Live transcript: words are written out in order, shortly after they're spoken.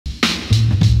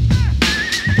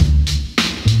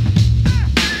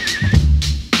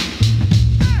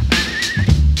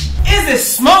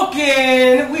is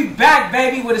Smoking. We back,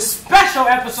 baby, with a special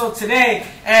episode today.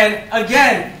 And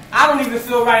again, I don't even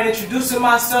feel right introducing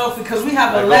myself because we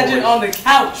have a legend on the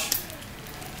couch.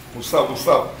 What's up? What's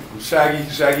up? I'm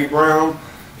Shaggy Brown,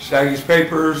 Shaggy's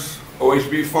Papers,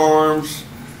 OHB Farms.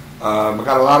 I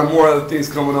got a lot of more other things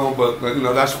coming on, but you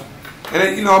know that's, and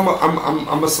then, you know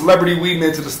I'm a celebrity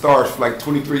weedman to the stars for like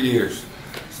 23 years.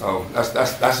 So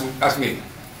that's me.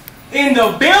 In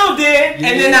the building,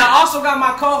 and then I also got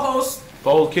my co-host.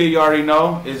 Bold Kid, you already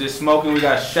know. Is it Smoking? We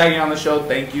got Shaggy on the show.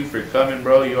 Thank you for coming,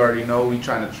 bro. You already know we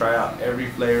trying to try out every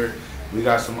flavor. We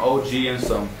got some OG and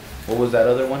some. What was that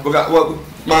other one? We got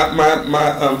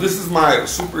this is my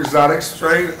super exotic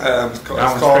strain. It's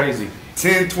called crazy.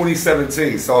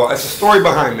 10-2017. So it's a story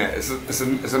behind that.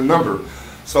 It's a number.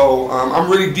 So I'm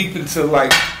really deep into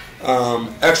like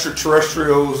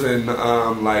extraterrestrials and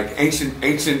like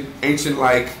ancient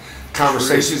like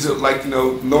conversations of like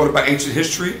knowing about ancient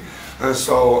history. And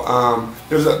so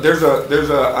there's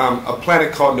a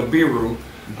planet called Nibiru,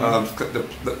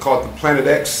 called the Planet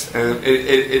X, and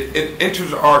it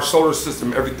enters our solar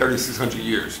system every 3,600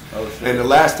 years. Oh, shit. And the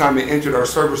last time it entered our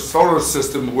solar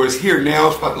system was here now.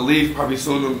 It's about to leave probably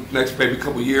soon, in the next maybe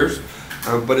couple years.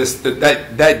 But it's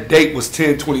that date was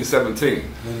 10-2017.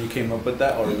 When you came up with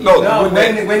that, or no,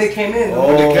 when it came in.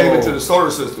 When it came into the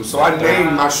solar system. So I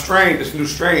named my strain, this new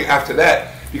strain, after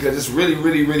that because it's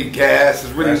really gas.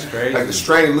 It's really like the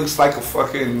strain looks like a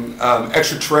fucking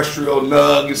extraterrestrial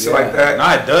nug and shit like that.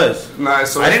 Nah, it does. Nah,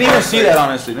 so I didn't even see that,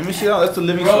 honestly. Let me see that. That's the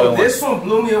living soil. Bro, this one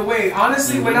blew me away.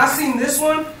 Honestly, when I seen this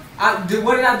one, what did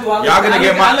I do?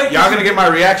 Y'all gonna get my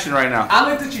reaction right now. I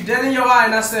looked at you dead in your eye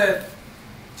and I said,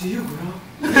 "To you, bro."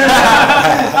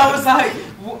 I was like,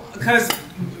 because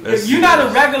you're not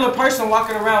a regular person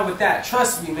walking around with that.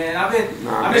 Trust me, man. I've been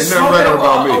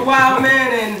smoking a while,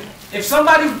 man, and if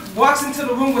somebody walks into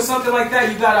the room with something like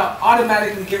that, you gotta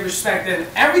automatically give respect. And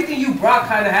everything you brought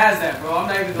kind of has that, bro. I'm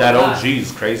not even gonna lie. That OG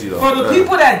is crazy though. For the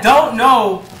people that don't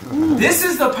know, this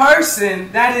is the person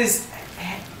that is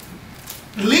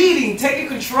taking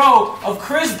control of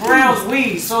Chris Brown's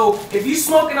weed. So if you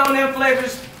smoking on them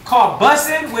flavors called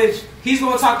Bussin', which he's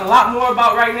going to talk a lot more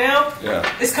about right now,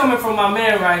 it's coming from my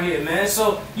man right here, man.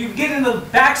 So you get in the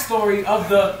backstory of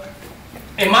the,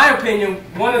 in my opinion,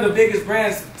 one of the biggest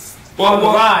brands on the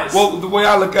rise. Well, the way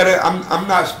I look at it, I'm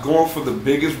not going for the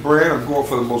biggest brand. I'm going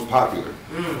for the most popular.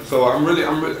 So I'm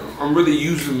really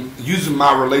using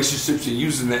my relationships and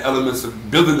using the elements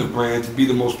of building the brand to be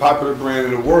the most popular brand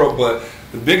in the world. But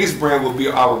the biggest brand will be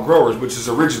our growers, which is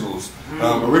Originals.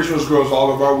 Originals grows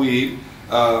all of our weed.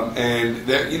 And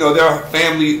they're a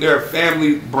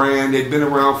family brand. They've been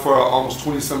around for almost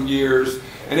 20-some years,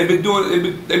 and they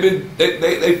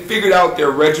figured out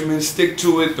their regimen, stick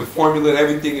to it, the formula, and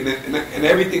everything. And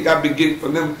everything I've been getting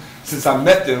from them since I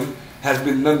met them has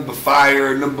been nothing but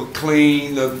fire, nothing but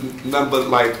clean, nothing but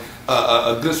like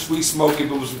a good sweet smoke.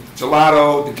 If it was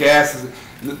gelato, the gases,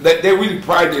 they really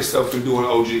pride themselves in doing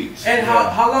OGs. And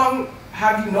how long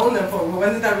have you known them for?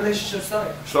 When did that relationship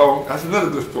start? So that's another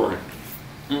good story.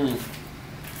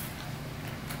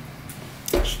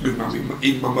 Excuse me, I'm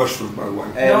eating my mushrooms, by the way.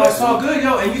 No, it's all good,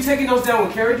 yo. And you taking those down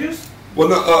with carrot juice? Well,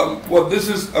 no, well, this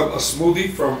is a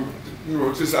smoothie from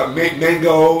just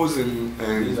mangoes and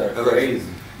these are crazy.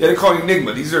 Yeah, they call it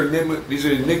Enigma. These are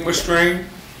Enigma strain.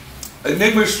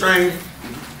 Enigma strain.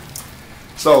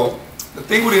 So the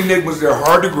thing with Enigmas, they're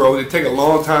hard to grow. They take a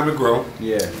long time to grow.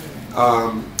 Yeah.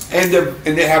 And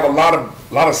they have a lot of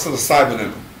psilocybin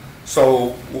in them.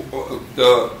 So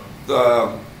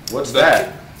what's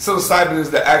that? Psilocybin is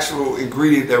the actual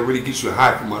ingredient that really gets you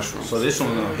high from mushrooms. So this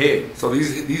one will hit. So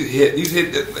these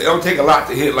hit. They don't take a lot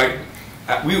to hit. Like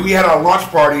we had our launch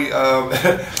party.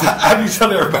 I be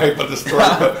telling everybody about this story.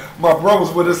 But my bro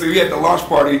was with us, and we had the launch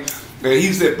party, and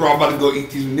he said, "Bro, I'm about to go eat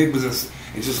these Enigmas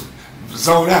and just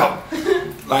zone out."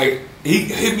 Like he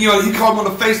hit me on. He called me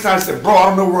on the FaceTime and said, "Bro, I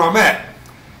don't know where I'm at."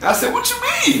 And I said, "What you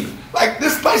mean? Like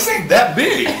this place ain't that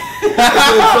big."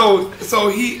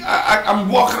 I'm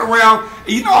walking around.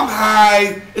 I'm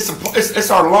high. It's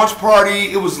our launch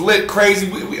party. It was lit, crazy.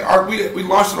 We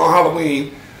launched it on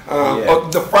Halloween,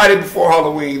 the Friday before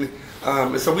Halloween.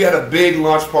 So we had a big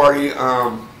launch party.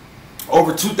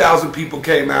 Over 2,000 people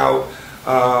came out.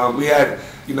 We had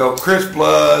Chris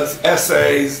Bloods,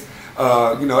 essays.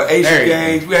 Asian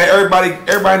gangs. We had everybody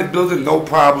in the building, no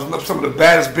problems. Some of the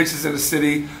baddest bitches in the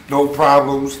city, no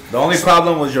problems. The only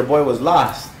problem was your boy was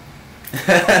lost. I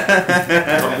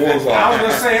was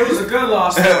gonna say it was a good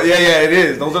loss. Yeah, it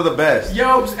is. Those are the best.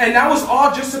 Yo, and that was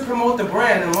all just to promote the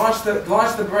brand and launch the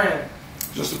brand.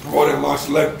 Just to promote it and launch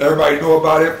it, let everybody know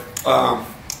about it.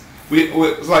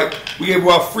 it's like we gave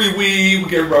out free weed, we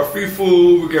gave out free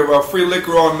food, we gave out free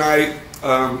liquor all night.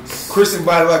 Chris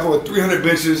invited like over 300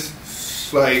 bitches.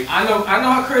 Like I know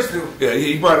how Chris do. Yeah,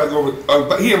 he brought like over,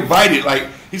 but he invited like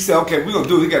he said, okay, we're gonna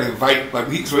do it. He got to invite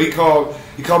like so he called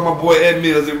my boy Ed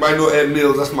Mills. Everybody know Ed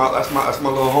Mills. That's my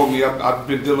little homie. I've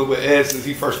been dealing with Ed since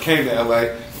he first came to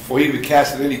LA before he even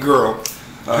casted any girl.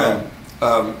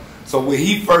 So when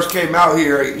he first came out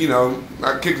here, you know,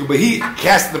 not kicked him, but he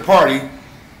casted the party,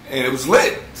 and it was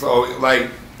lit. So like,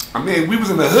 I mean, we was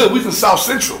in the hood. We was in South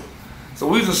Central. So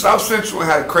we was in South Central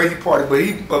and had a crazy party.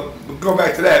 But go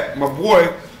back to that. My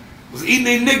boy was eating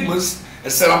enigmas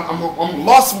and said, "I'm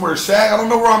lost somewhere, Shag. I don't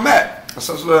know where I'm at." I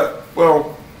said,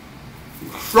 "Well,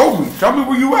 show me. Tell me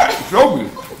where you at. Show me."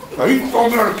 So he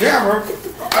told me on the camera.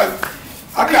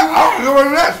 I don't know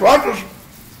where it's at. So I just.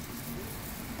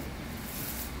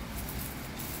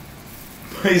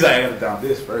 He's like, I gotta down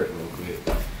this first real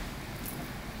quick.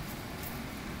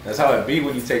 That's how it be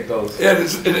when you take those. Yeah,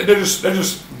 they're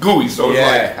just gooey. So it's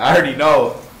like, I already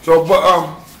know. So, but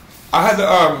I had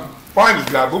to find this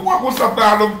guy. But once I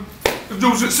found him, this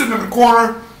dude was sitting in the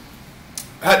corner,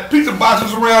 had pizza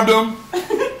boxes around him.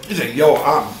 He said, "Yo,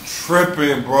 I'm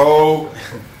tripping, bro."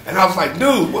 And I was like,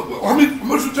 "Dude, how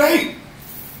much you take?"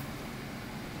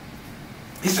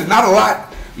 He said, "Not a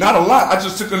lot. I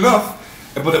just took enough."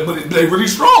 But they really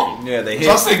strong. Yeah, they hit.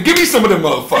 So I said, "Give me some of them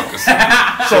motherfuckers."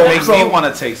 so they want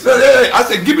to take some. I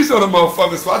said, "Give me some of them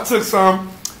motherfuckers." So I took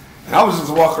some, and I was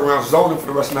just walking around zoning for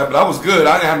the rest of the night. But I was good.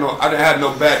 I didn't have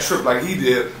no bad trip like he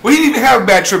did. Well, he didn't even have a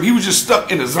bad trip. He was just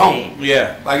stuck in the zone.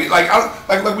 Yeah. Like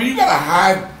when you got a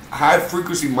high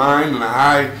frequency mind and a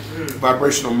high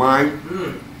vibrational mind,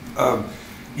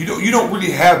 you don't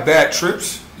really have bad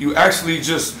trips. You actually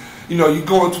just. You know, you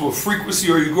go into a frequency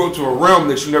or you go into a realm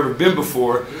that you've never been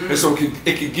before, and so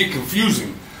it can get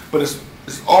confusing. But it's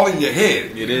all in your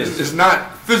head. It is. It's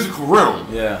not physical realm.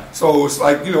 Yeah. So it's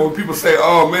like, you know, when people say,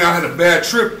 "Oh man, I had a bad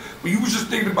trip," well, you was just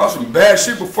thinking about some bad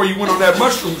shit before you went on that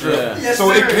mushroom trip. Yeah. Yes,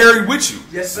 so sir. it carried with you.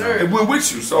 Yes, sir. It went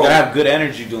with you. So you gotta have good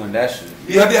energy doing that shit.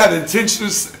 You have to have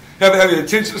intentions. You have to have your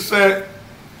intentions set.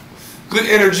 Good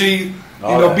energy. You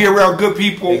know, be around good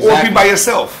people or be by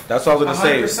yourself. That's what I was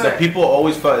gonna 100%. say. The people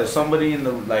always felt if somebody in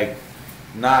the like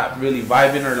not really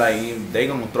vibing or like they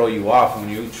gonna throw you off when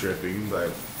you trip and you like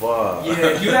fuck.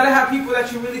 Yeah, you gotta have people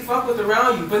that you really fuck with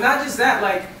around you. But not just that,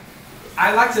 like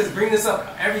I like to bring this up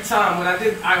every time. When I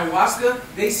did ayahuasca,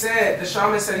 the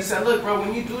shaman said, he said, "Look, bro,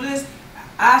 when you do this,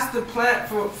 ask the plant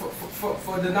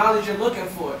for the knowledge you're looking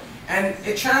for." And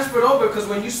it transferred over because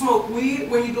when you smoke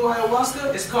weed, when you do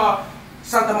ayahuasca, it's called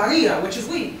Santa Maria, which is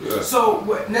weed. Yeah. So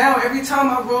now every time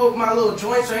I roll my little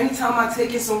joints or anytime I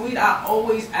take in some weed, I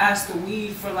always ask the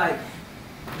weed for like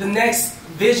the next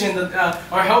vision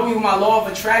or help me with my law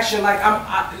of attraction. Like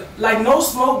like no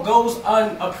smoke goes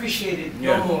unappreciated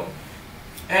no more.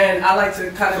 And I like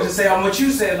to kind of just say on what you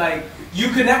said, like you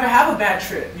could never have a bad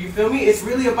trip. You feel me? It's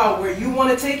really about where you want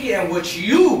to take it and what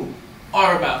you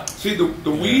are about. See,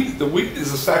 the weed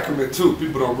is a sacrament too.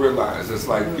 People don't realize it's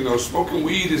like, you know, smoking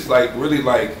weed is like really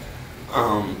like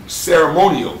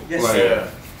ceremonial. Yes, like,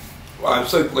 sir.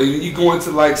 So like, you go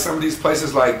into like some of these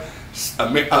places like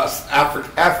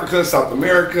Africa, South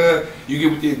America. You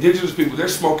get with the indigenous people, they're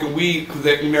smoking weed because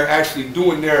they're actually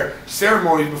doing their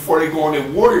ceremonies before they go on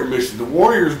their warrior mission. The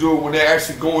warriors do it when they're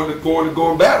actually going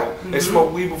to battle. They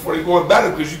smoke weed before they go in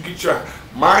battle because you get your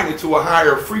mind into a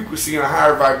higher frequency and a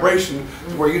higher vibration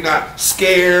to where you're not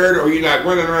scared or you're not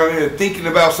running around here thinking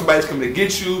about somebody's coming to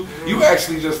get you. You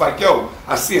actually just like, yo,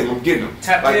 I see him, I'm getting him.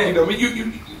 Tap like, in. You know,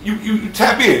 you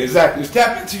tap in, exactly. Just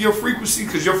tap into your frequency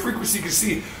because your frequency can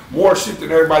see more shit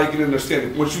than everybody can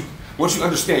understand once you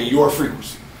understand your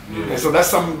frequency. And so that's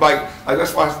something like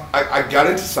that's why I got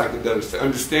into psychedelics, to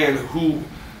understand who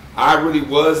I really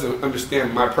was and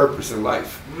understand my purpose in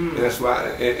life. And that's why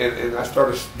and I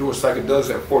started doing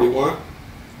psychedelics at 41.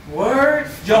 Word?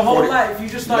 Your whole life? You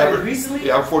just started recently?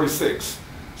 Yeah, I'm 46.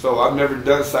 So I've never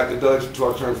done psychedelics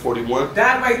until I turned 41.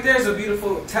 That right there is a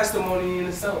beautiful testimony in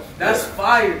itself. That's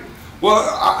fire. Well,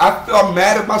 I feel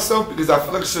mad at myself because I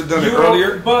feel like I should have done it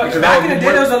earlier. But back in the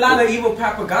day, there was a lot of evil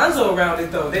propaganda around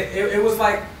it, though. It was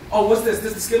like, oh, what's this?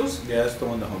 This the Skittles? Yeah, that's the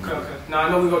one. Okay. Now I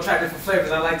know we're gonna try different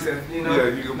flavors. I like to,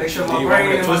 make sure my you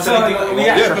brain and my tongue.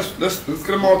 Let's get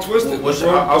them all twisted.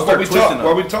 I'll start twisting them.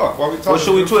 While we talk. What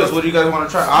should we twist? What do you guys want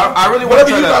to try? I really want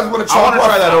to try that. I want to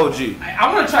try that OG.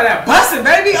 I want to try that busted,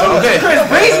 baby. Okay. Chris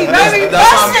Breezy, baby,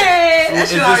 busted. Is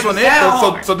this one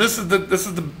it? So this is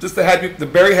the happy, the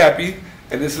berry happy.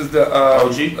 And this is the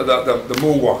OG, the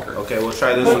Moonwalker. Okay, we'll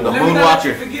try this one. The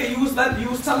Moonwalker. Moonwalker. Forget you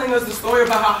was telling us the story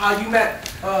about how you met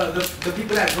the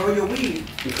people that grow your weed.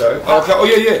 Okay. Okay. Oh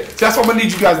yeah. So that's what I'm gonna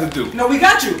need you guys to do. No, we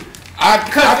got you. I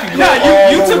can go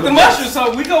you took the mushrooms,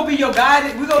 so we gonna be your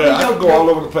guide. We gonna be I your. can go all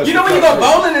over the place. You know when you go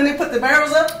bowling and they put the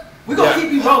barrels up? We gonna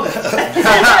keep you rolling.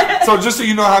 So just so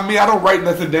you know how I don't write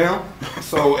nothing down.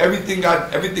 So everything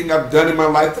I've done in my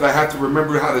life that I have to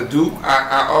remember how to do,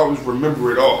 I always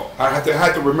remember it all. I have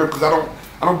to remember because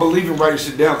I don't believe in writing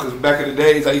shit down. Because back in the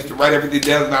days I used to write everything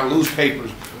down and I lose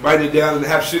papers, write it down and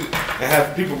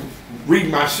have people read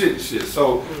my shit and shit.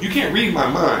 So you can't read my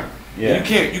mind. Yeah.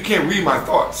 You can't read my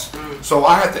thoughts. So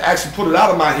I had to actually put it out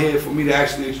of my head for me to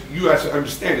actually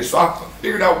understand it. So I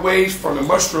figured out ways from the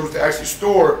mushrooms to actually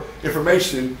store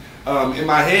information in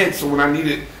my head. So when I need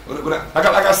it, like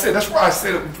I said, that's why I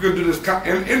said if we're gonna do this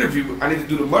interview, I need to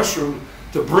do the mushroom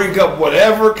to bring up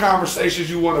whatever conversations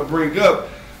you want to bring up.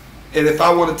 And if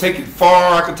I want to take it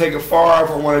far, I can take it far.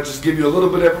 If I want to just give you a little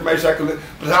bit of information, I can.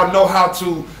 But I know how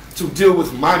to deal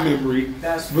with my memory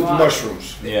with the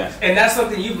mushrooms. Yeah. And that's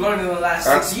something you've learned in the last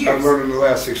 6 years. I've learned in the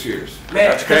last 6 years. Man,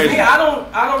 that's crazy. Me, I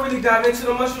don't really dive into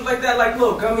the mushrooms like that. Like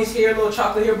little gummies here, little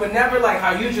chocolate here, but never like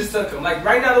how you just took them. Like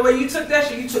right now, the way you took that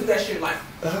shit like.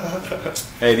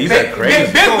 Hey, these are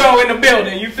crazy. Big bro in the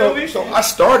building. You feel me? So I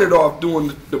started off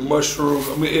doing the mushrooms.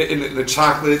 I mean, in the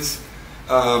chocolates,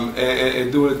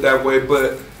 and doing it that way.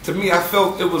 But to me, I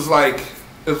felt it was like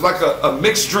a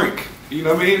mixed drink. You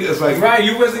know what I mean? It's like right.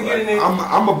 You wasn't getting it. I'm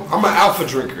an alpha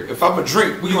drinker. If I'm a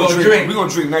drink, we're gonna drink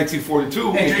 1942.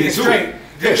 And drink it straight.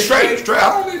 Yeah, straight.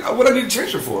 What I need to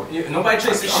chase it for? Yeah, nobody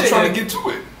chases shit. I'm trying to get to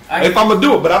it. If I'm gonna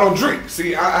do it, but I don't drink.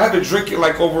 See, I haven't drinking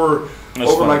like over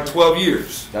like 12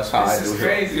 years. That's how I do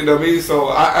it. You know what I mean? So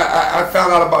I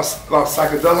found out about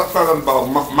psychedelics. I found out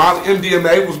about my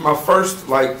MDMA was my first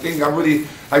thing. I really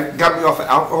got me off of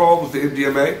alcohol was the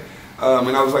MDMA.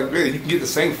 And I was like, man, you can get the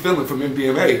same feeling from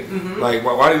MDMA. Mm-hmm. Like,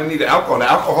 why do you need the alcohol?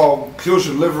 The alcohol kills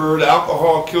your liver. The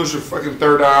alcohol kills your fucking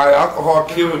third eye. Alcohol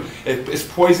it's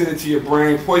poison into your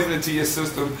brain, poison into your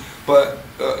system. But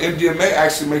MDMA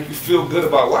actually makes you feel good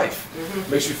about life.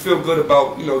 Mm-hmm. Makes you feel good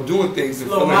about doing things. And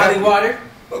little Molly water.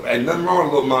 Ain't nothing wrong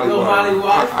with little Molly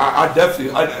water. I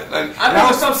definitely. I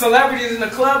know some celebrities in the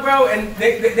club, bro, and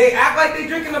they act like they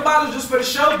drinking the bottles just for the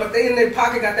show, but they in their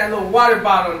pocket got that little water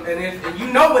bottle, and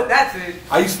you know what that is.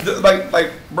 I used to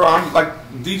bro. I'm like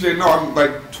DJ. No, I'm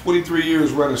like 23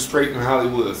 years running straight in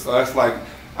Hollywood, so that's like.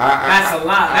 That's a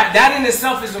lot. That in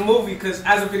itself is a movie, because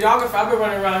as a videographer, I've been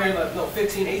running around here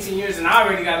 15, 18 years, and I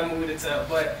already got a movie to tell.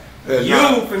 But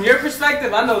from your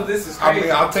perspective, I know this is crazy. I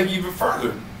mean, I'll take you even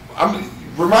further.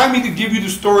 Remind me to give you the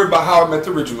story about how I met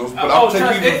the originals, but I'll take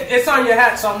you. It's on your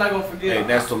hat, so I'm not gonna forget. Hey,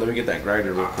 Nestor, let me get that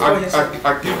grinder real quick.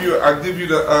 I give you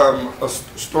the a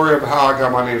story of how I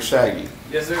got my name Shaggy.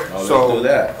 Yes, sir. So let's do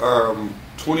that.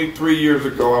 23 years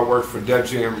ago, I worked for Def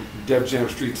Jam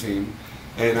Street Team,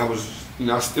 and I was.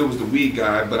 I still was the weed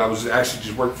guy, but I was actually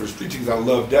just working for the street teams. I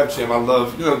love Def Jam. I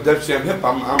love Def Jam hip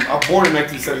hop. I'm born in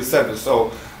 1977,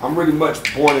 so I'm really much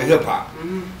born in hip hop.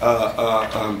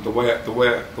 Mm-hmm. The way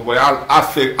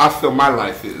I feel my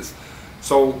life is.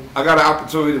 So I got an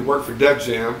opportunity to work for Def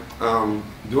Jam,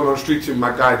 doing on the street team.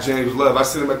 My guy James Love. I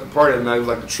seen him at the party and it was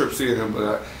like a trip seeing him,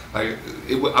 but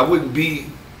I wouldn't be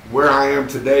where I am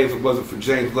today if it wasn't for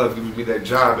James Love giving me that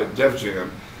job at Def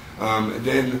Jam. And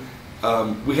then.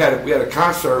 We had a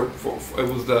concert. It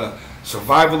was the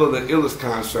Survival of the Illest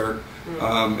concert.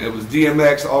 It was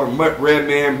DMX, all the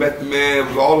Redman, Method Man. It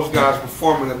was all those guys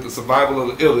performing at the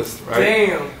Survival of the Illest.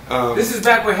 Right? Damn. This is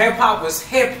back when hip hop was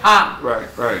hip hop. Right.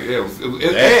 Yeah.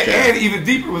 And even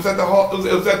deeper it was at the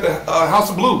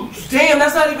House of Blues. Damn,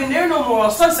 that's not even there no more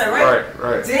on Sunset, right?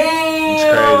 Right.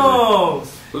 Damn.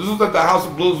 So this was at the House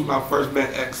of Blues when I first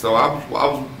met X. So I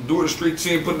was doing the street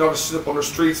team, putting all the shit up on the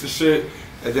streets and shit.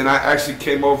 And then I actually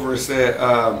came over and said,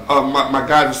 my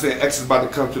guys were saying X is about to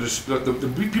come to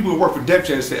the people who work for Def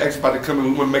Jam said X is about to come and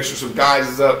we want to make sure some guys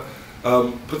is up,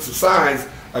 put some signs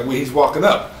like when he's walking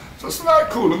up. So I said, all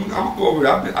right, cool, I'm gonna go over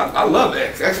there. I love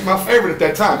X. X is my favorite at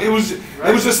that time. It was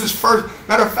just his first.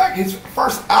 Matter of fact, his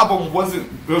first album it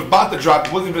was about to drop.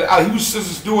 It wasn't even out. He was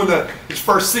just doing his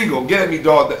first single, Get At Me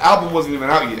Dog. The album wasn't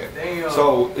even out yet. Damn.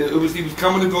 So he was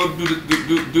coming to go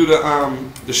do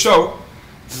the show.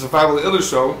 The Survival of the Illest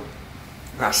show,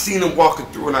 and I seen him walking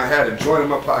through, and I had a joint in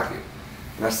my pocket,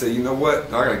 and I said, you know what?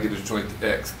 I gotta get this joint to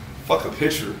X. Fuck a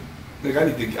picture, nigga. I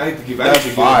need to give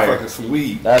fucking some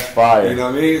weed. That's fire. You know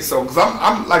what I mean? So, cause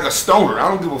I'm like a stoner. I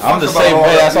don't give a fuck I'm the about same all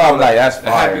way. That's why I'm like, that's the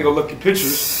fire. happy-go-lucky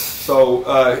pictures. So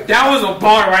that was a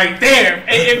bar right there.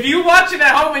 If you watching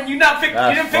at home and you didn't pick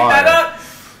that up,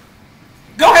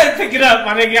 go ahead and pick it up,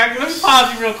 my nigga. Let me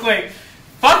pause you real quick.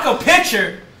 Fuck a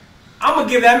picture. I'm gonna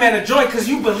give that man a joint because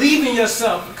you believe in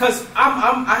yourself. Because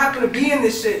I happen to be in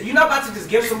this shit. You're not about to just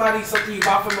give somebody something you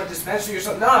bought from a dispensary or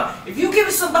something. Nah, if you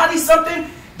give somebody something,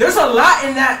 there's a lot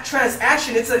in that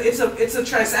transaction. It's a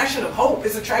transaction of hope.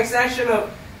 It's a transaction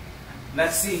of,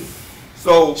 let's see.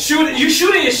 So you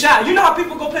shooting your shot. You know how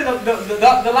people go play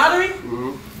the lottery?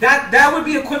 Mm-hmm. That would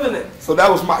be equivalent. So that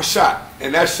was my shot,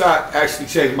 and that shot actually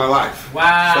changed my life.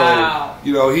 Wow. So,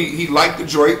 you know, he liked the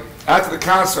joint. After the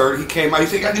concert, he came out. He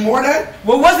said, "Got any more of that?"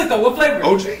 What was it though? What flavor?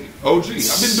 OG. I've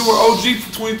been doing OG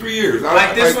for 23 years.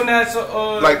 Like this one that's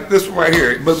like this one right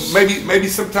here. But maybe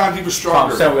sometimes even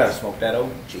stronger. So we gotta smoke that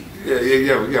OG.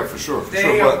 Yeah, for sure.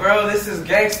 Damn, bro, this is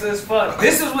gangster as fuck.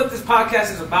 This is what this podcast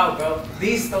is about, bro.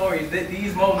 These stories,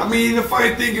 these moments. I mean, the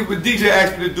funny thing is, when DJ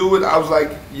asked me to do it, I was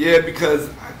like, yeah, because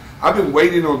I've been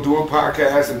waiting on doing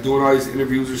podcasts and doing all these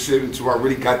interviews and shit until I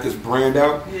really got this brand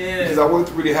out. Yeah. Because I wanted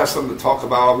to really have something to talk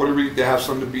about. I wanted really to have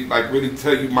something to be like really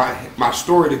tell you my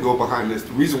story to go behind this.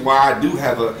 The reason why I do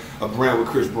have a brand with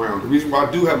Chris Brown. The reason why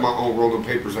I do have my own rolling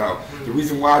papers out. The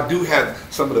reason why I do have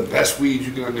some of the best weeds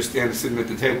you can understand sitting at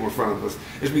the table in front of us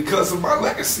is because of my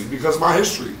legacy, because of my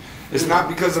history. It's not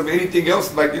because of anything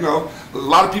else. Like, you know, a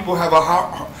lot of people have a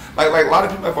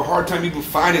hard time even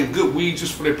finding good weed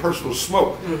just for their personal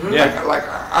smoke. Mm-hmm. Yeah.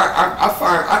 I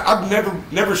find I've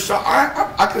never shop.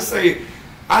 I could say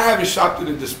I haven't shopped in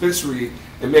a dispensary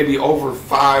in maybe over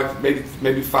 5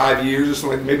 years or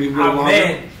something, maybe a little longer.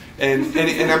 Man. And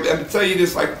I'm tell you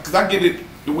this, like, because I get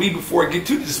the weed before I get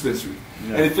to the dispensary.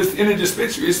 Yeah. And if it's in a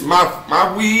dispensary, it's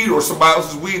my weed or somebody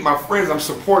else's weed, my friends, I'm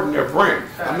supporting their brand.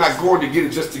 I'm not going to get it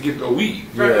just to get the weed.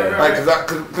 Right.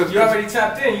 Cause you already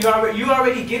tapped in. You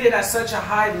already get it at such a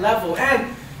high level.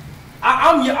 And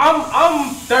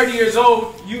I'm 30 years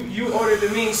old. You older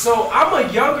than me, so I'm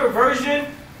a younger version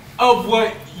of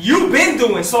what you've been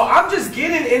doing. So I'm just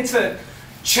getting into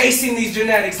chasing these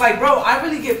genetics. Like, bro, I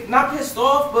really get not pissed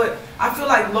off, but I feel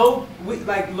like low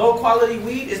quality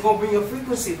weed is gonna bring your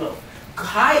frequency low.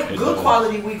 Good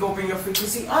quality weed gonna bring your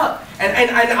frequency up.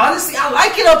 And honestly, I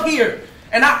like it up here.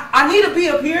 And I need to be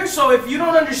up here. So if you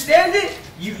don't understand it,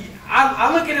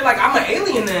 I look at it like I'm an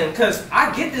alien then, because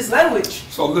I get this language.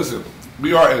 So listen,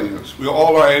 we are aliens. We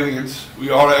all are aliens.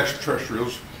 We all are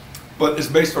extraterrestrials. But it's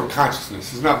based on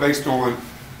consciousness. It's not based on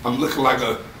I'm looking like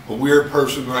a weird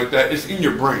person like that. It's in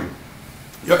your brain.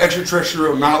 Your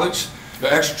extraterrestrial knowledge,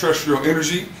 your extraterrestrial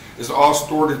energy is all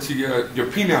stored into your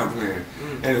pineal gland.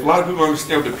 And a lot of people don't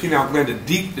understand what the pineal gland, the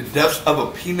depths of a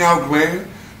pineal gland.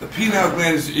 The pineal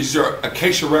gland is your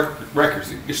acacia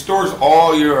records. It stores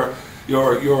all your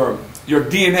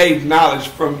DNA knowledge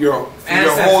from your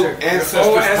whole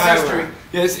ancestry.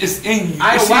 Yes, it's in you.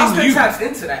 Ayahuasca taps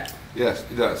into that. Yes,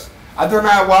 it does. I've done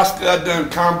ayahuasca, I've done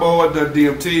combo, I've done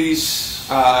DMT,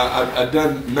 I've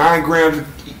done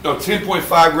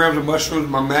 10.5 grams of mushrooms,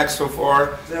 my max so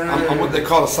far. I'm what they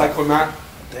call a psychonaut.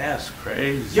 That's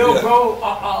crazy. Yo, bro,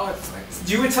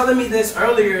 you were telling me this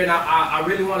earlier, and I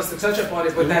really want us to touch up on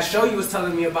it, but that show you was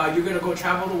telling me about, you're going to go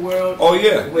travel the world. Oh,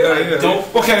 yeah.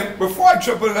 Dope. Okay, before I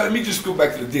jump on that, let me just go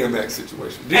back to the DMX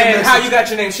situation. And how you got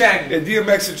your name Shaggy. Yeah,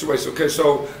 DMX situation. Okay,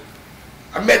 so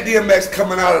I met DMX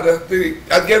coming out of the thing.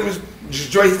 I gave him his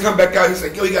joint. He come back out. He's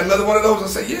like, yo, you got another one of those? I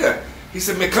said, yeah. He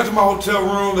said, man, come to my hotel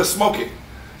room. Let's smoke it.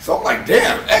 So I'm like,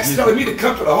 damn, X telling me to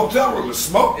come to the hotel room and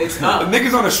smoke. The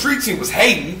niggas on the street team was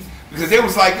hating because they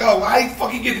was like, oh, why you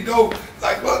fucking get to go?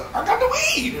 Like, look, I got the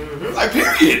weed. Like,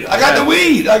 period. I got the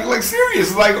weed. Like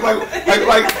serious. Like,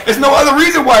 there's no other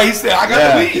reason why he said I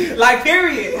got the weed. Like,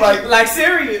 period. Like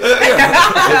serious.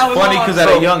 It's funny because at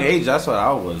a young age, that's what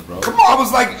I was, bro. Come on, I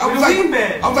was like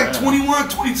 21,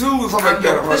 22, or something like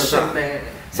that around the time. Man.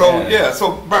 So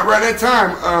right at that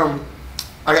time,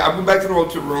 I went back to the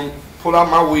hotel room, pulled out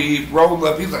my weed, rolled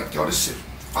up. He was like, yo, this shit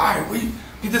fire. Weed.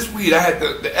 Get this weed. I had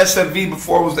the SFV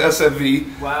before it was the SFV.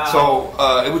 Wow. So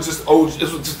it was just OG. It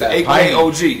was just the 818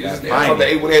 OG. It's called the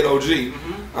 818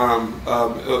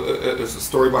 OG. There's a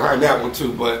story behind that one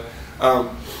too. But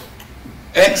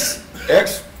X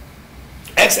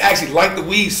actually liked the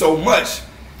weed so much.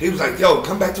 He was like, yo,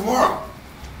 come back tomorrow.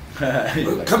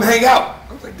 Come hang out.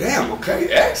 I was like, damn, okay,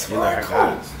 X. All right, cool.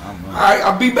 All right,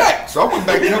 I'll be back. So I went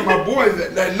back to help my boys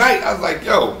that night. I was like,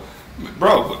 yo,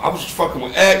 bro, I was just fucking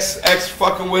with X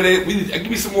fucking with it.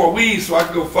 Give me some more weed so I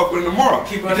can go fuck with it tomorrow.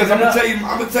 Because I'm gonna tell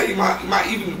you my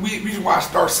even reason why I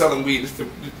start selling weed is the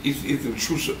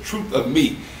truth of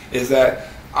me is that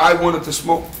I wanted to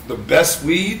smoke the best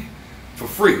weed for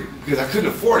free because I couldn't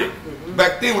afford it.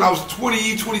 Back then when I was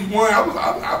 20, 21,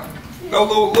 I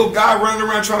know, little guy running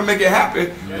around trying to make it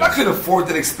happen. Yeah. I couldn't afford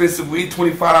that expensive weed,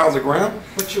 $25 a gram.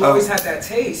 But you always had that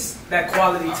taste, that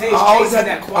quality taste. I always had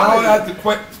that quality. I always had the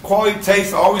quality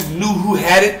taste. I always knew who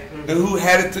had it and who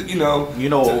had it to,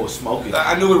 what was smoking.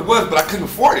 I knew what it was, but I couldn't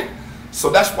afford it. So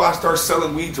that's why I started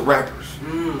selling weed to rappers.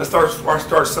 I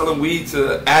started selling weed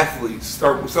to athletes,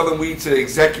 start selling weed to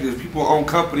executives, people who own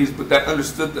companies, but that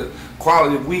understood the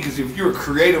quality of weed. Because if you're a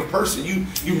creative person, you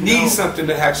need something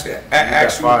to actually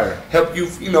help you,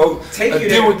 deal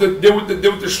with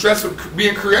the stress of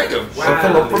being creative. Wow.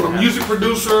 So from a music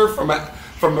producer, from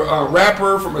a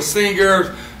rapper, from a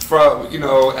singer, from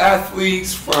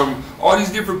athletes, from all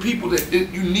these different people, that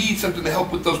you need something to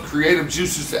help with those creative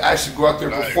juices to actually go out there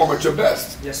and perform at your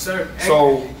best. Yes, sir.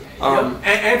 So.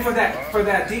 And for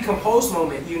that decomposed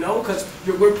moment, because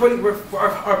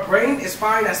our brain is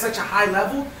firing at such a high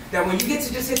level that when you get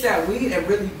to just hit that weed and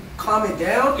really calm it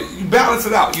down, you balance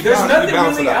it out. There's nothing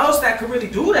really else that could really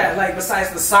do that, like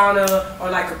besides the sauna or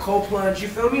like a cold plunge. You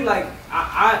feel me? Like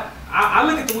I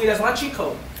look at the weed as my cheat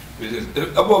code.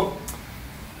 Well,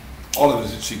 all of it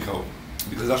is a cheat code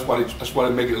because that's why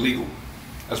they make it illegal.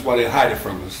 That's why they hide it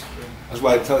from us. That's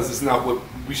why they tell us it's not what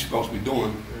we supposed to be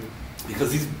doing.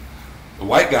 Because the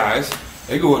white guys,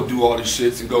 they go and do all these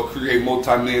shits and go create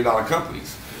multi-million-dollar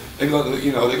companies. They go,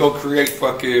 they go create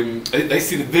fucking. They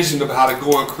see the vision of how to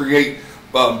go and create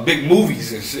big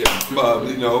movies and shit. People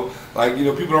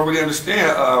don't really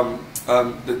understand.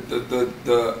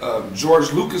 The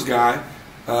George Lucas guy,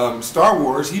 Star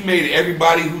Wars. He made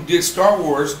everybody who did Star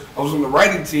Wars, I was on the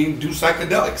writing team, do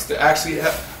psychedelics to actually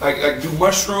have, like do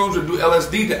mushrooms or do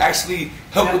LSD to actually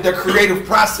help with their creetive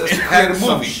process to create a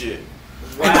movie. Shit.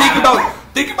 Wow. And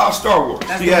think about Star Wars.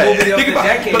 That's the movie of the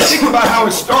decade. But think about how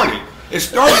it started. It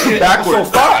started in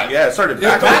episode 5. Yeah, it started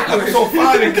backwards. Episode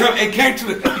 5 and came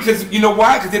to because you know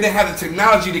why? Because they didn't have the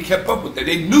technology that kept up with it.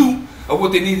 They knew of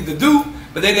what they needed to do,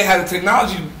 but they didn't have the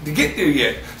technology to get there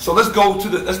yet. So let's go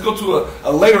to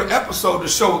a later episode to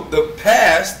show the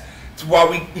past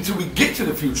until we get to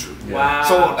the future. Wow.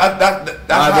 So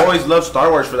I've always loved Star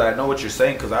Wars for that. I know what you're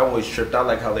saying because I always tripped out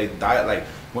like how they died. Like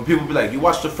when people be like, "You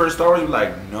watched the first Star Wars?" You're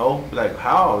like, "No." Be like,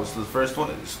 "How? It's the first one.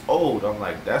 It's old." I'm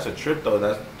like, "That's a trip though.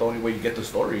 That's the only way you get the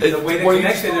story." The way they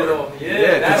connected it all.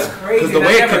 Yeah, that's crazy. Because the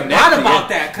way it connected. About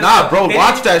that. Nah, bro,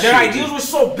 watch that shit. Their ideas were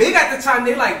so big at the time.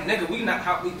 They like, nigga,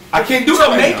 I can't do that.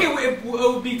 So make it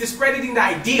would be discrediting the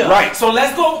idea. Right. So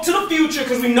let's go to the future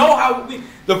because we know how we.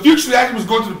 The future actually was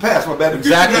going to the past. My bad. The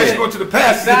future actually going to the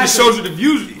past. Exactly. It just shows you the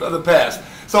views of the past.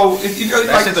 So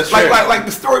like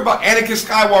the story about Anakin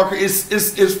Skywalker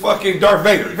is fucking Darth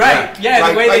Vader. Right. Yeah.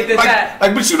 The way they did that.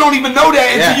 But you don't even know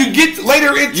that until you get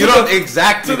later into. You don't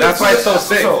exactly. That's why it's so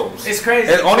sick. It's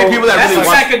crazy. And only people that really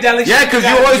watch psychedelic. Yeah, because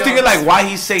you're always thinking like, why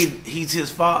he say he's his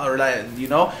father, like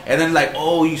and then like,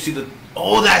 oh, you see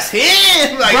that's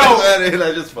him. Like, bro,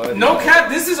 that's just funny. No cap.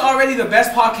 This is already the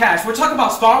best podcast. We're talking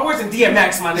about Star Wars and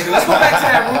DMX, my nigga. Let's go back to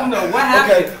that room though. What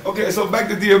happened? Okay. So back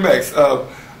to DMX.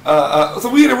 So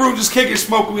we in the room just kicking,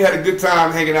 smoking. We had a good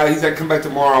time hanging out. He's like, come back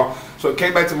tomorrow. So he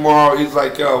came back tomorrow. He's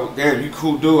like, yo, damn, you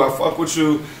cool dude. I fuck with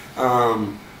you. So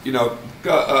I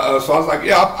was like,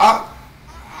 yeah,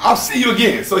 I'll see you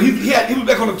again. So he was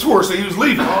back on the tour, so he was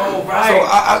leaving. Oh, right.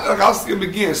 So I'll see him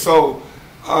again. So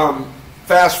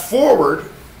fast forward,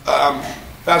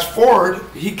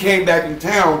 he came back in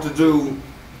town to do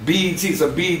BET. It's a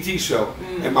BET show,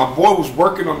 and my boy was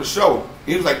working on the show.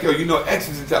 He was like, yo, X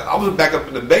is in town. I was back up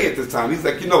in the Bay at this time. He's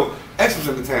like, X was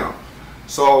in the town.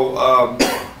 So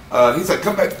he's like,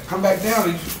 come back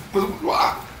down.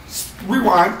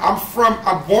 Rewind.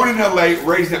 I'm born in LA,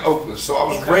 raised in Oakland. So I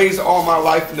was raised all my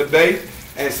life in the Bay,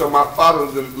 and so my father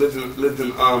lived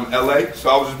in LA. So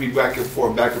I would just be back and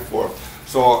forth.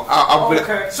 So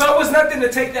so it was nothing to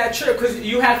take that trip because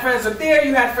you had friends up there,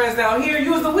 you had friends down here.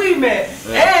 You was the weed man,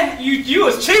 and you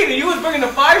was cheating. You was bringing the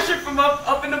fire ship from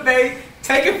up in the Bay,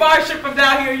 taking fire ship from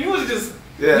down here. You was just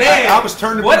man. I was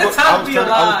turning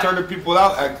people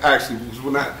out actually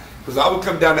because I would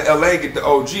come down to LA, get the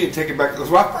OG, and take it back. Because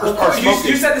when I first started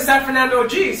smoking, you said the San Fernando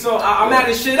OG, so I'm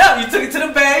adding shit up. You took it to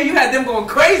the Bay. You had them going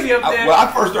crazy up there. When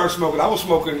I first started smoking, I was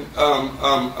smoking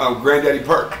Granddaddy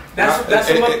Perk.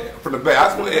 From the Bay.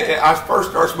 I first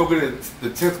started smoking in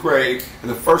the 10th grade, and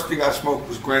the first thing I smoked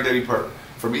was Granddaddy Perk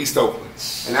from East Oakland.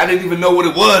 And I didn't even know what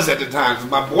it was at the time,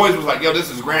 because my boys was like, yo, this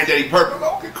is Granddaddy Perk. I was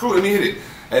like, okay, cool, let me hit it.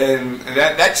 And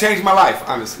that changed my life,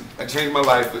 honestly. That changed my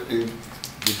life. The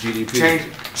GDP.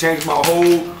 Changed my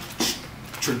whole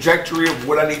trajectory of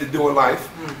what I need to do in life.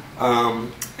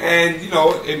 And,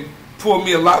 it pulled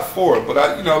me a lot forward. But,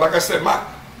 like I said, my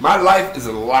life is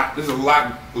a lot. There's a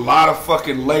lot of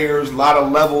fucking layers, a lot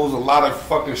of levels, a lot of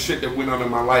fucking shit that went on in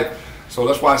my life. So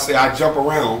that's why I say I jump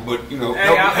around, but you know,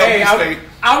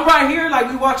 I'm right here like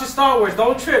we watching Star Wars.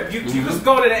 Don't trip. You just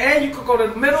go to the end. You could go to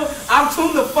the middle. I'm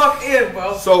tuned the fuck in,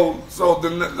 bro. So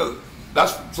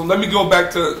let me go back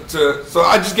to so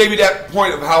I just gave you that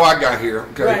point of how I got here.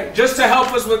 Okay. Right. Just to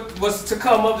help us with what's to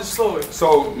come of the story.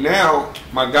 So now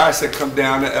my guy said, come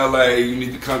down to LA. You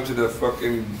need to come to the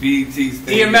fucking BET thing.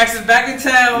 DMX is back in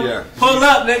town. Yeah. Pull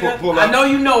up, nigga. Pull up. I know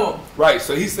you know him. Right.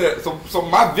 So he said. So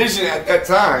my vision at that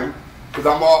time, because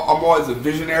I'm always a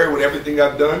visionary with everything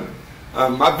I've done.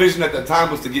 My vision at that time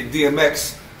was to get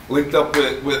DMX linked up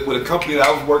with a company that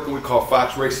I was working with called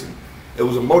Fox Racing. It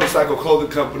was a motorcycle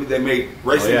clothing company. They made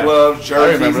racing gloves,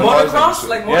 jerseys, motocross,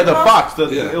 like motocross? Yeah, the Fox.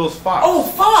 It was Fox. Oh,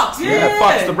 Fox. Yeah,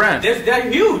 Fox, the brand. They're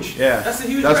huge. Yeah, that's a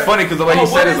huge. That's brand. funny because the way he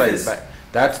said it, like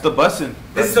that's the bussin'.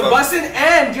 This is the bussin',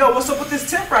 and yo, what's up with this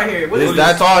tip right here?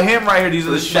 That's all him right here. These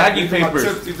are the Shaggy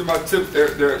papers. These are my tips.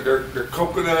 They're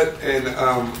coconut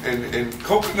and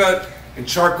coconut and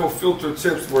charcoal filter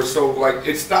tips, where so like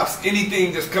it stops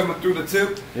anything that's coming through the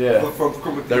tip. Yeah,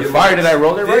 they're fire. Did I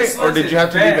roll it right, or did you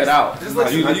have to leave it out? This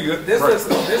looks good. This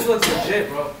looks legit,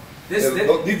 bro.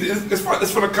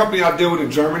 It's from a company I deal with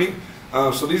in Germany.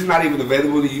 So these are not even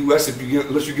available in the U.S.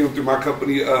 unless you get them through my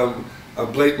company,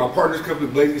 my partner's company,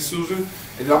 Blazing Susan.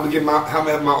 And then I'm gonna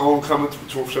have my own coming.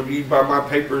 So you buy my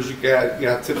papers, you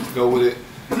got tips to go with it.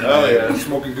 Oh yeah,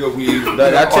 smoking good weed.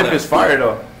 That tip is fire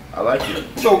though. I like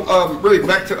it. So really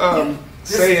back to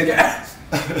saying.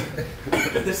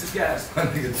 This is gas.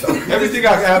 Everything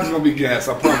I have is gonna be gas.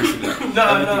 I promise you that.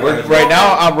 No. Right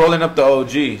now, I'm rolling up the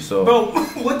OG. So, bro,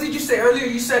 what did you say earlier?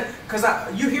 You said because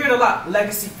you hear it a lot.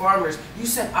 Legacy farmers. You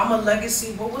said I'm a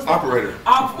legacy. What was that? Operator.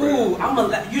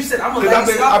 You said I'm a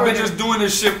legacy operator. I've been just doing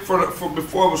this shit for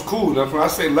before it was cool. That's when I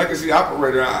say legacy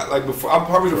operator. I'm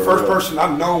probably the first person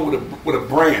I've known with a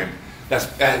brand.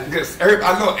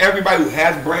 I know everybody who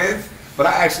has brands. But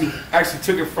I actually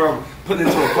took it from putting it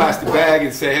into a plastic bag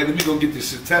and said, hey, let me go get this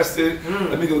shit tested.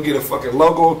 Let me go get a fucking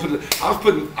logo.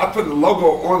 I put the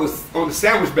logo on the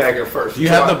sandwich bag at first. You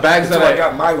have the bags that I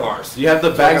got Mylars. You have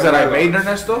the bags that I made,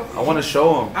 Ernesto? I want to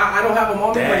show them. I don't have them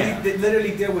on me, but he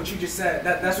literally did what you just said.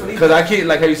 That's what he did. Because I can't,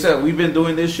 like how you said, we've been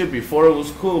doing this shit before it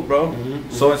was cool, bro.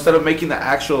 So instead of making the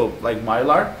actual like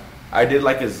Mylar, I did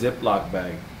like a Ziploc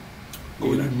bag.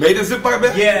 You made a Ziploc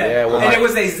bag? Yeah. Well, and it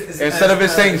was instead of it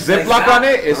saying Ziploc on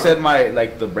it, it said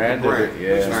the brand of it.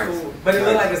 Yeah. Which was cool. But it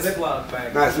looked like a Ziploc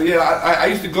bag. Nice. So yeah, I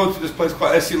used to go to this place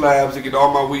called SC Labs to get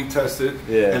all my weed tested.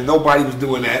 Yeah. And nobody was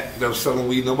doing that. They were selling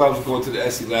weed. Nobody was going to the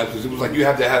SC Labs because it was like you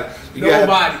had to have you had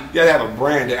to have a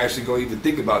brand to actually go even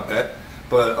think about that.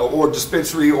 But or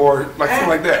dispensary or something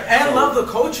like that. And love the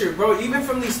culture, bro. Even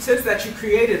from these tips that you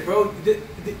created, bro.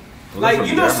 Like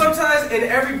you know, sometimes in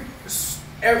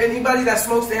anybody that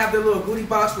smokes, they have their little goodie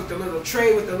box with their little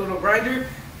tray with their little grinder.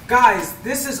 Guys,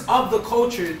 this is of the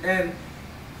culture, and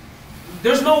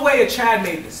there's no way a Chad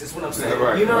made this. Is what I'm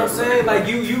saying. You know what I'm saying? Like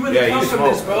you really come from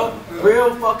this, bro.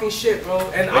 Real fucking shit, bro.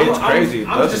 And it's crazy.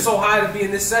 I'm just so high to be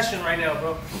in this session right now,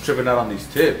 bro. I'm tripping out on these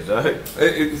tips, right?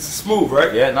 It's smooth,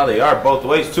 right? Yeah, no, they are both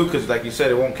ways too, because like you said,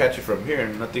 it won't catch you from here,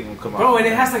 and nothing will come out. Bro, and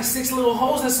it has like 6 little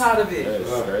holes inside of it. Yeah,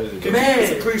 it's crazy. Man,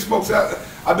 it's a clean smoke.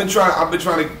 I've been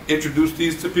trying to introduce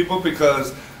these to people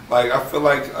because, like, I feel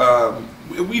like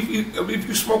if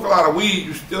you smoke a lot of weed,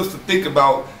 you still have to think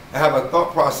about and have a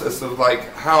thought process of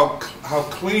like how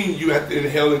clean you have to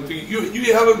inhale it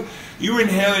through. You're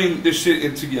inhaling this shit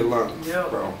into your lungs,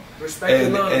 bro. Respect your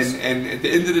lungs. And at the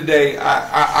end of the day,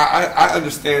 I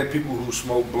understand people who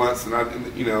smoke blunts, and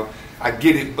I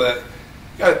get it, but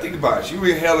you gotta think about it. You're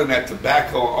inhaling that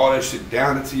tobacco, all that shit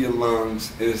down into your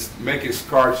lungs, is making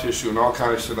scar tissue and all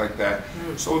kind of shit like that.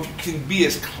 So if you can be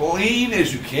as clean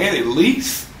as you can, at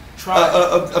least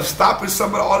of stopping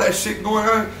some of all that shit going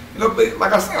on. You know,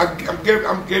 like I said,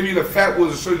 I'm giving you the fat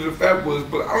woods, to show you the fat woods,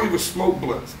 but I don't even smoke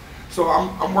blunts. So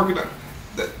I'm working on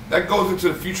that goes into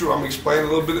the future. I'm explaining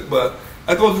a little bit, but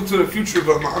that goes into the future.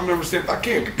 But I'm never saying if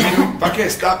I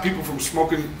can't stop people from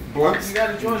smoking blunts, you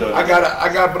gotta join it. But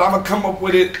I'm gonna come up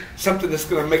with something that's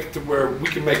gonna make it to where we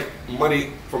can make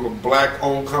money from a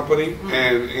black-owned company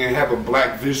and have a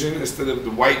black vision instead of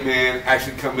the white man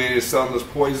actually coming in and selling us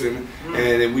poison, and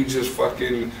then we just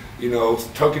fucking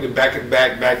tucking it back, and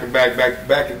then at the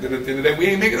end of the day we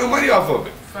ain't making no money off of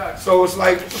it. Facts. So it's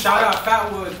like shout out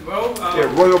Fatwoods, bro.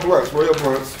 Royal Blunts.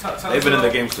 They've been in the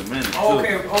game some minutes.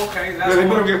 Okay. They've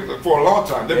been in the game for a long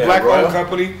time. They're black-owned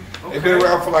company. Okay. They've been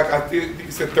around for like I think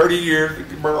you said 30 years. They've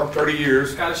been around 30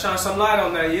 years. Gotta shine some light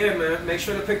on that, man. Make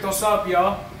sure to pick those up,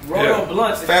 y'all. Royal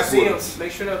Blunts. If you see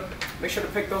them, make sure to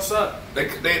pick those up.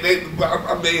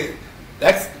 I mean,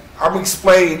 I'm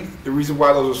explaining the reason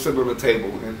why those are sitting on the table,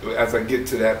 and as I get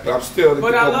to that, but I'm still.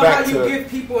 But I love how you give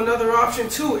people another option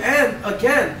too, and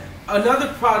again,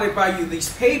 another product by you.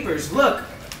 These papers, look,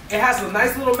 it has a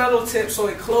nice little metal tip, so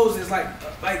it closes like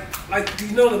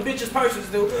you know the bitches' purses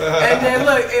do. And then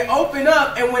look, it open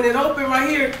up, and when it open right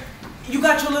here, you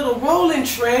got your little rolling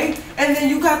tray, and then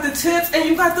you got the tips, and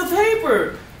you got the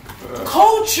paper.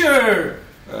 Culture.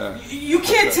 You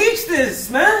can't teach this,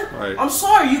 man. Right. I'm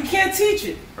sorry, you can't teach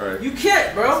it. Right. You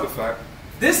can't, bro. That's a fact.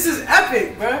 This is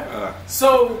epic, bro.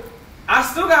 So I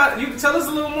still got. You can tell us a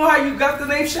little more how you got the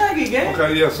name Shaggy again.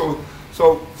 Okay, yeah. So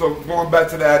going back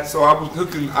to that. So I was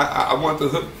hooking. I wanted to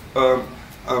hook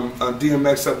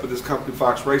DMX up with this company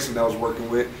Fox Racing that I was working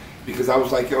with. Because I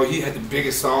was like, yo, he had the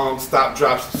biggest song, stop,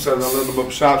 drops, selling a little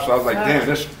up shop. So I was like, damn,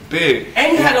 that's big.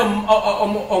 And he had a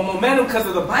momentum because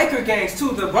of the biker gangs too.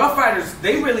 The Rough Riders,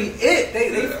 they really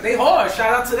they hard.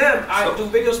 Shout out to them. I do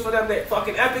videos for them. They're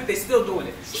fucking epic. They still doing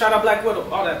it. Shout out Black Widow,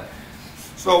 all that.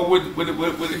 So when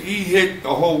he hit,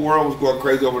 the whole world was going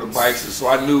crazy over the bikes. And so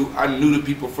I knew the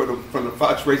people from the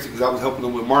Fox Racing because I was helping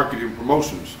them with marketing and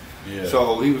promotions. Yeah.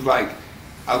 So he was like,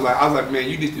 I was like, man,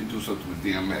 you need to do something with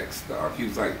DMX, dog. He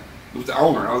was like. It was the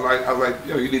owner. I was like,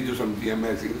 yo, you need to do something with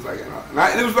DMX. He was like,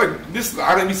 it was like this.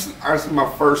 Honestly, my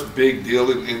first big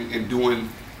deal in doing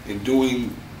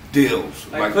deals.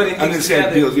 Like I didn't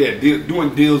say deals, yeah,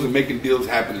 doing deals and making deals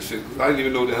happen and shit. Cause I didn't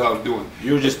even know what the hell I was doing.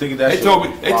 You were just thinking that. They told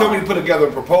me to put together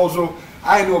a proposal.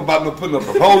 I didn't know about putting a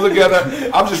proposal together.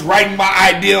 I was just writing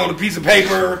my idea on a piece of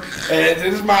paper, and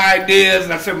this is my ideas.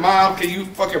 And I said, Mom, can you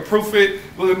fucking proof it?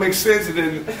 Will it make sense?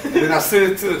 And then I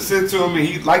sent it to him, and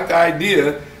he liked the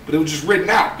idea. But it was just written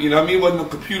out, you know what I mean? It wasn't a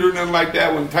computer, nothing like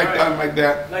that, wasn't typed out like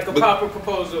that. Like a proper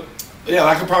proposal. Yeah,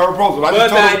 like a proper proposal. But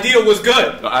the idea was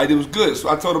good. The idea was good. So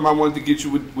I told him I wanted to get you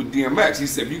with DMX. He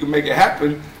said, if you can make it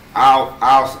happen,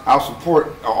 I'll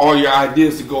support all your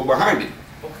ideas to go behind it.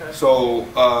 Okay. So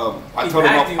I told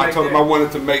him I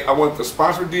wanted to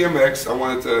sponsor DMX. I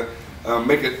wanted to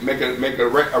make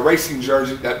a racing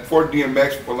jersey that for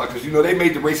DMX because you know they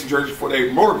made the racing jersey for their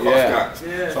motocross guys.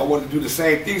 Yeah. So I wanted to do the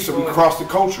same thing. So we crossed the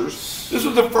cultures. This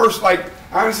was the first,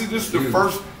 honestly, this is the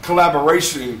first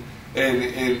collaboration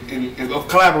of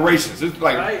collaborations. It's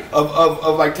like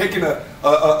of like taking a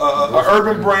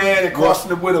urban brand and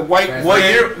crossing it with a white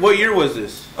brand. What year was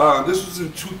this? This was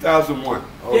in 2001.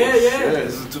 Oh, yeah.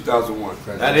 This is 2001.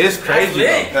 That is crazy.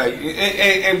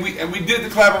 And we did the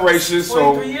collaboration.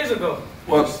 23 years ago.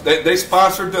 Well, they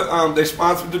sponsored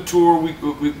the tour.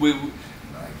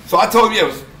 So I told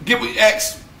him, get with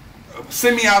X.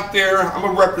 Send me out there. I'm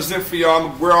gonna represent for y'all. I'm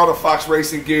gonna wear all the Fox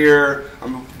Racing gear.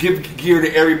 I'm gonna give gear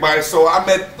to everybody. So I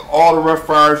met all the Rough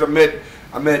Riders. I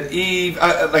met Eve.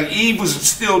 Eve was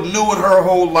still new in her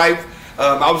whole life.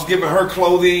 I was giving her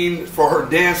clothing for her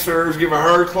dancers, giving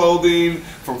her clothing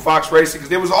from Fox Racing because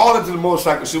they was all into the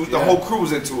motorcycle. The whole crew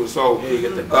was into it. So you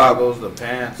get the goggles, the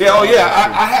pants. Yeah, oh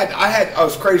yeah. I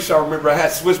was crazy. I remember I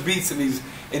had Swiss Beats in these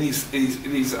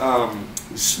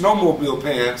snowmobile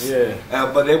pants.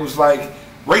 Yeah. But it was like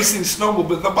racing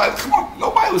snowmobile.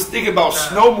 Nobody was thinking about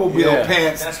snowmobile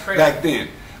pants back then.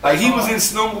 Like he was in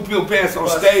snowmobile pants on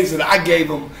stage and I gave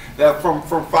him that from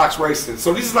Fox Racing.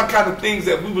 So these are like kind of things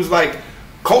that we was like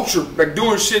culture, like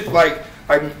doing shit like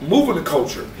moving the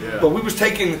culture. Yeah. But we was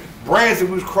taking brands and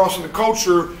we was crossing the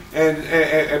culture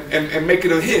and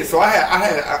making a hit. So I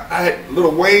had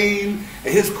Lil Wayne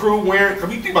and his crew wearing. I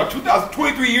mean, you think about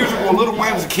 23 years ago, Lil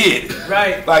Wayne was a kid.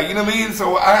 Right. Like, you know what I mean?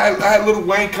 So I had Lil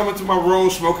Wayne coming to my room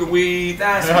smoking weed.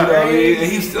 That's you know what I mean?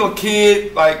 And he's still a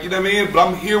kid. Like, you know what I mean? But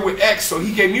I'm here with X, so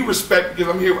he gave me respect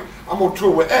because I'm on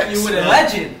tour with X. You were a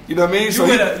legend. You know what I mean?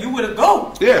 You would have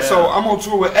go. Yeah, so I'm on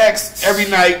tour with X every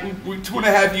night. We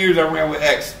 2.5 years I ran with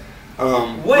X.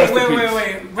 Wait.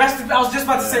 Rest in, I was just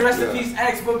about to say rest in peace,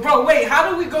 X. But bro, wait, how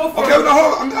did we go from? Okay,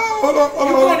 hold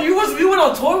on. You went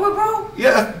on tour with bro?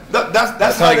 Yeah,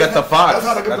 that's how I got the Fox. That's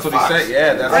how I got that's the what Fox. He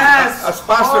said. Yeah,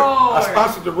 I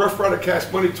sponsored the Rough Rider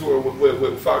Cash Money tour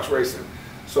with Fox Racing.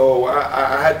 So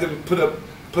I had them put up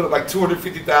like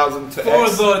 $250,000 to for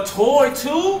X. the tour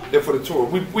too. Yeah, for the tour.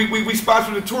 We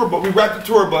sponsored the tour, but we wrapped the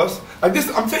tour bus. Like this,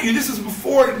 I'm telling you, this is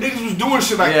before niggas was doing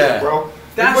shit like that, bro.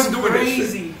 That's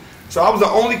crazy. So I was the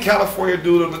only California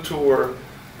dude on the tour.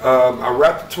 I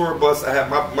wrapped the tour bus. I had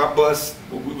my bus.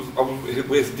 I was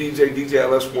with DJ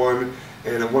LS1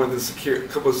 and one of the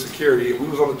couple of security. And we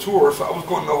was on the tour, so I was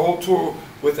going the whole tour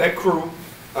with that crew.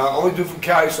 Only dude from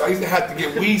Cali, so I used to have to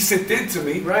get weed sent in to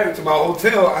me to my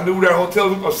hotel. I knew their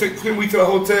hotel was send weed to the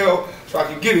hotel so I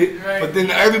could get it. Right. But then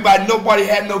nobody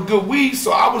had no good weed,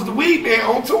 so I was the weed man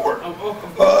on tour,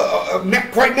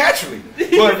 quite naturally.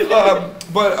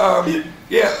 But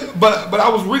Yeah, but I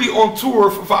was really on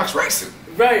tour for Fox Racing.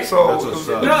 Right. So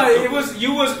no,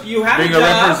 you had being a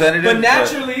job, representative, but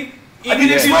naturally. I need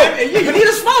to smoke. You need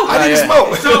to smoke. I need to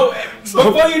smoke. So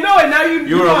before you know it, now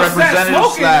you were a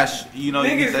representative slash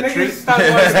niggas stop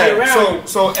wanting to be around.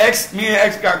 So me and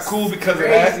X got cool because of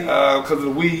that, because of the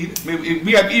weed.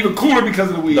 We got even cooler because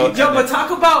of the weed. Yo, but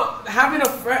talk about having a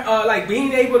friend, like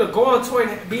being able to go on tour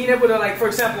and being able to, like, for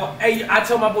example, hey, I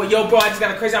tell my boy, yo, bro, I just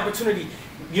got a crazy opportunity.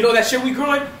 You know that shit we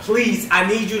growing? Please, I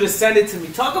need you to send it to me.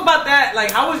 Talk about that.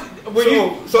 Like, how was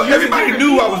So everybody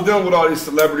knew I was dealing with all these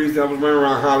celebrities that I was running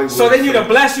around Hollywood. So they knew to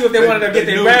bless you if they wanted to get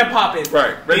their brand popping.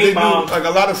 Right. They knew, like,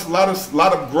 a lot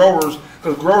of growers,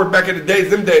 because growers back in the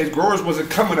days, growers wasn't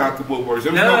coming out the woodworks.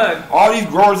 There was all these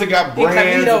growers that got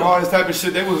brands and all this type of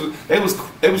shit. They was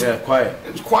quiet.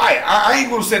 It was quiet. I ain't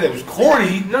gonna say that it was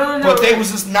corny. No. But they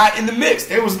was just not in the mix.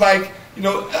 They was like, you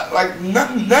know, like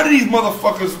none of these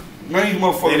motherfuckers. They didn't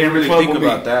really think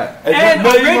about that. And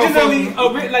originally,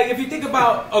 like, if you think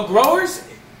about growers,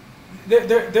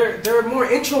 they're more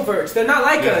introverts. They're not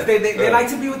like us. They like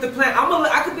to be with the plant.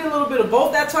 I could be a little bit of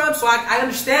both that time, so I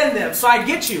understand them. So I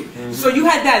get you. Mm-hmm. So you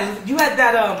had that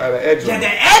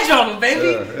edge on them,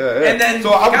 baby. Yeah. And then so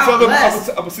I would tell them.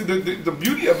 I would see the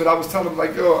beauty of it. I was telling them,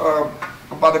 like, yo,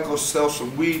 I'm about to go sell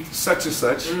some weed to such and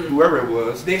such, whoever it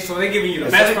was. So they're giving you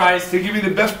the best price. They give me the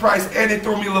best price, and they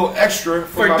throw me a little extra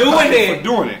for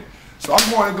doing it. So I'm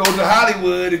going to go to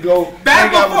Hollywood and go.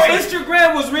 Back before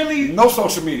Instagram was really no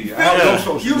social media. I had no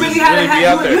social media. You really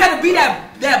had to be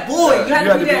that boy. You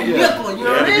had to be that nipple. You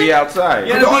know what I mean? Be outside.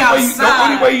 You had to be outside.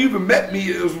 The only way you even met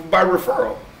me was by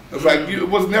referral. It was like it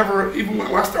was never even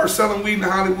when I started selling weed in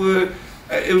Hollywood.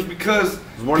 It was because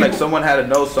it's more like someone had to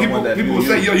know someone that people would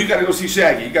say, "Yo, you got to go see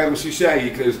Shaggy. You got to go see Shaggy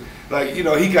because, like, you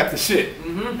know, he got the shit."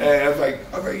 And I was like,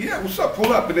 "Yeah, what's up?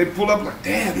 Pull up." And they pull up like,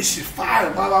 "Damn, this shit fire!"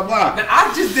 Blah blah blah. Now,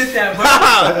 I just did that, bro.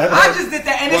 I just did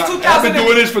that, and it's 2000. I've been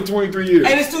doing this for 23 years,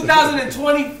 and it's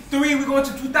 2023. We're going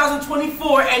to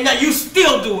 2024, and now you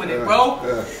still doing it, bro.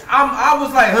 I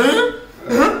was like,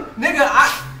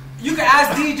 nigga, you can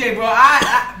ask DJ, bro.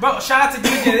 Bro, shout out to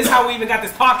DJ. This is how we even got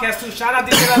this podcast too. Shout out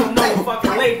to DJ. I don't know the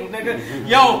fucking label, nigga.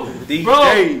 Yo, DJ, bro,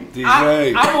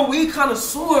 DJ. I'm a weed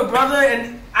connoisseur, brother,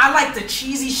 and I like the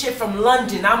cheesy shit from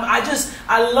London.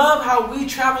 I love how weed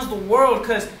travels the world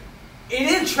because it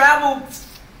didn't travel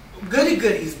goody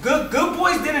goodies. Good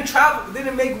boys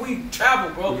didn't make weed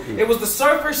travel, bro. It was the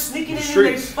surfers sneaking in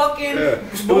their fucking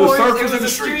boards. It was the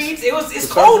streets.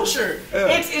 It's culture.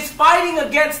 It's fighting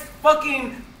against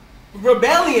fucking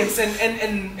rebellions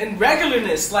and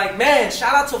regularness. Like, man,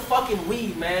 shout out to fucking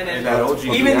weed, man, and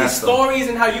even these stories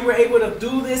and how you were able to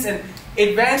do this and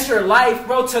advance your life,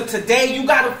 bro. To today, you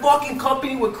got a fucking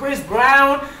company with Chris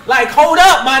Brown. Like, hold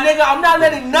up, my nigga, I'm not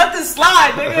letting nothing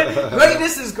slide, nigga.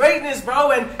 Greatness is greatness,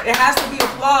 bro, and it has to be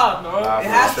applauded, bro. It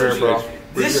has to be, bro.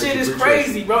 This shit is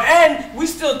crazy, bro. And we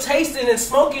still tasting and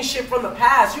smoking shit from the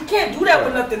past. You can't do that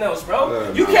with nothing else,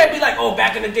 bro. You can't be like, oh,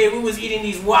 back in the day we was eating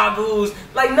these wagoos.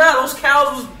 Like, nah, those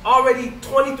cows was already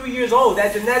 23 years old.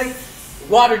 That genetic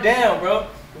watered down, bro.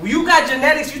 You got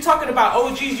genetics. You talking about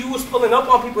OGs. You was pulling up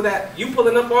on people that you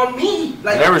pulling up on me.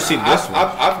 Like, I've never seen this one.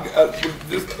 I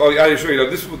didn't show you.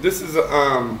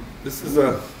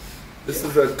 This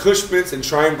is a Kush Mints and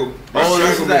Triangle.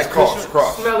 Triangle Mints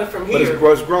cross. Smell it from here.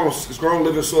 But it's grown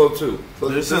living soil too. So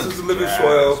this is living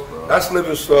soil. Bro. That's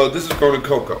living soil. This is grown in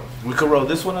cocoa. We could roll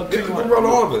this one up too. Yeah, we can roll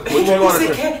all of it. Can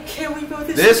we roll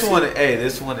this? This one,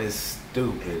 this one is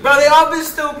stupid. Bro, they all been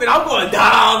stupid. I'm going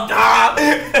dom.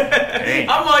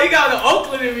 I'm all, you got the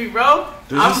Oakland in me, bro.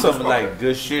 This is some like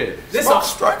good shit. This is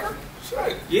Striker.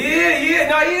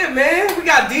 Yeah, man. We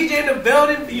got DJ in the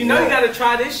building. You know you gotta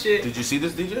try this shit. Did you see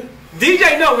this DJ?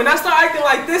 DJ, no. When I start acting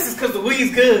like this, it's because the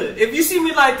weed's good. If you see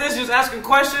me like this, just asking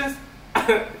questions,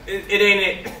 it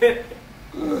ain't it.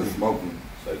 Smoking.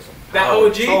 That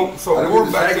OG. So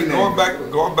going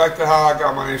back to how I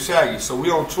got my name Shaggy. So we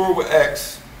on tour with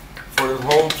X for this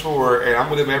whole tour, and I'm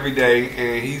with him every day.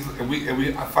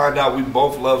 And I find out we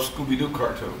both love Scooby Doo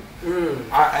cartoon.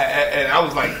 I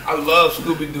was like, I love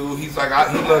Scooby Doo. He's like,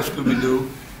 he loves Scooby Doo.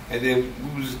 And then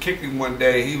we was just kicking one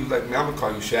day. He was like, man, I'm gonna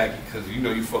call you Shaggy because you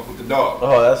know you fuck with the dog.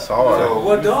 Oh, that's hard. So,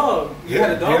 what dog? You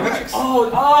had a dog? DMX.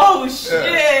 Oh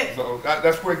shit. Yeah. So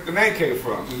that's where the name came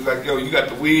from. He was like, yo, you got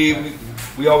the weed.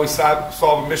 We always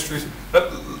solving mysteries.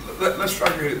 Let's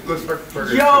try it.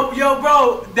 Yo,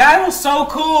 bro, that was so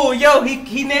cool. Yo,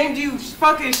 he named you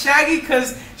fucking Shaggy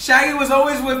because Shaggy was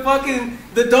always with fucking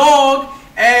the dog.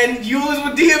 And you was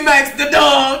with DMX, the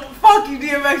dog. Fuck Fuck you,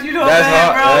 DMX. You know That's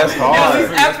that, bro. That's hard. Yo,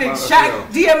 he's epic. Shaq,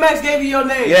 DMX gave you your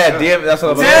name. Yeah, that's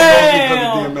what I'm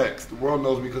saying. The world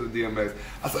knows me because of DMX.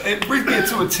 It brings me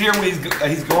into a tear when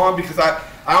he's gone because I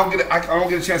don't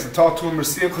get a chance to talk to him or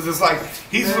see him because it's like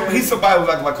he's somebody who's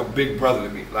like a big brother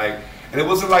to me. Like, and it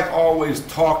wasn't like always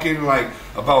talking like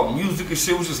about music and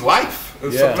shit. It was just life.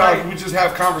 And sometimes we just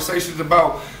have conversations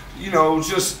about, you know,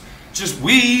 just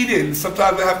weed, and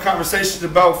sometimes we have conversations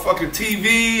about fucking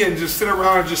TV and just sit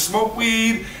around and just smoke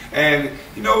weed. And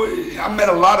you know, I met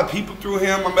a lot of people through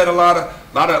him. I met a lot of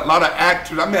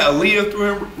actors. I met Aaliyah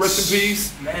through him. Rest in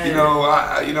peace. Man. You know,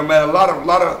 I met a lot of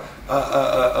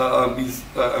these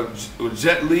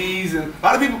Jet Lees and a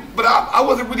lot of people. But I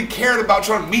wasn't really caring about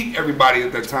trying to meet everybody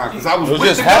at that time because I was with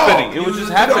the dog. It was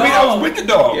just happening. I was with the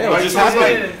dog. Yeah, it was just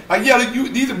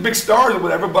happening. These are big stars or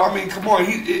whatever. But I mean, come on,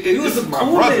 he was the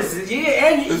coolest.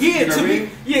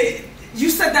 You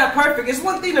said that perfect. It's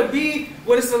one thing to be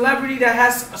with a celebrity that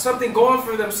has something going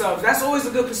for themselves. That's always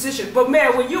a good position. But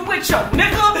man, when you with your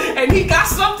nigga and he got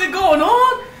something going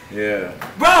on, yeah,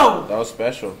 bro, that was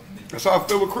special. That's how I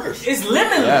feel with Chris. It's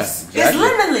limitless. Yeah, exactly. It's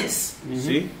limitless. Mm-hmm.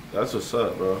 See, that's what's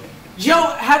up, bro. Yo,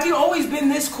 have you always been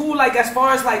this cool? Like as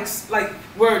far as like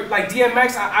where like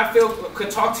DMX, I feel could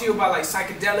talk to you about like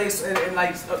psychedelics and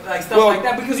like stuff like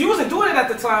that because you wasn't doing it at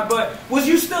the time. But was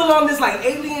you still on this like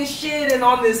alien shit and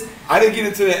on this? I didn't get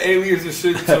into the aliens and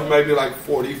shit until maybe like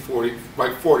 40,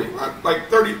 like 30. When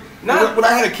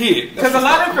I had a kid. Because a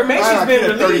lot of information's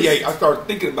been released. 38, I started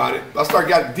thinking about it. I started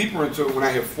getting deeper into it when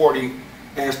I hit 40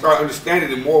 and started understanding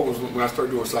it more was when I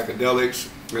started doing psychedelics.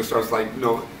 And it starts like, you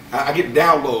know, I get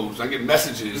downloads, I get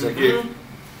messages, I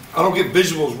don't get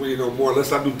visuals really no more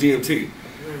unless I do DMT.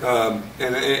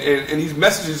 And these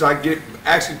messages I get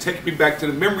actually take me back to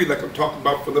the memory like I'm talking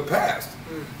about from the past.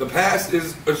 The past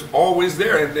is always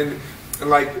there, and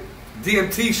like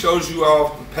DMT shows you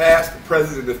all the past, the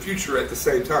present, and the future at the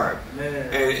same time.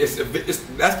 Man. And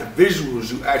that's the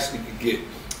visuals you actually can get.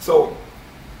 So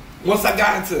once I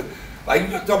got into like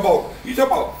you talk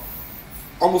about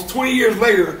almost 20 years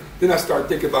later, then I started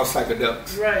thinking about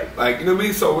psychedelics. Right. Like, you know what I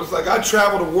mean? So it's like I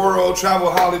traveled the world,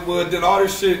 traveled Hollywood, did all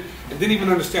this shit, and didn't even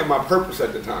understand my purpose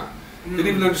at the time. Didn't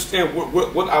even understand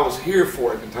what I was here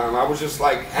for at the time. I was just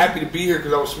like happy to be here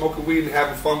because I was smoking weed and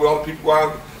having fun with all the people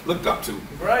I looked up to.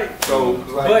 Right. So,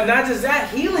 like, but not just that,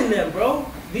 healing them, bro.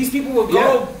 These people will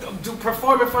go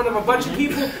perform in front of a bunch of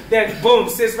people, then boom,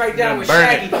 sits right down with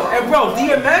Shaggy. And bro,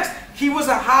 DMX, he was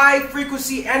a high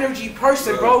frequency energy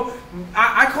person, bro.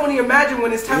 I can't even imagine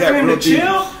when it's time for him to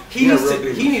chill. He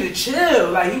need to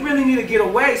chill. Like he really need to get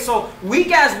away. So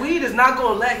weak ass weed is not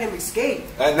gonna let him escape.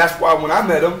 And that's why when I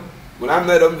met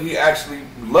him, he actually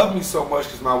loved me so much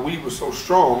because my weed was so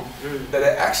strong that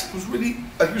it actually was really,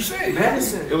 like you said,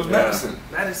 medicine. It was medicine.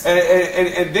 Medicine.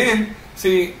 And then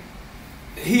see,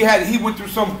 he went through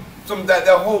some that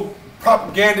whole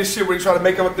propaganda shit where he tried to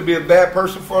make him up to be a bad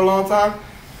person for a long time.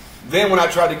 Then when I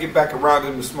tried to get back around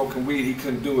him to smoking weed, he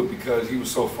couldn't do it because he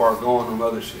was so far gone on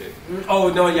other shit.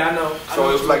 Oh no, yeah, I know. So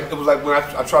it was like when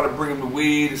I tried to bring him to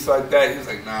weed and stuff like that, he was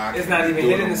like, nah. It's not even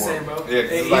hitting the same, bro.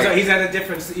 Yeah, he's at a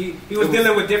different. He was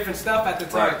dealing with different stuff at the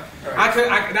time.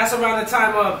 Right. That's around the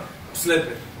time of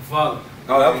slipping, falling.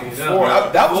 No, that was before.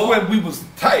 That was when we was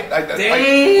tight. Like Slip,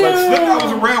 I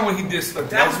was around when he did Slip.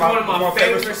 That's one of my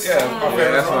favorite songs.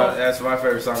 Yeah, that's my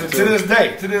favorite song too. To this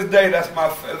day, that's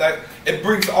my like. It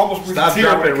brings almost Stop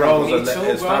dropping rolls.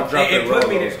 Stop dropping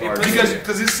rolls.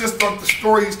 Because it's just like the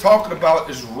story he's talking about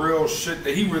is real shit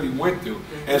that he really went through,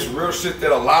 and it's real shit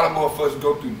that a lot of motherfuckers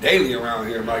go through daily around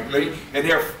here. Like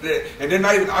they're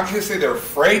not even. I can't say they're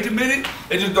afraid to admit it.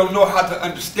 They just don't know how to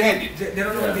understand it. They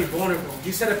don't know how to be vulnerable.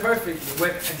 You said it perfect. When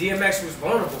DMX was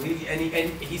vulnerable,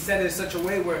 he said it in such a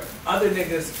way where other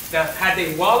niggas that had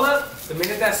they wall up, the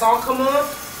minute that song come on,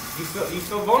 you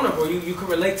feel vulnerable. You can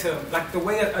relate to him. Like the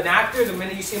way an actor, the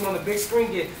minute you see him on the big screen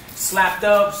get slapped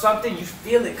up, something, you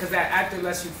feel it because that actor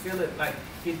lets you feel it. Like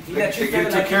he lets you feel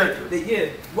it like character.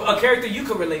 A character you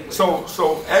can relate with.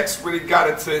 So X really got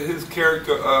into his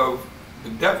character of the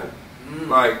devil.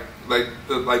 Like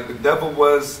the devil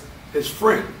was his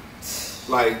friend.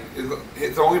 Like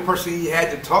it's the only person he had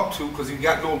to talk to because he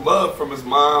got no love from his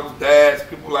moms, dads,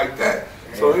 people like that.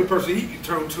 So the only person he could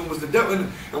turn to was the devil.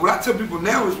 And what I tell people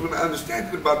now is when I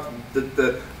understand about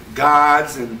the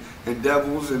gods and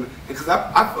devils, and because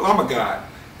I feel I'm a god,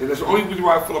 and that's the only reason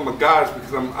why I feel I'm a god is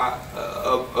because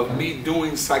of me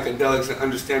doing psychedelics and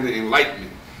understanding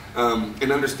enlightenment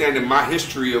and understanding my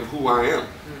history of who I am.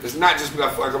 It's not just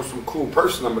because I feel like I'm some cool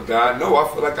person. I'm a god. No, I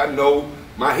feel like I know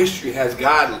my history has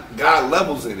God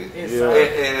levels in it,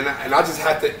 and I just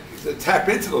have to tap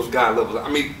into those God levels. I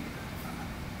mean,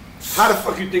 How the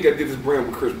fuck you think I did this brand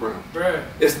with Chris Brown? Bruh.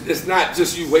 It's not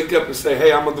just you wake up and say,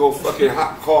 hey, I'm gonna go fucking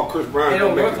call Chris Brown. It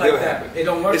don't work like that. It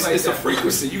don't work like that. It's a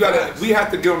frequency. We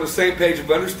have to get on the same page of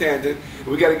understanding.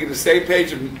 We got to get the same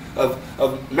page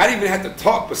of not even have to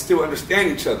talk, but still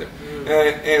understand each other.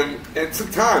 And it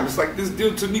took time. It's like this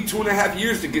deal took me 2.5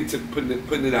 years to get to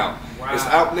putting it out. Wow. It's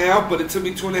out now, but it took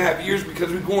me 2.5 years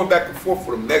because we're going back and forth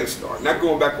with a megastar, not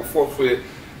going back and forth with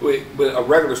a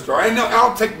regular star. I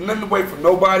don't take nothing away from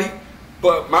nobody,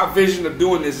 but my vision of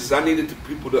doing this is I needed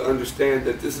people to understand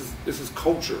that this is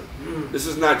culture. This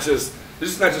is not just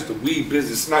a weed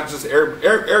business. It's not just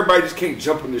everybody just can't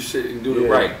jump on this shit and do it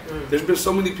right. There's been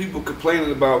so many people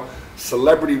complaining about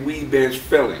celebrity weed bands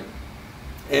failing,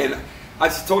 and I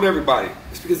just told everybody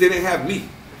it's because they didn't have me.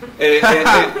 And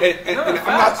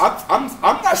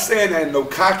I'm not saying that in no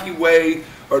cocky way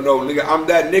or no nigga. I'm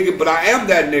that nigga, but I am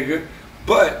that nigga.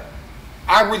 But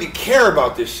I really care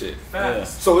about this shit.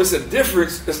 So it's a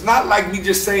difference. It's not like me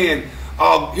just saying,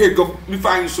 here, go, let me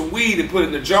find you some weed and put it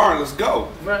in the jar and let's go.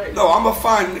 Right. No, I'm going to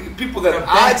find people that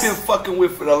I've been fucking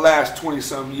with for the last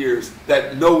 20-some years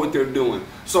that know what they're doing.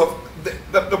 So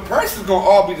the price is going to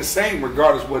all be the same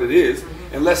regardless what it is,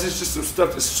 unless it's just some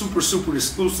stuff that's super, super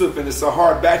exclusive and it's a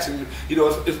hard batch and, you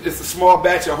know, it's a small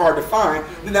batch and hard to find,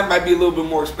 then that might be a little bit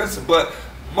more expensive. But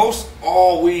most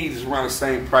all weed is around the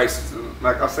same prices.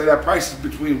 Like I say, that price is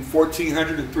between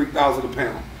 $1,400 and $3,000 a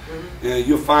pound. And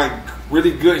you'll find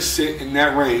really good shit in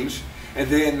that range. And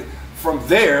then from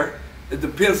there, it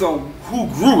depends on who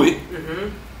grew it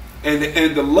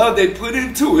and the love they put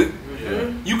into it.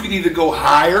 You can either go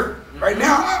higher. Right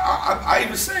now, I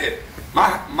even say it.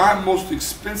 My most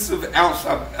expensive ounce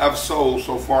I've sold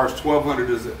so far is $1,200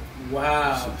 a zip.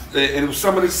 Wow. And it was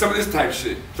some of this type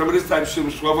shit. Some of this type shit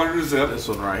was $1,200 a zip. This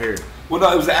one right here. Well,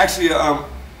 no, it was actually a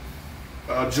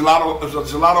gelato. It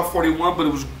was a gelato 41, but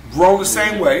it was grown the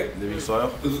same way. Living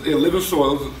soil. It was living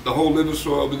soil. It was the whole living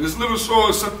soil. But this living soil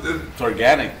is something. It's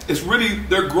organic. It's really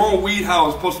they're growing weed how it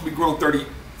was supposed to be grown 30,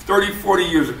 40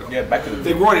 years ago. Yeah, back in the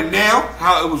day. They're growing it now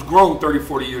how it was grown 30,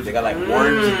 40 years ago. They got like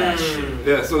worms in that shit.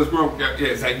 Yeah, so it's grown. Yeah,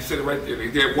 exactly. You said it right there. They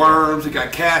got worms. They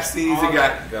got castings. They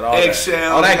got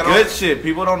eggshells. All that good shit.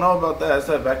 People don't know about that. That's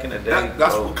that back in the day.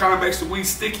 That's what kind of makes the weed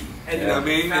sticky. And you know what I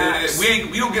mean?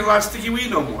 We don't get a lot of sticky weed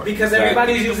no more. Because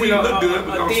everybody's using all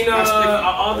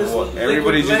this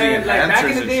everybody's using it. Like back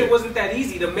in the day, it wasn't that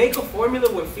easy to make a formula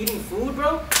when feeding food,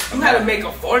 bro. You had to make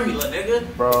a formula, nigga.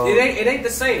 Bro, it ain't the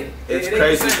same. It's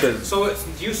crazy because so it's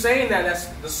you saying that that's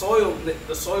the soil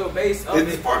base of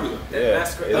it's the formula. Yeah,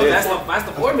 that's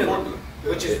the formula.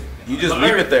 Which is you just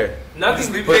leave it there.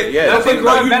 Nothing. Nothing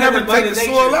growing. You never take the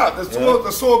soil out.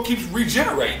 The soil keeps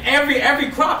regenerating.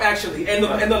 Every crop actually, and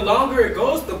the longer it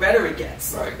goes, the better it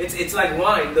gets. Right. It's like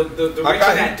wine. The richer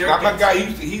that dirt gets. My guy,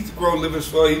 he used to grow living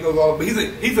soil. He knows all. But he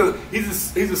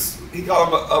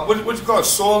call them what you call it,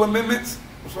 soil amendments.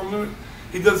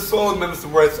 He does soil amendments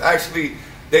where it's actually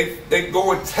they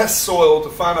go and test soil to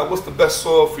find out what's the best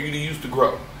soil for you to use to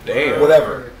grow. Damn.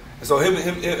 Whatever. And so him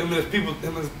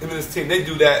and his team, they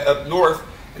do that up north,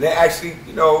 and they actually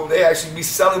be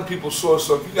selling people soil.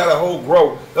 So if you got a whole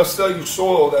grow, they'll sell you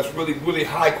soil that's really, really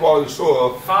high quality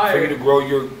soil for you to grow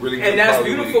your really good. And that's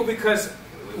beautiful because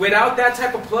without that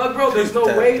type of plug, bro, there's no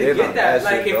way to get that.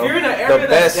 Like if you're in an area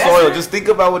that's the best soil, just think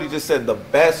about what he just said. The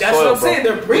best soil. That's what I'm saying.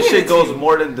 They're bringing this shit goes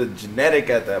more than the genetic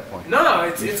at that point. No,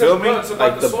 it's feel me?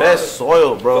 Like the best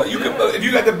soil, bro. If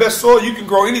you got the best soil, you can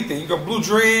grow anything. You can go Blue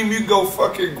Dream. You can go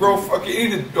grow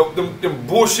anything. Them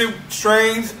bullshit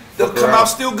strains. They'll come out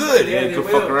still good. Yeah, you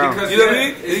can fuck around. You know what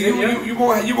I mean? You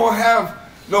won't have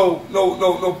no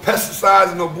pesticides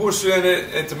and no bullshit in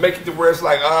it, and to make it to where it's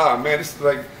like, man, this is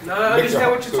like I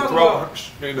understand what you're talking about.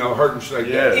 Hurting shit like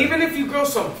that. Even if you grow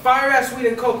some fire ass weed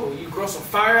in cocoa, you grow some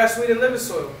fire ass weed in living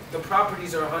soil, the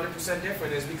properties are 100%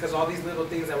 different. It's because all these little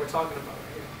things that we're talking about.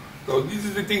 So these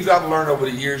are the things I've learned over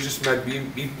the years, just by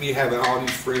me having all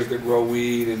these friends that grow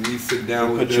weed and me sit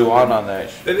down with them. Put you on that.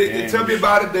 They tell me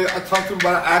about it. I talk to them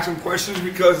about it, ask them questions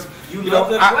because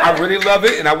I really love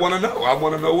it and I want to know. I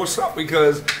want to know what's up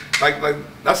because like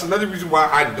that's another reason why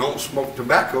I don't smoke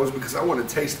tobacco is because I want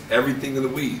to taste everything in the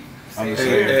weed.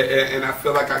 And I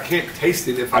feel like I can't taste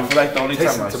it if I feel like the only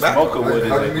time I smoke it would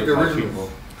is like with my people.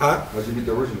 Huh? How'd you meet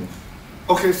the originals?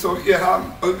 Okay, so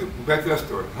back to that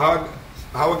story.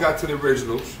 How I got to the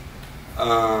originals.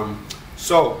 Rohan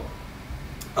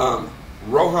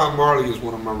Marley is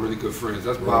one of my really good friends.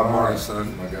 That's Bob Marley's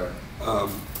son. My guy.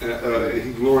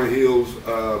 He's Lauryn Hill's.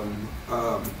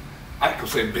 I could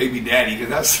say baby daddy because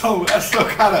that's so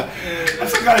kind of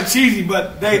cheesy.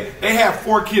 But they have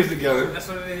 4 kids together. That's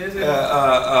what it is.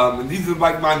 And these are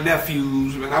like my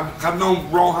nephews. man. I've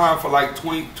known Rohan for like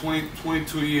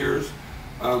 22 years.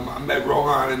 I met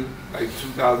Rohan in like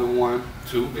 2001,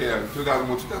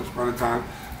 2001, around the time.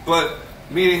 But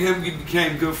me and him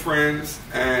became good friends,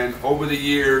 and over the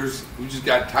years, we just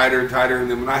got tighter and tighter. And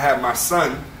then when I had my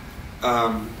son,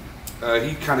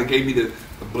 he kind of gave me the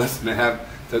blessing to have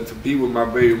to be with my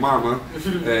baby mama.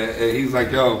 And he's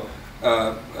like, yo,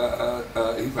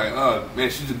 he's like,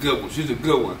 man, she's a good one. She's a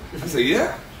good one. I said,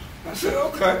 yeah. I said,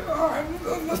 okay, all right,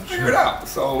 let's figure it out.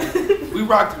 So we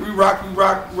rocked,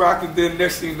 and then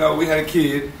next thing you know, we had a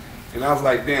kid, and I was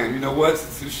like, damn, you know what?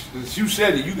 Since you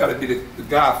said it, you got to be the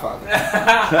godfather.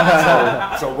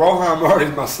 so Rohan Marty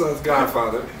is my son's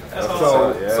godfather.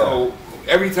 So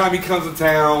every time he comes to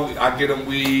town, I get him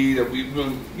weed.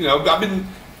 I've been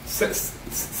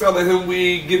selling him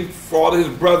weed, getting for all of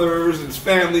his brothers and his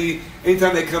family.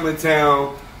 Anytime they come in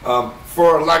town.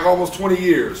 For like almost 20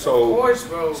 years, so of course,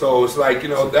 bro. So it's like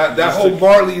that whole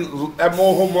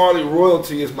Marley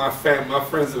royalty is my family, my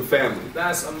friends and family.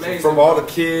 That's amazing. So from all the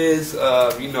kids,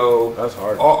 that's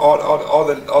hard. All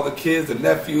the kids, the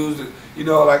nephews,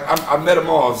 like I met them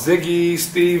all: Ziggy,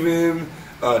 Steven,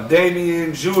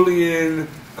 Damien, Julian,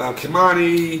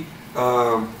 Kimani,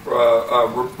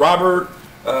 Robert,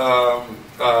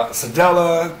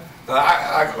 Sadella.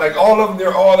 I like all of them.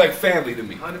 They're all like family to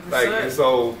me. 100%. Like, and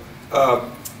so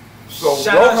shout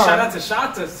out to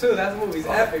Shatas too. That movie's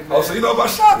epic, man. Oh, so you know about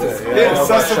Shatas? Yeah,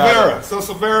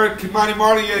 Silvera, Kimani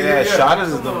Marty. Yeah. Shatas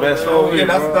is the best. So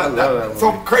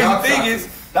so crazy thing is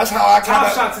that's how I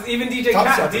top shots. Even DJ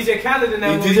Khaled in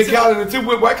that movie. DJ Khaled too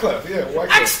with Wyclef. Yeah,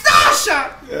 Wyclef. Extra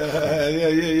shot.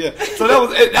 Yeah. So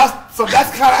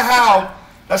that's kind of how.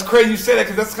 That's crazy you say that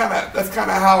because that's kind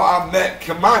of how I met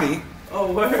Kimani.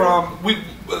 Oh, word.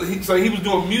 So he was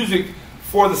doing music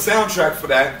for the soundtrack for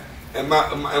that, and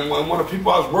one of the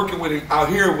people I was working with out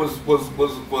here was working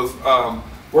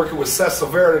with Seth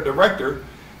Silvera, the director,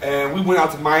 and we went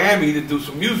out to Miami to do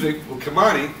some music with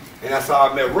Kimani, and that's how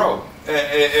I met Ro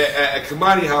at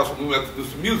Kimani House when we went to do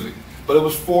some music. But it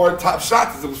was for Top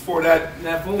Shots. It was for that they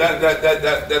were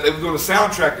doing a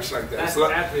soundtrack and shit like that. That's so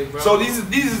epic, bro. So these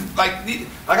like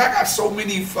I got so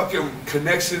many fucking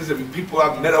connections and people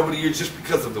I've met over the years just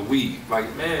because of the weed. Like,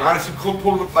 man. Honestly,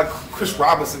 pulling up like Chris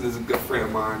Robinson is a good friend of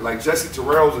mine. Like Jesse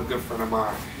Terrell is a good friend of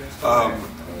mine.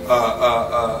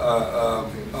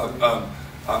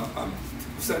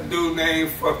 What's that dude name?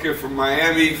 Fucking from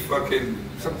Miami. Fucking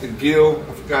something Gill.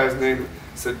 I forgot his name.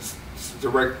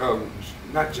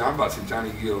 Not John, I'm about to say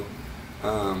Johnny Gill.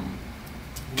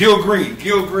 Gil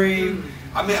Green.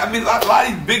 I mean, a lot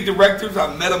of these big directors, I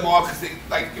met them all because they,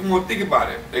 like, you want to think about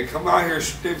it. They come out here,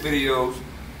 shoot their videos.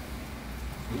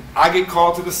 I get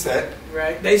called to the set.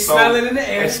 Right. They smell it in the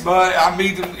air. They smell it. I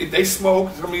meet them. They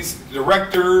smoke. Some of these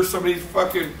directors, some of these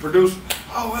fucking producers.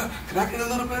 Oh, can I get a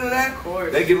little bit of that? Of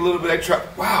course. They get a little bit. They try.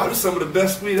 Wow, this is some of the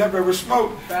best weed I've ever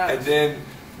smoked. Fast. And then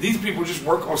these people just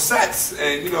work on sets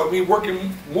and,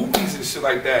 working movies and shit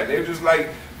like that. They're just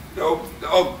like, oh,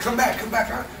 come back. I'll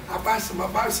buy some.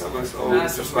 And so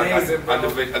that's just amazing,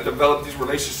 like I developed these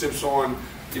relationships on,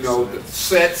 the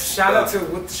sets. Shout out to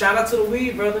the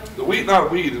weed, brother. The weed, not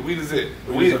weed. The weed is it.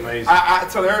 The weed is amazing. I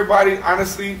tell everybody,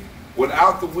 honestly,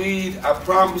 without the weed, I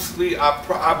promise you, I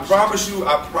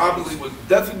probably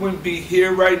definitely wouldn't be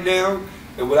here right now.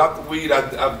 And without the weed,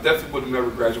 I definitely would have never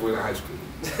graduated high school.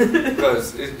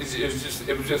 Because it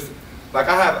was just like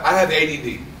I have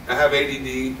ADD. I have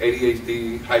ADD,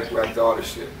 ADHD, hyperactive, all this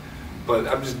shit. But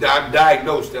I'm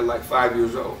diagnosed at like 5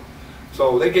 years old.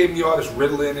 So they gave me all this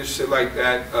Ritalin and shit like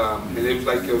that, and it was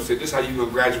like, said, this is how you gonna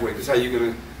graduate. This is how you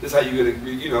gonna,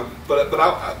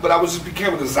 But I was just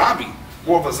becoming a zombie,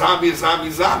 more of a zombie.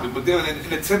 But then in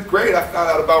the 10th grade, I found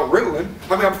out about Ritalin. I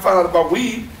found out about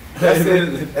weed.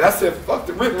 And I said, fuck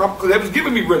the Ritalin, because they was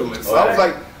giving me Ritalin. So I was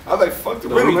like, fuck the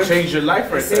Ritalin. Weed changed your life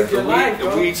right there. The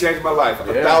weed changed my life.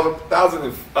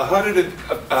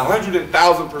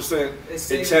 100,000%.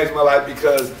 It changed my life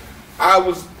because I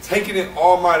was taking it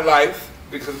all my life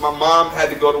because my mom had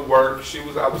to go to work.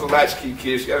 I was a latchkey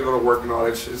kid. She had to go to work and all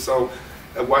that shit. So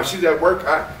while she's at work,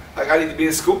 I need to be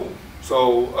in school.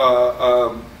 So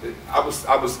I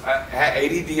had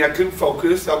ADD. I couldn't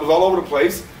focus. I was all over the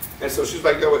place. And so she was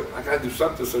like, yo, I got to do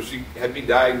something. So she had me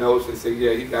diagnosed and said,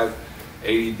 yeah, he got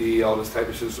ADD, all this type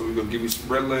of shit. So we're going to give you some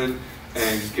Ritalin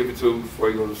and just give it to him before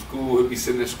he goes to school. He'll be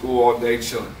sitting in school all day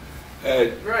chilling.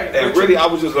 And really, I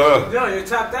was just, no, you're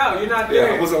tapped out. You're not there.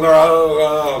 Yeah, I wasn't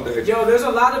all day. Yo, there's a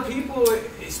lot of people,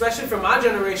 especially from my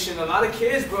generation, a lot of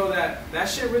kids, bro, that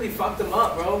shit really fucked them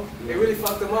up, bro. It really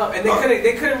fucked them up. And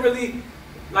they couldn't really,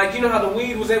 like, you know how the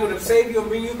weed was able to save you and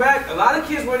bring you back? A lot of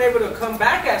kids weren't able to come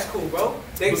back as cool, bro.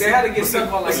 They had to get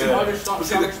stuck on like some other stronger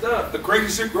stuff. The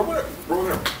crazy shit, bro,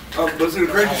 whatever. But see,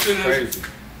 the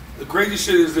crazy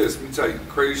shit is this. Let me tell you, the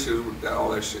crazy shit is with all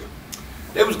that shit.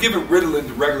 They was giving Ritalin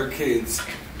to regular kids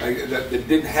like, that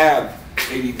didn't have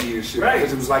ADD and shit, right?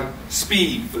 Because it was like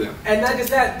speed for them. And not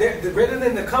just that, the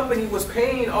Ritalin, the company was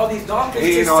paying all these doctors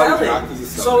to sell it.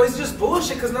 So it's just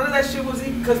bullshit because none of that shit was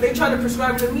even, because they tried to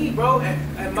prescribe it to me, bro.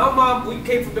 And my mom, we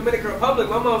came from Dominican Republic.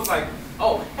 My mom was like,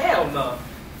 "Oh hell no,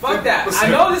 fuck that." I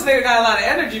know this nigga got a lot of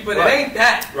energy, but it ain't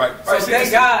that. Right. So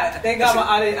thank God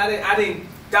I didn't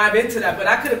dive into that, but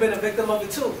I could have been a victim of it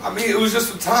too. I mean, it was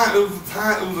just a time. It was a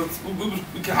time.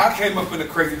 I came up in a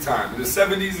crazy time. In the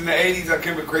 70s and the 80s, I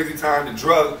came up in a crazy time. The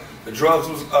drugs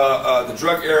was the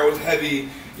drug era was heavy.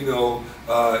 You know,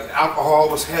 alcohol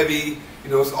was heavy. You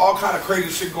know, it's all kind of crazy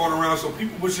shit going around. So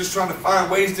people was just trying to find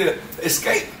ways to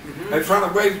escape and trying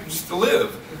to ways just to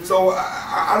live. So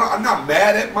I'm not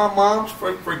mad at my mom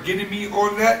for getting me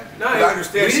on that. No, I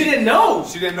understand. She didn't know.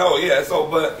 She didn't know, yeah. So,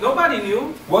 but nobody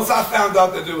knew. Once I found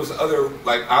out that there was other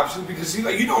like options, because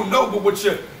you don't know, but what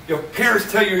your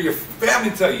parents tell you, or your family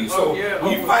tell you. So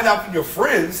when you find out from your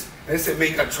friends, and they say,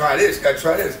 "Man, you gotta try this,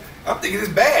 I'm thinking it's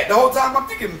bad. The whole time I'm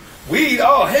thinking weed.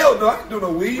 Oh hell no, I can't do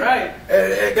no weed. Right.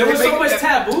 And there was so much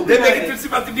taboo. They make it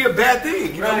seem like to be a bad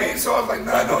thing. You know what I mean? So I was like,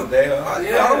 I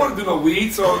don't want to do no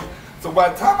weed. So by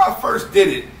the time I first did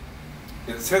it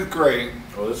in 10th grade,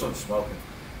 oh, this one's smoking.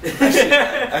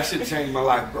 That shit changed my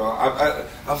life, bro. I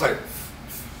was like,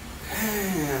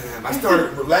 damn. I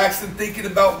started relaxing, thinking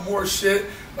about more shit.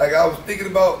 Like I was thinking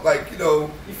about, like, you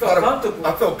know, you felt comfortable.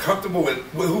 I felt comfortable with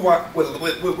who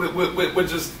with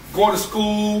just going to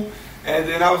school, and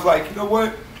then I was like, you know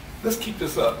what? Let's keep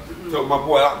this up. So my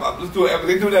boy, let's do it.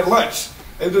 They do that lunch.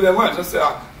 I said,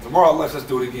 tomorrow lunch, let's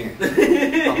do it again.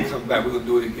 I'm gonna come back. We're gonna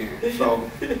do it again. So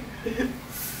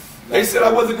they said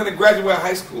I wasn't gonna graduate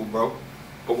high school, bro.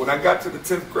 But when I got to the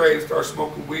 10th grade and started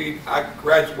smoking weed, I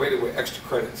graduated with extra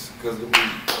credits because of the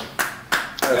weed.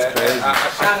 That's crazy.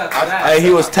 Shout out to that. Hey, he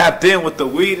was tapped in with the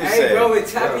weed. Hey, bro, it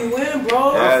tap you in,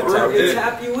 bro. Yeah, it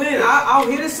tap you in. I'll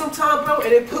hit it sometime, bro,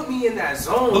 and it put me in that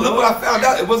zone. But look what I found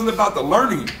out. It wasn't about the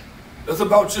learning. It was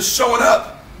about just showing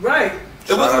up. Right.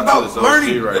 It wasn't about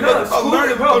learning. Right, it wasn't about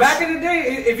learning, bro. Back in the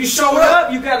day, if you showed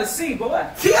up, you got to see, boy.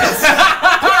 Yes. So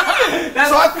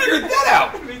I figured that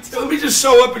out. So let me just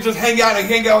show up and just hang out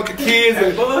with the kids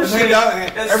and just hang out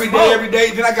every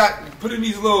day. Then I got put in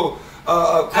these little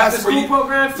classes. After school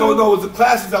programs. No, it was the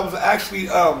classes I was actually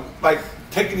like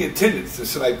taking the attendance and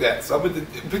shit like that. So I went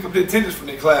to pick up the attendance from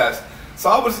the class. So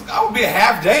I would be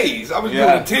half days. I was doing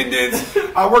attendance.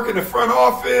 I work in the front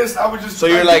office. I was just. So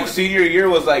you're like senior year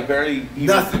was like barely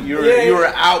nothing. You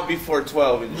were out before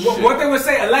 12. And what they would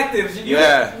say electives.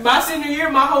 Yeah. My senior year,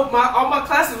 all my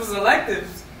classes was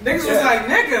electives. Niggas was like,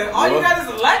 nigga, all you got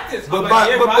is electives. But I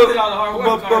did all the hard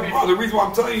work. But the reason why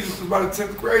I'm telling you is because by the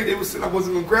 10th grade, they were saying I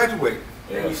wasn't gonna graduate.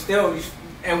 And you still.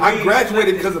 I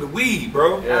graduated because of the weed,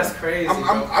 bro. Yeah. That's crazy. I'm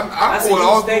going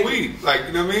all the weed. Like,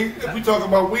 you know what I mean? If we talking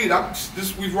about weed,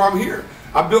 this weed why I'm here.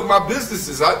 I built my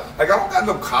businesses. I don't got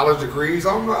no college degrees.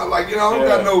 I don't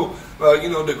got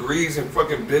no degrees in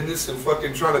fucking business and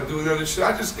fucking trying to do other shit.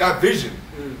 I just got vision,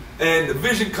 and the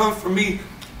vision comes from me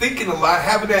thinking a lot,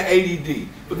 having that ADD,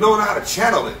 but knowing how to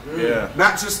channel it. Yeah.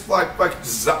 Not just not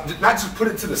just put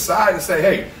it to the side and say,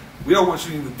 hey, we don't want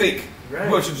you to even think. Right.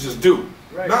 We want you to just do.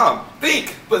 Right. No,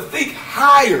 think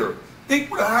higher. Think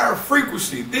with a higher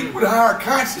frequency. Think with a higher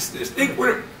consciousness. Think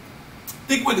with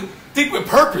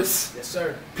purpose. Yes,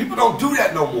 sir. People don't do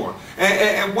that no more.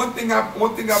 And one thing I've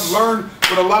learned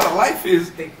with a lot of life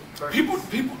is people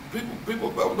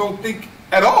don't think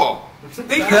at all.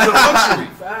 Thinking is a luxury.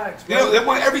 Facts, they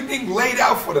want everything laid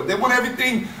out for them. They want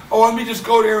everything. Oh, let me just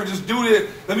go there and just do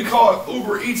it. Let me call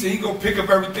Uber Eats and he gonna pick up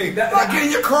everything. Get in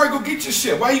your car and go get your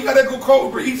shit. Why you gotta go call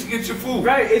Uber Eats and get your food?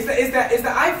 Right. It's the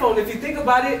iPhone. If you think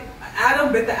about it,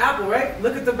 Adam bit the apple. Right.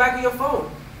 Look at the back of your phone.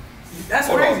 That's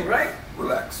crazy, right?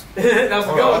 Relax. That was a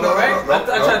good one, though, right?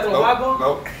 I tried to throw a eyeball.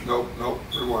 No.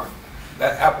 Rewind.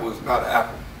 That apple is not an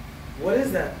apple. What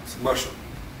is that? It's a mushroom.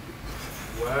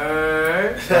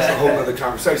 Word. That's a whole other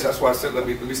conversation. That's why I said let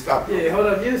me stop you. Yeah, hold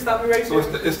up. You stop me right there.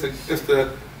 So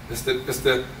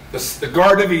it's the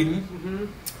Garden of Eden.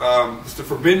 It's the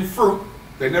forbidden fruit.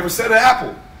 They never said an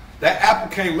apple. That apple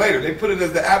came later. They put it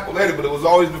as the apple later, but it was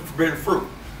always the forbidden fruit.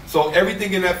 So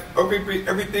everything in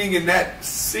that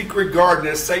secret garden,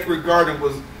 that sacred garden,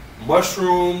 was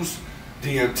mushrooms,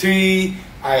 DMT,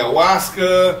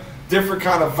 ayahuasca, different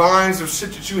kind of vines of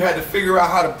shit that you had to figure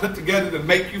out how to put together to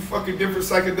make you fucking different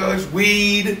psychedelics,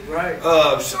 weed, right?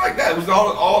 Shit like that. It was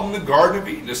all in the Garden of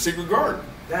Eden, the secret garden.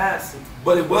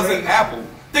 But it wasn't apple.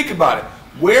 Think about it.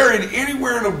 Where in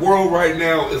anywhere in the world right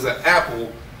now is an apple?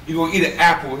 You're gonna eat an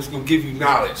apple and it's gonna give you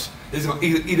knowledge. It's gonna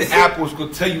eat an apple. It's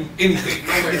gonna tell you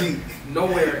anything.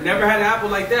 Nowhere. Never had an apple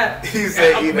like that. He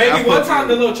said, maybe one time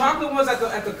the little chocolate ones at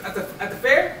the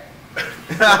fair.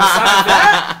 Besides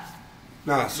that.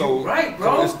 Nah, so you're right,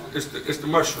 bro. So it's the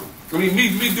mushroom. I mean,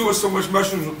 me doing so much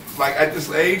mushrooms like at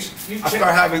this age, I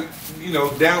start having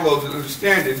downloads and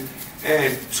understanding.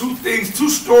 And two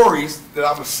stories that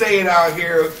I'm saying out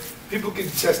here. People can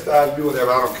chastise me,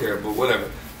 whatever. I don't care, but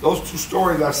whatever. Those two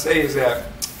stories I say is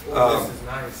that. This is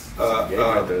nice.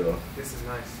 This is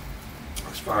nice.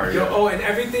 Fire, Yo, oh, and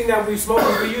everything that we smoke,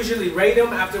 we usually rate them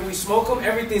after we smoke them.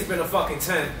 Everything's been a fucking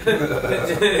 10.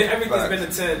 Everything's been a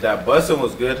 10. That bussin'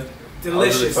 was good.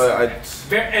 Delicious.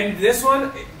 And this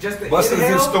one, just the Bussin's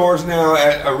inhale. in stores now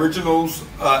at Originals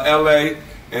LA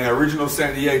and Originals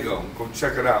San Diego. Go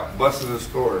check it out. Bussin's in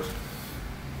stores.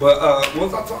 But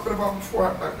what was I talking about before?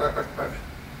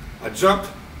 I jumped.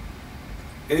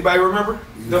 Anybody remember?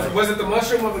 Was it the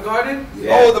mushroom of the garden?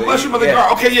 Yeah, oh, the mushroom of the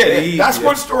garden. Okay, yeah. That's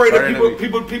one story that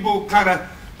people kind of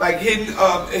like hidden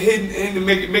to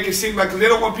make it seem like, because they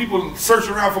don't want people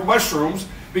searching around for mushrooms,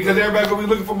 because everybody gonna be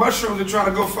looking for mushrooms and trying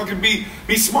to go fucking be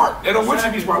smart. They don't want you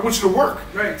to be smart. They want you to work.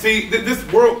 Right. See, this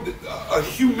world,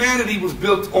 humanity was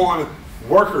built on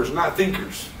workers, not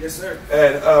thinkers. Yes, sir.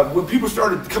 And when people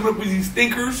started coming up with these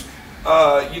thinkers,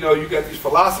 you got these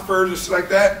philosophers and shit like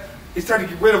that. They tried to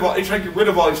get rid of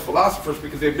all these philosophers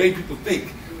because they made people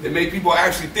think. They made people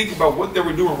actually think about what they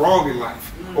were doing wrong in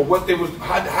life, or what they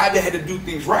how they had to do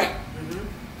things right.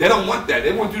 They don't want that.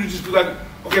 They want you to just be like,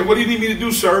 okay, what do you need me to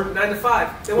do, sir? 9 to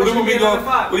 5. What do you want me to go?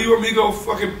 What do you want me to go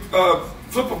fucking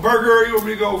flip a burger? You want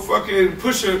me to go fucking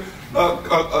push a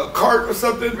cart or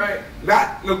something? Right.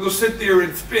 Not go sit there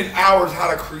and spend hours how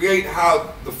to create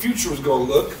how the future is going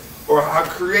to look, or how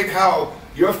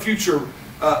your future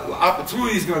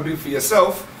opportunity is going to be for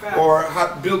yourself. Facts. Or how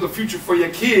to build a future for your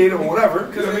kid or whatever.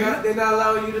 Because they're not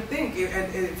allowing you to think.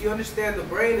 And if you understand the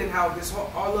brain and how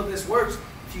all of this works,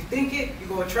 if you think it, you're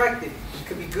going to attract it. It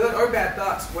could be good or bad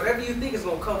thoughts. Whatever you think is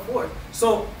going to come forth.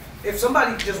 So if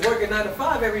somebody just working 9 to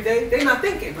 5 every day, they're not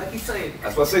thinking, like he's saying.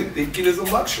 That's what I say. Thinking is a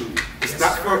luxury. It's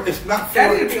not for.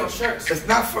 That need to be on shirts. It's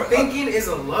not for. Thinking is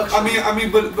a luxury. I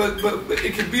mean, but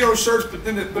it can be on shirts, but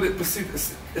then see,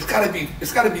 it's gotta be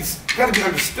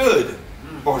understood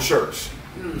on shirts.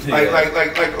 Like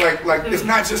it's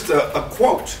not just a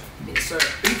quote. Yes, sir.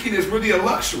 Thinking is really a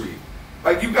luxury.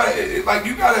 Like you gotta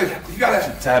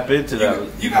tap into that.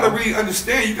 You gotta really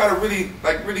understand. You gotta really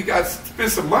gotta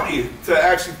spend some money to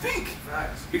actually think.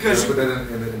 Nice. Because put that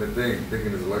in the thing.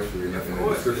 Thinking is a luxury. In the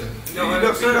description. You know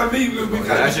what I mean?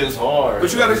 That shit's hard.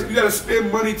 But you gotta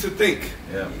spend money to think.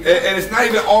 Yeah. And it's not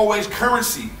even always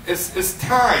currency. It's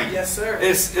time. Yes, sir.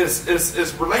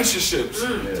 It's relationships.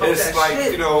 Yeah. It's like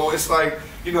it's like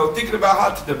thinking about how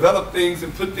to develop things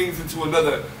and put things into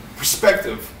another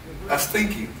perspective. That's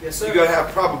thinking. Yes, sir. You gotta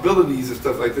have probabilities and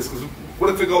stuff like this. Because what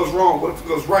if it goes wrong? What if it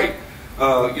goes right?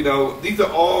 These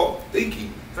are all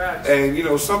thinking. Facts.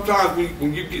 And sometimes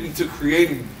when you get into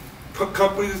creating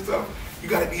companies and stuff, you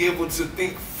gotta be able to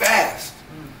think fast.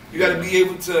 You gotta be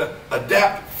able to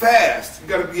adapt fast. You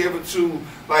gotta be able to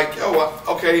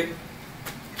okay,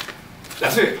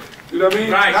 that's it. You know what I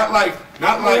mean? Right. Not like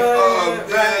go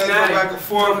back and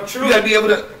forth. True. You gotta be able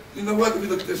to. You know what? Let me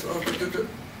look at this.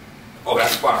 Oh,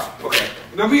 that's fire. Okay.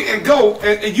 You know what I mean? And go,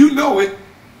 and you know it.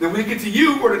 Then when we get to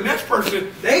you or the next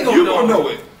person, they gonna know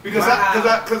it. Because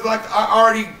I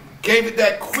already gave it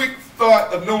that quick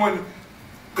thought of knowing,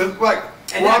 because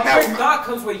and that quick thought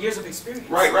comes with years of experience.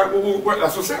 Right. Well,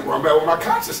 that's what I'm saying. Where I'm at with my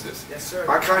consciousness. Yes, sir.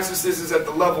 My consciousness is at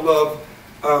the level of,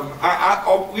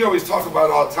 we always talk about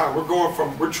it all the time.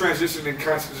 We're transitioning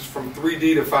consciousness from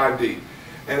 3D to 5D.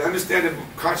 And understanding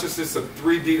consciousness of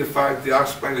 3D to 5D, I'll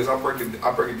explain this. I'll break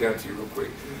it down to you real quick.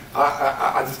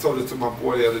 I just told this to my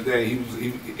boy the other day.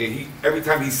 He every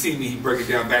time he see me, he break it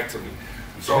down back to me.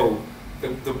 So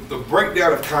the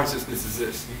breakdown of consciousness is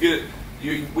this: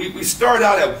 we start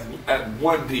out at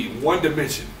 1D, one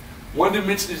dimension. One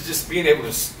dimension is just being able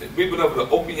to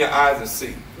open your eyes and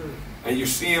see, and you're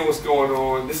seeing what's going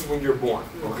on. This is when you're born.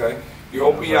 Okay, you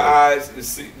open your eyes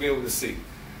and be able to see.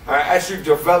 As you're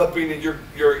developing and your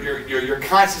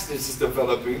consciousness is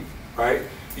developing, right?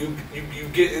 You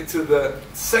get into the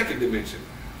second dimension.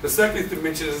 The second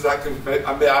dimension is I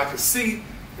can see,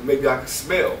 and maybe I can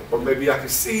smell, or maybe I can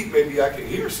see, maybe I can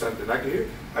hear something. I can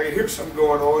hear something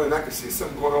going on, and I can see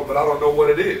something going on, but I don't know what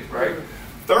it is, right?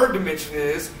 Third dimension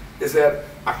is that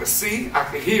I can see, I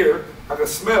can hear, I can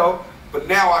smell, but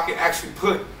now I can actually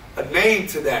put a name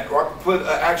to that, or I can put an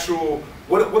actual,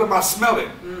 what am I smelling?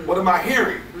 What am I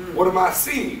hearing? What am I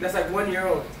seeing? That's like 1 year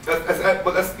old.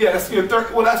 But that's your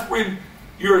third. Well, that's when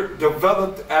you're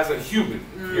developed as a human.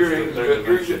 You're in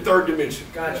your third dimension.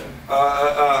 Gotcha.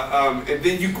 And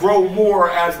then you grow more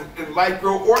as in life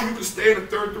grow, or you can stay in the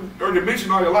third dimension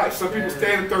all your life. Some people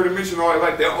stay in the third dimension all their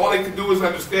life. All they can do is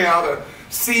understand how to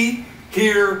see,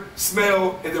 hear,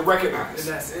 smell, and then recognize.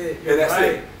 And that's it. And that's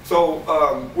it. So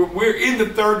we're in the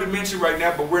third dimension right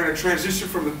now, but we're in a transition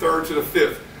from the third to the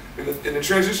fifth. And the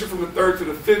transition from the third to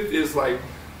the fifth is like,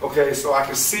 okay, so I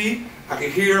can see, I can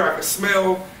hear, I can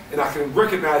smell, and I can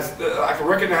recognize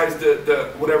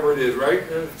the whatever it is, right?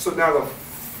 So now the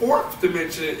fourth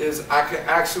dimension is I can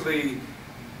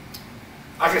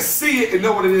see it and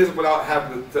know what it is without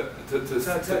having to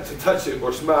touch it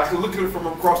or smell. I can look at it from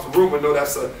across the room and know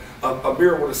that's a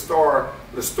mirror with a star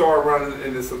around it,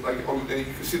 and it's like and you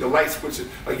can see the light switches.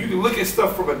 Like you can look at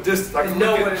stuff from a distance. I can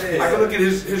look at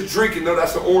his drink and know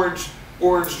that's an orange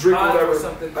drink or whatever.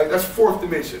 Like that's fourth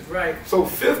dimension. Right. So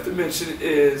fifth dimension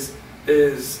is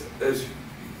if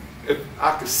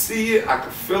I can see it, I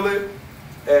can feel it,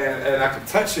 and I can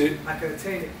touch it. I can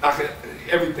attain it. I can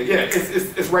everything. Yeah,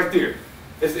 it's right there.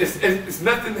 It's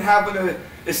nothing happening.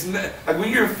 It's not, like when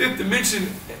you're in fifth dimension.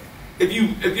 If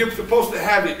you're supposed to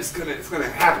have it, it's gonna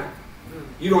happen.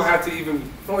 You don't have to even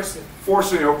force it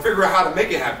or figure out how to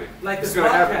make it happen. Like this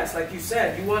podcast, like you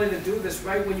said, you wanted to do this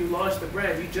right when you launched the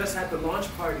brand. You just had the launch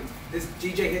party. This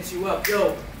DJ hits you up,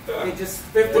 yo. It just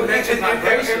fifth dimension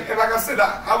vibration. And like I said,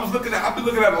 I've been looking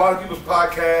at a lot of people's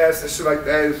podcasts and shit like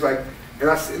that. It's like,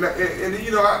 and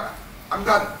you know, I'm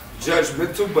not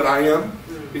judgmental, but I am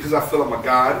because I feel I'm a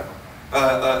god.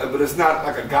 But it's not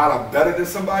like a God I'm better than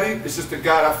somebody. It's just a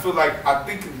God I feel like I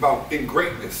think about in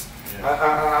greatness.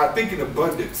 I think in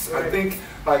abundance. Right. I think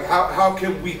like how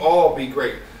can we all be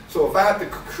great? So if I have to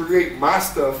create my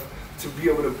stuff to be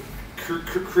able to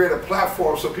create a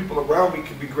platform so people around me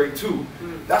can be great too,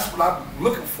 that's what I'm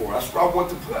looking for. That's what I want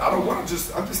to put. I don't want to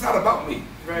it's not about me.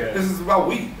 Right. This is about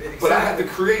we. Exactly. But I had to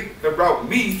create about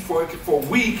me for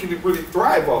we can really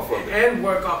thrive off of it. And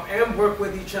work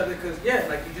with each other, because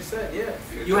like you just said,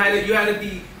 you had to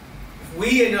be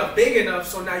big enough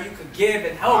so now you could give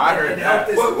and help and help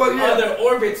this other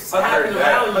orbits happen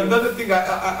around you. Another thing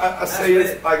I say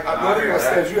is like another thing I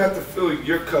say is you have to fill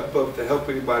your cup up to help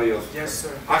anybody else. Yes,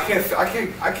 sir. I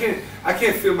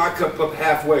can't fill my cup up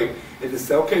halfway and just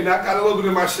say, okay, now I got a little bit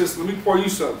of my shit, so let me pour you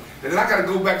some. And then I gotta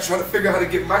go back and try to figure out how to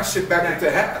get my shit back into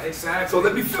half.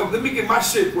 Exactly. So let me get my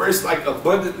shit where it's like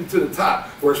abundant to the top,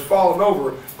 where it's falling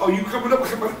over. Oh, you coming up,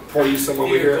 pour you some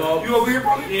over here. You over here,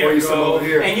 bro? Pour you some over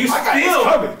here. And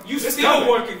it's still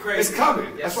working crazy. It's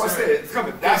coming. Yes, that's what I said. It's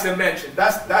coming. That's dimension.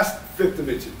 That's fifth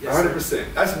dimension.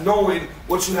 100%. That's knowing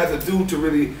what you have to do to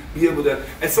really be able to.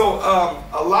 And so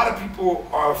a lot of people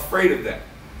are afraid of that.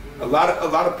 A lot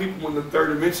of people in the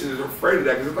third dimension are afraid of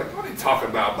that because they're like, what are they talking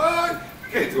about? But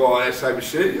you can't do all that type of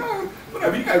shit.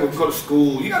 Whatever. You gotta go to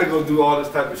school. You gotta go do all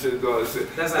this type of shit. Do all this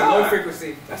shit. That's that low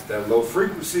frequency. That's that low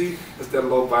frequency. That's that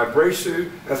low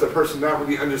vibration. That's a person not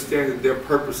really understanding their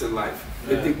purpose in life.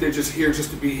 They think they're just here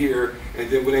just to be here, and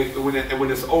then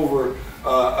when it's over,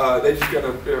 they just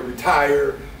gotta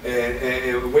retire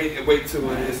and wait till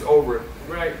when it's over.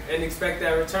 Right, and expect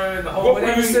that return. The whole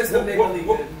whatever system they believe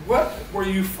in. What were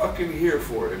you fucking here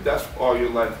for? If that's all your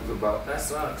life was about. That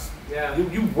sucks. Yeah.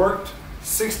 You worked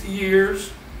 60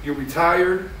 years. You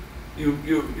retired.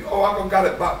 I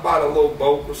gotta buy a little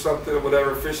boat or something or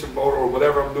whatever, fishing boat or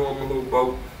whatever I'm doing, my little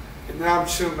boat. And now I'm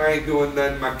chilling, I ain't doing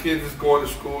nothing. My kids is going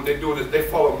to school. They doing it. They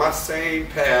follow my same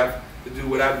path to do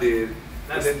what I did.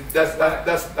 That's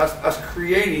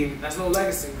creating. That's no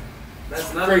legacy. That's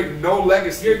creating no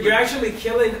legacy. You're actually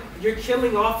killing. You're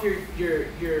killing off your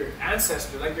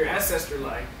ancestor, like your ancestor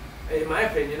line. In my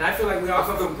opinion, I feel like we all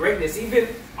come from greatness. Even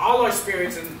all our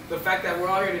spirits and the fact that we're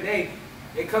all here today,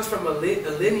 it comes from a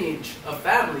lineage of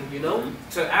family. You know,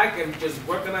 to act and just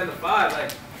work a 9 to 5,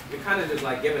 like. You're kind of just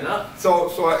like giving up.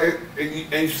 So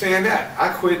you're saying that I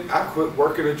quit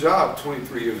working a job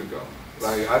 23 years ago.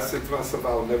 Like I said to myself,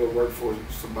 I will never work for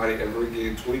somebody ever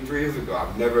again. 23 years ago,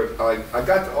 I've never I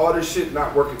got to all this shit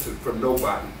not working for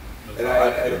nobody,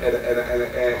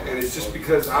 and it's just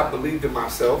because I believed in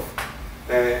myself,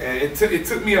 and it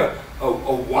took me a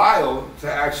while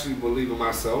to actually believe in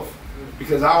myself.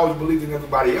 Because I always believed in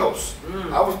everybody else.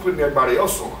 I was putting everybody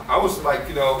else on. I was like,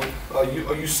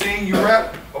 are you sing, you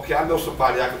rap? Okay, I know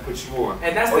somebody I can put you on.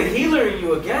 And that's the healer in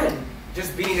you again.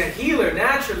 just being a healer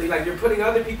naturally. Like you're putting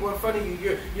other people in front of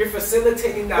you. You're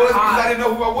facilitating that. Well, it's because I didn't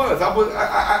know who I was.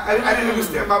 I didn't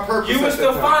understand my purpose. You were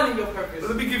still finding your purpose.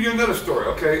 Let me give you another story,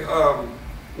 okay?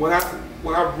 When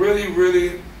I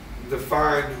really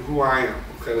defined who I am.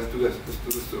 Okay, let's do this.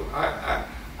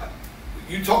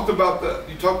 You talked about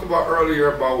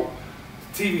earlier about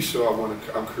the TV show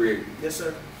I'm creating. Yes,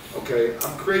 sir. Okay,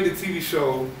 I'm creating a TV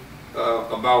show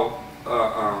about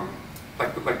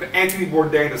like the Anthony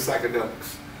Bourdain of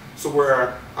psychedelics. So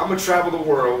where I'm gonna travel the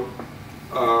world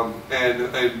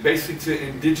and basically to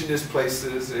indigenous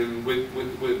places and with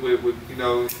you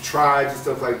know tribes and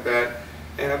stuff like that.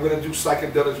 And I'm gonna do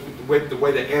psychedelics with the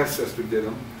way the ancestor did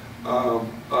them.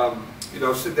 You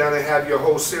know, sit down and have your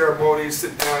whole ceremony.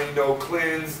 Sit down, you know,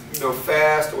 cleanse, you know,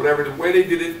 fast, or whatever the way they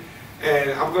did it.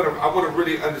 And I want to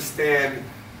really understand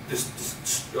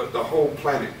the whole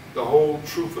planet, the whole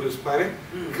truth of this planet,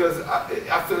 because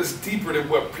I feel it's deeper than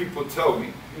what people tell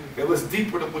me. It was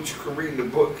deeper than what you can read in the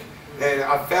book. And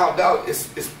I found out it's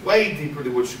way deeper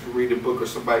than what you can read in the book or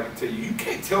somebody can tell you. You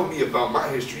can't tell me about my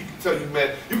history. You can tell you,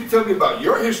 man, you can tell me about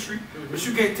your history, but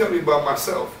you can't tell me about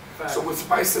myself. So when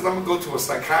somebody says I'm gonna go to a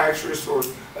psychiatrist or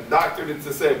a doctor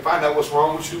to say find out what's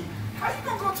wrong with you, how you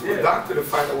gonna go to a doctor to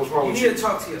find out what's wrong with you? You need to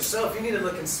talk to yourself. You need to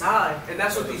look inside, and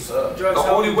that's what these drugs. The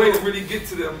only way to really get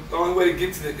to them, the only way to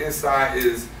get to the inside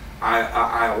is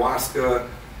ayahuasca,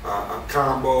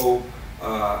 combo,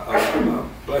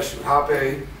 bless you,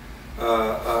 hape,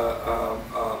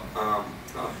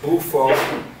 bufo.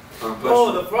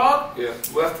 The frog? Yeah,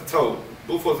 well that's the toad.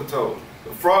 Bufo's the toad.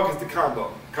 The frog is the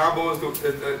combo. Combo is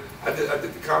I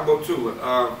did the combo too. It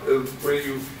was where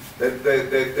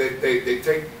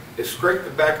they scrape the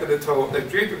back of the toe, they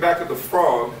scrape the back of the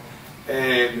frog,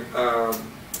 and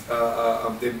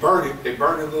they burn it. They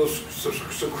burn the little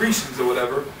secretions or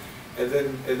whatever, and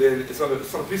then it's on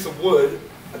a piece of wood.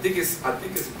 I think it's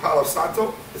Palo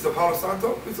Santo. It's a Palo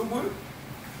Santo piece of wood.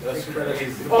 That's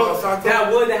crazy.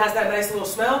 That wood that has that nice little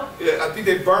smell. Yeah, I think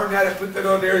they burn that and put that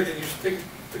on there, and then you stick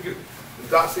it.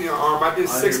 Dots in your arm. I did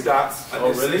 6 dots. I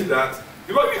did 6 dots.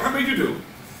 How many did you do?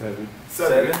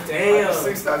 7. Damn. I did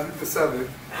 6 dots. You did 7.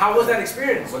 How was that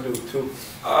experience? I'm gonna do 2.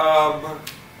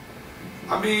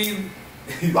 I mean,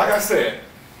 like I said,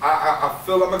 I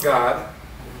feel I'm a god,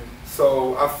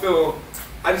 so I feel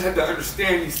I just have to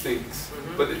understand these things.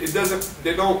 But it doesn't.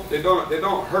 They don't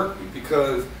hurt me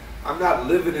because I'm not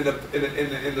living in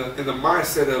the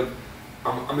mindset of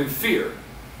I'm in fear.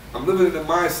 I'm living in the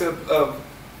mindset of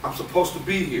I'm supposed to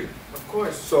be here. Of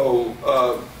course. So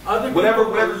other people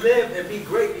will live and be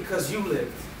great because you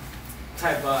lived.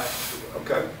 Type vibe.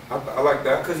 Okay, I like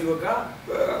that. Because you're a God.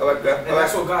 I like that. And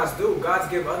that's what gods do. Gods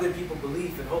give other people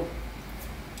belief and hope.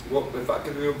 Well, if I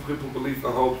can give people belief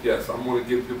and hope, yes, I'm going to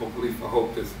give people belief and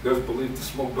hope. There's belief to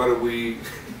smoke better weed,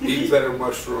 eat better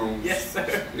mushrooms. Yes,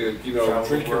 sir. You know,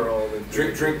 drink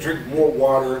more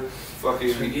water.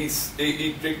 Fucking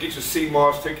get your sea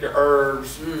moss, take your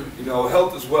herbs. You know,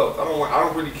 health is wealth. I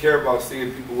don't really care about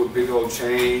seeing people with big old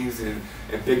chains and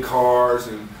big cars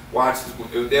and watches.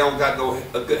 They don't got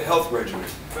a good health regimen.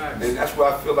 Facts. And that's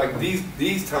why I feel like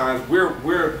these times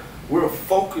we're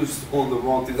focused on the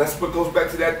wrong thing. That's what goes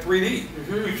back to that 3D.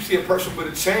 You see a person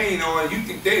with a chain on, you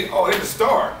think they're a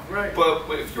star. Right. But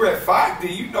if you're at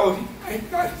 5D, you know he's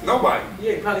nobody.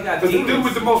 Yeah, he probably got demons. demons. The dude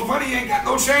with the most money ain't got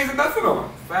no chains or nothing on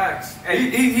him. Facts.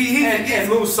 And he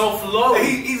moves so flow.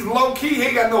 He's low key. He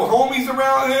ain't got no homies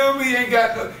around him. He ain't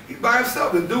got he's by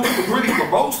himself. The dude with the really the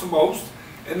most,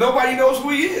 and nobody knows who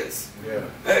he is.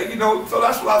 Yeah. You know, so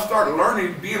that's what I started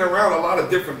learning, being around a lot of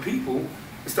different people.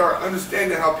 Start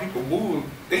understanding how people move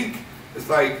and think. It's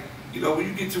like, you know, when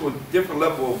you get to a different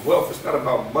level of wealth, it's not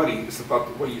about money. It's about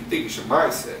the way you think. It's your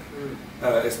mindset.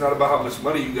 It's not about how much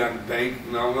money you got in the bank.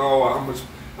 You know, how much.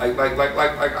 Like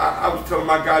I was telling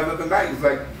my guys the other night. It's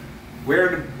like where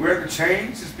the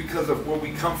change is because of where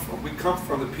we come from. We come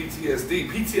from the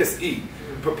PTSD,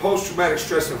 post traumatic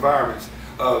stress environments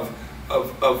of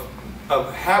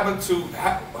having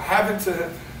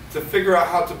to figure out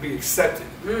how to be accepted,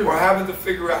 or having to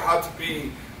figure out how to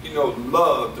be, you know,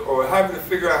 loved, or having to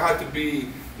figure out how to be,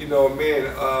 you know,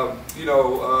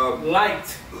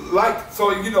 liked.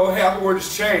 So, you know, hey, I'm gonna wear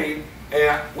this chain,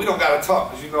 and we don't gotta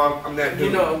talk, because, you know, I'm that dude.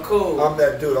 You know, I'm cool. I'm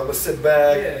that dude. I'm gonna sit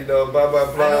back, you know, blah,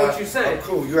 blah, blah. I know what you say. I'm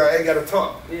cool. I ain't gotta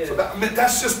talk. Yeah. So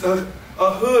that's just a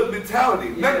hood mentality.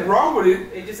 Nothing wrong with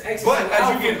it. It just exits. But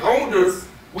as you get older,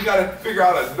 we gotta figure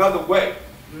out another way,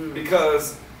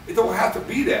 because it don't have to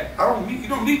be that. You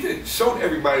don't need to show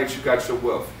everybody that you got your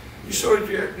wealth. You show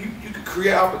that you can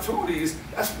create opportunities.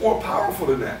 That's more powerful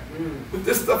than that. With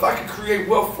this stuff, I can create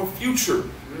wealth for future.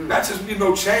 Not just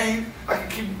chain. I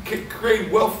can keep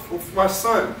create wealth for my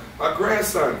son, my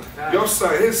grandson, your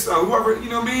son, his son, whoever. You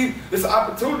know what I mean? There's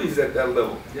opportunities at that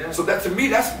level. Yeah. So that to me,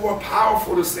 that's more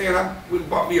powerful than saying I went and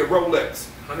bought me a Rolex.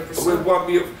 100%. I went and bought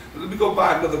me let me go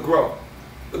buy another grow.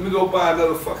 Let me go buy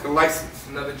another fucking license.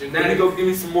 Another genetic. Let me go give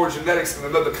me some more genetics in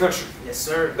another country. Yes,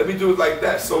 sir. Let me do it like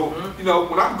that. So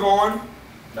when I'm gone.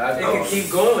 It can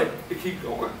keep going. It keep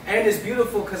going. And it's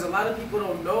beautiful because a lot of people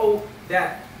don't know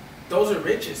that those are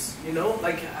riches,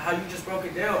 like how you just broke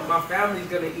it down. My family's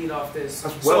going to eat off this.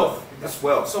 That's wealth. That's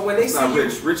wealth. So when they see not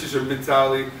rich. Rich is your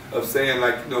mentality of saying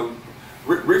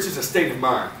rich is a state of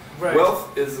mind. Right.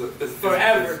 Wealth is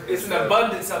forever. It's an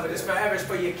abundance of it. It's forever. It's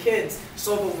for your kids.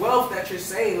 So the wealth that you're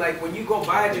saying, like when you go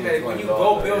buy a genetic, when you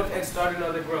go build and start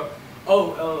another grow.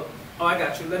 Oh, I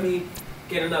got you. Let me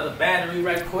get another battery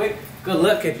right quick. Good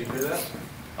luck at you, do that.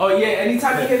 Oh yeah,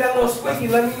 anytime you hear that little squeaky,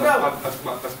 let me know.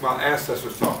 That's my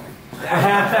ancestors talking.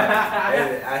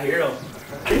 I hear them.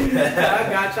 I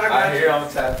got you. I hear them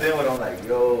tapped in with them like,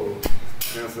 yo.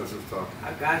 Ancestors talking.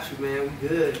 I got you, man. We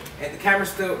good. And the camera's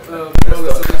still the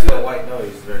white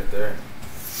noise right there.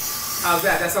 How's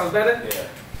that? That sounds better? Yeah.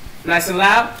 Nice and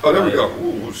loud? Oh, there we go.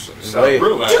 Ooh, sounds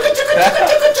real loud.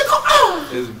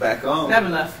 It's back on. Never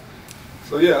left.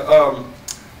 So yeah,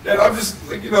 I'm just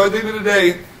at the end of the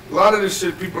day, a lot of this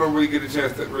shit people don't really get a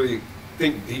chance to really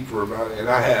think deeper about it, and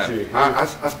I have. I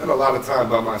spend a lot of time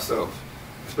by myself.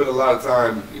 I spend a lot of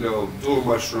time, doing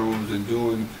mushrooms and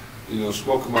doing,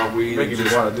 smoking my weed. Making me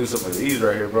want to do some of these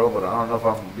right here, bro, but I don't know if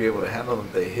I'm gonna be able to handle them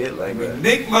if they hit like that.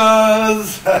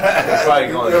 Enigmas.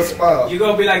 Probably you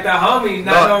gonna be like that homie,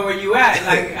 not knowing where you at.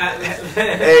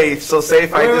 Hey, so say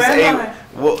if I just ate.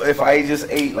 Well, if I just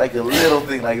ate like a little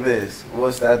thing like this,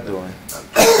 what's that doing?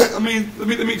 I mean, let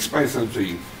me explain something to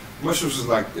you. Mushrooms is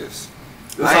like this.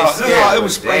 This is how it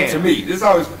was explained to me. This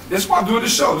is why I'm doing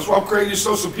this show. This is why I'm creating this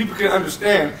show so people can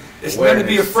understand. It's nothing to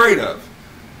be afraid of.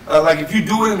 Like if you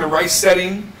do it in the right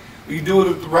setting, you do it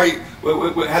with the right,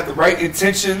 have the right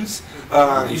intentions.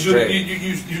 You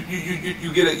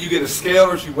get a scale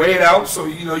or you weigh it out, so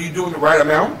you're doing the right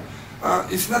amount.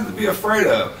 It's nothing to be afraid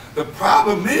of. The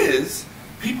problem is,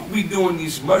 people be doing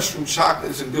these mushroom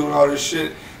chocolates and doing all this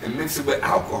shit and mixing it with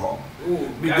alcohol.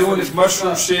 Be doing this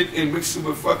mushroom shit and mixing it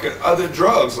with fucking other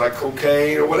drugs like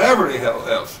cocaine or whatever the hell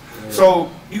else. Yeah. So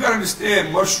you gotta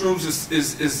understand, mushrooms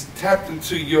is tapped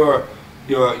into your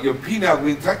pineal,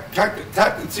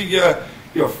 tapped into your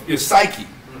psyche.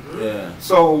 Yeah.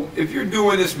 So if you're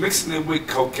doing this, mixing it with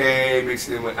cocaine,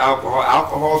 mixing it with alcohol,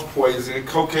 alcohol's poison,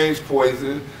 cocaine's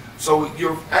poison. So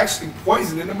you're actually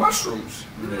poisoning the mushrooms.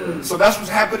 Yeah. So that's what's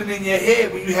happening in your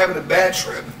head when you're having a bad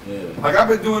trip. Yeah. Like I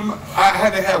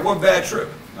haven't had one bad trip.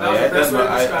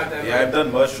 I've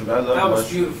done mushrooms. I love mushrooms. That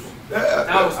was beautiful. Yeah,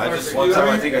 that was perfect. One time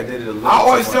I think I did it a little. I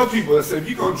always tell people, I said, if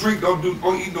you're gonna drink,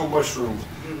 don't eat no mushrooms.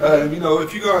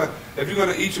 If you're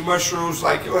gonna eat your mushrooms,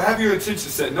 like have your intention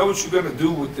set. Know what you're gonna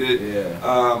do with it. Yeah.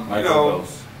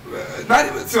 Not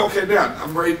even say, okay, now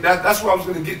I'm ready. That's what I was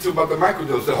going to get to about the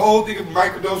microdose. The whole thing of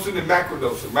microdosing and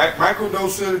macrodosing.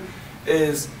 Microdosing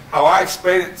is how I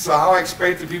explain it. So how I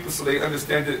explain it to people so they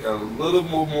understand it a little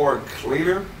more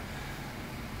cleaner.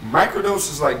 Microdose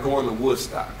is like going to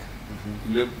Woodstock.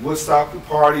 Woodstock, we're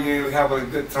partying, having a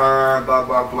good time, blah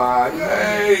blah blah.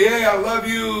 Yay, I love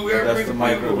you. That's the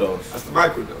microdose. That's the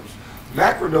microdose.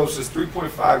 Macrodose is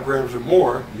 3.5 grams or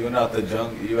more. You're not the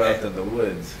jungle. You're out in the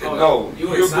woods. No,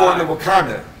 you're going to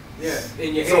Wakanda. Yeah,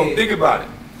 in your head. So think about it.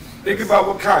 Think about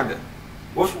Wakanda.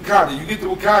 What's Wakanda? You get to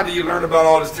Wakanda, you learn about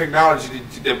all this technology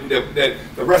that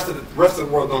the rest of the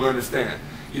world don't understand.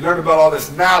 You learn about all this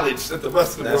knowledge that the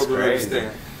rest of the world don't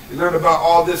understand. You learn about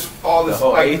all this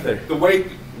like, the way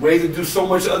to do so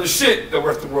much other shit the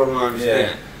rest of the world don't understand.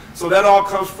 Yeah. So that all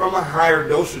comes from a higher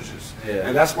dosages. Yeah.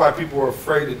 And that's why people are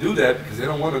afraid to do that, because they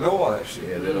don't want to know all that shit.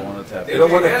 Yeah, they don't want to tap. They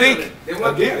don't want to think. They don't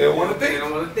want to think. They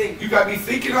don't want to think. You got me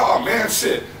thinking, oh man,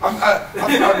 shit. I'm not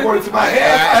going to my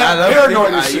head. I'm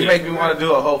paranoid and shit. You make me want to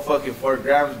do a whole fucking 4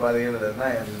 grams by the end of the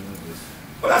night.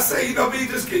 But I say,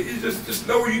 just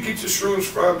know where you get your shrooms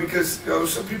from, because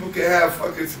some people can have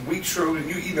fucking some weak shrooms and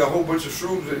you eat a whole bunch of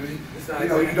shrooms and you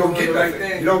don't get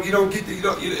nothing. You don't get it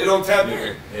don't tap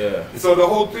in. Yeah. And so the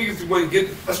whole thing is when you get.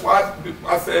 That's why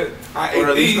I said I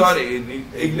ate these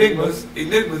enigmas.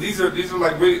 These are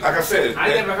like really, like I said.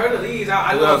 I never heard of these.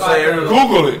 I know about them.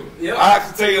 Google it. Yep. I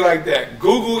have to tell you like that.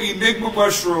 Google enigma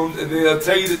mushrooms and then I'll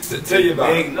tell you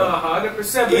about it. No,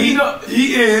 100%.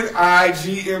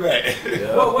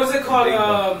 ENIGMA. What was it called?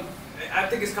 I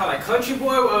think it's called like country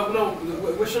boy. No,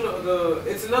 which one?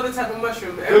 It's another type of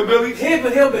mushroom. Hillbillies?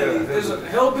 Hillbillies. There's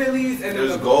hillbillies and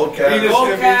there's gold calves.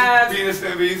 Gold calves. Venus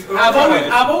envies.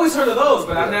 I've always heard of those,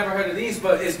 but I've never heard of these.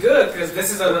 But it's good because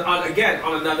this is again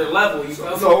on another level. You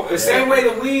know? So the same way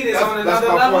the weed is on another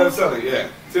level. That's my point of selling. Yeah.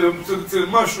 To the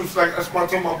mushrooms, like that's why I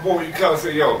told my boy when you come and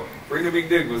say, yo, bring the big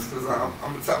diggers, because I'm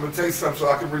gonna tell you something so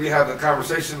I can really have the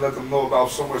conversation, let them know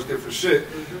about so much different shit.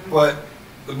 But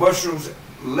the mushrooms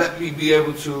let me be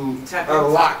able to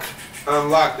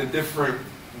unlock the different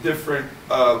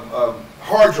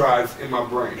hard drives in my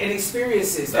brain and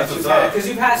experiences that you've had, because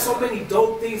you've had so many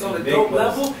dope things on a dope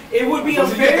level. It would be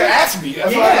unfair. You have to ask me.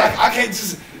 That's why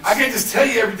I can't just tell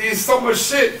you everything. There's so much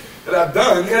shit that I've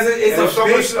done, because it's so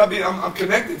much shit I'm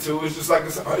connected to. It's just like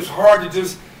it's hard to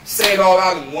just say it all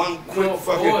out in one quick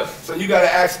fucking. So you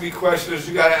gotta ask me questions.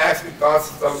 You gotta ask me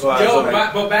thoughts and stuff.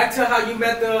 But back to how you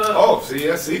met the. Oh, see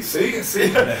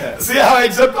how I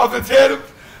jumped off the tandem.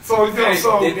 So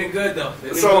they've been good though.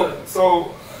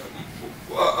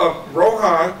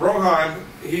 Rohan,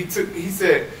 he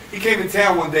said he came to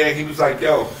town one day and he was like,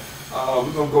 "Yo,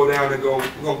 we're gonna go down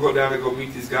and go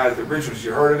meet these guys, the Richards.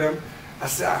 You heard of them?" I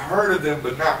said, "I heard of them,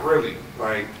 but not really."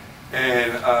 Like,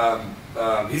 and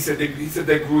he said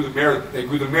they grew the marathon. They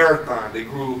grew the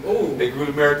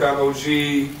marathon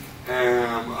OG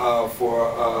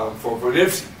for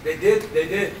Nipsey. They did.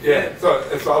 Yeah. So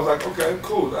I was like, okay,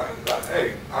 cool.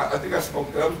 I think I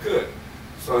smoked that. That was good.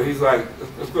 So he's like,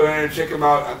 let's go down there and check him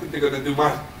out. I think they're gonna do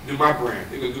my brand.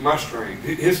 They're gonna do my strain.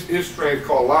 His strain is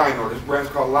called Lion Order. His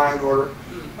brand's called Lion Order.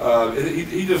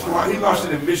 He launched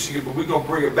it in Michigan, but we're gonna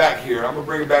bring it back here. I'm gonna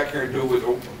bring it back here and do it with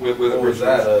What was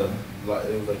that? It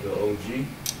was like an OG.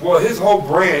 Well, his whole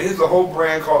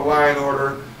brand called Lion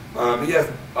Order. He has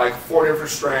like 4 different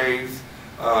strains.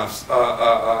 It's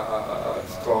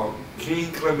called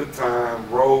King Clementine,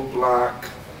 Roadblock.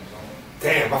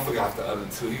 Damn, I forgot the other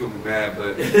 2. He gonna be mad,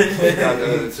 but he got the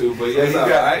other 2. But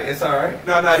yeah, it's all right.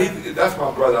 No, that's my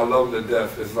brother. I love him to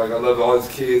death. It's like I love all his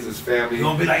kids, his family. You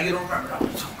gonna be like, you don't remember that?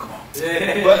 Come on.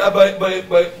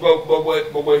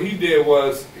 But what he did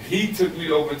was he took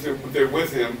me over there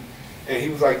with him, and he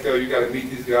was like, "Yo, you got to meet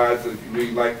these guys. If you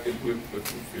really like,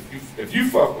 if you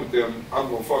fuck with them, I'm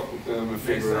gonna fuck with them and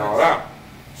figure it all out."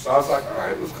 So I was like, "All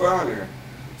right, let's go down there."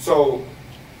 So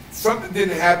something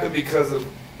didn't happen because of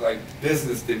like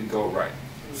business didn't go right.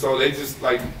 So they just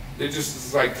kind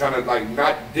of like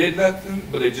not did nothing,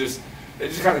 but they just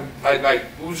kind of like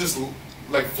it was just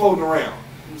like floating around.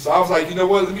 So I was like, you know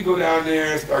what? Let me go down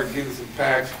there and start getting some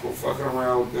packs, go fucking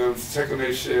around with them, check on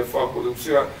their shit, fuck with them,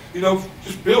 see how,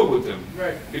 just build with them.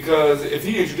 Right. Because if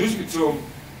he introduced me to him,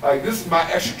 like this is my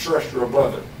extraterrestrial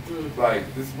brother. Like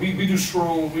this, we do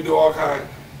shrooms, we do all kind of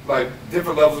like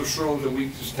different levels of shrooms, and we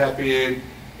just tap in.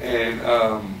 And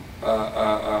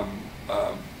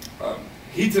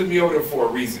he took me over there for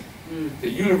a reason. The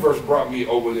universe brought me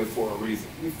over there for a reason.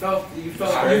 You felt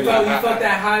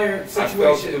that higher situation.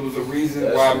 I felt it was a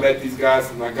reason why I met these guys,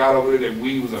 and I got over there. That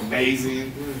weed was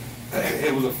amazing.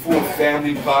 It was a full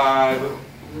family vibe.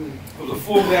 It was a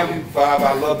full family vibe.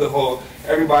 I love the whole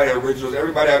everybody at Originals,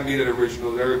 everybody I meet at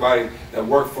Originals, everybody that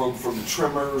work from the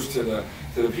trimmers to the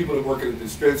people that work at the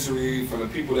dispensary, from the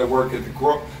people that work at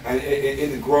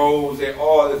in the grows.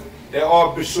 They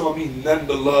all been showing me nothing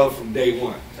but love from day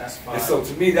one. That's fine. And so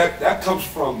to me, that comes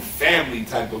from family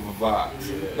type of a vibe,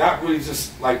 not really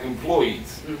just like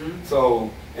employees. So,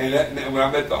 and when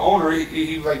I met the owner,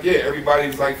 he was like, yeah,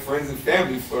 everybody's like friends and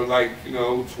family for like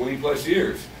 20 plus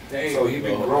years. Dang. So he's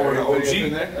been growing an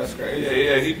OG. That's great.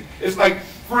 Yeah. It's like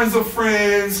friends of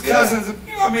friends, cousins,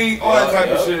 you know what I mean, all that type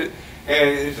of shit. And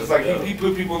it's just like he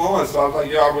put people on. So I was like,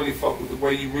 yo, I really fuck with the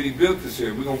way you really built this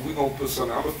here. We're gonna put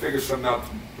something. I'm gonna figure something out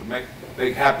to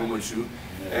make happen with you.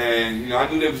 And I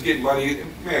knew they was getting money.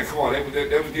 Man, come on, they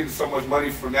was getting so much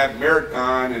money from that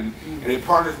marathon, and they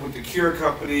partnered with the Cure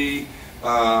Company,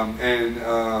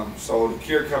 so the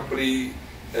Cure Company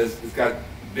has got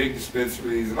big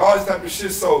dispensaries and all this type of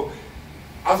shit. So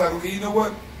I was like, okay, you know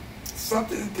what?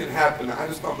 Something can happen. I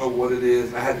just don't know what it is,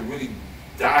 and I had to really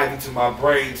dive into my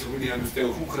brain to really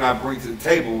understand who can I bring to the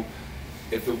table.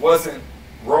 If it wasn't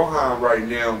Rohan right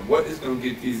now, what is going to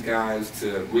get these guys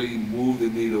to really move the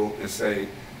needle and say,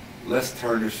 let's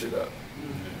turn this shit up?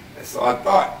 And so I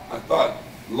thought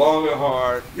long and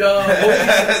hard. Yo,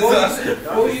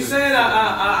 what were you saying?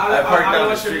 I don't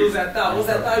want you to lose that thought. What was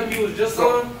that thought you was just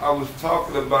on? I was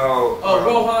talking about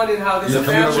Rohan and how this is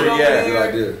family over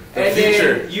there. Good And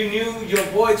then you knew your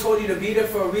boy told you to be there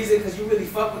for a reason because you really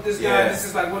fuck with this guy. Yeah. This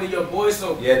is like one of your boys.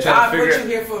 So Yeah, God put you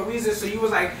here for a reason. So you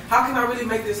was like, how can I really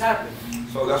make this happen?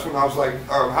 So that's when I was like,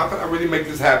 how can I really make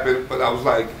this happen? But I was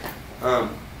like,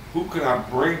 who can I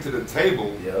bring to the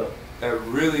table Yep. that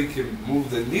really can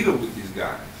move the needle with these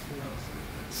guys?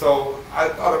 So I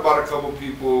thought about a couple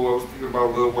people. I was thinking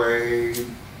about Lil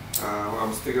Wayne. I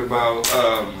was thinking about.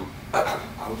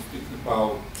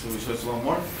 Should we switch one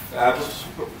more?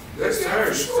 Yes,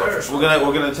 sir. Sure.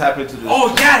 We're gonna tap into this.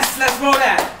 Oh yes, let's roll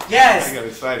that. Yes. I got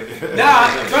excited.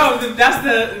 Nah, bro, that's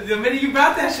the minute you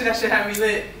brought that shit had me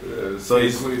lit. So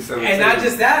he's 2017. And not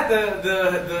just that,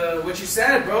 the what you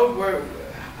said, bro.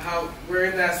 We're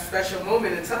in that special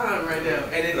moment in time right now,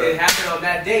 and it happened on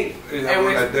that date. It happened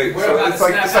on that date. So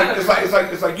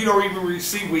it's like you don't even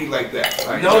receive weed like that.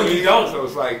 Like, no, you don't. So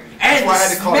it's like and that's why I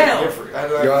had to call it different.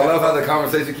 Yo, I love how the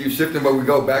conversation keeps shifting, but we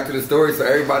go back to the story. So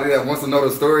everybody that wants to know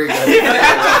the story, I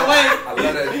love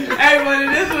that. Hey, but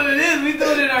it is what it is. We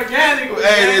doing it organically.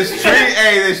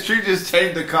 This tree just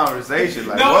changed the conversation.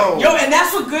 Like, whoa. Yo, and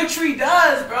that's what good tree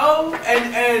does, bro.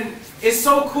 And it's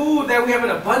so cool that we have an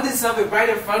abundance of it right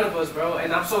in front of us, bro.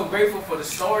 And I'm so grateful for the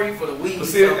story, for the weed. But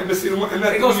see, when you say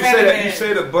that, you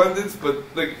said abundance, but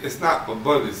like it's not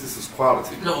abundance. This is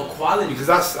quality. No, quality. Because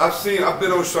I've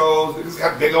been on shows. Niggas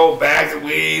got big old bags of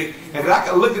weed, and I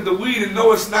can look at the weed and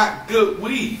know it's not good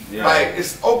weed. Yeah. Like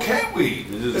it's okay weed.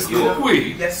 It's good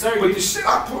weed. Yes, sir. But the shit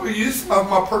I put in, this is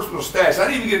my personal stash. I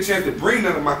didn't even get a chance to bring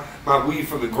none of my weed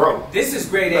from the grow. This is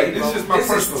grade like, A, bro. This is my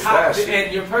personal stash.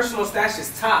 And your personal stash is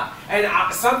top. And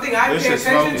something I pay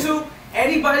attention to,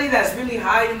 anybody that's really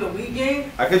high in the weed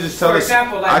game, I could just tell. For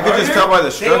example, like I could just tell by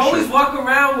the structure. They always walk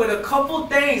around with a couple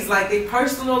things, like they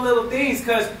personal little things,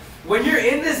 because when you're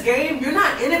in this game, you're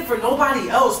not in it for nobody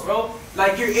else, bro.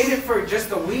 Like you're in it for just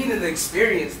the weed and the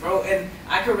experience, bro. And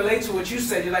I can relate to what you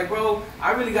said. You're like, bro,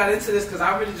 I really got into this because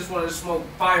I really just wanted to smoke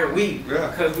fire weed. Yeah.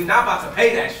 Because we're not about to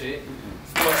pay that shit.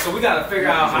 So we got to figure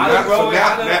out how to grow it.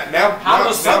 Now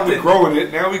we're growing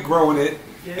it. Now we're growing it.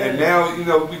 Yeah. And now,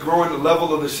 we growing the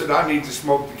level of the shit I need to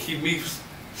smoke to keep me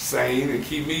sane and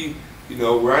keep me,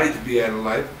 where I need to be at in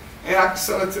life. And I can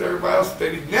sell it to everybody else.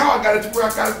 Now I got it to where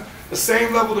I got the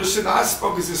same level of shit I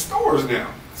smoke is in stores now.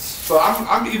 So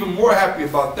I'm even more happy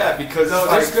about that because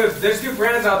there's good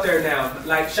brands out there now.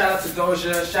 Like shout out to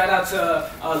Doja, shout out to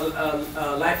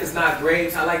Life Is Not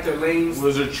Grapes. I like their lanes.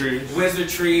 Wizard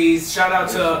Trees. Shout out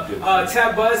to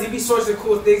Tab Buzz. He be sourcing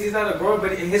cool things. He's not a grower,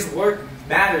 but his work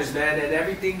matters, man. And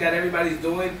everything that everybody's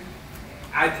doing,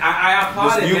 I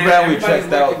applaud it, man. This new brand we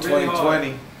checked out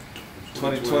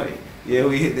 2020. Yeah,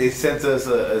 they sent us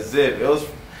a zip. It was.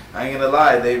 I ain't gonna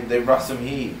lie, they brought some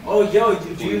heat. Oh, yo,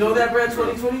 do you know that brand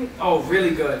 2020? Oh,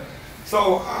 really good.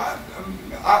 So I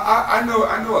know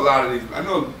a lot of these. I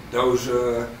know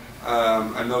Doja.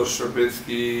 I know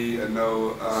Stravinsky. I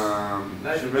know I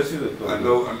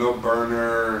know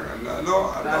Burner. I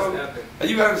know.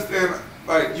 You gotta understand.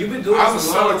 Like you've been doing this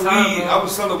a long time, bro. I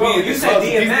was selling weed. You said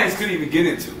DMX. Couldn't even get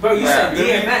into. Bro, you said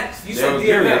DMX. You said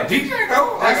DMX. DJ,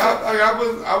 no. Like I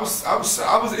was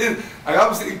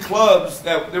in clubs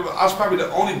that I was probably the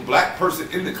only black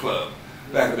person in the club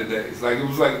back in the days. Like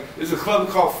there's a club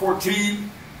called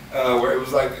 14 where it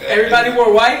was like everybody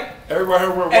wore white. Everybody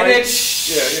wore white. And then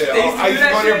I used to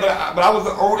go there, but I was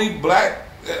the only black.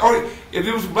 If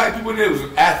there was black people in there, it was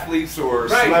athletes or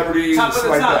celebrities, top of the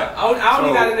like top. that. I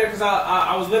only got in there because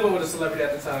I was living with a celebrity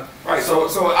at the time. Right. So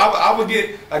I would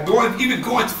get like going to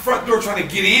the front door trying to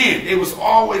get in. It was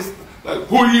always like,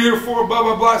 who are you here for? Blah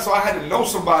blah blah. So I had to know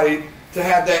somebody to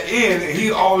have that in, and he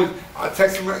always I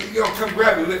text him like, come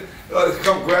grab me,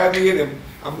 come grab me, and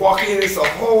I'm walking in. It's a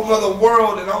whole other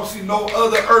world, and I don't see no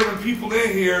other urban people in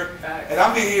here, and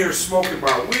I'm in here smoking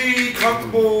my weed,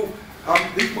 comfortable.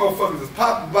 These motherfuckers is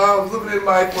popping bottles, living their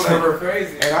life, whatever.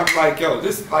 Crazy. And I'm like, yo,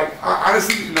 this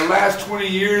honestly, in the last 20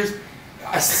 years,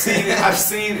 I've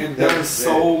seen and done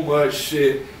so much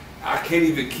shit. I can't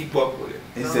even keep up with it.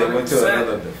 He said went to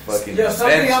another fucking. Yo,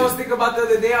 something I was thinking about the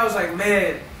other day. I was like,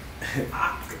 man,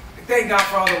 thank God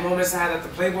for all the moments I had at the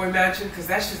Playboy Mansion, because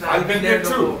that's just not even there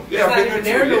no more. Yeah, it's not even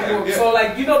there no more. Yeah. So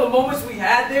like, the moments we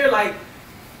had there, like,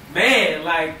 man,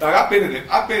 like I've been in it.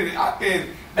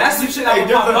 That's some shit I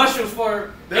would pop mushrooms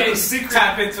for. There's a secret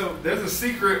tap into. There's a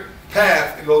secret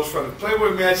path that goes from the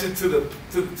Playboy Mansion to the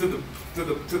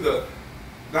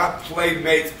not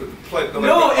playmates, but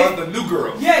the new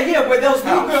girls. Yeah, where those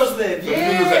new girls live.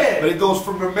 Yeah. But it goes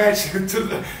from the mansion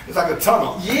to it's like a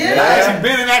tunnel. Yeah. I actually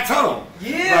been in that tunnel.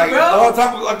 Yeah, bro. All the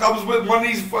time, like I was with one of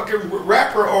these fucking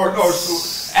rapper or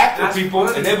actor people,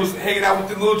 and they was hanging out with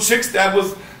the little chicks that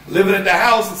was living at the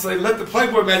house, and so they let the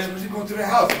Playboy Mansion. Where's he going to the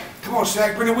house? Come on,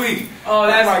 Shaq, bring the weed. Oh,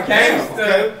 that's like, damn.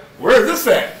 Okay, where's this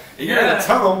at? And you're in a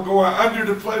tunnel going under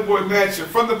the Playboy Mansion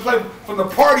from the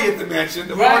party at the mansion.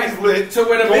 The party's lit to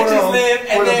where the bitches live,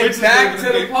 and then back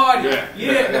to the party.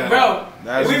 Yeah, bro.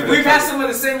 We've had some of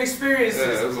the same experiences. Yeah,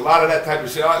 there's a lot of that type of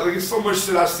shit. Like, there's so much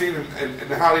shit I've seen in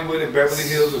Hollywood and Beverly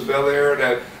Hills and Bel Air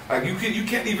that like you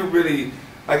can't even really.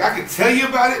 Like, I could tell you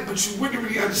about it, but you wouldn't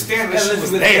really understand that she was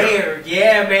there.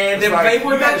 Yeah, man. The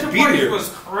Playboy Mansion party was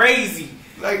crazy.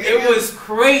 Like, it was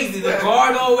crazy. The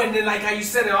Gardo, and then, like how you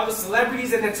said it, all the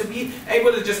celebrities, and then to be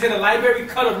able to just hit a library,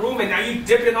 cut a room, and now you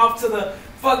dipping off to the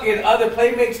fucking other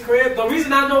Playmates crib. The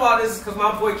reason I know all this is because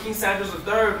my boy King Sanders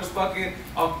III was fucking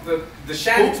the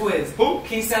Shaggy twins. Who?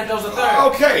 King Sanders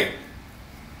III. Okay.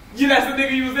 That's the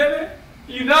nigga you was there?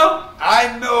 You know?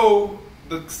 I know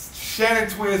the Shannon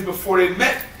twins before they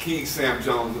met King Sam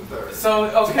Jones III. So,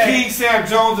 okay. So King Sam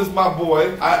Jones is my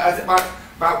boy.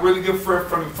 My really good friend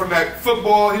from that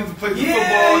football. He was playing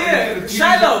football. Yeah.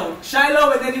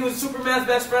 Shiloh, and then he was Superman's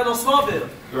best friend on Smallville.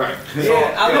 Right. Yeah, so,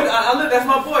 I live. That's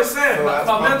my boy Sam. So that's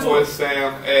my boy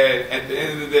Sam. And at the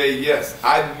end of the day, yes,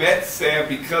 I met Sam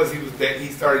because he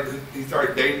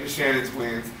started dating the Shannon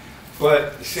twins.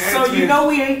 But the Shannon twins, you know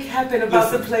we ain't capping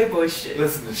about the Playboy shit.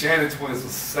 Listen, the Shannon twins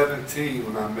was 17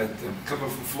 when I met them, coming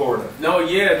from Florida. No,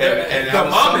 yeah, and I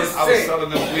was selling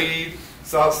them weed.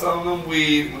 So I was selling them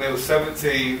weed when they were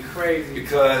 17. Crazy.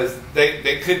 Because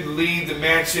they couldn't leave the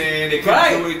mansion. They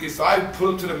couldn't do anything. So I put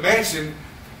them to the mansion.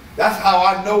 That's how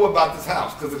I know about this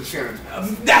house, because of the Shannon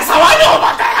twins. That's how I know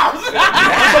about the house.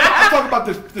 I'm talking about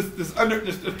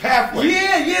this pathway.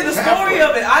 Yeah, the story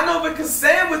of it. I know because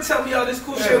Sam would tell me all this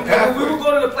cool shit. When we would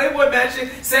go to the Playboy Mansion,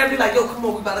 Sam would be like, yo, come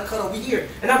on, we about to cut over here.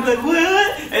 And I'm like,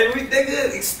 what? And we think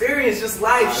experience just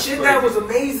life. Shit crazy. That was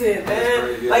amazing,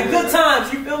 man. Good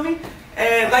times, you feel me?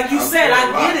 And like you said,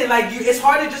 I get it. Like it's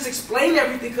hard to just explain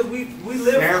everything because we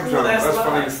live cool ass lives. That's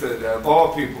funny you said that. Of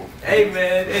all people. Hey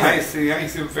man, I ain't seen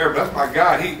him fair, but that's my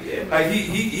guy. He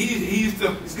used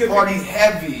to party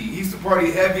heavy. He used to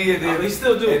party heavy, and then he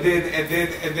still do. And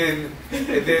then.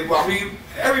 Well, I mean,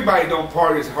 everybody don't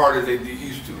party as hard as they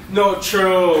used to. No,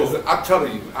 true. I'm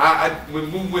telling you,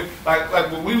 when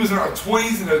we was in our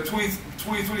 20s and our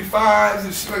 25s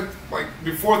and shit, like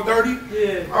before 30,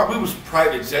 we was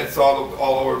private jets all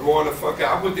over, going the fuck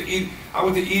out. I went to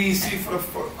EDC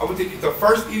I went to the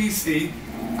first EDC.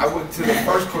 I went to the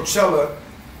first Coachella,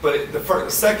 but the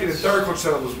second and third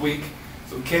Coachella was weak.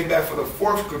 So we came back for the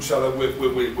fourth Coachella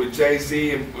with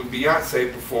Jay-Z and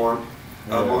Beyonce performed.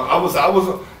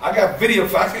 I got video.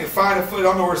 I can't find the footage. I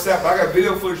don't know where it's at, but I got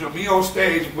video footage of me on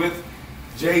stage with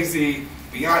Jay-Z,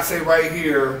 Beyonce right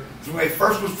here. So when they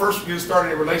first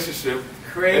started a relationship.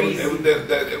 Crazy.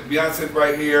 Beyonce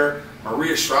right here.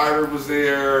 Maria Shriver was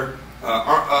there.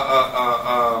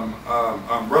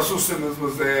 Russell Simmons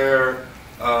was there.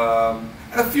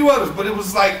 And a few others, but it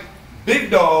was like big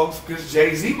dogs because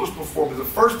Jay-Z was performing. The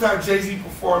first time Jay-Z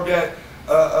performed at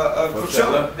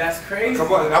Coachella. That's crazy.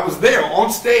 Come on, and I was there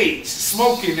on stage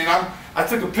smoking, and I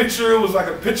took a picture. It was like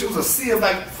a picture. It was a sea of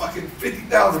like fucking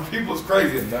 50,000 people. It's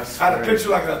crazy. I had a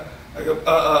picture I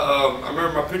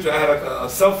remember my picture. I had a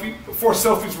selfie. Before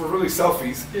selfies were really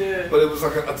selfies. Yeah. But it was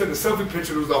like I took a selfie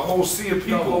picture. It was a whole sea of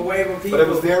people. The whole wave of people. But it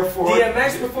was there for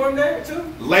DMX performed there too.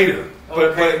 Later.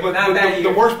 Okay. But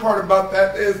the worst part about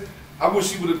that is I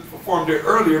wish he would have performed there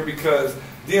earlier because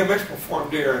DMX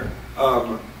performed there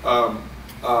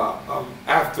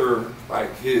after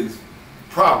like his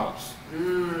problems.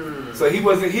 So he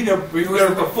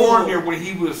never performed there when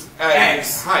he was at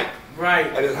his hype.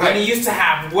 Right. When he used to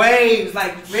have waves,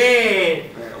 like man.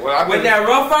 When that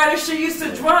Rough Rider shit used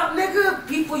to drop, nigga,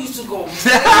 people used to go crazy,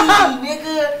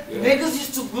 nigga. Yeah. Niggas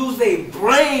used to lose their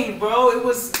brain, bro. It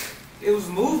was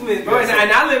movement, bro.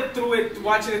 And I lived through it,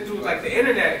 watching it through like the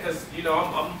internet, because you know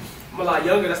I'm a lot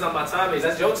younger. That's not my time age.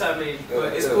 That's your time age.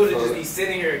 But it's cool to just be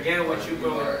sitting here again with you,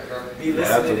 bro. Be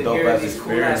listening and hearing these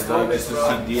cool ass moments, bro.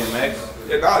 Just to see DMX.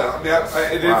 And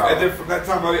then from that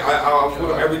time, I was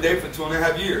with him every day for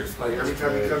 2.5 years. Like every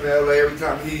time he come to LA, every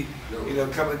time he,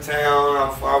 come to town,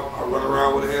 I run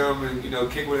around with him and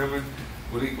kick with him. And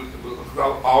I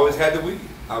always had the weed.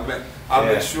 I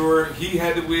made sure he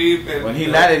had the weed. And when he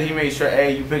landed, he made sure,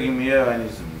 hey, you picking me up? I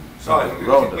need some.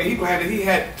 He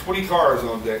had 20 cars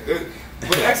on deck.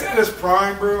 When X at his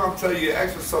prime, bro, I'm telling you,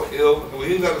 X was so ill. When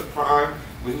he was at his prime,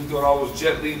 when he was doing all those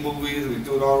Jet Li movies, and he was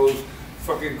doing all those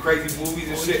fucking crazy movies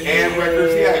and shit, and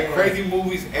records. He had crazy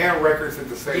movies and records at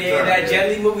the same time. Yeah, that Jet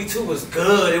Li movie too was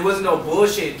good. It wasn't no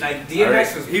bullshit. Like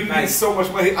DMX was. He was getting so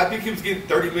much money. I think he was getting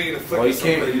 $30 million a flick. Well, he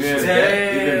came.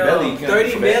 Damn,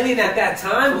 $30 million at that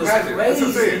time was crazy. That's what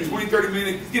I'm saying. 20-30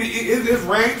 million. His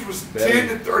range was 10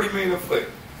 to 30 million a flick.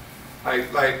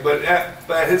 But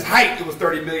at his height, it was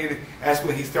 30 million. That's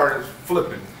when he started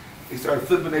flipping. He started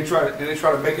flipping. They tried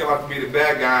to make him out to be the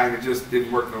bad guy, and it just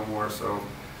didn't work no more. So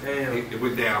Damn. It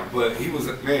went down. But he was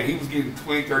getting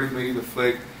 20, 30 million a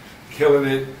flick, killing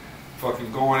it,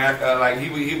 fucking going after. Like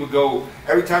he would go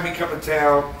every time he come to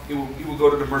town. He would go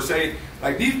to the Mercedes.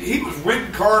 Like he was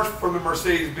renting cars from the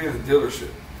Mercedes-Benz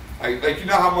dealership. Like you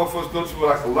know how motherfuckers go to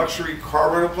like a luxury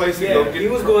car rental place? Yeah, he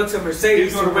was going to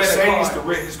Mercedes. He was going to Mercedes to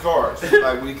rent his cars,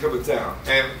 like when he come to town,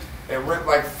 and rent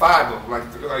like 5 of them. Like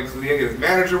so he get his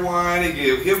manager one, he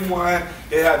give him one.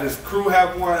 They have this crew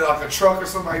have one, like a truck or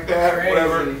something like that, or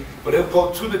whatever. But he'll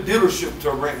go to the dealership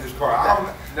to rent his car.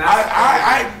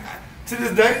 I to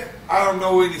this day, I don't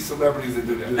know any celebrities that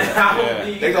do that. Yeah.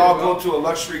 They all go to a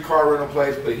luxury car rental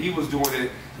place, but he was doing it.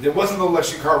 There wasn't no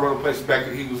luxury car rental place back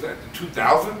when he was at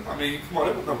 2000. I mean, come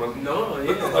on, there was no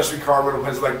luxury car rental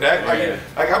place like that.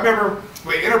 Like I remember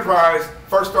when Enterprise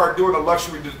first started doing a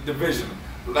luxury division.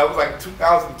 That was like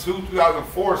 2002,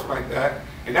 2004, something like that,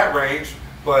 in that range.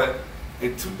 But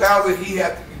in 2000, he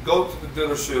had to go to the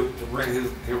dealership to rent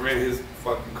his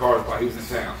fucking cars while he was in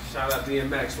town. Shout out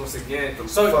DMX once again.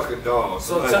 So fucking dogs.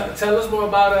 So tell us more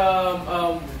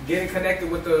about getting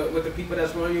connected with the people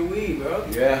that's growing your weed, bro.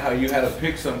 Yeah, how you had to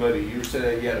pick somebody. You said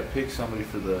that you had to pick somebody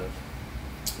for the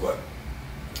what?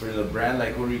 For the brand.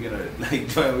 Like, who are you gonna like?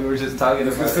 We were just talking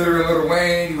about. Considering Lil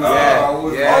Wayne.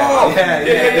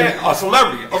 A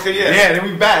celebrity. Okay, yeah. Yeah, then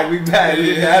we back. We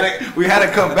had to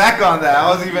come back on that.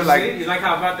 I was even like, you like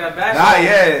how about that back? Nah,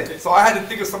 yeah. So I had to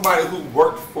think of somebody who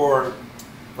worked for,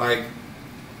 like,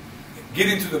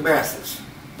 getting to the masses.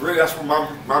 Really, that's what my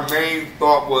main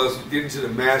thought was, getting to the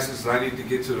masses. I need to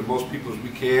get to the most people as we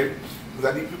can,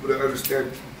 because I need people to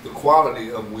understand the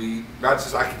quality of weed, not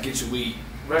just I can get you weed.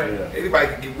 Right. Yeah. Anybody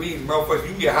can get weed, motherfuckers.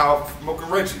 You can get high off smoking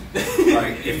Reggie.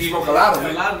 Like, if you smoke a lot of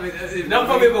it. Enough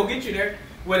of it will get you there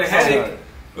with a headache.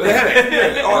 With a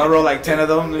headache. Yeah. I roll like 10 of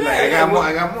them. Like, I got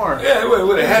more. Yeah,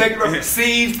 with a headache, like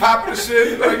seeds popping and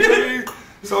shit. Like, you know what I mean?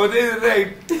 So at the end of the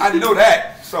day, I know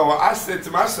that. So I said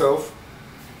to myself,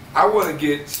 I want to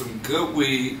get some good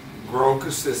weed grown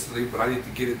consistently, but I need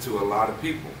to get it to a lot of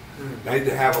people. I need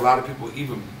to have a lot of people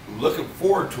even looking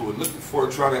forward to it,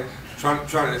 trying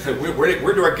to say,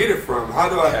 where do I get it from? How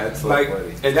do I like?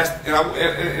 And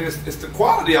it's the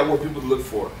quality I want people to look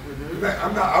for.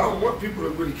 I don't want people to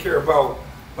really care about,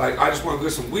 like, I just want to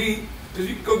get some weed, because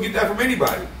you can go get that from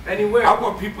anybody, anywhere. I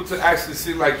want people to actually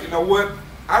see, like, you know what?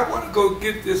 I want to go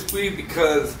get this weed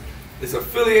because it's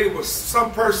affiliated with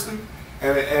some person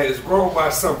and it's grown by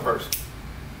some person.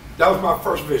 That was my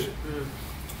first vision.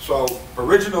 So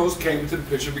Originals came into the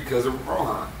picture because of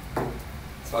Rohan.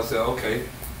 So I said, okay,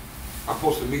 I'm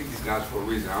supposed to meet these guys for a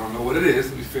reason. I don't know what it is.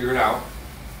 Let me figure it out.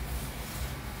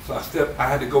 So I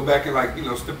had to go back and, like, you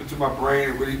know, step into my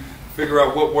brain and really figure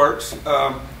out what works.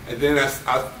 And then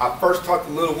I first talked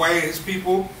to Lil Wayne and his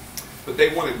people, but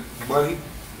they wanted money,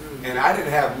 and I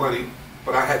didn't have money,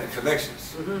 but I had the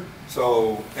connections.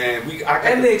 So I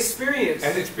got the experience.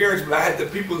 And the experience, but I had the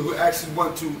people who actually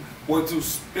want to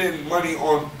spend money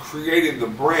on creating the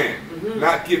brand,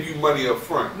 not give you money up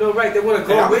front. No, right? They want to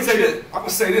go with you. I'm gonna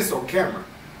say this on camera.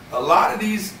 A lot of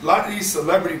these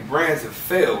celebrity brands have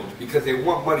failed because they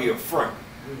want money up front.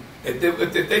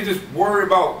 If they just worry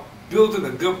about building a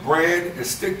good brand and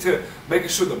stick to making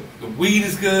sure the weed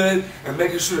is good and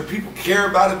making sure that people care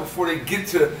about it before they get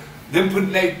to them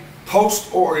putting their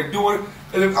post or they're doing.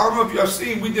 And I don't know if y'all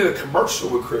seen, we did a commercial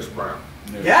with Chris Brown.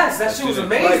 Yes, that shit was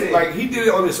amazing. Like he did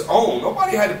it on his own.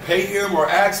 Nobody had to pay him or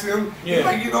ask him. He's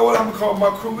like, you know what? I'm gonna call my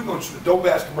crew. We're gonna shoot a dope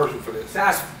ass commercial for this.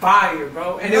 That's fire,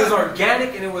 bro. And it was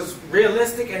organic and it was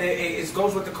realistic and it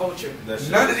goes with the culture.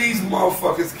 None of these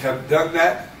motherfuckers have done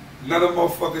that. None of the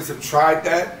motherfuckers have tried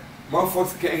that.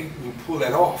 Motherfuckers can't even pull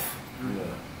that off.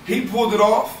 He pulled it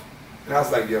off, and I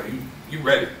was like, yo, you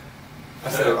ready? I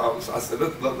said,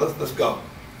 let's go.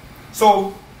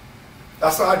 So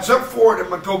I jumped forward and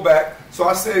I'm gonna go back. So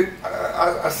I said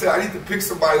I need to pick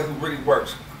somebody who really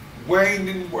works. Wayne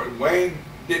didn't work. Wayne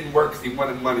didn't work because he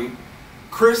wanted money.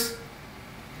 Chris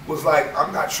was like,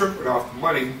 I'm not tripping off the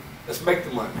money. Let's make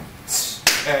the money.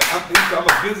 And I'm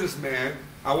a businessman.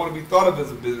 I want to be thought of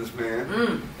as a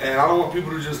businessman, and I don't want people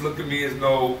to just look at me as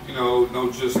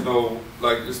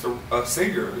like just a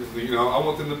singer. You know, I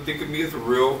want them to think of me as a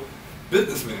real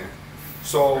businessman.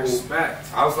 So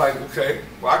respect. I was like, okay,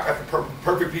 well, I got the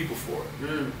perfect people for it.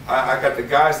 I got the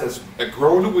guys that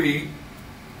grow the weed.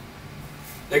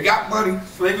 They got money,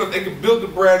 so they can build the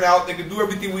brand out. They can do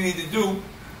everything we need to do.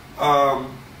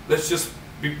 Let's just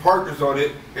be partners on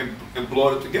it and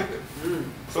blow it together.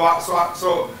 Because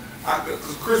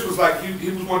Chris was like, he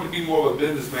was wanting to be more of a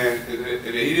businessman,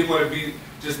 and he didn't want to be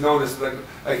just known as like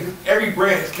every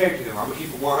brand has came to him. I'm gonna keep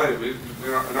it 100.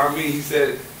 And I mean, he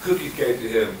said Cookies came to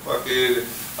him. Fucking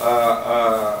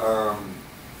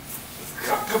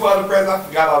couple other brands, I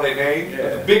forgot all their names,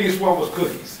 but the biggest one was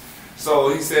Cookies. So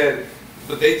he said,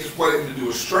 but they just wanted him to do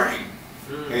a strain.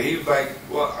 And he was like,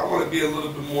 well, I want to be a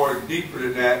little bit more deeper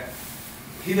than that.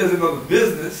 He doesn't know the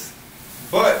business,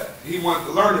 but he wanted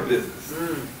to learn the business.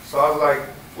 So I was like,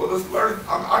 well, let's learn.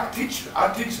 I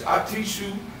teach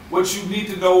you what you need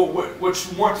to know, what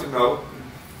you want to know.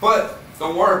 But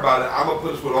don't worry about it. I'm gonna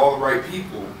put us with all the right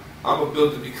people. I'm gonna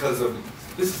build it because of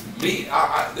this is me.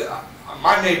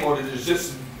 My name on it is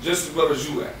just as well as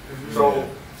you at. So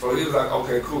he was like,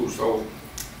 okay, cool. So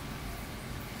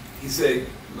he said,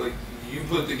 like, you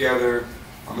put it together.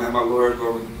 I'm gonna have my lawyer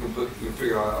go and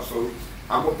figure it out. So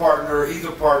I'm a partner. He's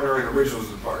a partner, and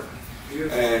Original's a partner.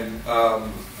 And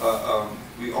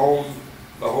we own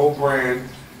the whole brand,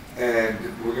 and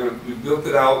we built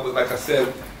it out. But like I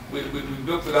said, we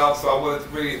built it out. So I wanted to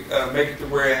really make it to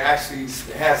where it actually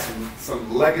has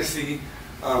some legacy,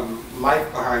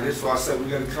 life behind it. So I said we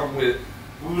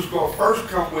was going to first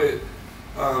come with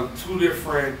 2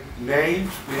 different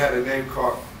names. We had a name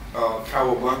called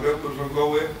Cowabunga. We was going to go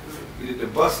with. We did the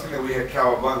busking, and we had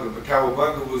Cowabunga. But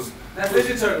Cowabunga was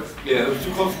Ninja Turtles. Yeah, it was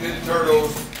too close to Ninja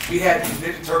Turtles. We had these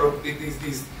Ninja Turtles,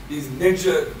 these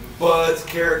Ninja Buds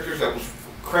characters that was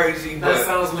crazy. That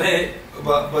sounds lit.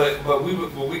 But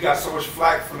we got so much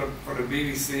flack from the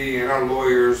BBC and our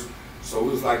lawyers, so it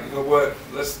was like, you know what?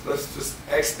 Let's just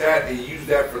X that and use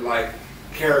that for like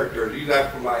characters, use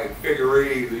that for like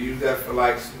figurines, or use that for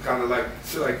like some kind of like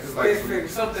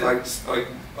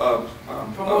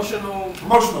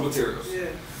promotional materials.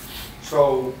 Yeah.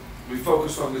 So we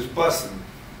focused on this busing,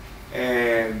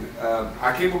 and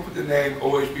I came up with the name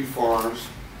OHB Farms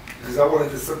because I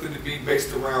wanted something to be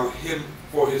based around him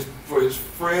for his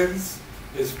friends,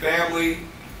 his family,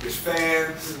 his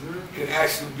fans can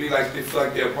actually be like they feel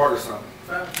like they're a part of something.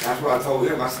 That's what I told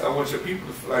him. I said, I want your people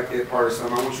to feel like they're a part of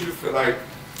something. I want you to feel like,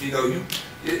 you know,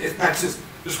 it's not just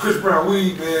this Chris Brown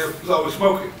weed, man, who's always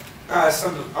smoking. Nah, it's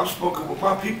something, I'm smoking with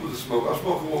my people to smoke. I'm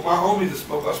smoking with my homies to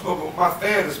smoke. I'm smoking with my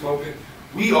fans to smoking.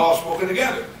 We all smoking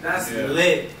together. That's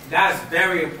lit. That's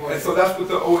very important. And so that's what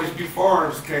the OHB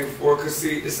Farms came for, because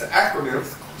see, it's an acronym.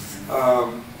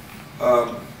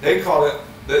 They call it,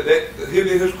 him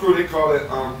and his crew, they call it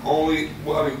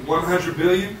 100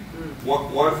 billion.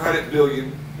 100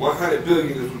 billion. 100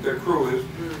 billion is what their crew is.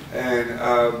 And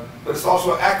but it's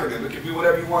also an acronym. It can be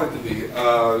whatever you want it to be.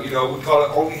 You know, we call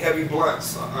it only heavy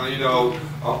blunts. You know,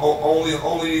 only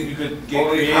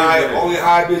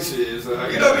high bitches.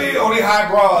 You know what I mean? Only high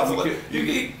broads. You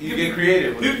get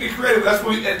creative. You can get creative. That's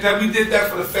what we did that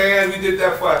for the fans. We did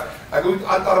that for. Like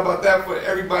I thought about that for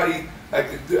everybody. Like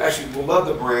actually will love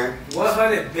the brand.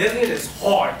 100 billion is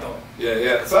hard though.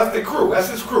 Yeah. So that's the crew. That's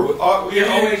his crew.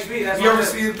 OHB. That's you ever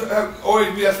see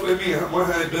OHB? That's what it means.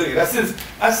 100 billion. That's his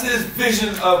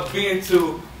vision of being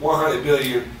to 100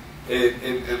 billion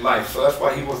in life. So that's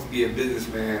why he wants to be a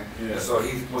businessman. Yeah. And so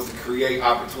he wants to create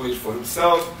opportunities for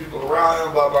himself, people around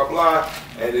him, blah blah blah.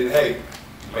 And then hey,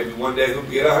 maybe one day he'll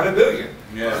be at 100 billion.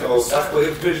 Yeah. So that's what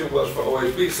his vision was for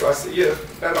OHB. So I said, yeah,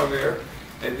 put that on there,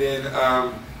 and then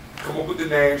come up with the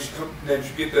names. Then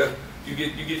you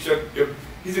get your.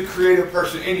 He's a creative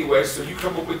person anyway, so you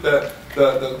come up with the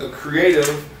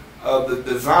creative of the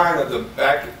design of the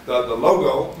back, the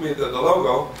logo. I mean the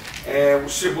logo, and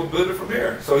shit, we'll build it from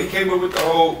there. So he came up with the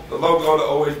logo, the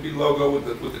OHB logo with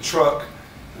the truck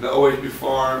and the OHB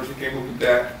Farms. He came up with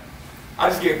that. I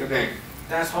just gave him the name.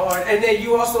 That's hard. And then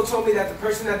you also told me that the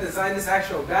person that designed this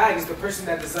actual bag is the person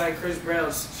that designed Chris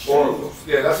Brown's shoes.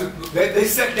 Yeah, that's it. They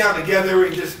sat down together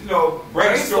and just, you know,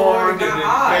 brainstormed and got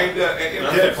high.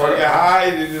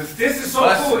 This is so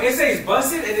cool. It says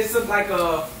busted and it's like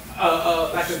a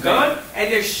gun and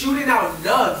they're shooting out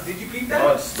nugs. Did you peep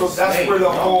that? So that's where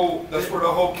the whole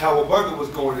Cowabunga was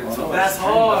going into. That's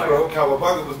hard. That's where the whole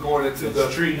Cowabunga was going into the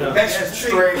next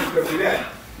strain was gonna be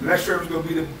that. The next strain was gonna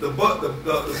be the buds, the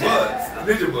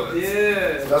Ninja Buds.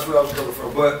 Yeah. So that's where I was coming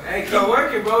from. But hey, keep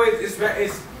working, bro. It's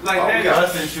like that.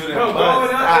 Bro,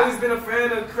 growing up, I've always been a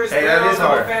fan of Chris Brown.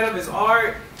 I'm a fan of his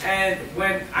art, and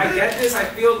when I get this, I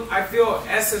feel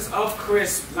essence of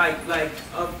Chris. Like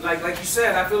you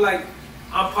said, I feel like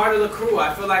I'm part of the crew.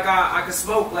 I feel like I can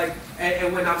smoke. Like,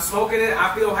 and when I'm smoking it,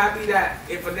 I feel happy that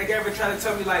if a nigga ever try to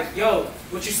tell me like, yo,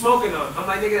 what you smoking on? I'm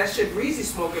like, nigga, that shit Breezy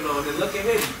smoking on. And look at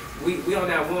him. We on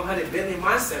that 100 billion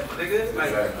mindset, my nigga.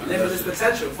 Like, limitless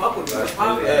potential. Fuck with me. Let's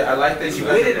pop it. I like that you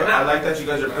guys. I like that you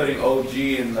guys are putting OG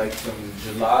in like some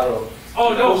gelato.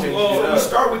 Oh no! We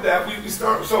start with that. We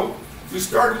started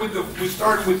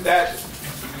with that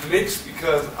mix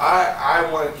because I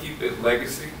want to keep it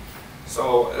legacy.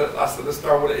 So I said, let's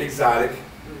start with an exotic,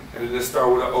 and then let's start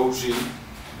with an OG,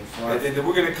 and then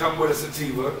we're gonna come with a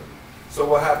sativa. So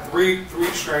we'll have three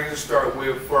strains to start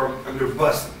with from under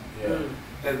busting. Yeah.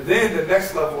 And then the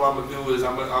next level I'm gonna do is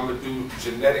I'm gonna do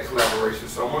genetic collaboration.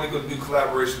 So I'm only gonna do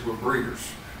collaborations with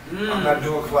breeders. I'm not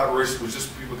doing collaboration with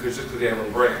just people because they have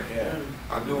a brand. Yeah.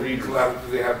 I'm doing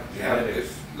collaboration because they have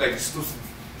it's like exclusive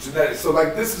genetics. So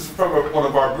like this is from one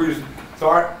of our breeders. So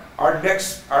our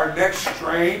next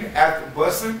strain after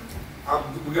busting,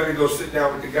 we're gonna go sit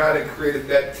down with the guy that created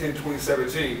that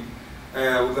 10-2017.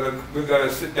 And we're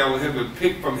gonna sit down with him and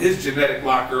pick from his genetic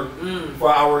locker for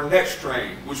our next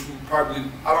strain, which we probably,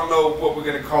 I don't know what we're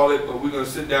gonna call it, but we're gonna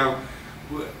sit down.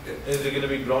 Is it gonna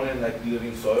be grown in like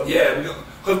living soil? Yeah,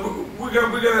 because we're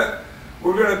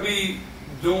gonna be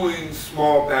doing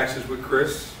small batches with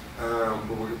Chris,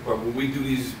 but when we do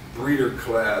these breeder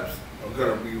collabs, we're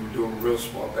gonna be doing real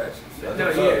small batches. And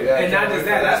not just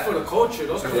that, that's for the culture.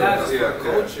 Those collabs are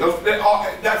for the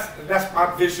culture. That's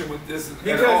my vision with this.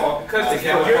 Because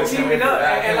you're teaming up,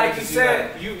 and like you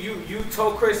said, you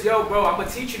told Chris, yo, bro, I'm gonna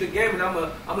teach you the game, and I'm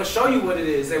gonna show you what it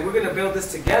is, and we're gonna build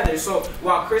this together. So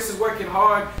while Chris is working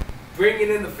hard, bringing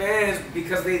in the fans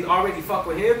because they already fuck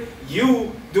with him,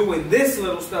 you doing this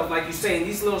little stuff, like you saying,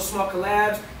 these little small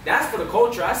collabs, that's for the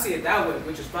culture. I see it that way,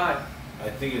 which is fine. I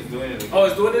think it's doing it again. Oh,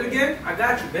 it's doing it again? I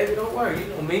got you, baby. Don't worry. You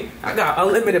know me. I got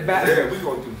unlimited batteries. Yeah, we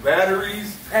going through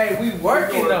batteries. Hey, we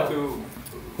working though.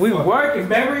 We working.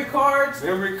 Memory cards.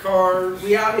 Memory cards.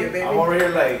 We out here, baby. I'm over here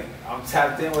like, I'm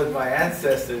tapped in with my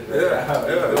ancestors. Yeah.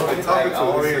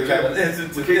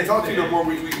 We can't talk to you no more.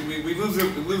 We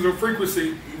losing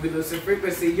frequency. We losing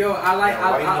frequency. Yo, I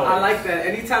like that.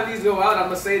 Anytime these go out, I'm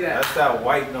gonna say that. That's that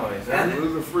white noise. We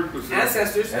losing frequency.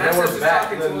 Ancestors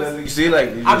talking to us. You see, like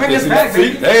I bring us back,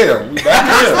 baby. Damn, we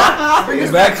back clear.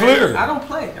 We back clear. I don't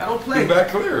play. We back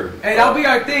clear. Hey, that'll be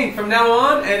our thing from now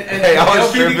on, and hey,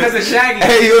 it'll be because of Shaggy.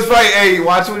 Hey, he was like, hey,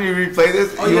 watch when you replay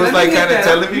this. He was like kind of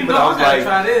telling me, but I was like,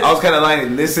 I was kind of like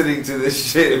listening to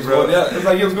this shit, bro. It's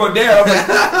like it was going down.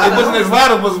 It wasn't as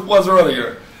loud as it was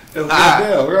earlier. It was going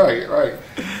down, right.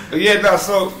 But yeah, now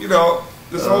so you know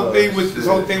this whole thing with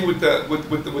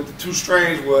the two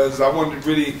strains was I wanted to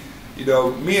really, you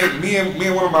know, me and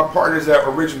one of my partners at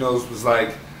Originals was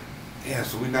like, yeah,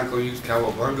 so we're not gonna use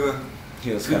Cowabunga.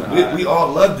 We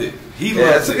all loved it. He loved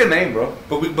it. That's a good name, bro.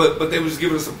 But they was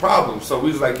giving us a problem, so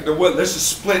we was like, you know what? Let's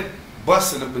just split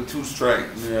busting up in two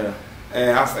strains. Yeah.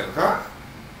 And I was like, huh?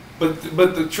 But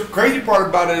the crazy part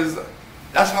about it is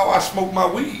that's how I smoke my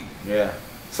weed. Yeah.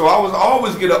 So I was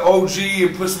always get an OG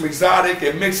and put some exotic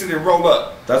and mix it and roll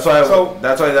up. That's why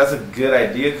that's a good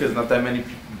idea because not that many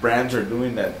brands are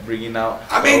doing that, bringing out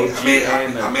I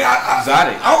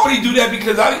exotic. I only do that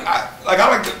because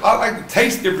I like to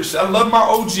taste different shit. I love my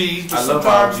OGs. But I love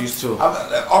my OGs too.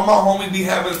 All my homies be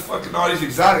having fucking all these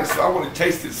exotics, so I want to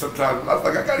taste it sometimes. I was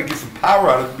like, I gotta get some power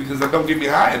out of it because it don't get me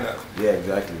high enough. Yeah,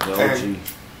 exactly. The OG.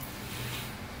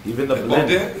 Even the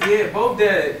blend. Yeah, both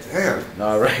dead. Damn.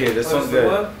 No, right here. This one's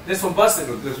good. This one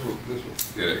busted. This one.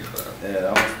 Yeah,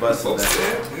 that one's busted.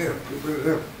 Yeah, get rid of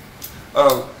them.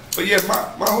 But yeah,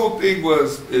 my whole thing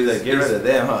is get rid of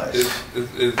them, huh? Is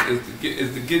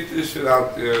to get this shit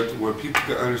out there to where people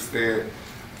can understand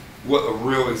what a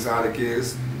real exotic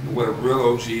is, what a real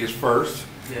OG is first.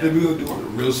 Yeah. Then we're gonna do what a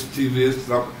real sativa is.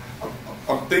 Cause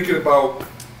I'm thinking about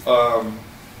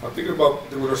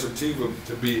doing a sativa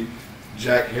to be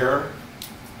Jack Heron,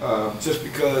 just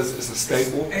because it's a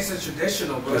staple. It's a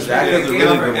traditional, bro. Jack is a really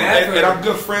good one. And I'm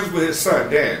good friends with his son,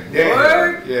 Dan.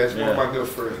 What? Yeah, it's one of my good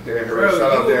friends, Dan Heron. Shout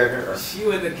out Dan Heron.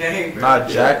 You in the game, bro. Nah,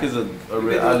 Jack is a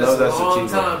real. I love that sativa.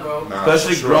 Time, bro.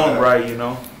 Especially grown right, you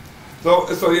know.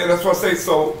 So yeah, that's what I say.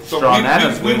 So I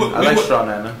like straw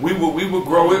nana. We would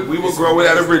grow it. We would grow it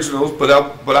at Originals, but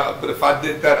if I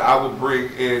did that, I would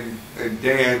bring in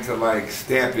Dan to like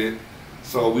stamp it.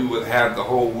 So we would have the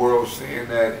whole world saying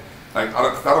that, like,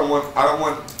 I don't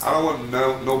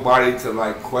want nobody to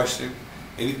like question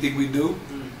anything we do,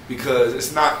 because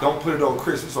it's not. Don't put it on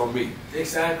Chris. It's on me.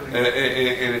 Exactly.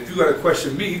 And if you got to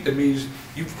question me, that means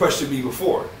you've questioned me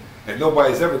before, and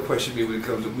nobody's ever questioned me when it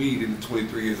comes to weed in the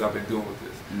 23 years I've been doing with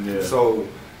this. Yeah. So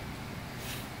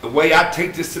the way I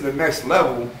take this to the next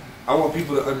level, I want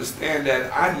people to understand that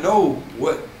I know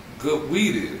what good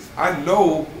weed is. I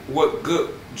know what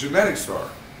good genetics are.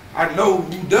 I know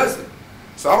who does it.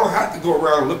 So I don't have to go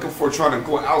around looking for trying to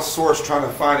go outsource trying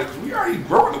to find it, because we already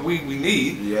growing the weed we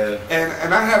need. Yeah.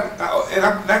 And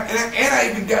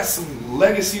I even got some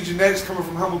legacy genetics coming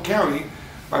from Humboldt County.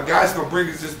 My guy's gonna bring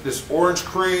us this orange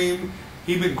cream.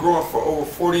 He's been growing for over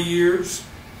 40 years,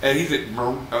 and he's a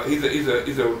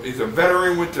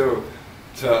veteran. Went to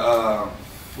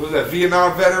what was that,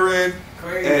 Vietnam veteran.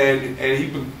 Crazy. And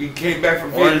he came back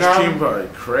from Orange Vietnam. cream, probably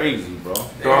crazy, bro.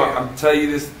 Dog, I'm telling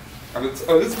you this. This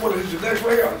is one of his genetics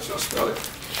right here. I'll spell it.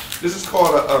 This is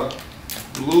called a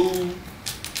blue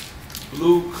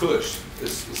Kush.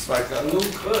 It's like a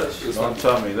Blue Kush. Don't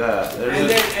tell me that.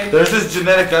 There's this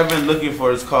genetic I've been looking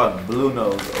for. It's called Blue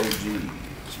Nose OG.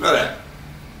 Smell that.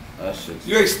 That shit's...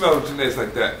 You ain't smelling genetics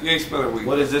like that. You ain't smelling weed.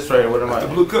 What is this right here? What am I? The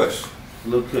Blue Kush.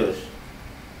 Blue Kush.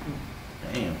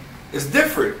 Damn. It's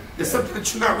different. It's something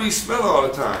that you're not really smelling all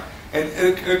the time. And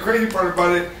the crazy part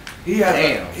about it, he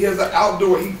has an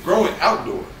outdoor. He's growing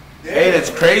outdoor. Hey, that's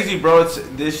crazy, bro.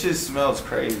 This shit smells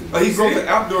crazy. Like he grows it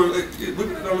outdoor. Look at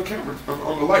it on the camera,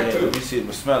 on the light too. Let me see it.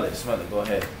 But smell it. Smell it. Go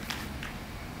ahead.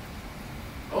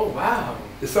 Oh wow.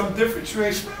 It's something different you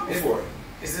ain't smelled before.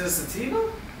 Is it a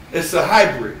sativa? It's a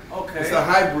hybrid. Okay. It's a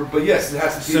hybrid, but yes, it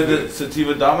has sativa.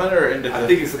 Sativa dominant or indica? I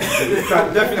think it's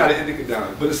definitely not an indica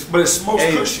dominant, but it smells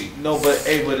cushy. No, but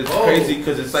it's crazy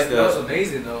because it's like smells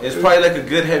amazing though. It's probably like a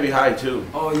good heavy high too.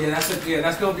 Oh yeah,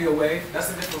 that's gonna be a way. That's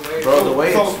a different way. Bro, the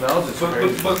way it smells is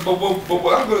crazy. But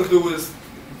what I'm gonna do is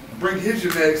bring his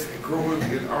genetics and grow him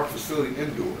in our facility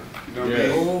indoor. You know what I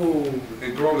mean? Oh.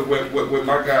 And grow it where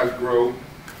my guys grow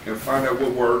and find out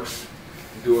what works.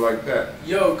 Do it like that.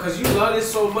 Yo, cause you love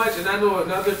this so much, and I know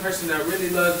another person that really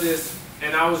loves this,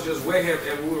 and I was just with him,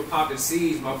 and we were popping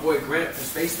seeds. My boy Grant from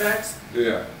Space Facts.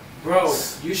 Yeah. Bro,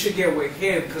 you should get with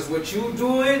him, cause what you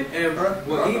doing and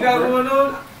what he got going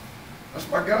on. That's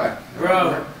my guy.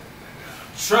 Bro,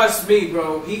 trust me,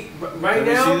 bro. He right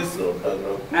now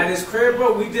at his crib,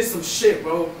 bro. We did some shit,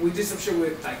 bro. We did some shit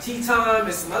with like tea time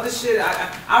and some other shit.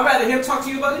 I'd rather him talk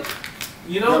to you about it.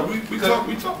 You know, yeah,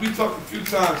 we talked a few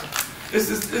times. It's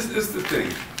the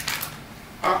thing.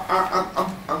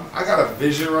 I got a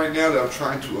vision right now that I'm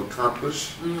trying to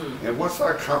accomplish, and once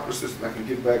I accomplish this, and I can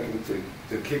get back into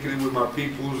kicking it with my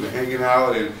peoples and hanging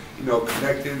out and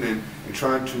connecting and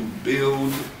trying to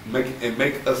build,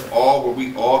 make us all where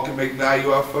we all can make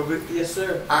value off of it. Yes,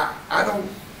 sir. I don't.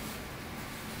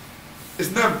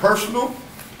 It's nothing personal,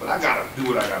 but I gotta do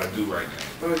what I gotta do right now.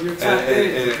 Bro, you're tapped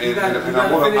in. You gotta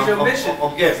finish your mission.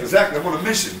 Yes, exactly. I'm on a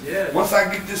mission. Yeah. Once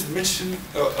I get this mission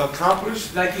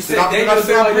accomplished, like you said, they just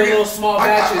doing your little small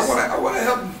batches. I want to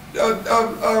help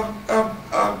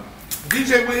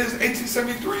DJ with his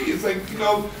 1873. It's like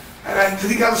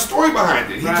because he got a story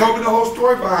behind it. He told me the whole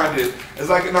story behind it. It's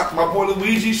like my boy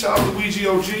Luigi. Shout out Luigi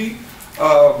OG.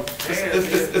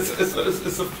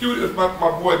 It's a few. It's my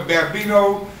boy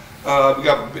Bambino. We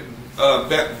got.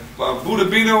 Buddha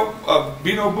Bino's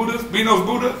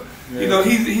Buddha. Yeah.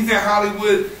 He's in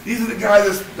Hollywood. These are the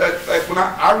guys that when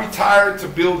I retired to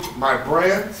build my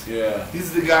brands. Yeah.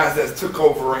 These are the guys that took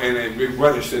over and been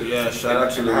running shit. Yeah. Shout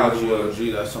out to Hollywood.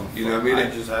 Gee, that's some. You know what I mean? I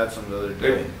just had some the other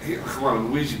day. Come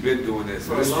on, Luigi been doing this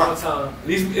for a long time.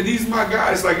 These are my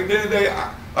guys. Like at the end of the day,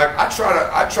 I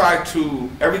try to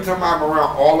every time I'm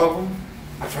around all of them,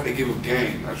 I try to give them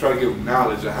game. I try to give them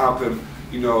knowledge of how can.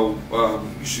 You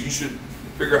should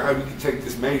figure out how we can take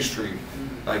this mainstream.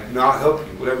 Like, I'll help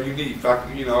you, whatever you need. If I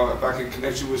can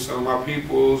connect you with some of my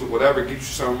peoples or whatever, get you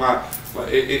some of my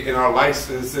in our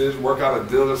licenses, work out a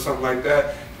deal or something like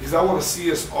that. Because I want to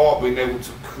see us all being able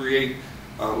to create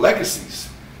legacies.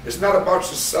 It's not about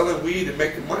just selling weed and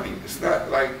making money. It's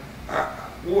not like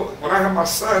when I have my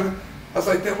son, I was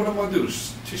like, then what am I gonna do?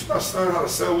 Teach my son how to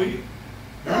sell weed?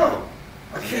 No.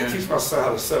 I can't teach my son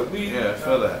how to sell weed. Yeah, I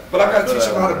feel that. But I got to teach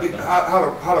him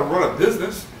how to run a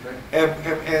business. And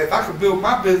if I can build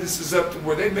my businesses up to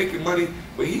where they making money,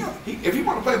 but if you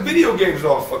want to play video games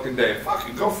all fucking day, fuck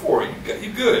you, go for it.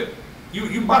 You good.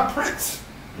 You my prince.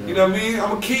 Yeah. You know what I mean?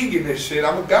 I'm a king in this shit.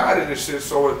 I'm a god in this shit.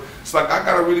 So it's like I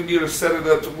gotta really be able to set it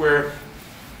up to where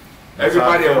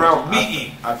everybody around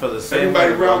me I feel the same.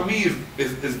 Everybody around me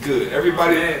is good.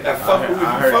 Everybody that fuck with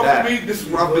me, this is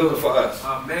what I'm building for us.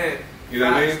 Oh man. You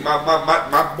know what I mean?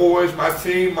 My boys, my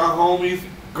team, my homies,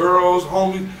 girls,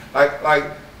 homies, like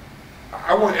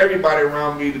I want everybody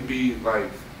around me to be like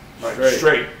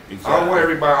straight.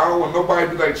 Exactly. I don't want nobody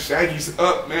to be like, Shaggy's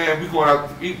up, man. We going out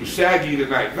to eat with Shaggy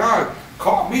tonight. Nah,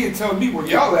 call me and tell me where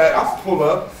y'all at. I'll pull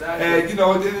up. Exactly. And at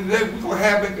the end of the day, we're gonna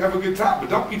have a good time. But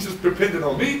don't be just dependent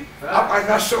on me. I might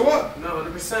not show up. No,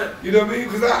 100%. You know what I mean?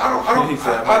 Because I don't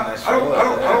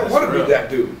want to be that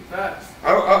dude. Facts.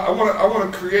 I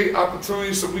want to create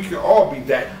opportunities so we can all be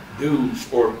that dudes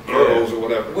or girls or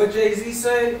whatever. What Jay-Z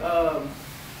say?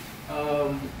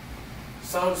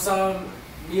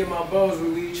 Me and my bros, we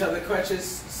leave each other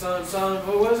crutches. What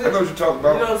was it? I know what you're talking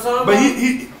about. You know what I'm talking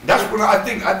about? But that's what I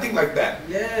think like that.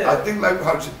 Yeah. I think like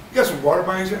how you got some water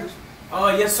by any chance?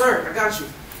 Yes sir, I got you.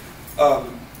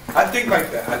 I think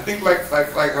like that. I think like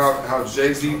how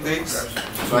Jay-Z thinks.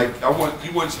 Like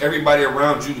you want everybody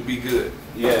around you to be good.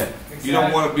 Yeah. You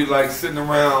don't want to be like sitting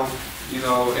around you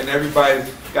know, and everybody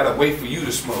gotta wait for you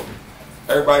to smoke.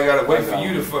 Everybody gotta wait for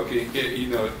you to fucking get, you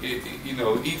know,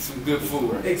 eat some good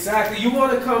food. Exactly. You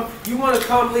wanna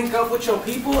come link up with your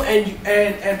people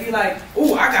and be like,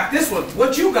 ooh, I got this one.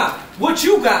 What you got? What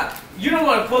you got? You don't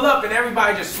want to pull up and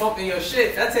everybody just smoking your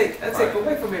shit. That take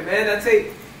away from it, man.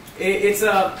 It's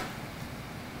I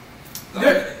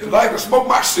like to smoke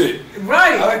my shit.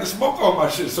 Right. I like to smoke all my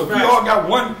shit. So if we all got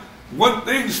one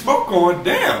thing to smoke on,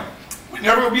 damn, we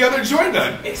never gonna be able to enjoy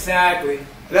nothing. Exactly.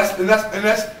 And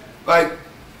that's like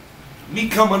me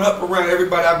coming up around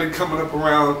everybody I've been coming up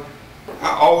around.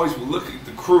 I always look at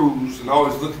the crews and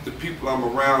always look at the people I'm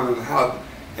around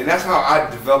and that's how I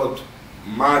developed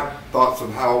my thoughts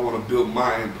of how I want to build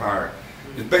my empire.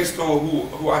 It's based on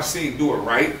who I see do it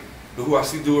right and who I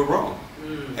see do it wrong.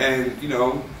 And you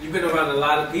know, you've been around a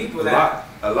lot of people. A lot.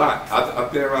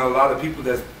 I've been around a lot of people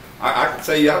that I can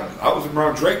tell you. I was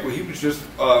around Drake when he was just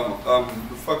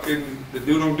fucking the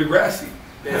dude on Degrassi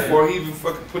before he even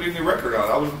fucking put any record out.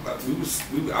 I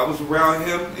was around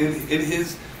him in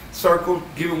his circle,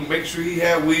 make sure he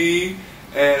had weed.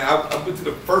 And I went to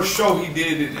the first show he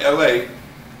did in L.A.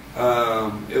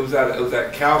 It was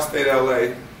at Cal State LA.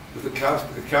 It was at Cal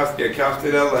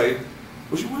State LA.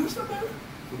 Was you with us there?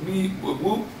 With me, with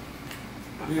Whoop?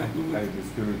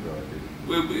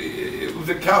 It was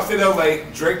at Cal State LA.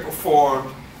 Drake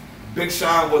performed. Big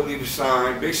Sean wasn't even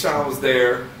signed. Big Sean was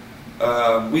there.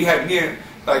 We had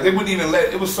they wouldn't even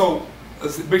let. It was so.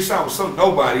 Big Sean was so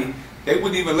nobody. They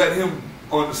wouldn't even let him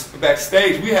on the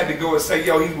backstage. We had to go and say,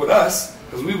 "Yo, he's with us,"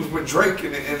 because we was with Drake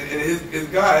and his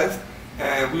guys.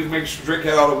 And we was making sure Drake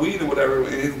had all the weed and whatever, and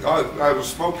his guy was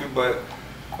smoking. But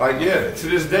like, yeah, to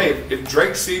this day, if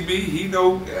Drake see me, he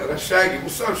know, yeah, that's Shaggy.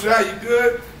 What's up, Shaggy? You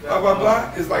good? Blah blah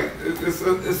blah. It's like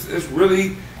it's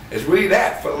really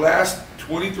that for the last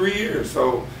 23 years.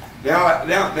 So now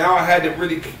I had to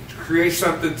really create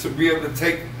something to be able to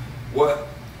take what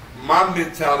my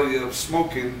mentality of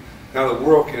smoking. Now the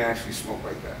world can actually smoke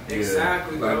like that.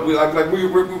 Exactly. Like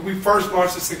we first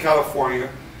launched this in California.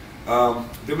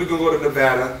 Then we're gonna go to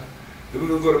Nevada. Then we're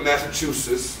gonna go to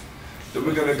Massachusetts. Then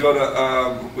we're gonna go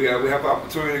to we have an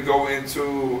opportunity to go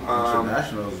into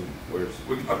internationals.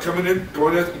 I'm going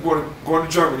to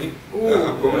Germany.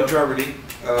 Going to Germany.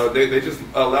 They just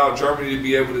allow Germany to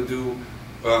be able to do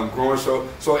growing.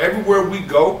 So everywhere we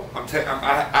go,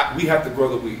 we have to grow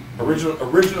the weed.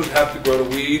 Originals have to grow the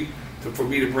weed for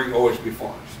me to bring OHB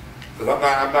farms. Because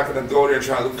I'm not gonna go there and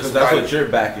try to look for somebody. That's what you're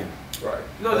backing. Right.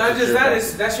 No, not just that.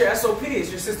 That's your SOP.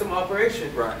 It's your system of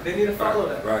operation. Right. They need to follow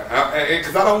that. Right.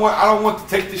 Because I don't want to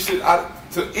take this shit out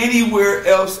to anywhere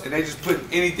else, and they just put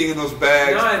anything in those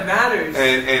bags. No, it matters.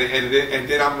 And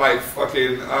then I'm like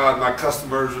fucking. My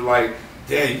customers are like,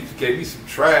 "Damn, you gave me some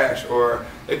trash," or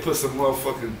they put some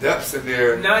motherfucking depths in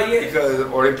there. Not yet.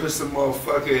 Or they put some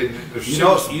motherfucking.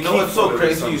 You know what's so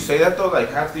crazy? You say that though.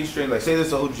 Like half these strains, like say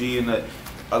this OG, and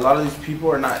a lot of these people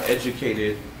are not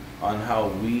educated on how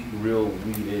real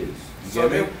weed is. You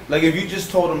get me? Like if you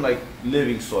just told them like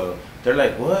living soil, they're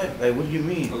like, what? Like what do you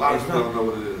mean? A lot of people don't know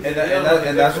what it is.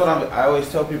 And that's what I always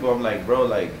tell people. I'm like, bro,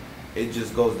 like it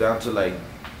just goes down to like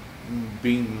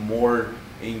being more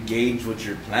engaged with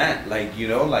your plant. Like, you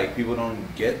know, like people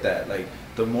don't get that. Like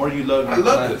the more you love your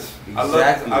plant, this.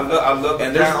 Exactly. I love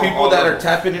and there's people that are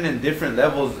tapping in different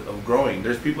levels of growing.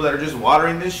 There's people that are just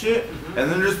watering this shit,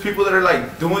 and then there's people that are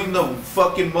like doing the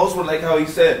fucking most, like how he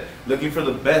said, looking for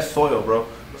the best soil, bro.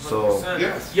 100%. So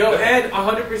yes. Yo, Ed,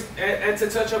 100%. And to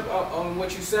touch up on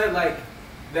what you said, like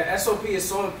the SOP is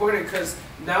so important because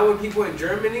now when people in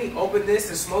Germany open this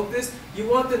and smoke this, you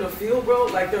want them to feel, bro,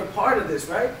 like they're part of this,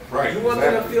 right? Right. You want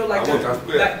them to feel like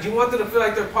you want them to feel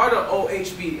like they're part of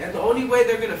OHB, and the only way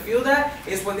they're gonna feel that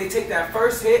is when they take that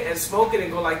first hit and smoke it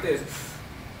and go like this.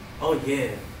 Oh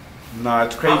yeah. Nah,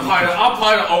 it's crazy. I'm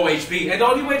part of OHB, and the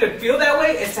only way to feel that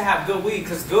way is to have good weed,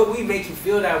 because good weed makes you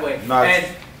feel that way. Nah, and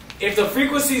if the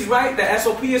frequency's right, the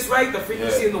SOP is right, the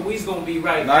frequency in the weed's gonna be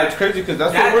right. Nah, it's crazy because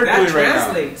that's what we're doing right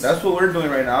now. That's what we're doing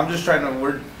right now.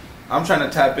 I'm trying to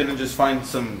tap in and just find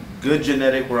some good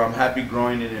genetic where I'm happy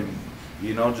growing it and,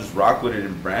 you know, just rock with it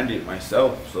and brand it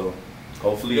myself. So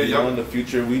hopefully, you know, in the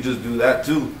future we just do that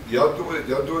too. Y'all doing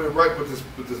it right with this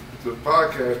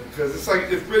podcast, because it's like,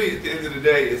 it's really at the end of the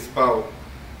day, it's about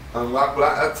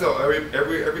I tell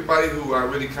everybody who I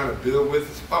really kind of build with,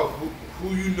 it's about who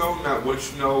you know, not what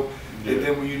you know. Yeah. And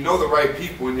then when you know the right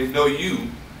people and they know you,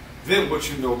 then what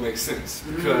you know makes sense.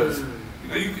 Because you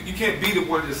know, you can't be the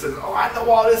one that says, "Oh, I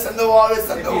know all this, I know all this,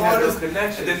 I know all this," and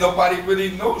then nobody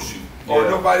really knows you, or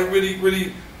nobody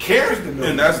really cares to know.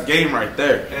 And that's game right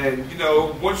there. And you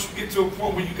know, once you get to a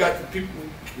point where you got the people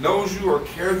knows you or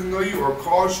cares to know you or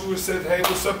calls you and says, hey,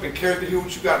 what's up, and cares to hear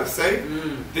what you got to say,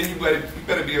 then you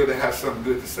better be able to have something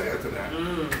good to say after that.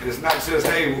 And it's not just,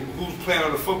 hey, who's playing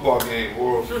on the football game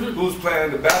or who's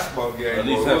playing the basketball game. At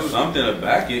least have something to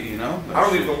back it, you know? I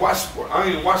don't even watch sport. I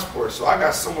don't even watch sports, so I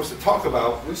got so much to talk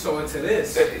about. We're so into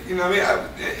this. You know what I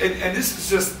mean? And this is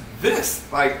just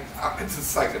this. Like, I'm into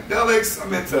psychedelics,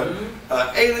 I'm into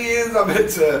aliens, I'm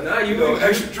into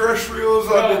extraterrestrials,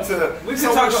 I'm into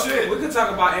so much shit. We could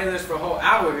talk about aliens for a whole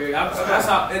hour here. That's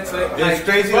how into it. It's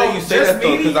crazy that you say that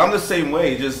though, because I'm the same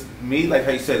way. Just me, like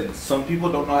how you said, some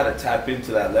people don't know how to tap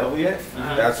into that level yet.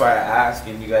 That's why I ask,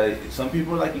 and you gotta. Some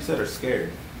people, like you said, are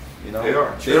scared. You know, they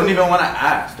are. They don't even want to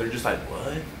ask. They're just like,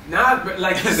 what? Nah,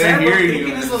 like they hear you.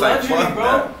 Thinking it's a luxury,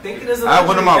 bro. Thinking it's a luxury.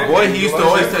 One of my boys, he used to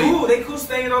always say, they cool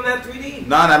staying on that 3D.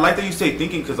 Nah, and I like that you say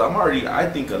thinking, because I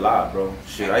think a lot, bro.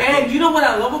 Shit, and you know what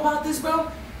I love about this, bro?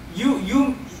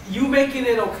 You making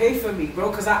it okay for me,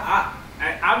 bro, because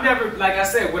I've never, like I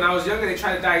said, when I was younger, they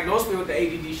tried to diagnose me with the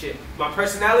ADD shit. My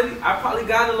personality, I probably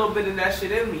got a little bit of that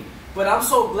shit in me. But I'm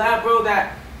so glad, bro,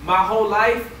 that my whole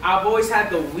life, I've always had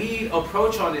the weed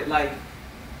approach on it, like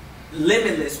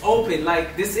limitless, open.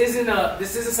 Like this isn't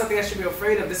something I should be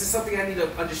afraid of. This is something I need to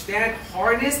understand,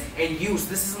 harness, and use.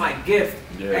 This is my gift.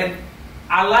 Yeah. And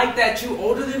I like that you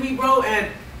older than me, bro,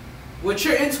 and what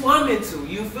you're into, I'm into.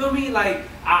 You feel me? Like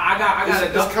I got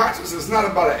it's conscious. It's not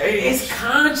about an age. It's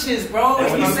conscious, bro.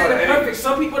 You said it perfect.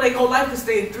 Some people, they whole life to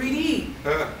stay in 3D.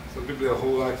 Some people their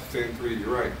whole life to stay in 3D.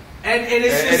 You're right. And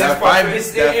it's just that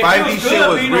 5D shit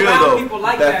was real though.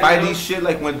 Like that 5D shit,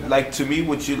 like when, like to me,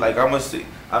 what you like, I must say,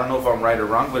 I don't know if I'm right or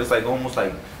wrong, but it's like almost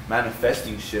like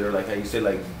manifesting shit, or like how you say,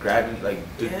 like grabbing, like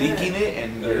thinking it,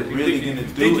 and you're really gonna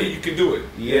do it. You can do it.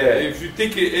 Yeah. If you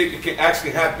think it can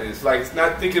actually happen. It's like it's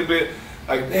not thinking of it.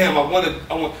 Like damn, I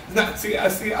want. Not see. I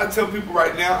tell people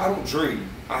right now, I don't dream.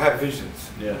 I have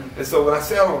visions. Yeah. And so when I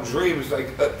say I don't dream, it's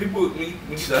like people when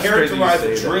you characterize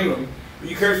a dream. When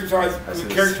you characterize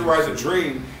a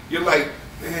dream, you're like,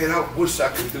 man, I wish I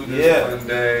could do this one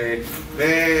day.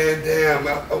 Man,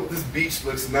 damn, this beach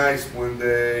looks nice one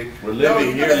day. We're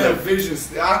living here. You gotta have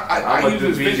visions. I use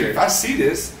this vision. If I see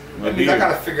this, that means I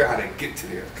gotta figure out how to get to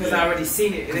there. Because I already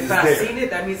seen it. And if I've seen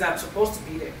it, that means I'm supposed to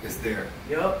be there. It's there.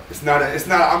 Yup. It's not.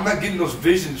 I'm not getting those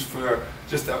visions for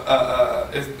just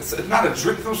it's not a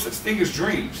dream. There's no such thing as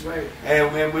dreams. Right.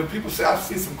 And when people say I've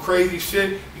seen some crazy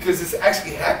shit, because it's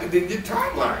actually happened in your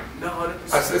timeline. No,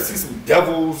 100%. I see some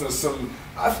devils and some.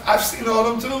 I've seen all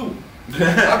them too.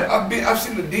 I've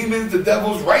seen the demons, the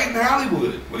devils, right in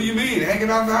Hollywood. What do you mean, hanging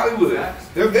out in Hollywood?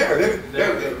 They're there.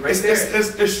 They're right there.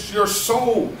 It's your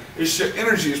soul. It's your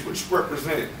energy. It's what you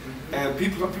represent. And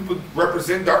some people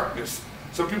represent darkness.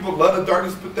 Some people love the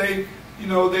darkness, but they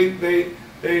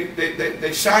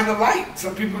shine the light.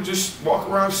 Some people just walk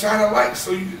around shine a light.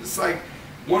 So it's like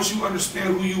once you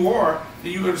understand who you are,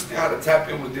 then you understand how to tap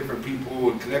in with different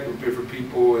people and connect with different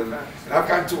people. And I've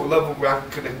gotten to a level where I can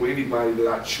connect with anybody that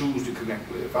I choose to connect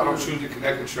with. If I don't choose to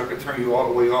connect with you, I can turn you all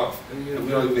the way off, and we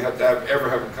don't even have to ever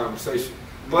have a conversation.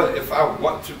 But if I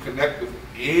want to connect with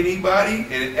anybody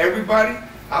and everybody,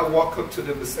 I walk up to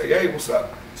them and say, "Hey, what's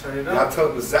up?" Turn it up. And I tell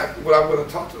them exactly what I want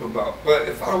to talk to them about. But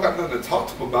if I don't got nothing to talk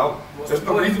to them about, there's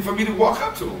no reason for me to walk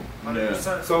up to them.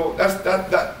 100%. So that's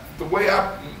the way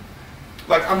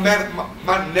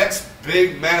my next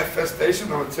big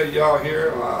manifestation. I'm gonna tell y'all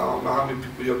here. I don't know how many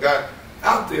people you got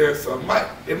out there. So it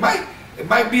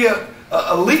might be a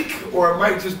leak, or it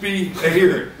might just be a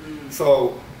hearing.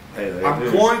 So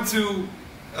I'm going to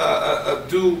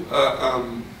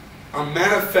I'm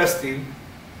manifesting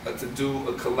to do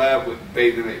a collab with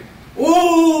Bathing Ape.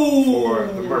 Ooh! For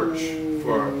the merch.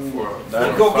 For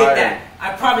go get that.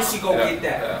 I promise you go get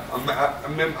that.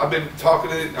 Yeah. I've been talking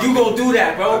to it. You go do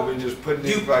that, bro. I've been just putting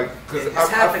it like, because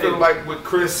I feel like with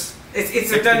Chris,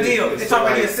 it's a done deal. It's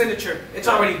already a signature. It's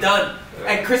already done.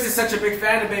 And Chris is such a big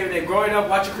fan of Baby Nate. Growing up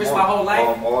watching Chris my whole life,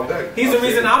 all day. He's the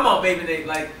reason I'm on Baby Nate.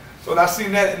 Like, so I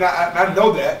seen that, and I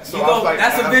know that. So I was like,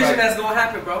 that's a vision that's gonna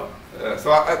happen, bro.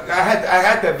 So I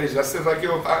had that vision. I said, like,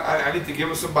 yo, I need to give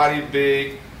us somebody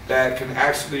big that can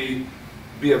actually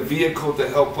be a vehicle to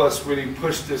help us really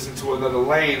push this into another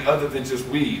lane other than just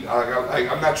weed.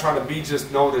 I'm not trying to be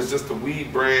just known as just a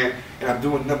weed brand, and I'm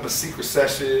doing nothing but secret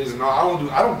sessions and all.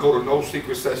 I don't go to no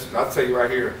secret sessions. I'll tell you right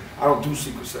here, I don't do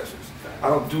secret sessions. I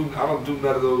don't do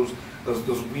none of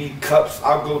those weed cups.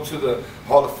 I'll go to the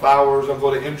Hall of Flowers. I'll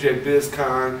go to MJ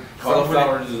BizCon. Hall of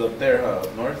Flowers is up there,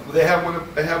 north. They have one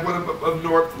up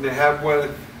north, and they have one.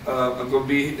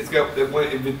 It's got one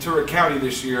in Ventura County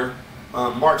this year.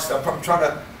 March. I'm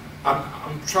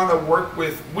trying to work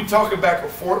with. We talking back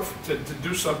and forth to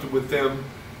do something with them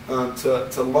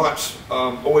to launch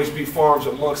OHB Farms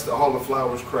amongst the Hall of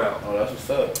Flowers crowd. Oh, that's what's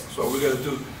up. So we're gonna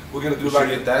do we like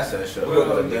get that session.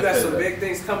 You got some big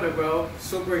things coming, bro.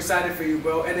 Super excited for you,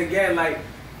 bro. And again, like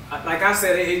I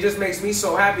said, it just makes me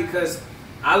so happy because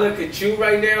I look at you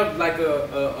right now like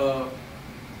a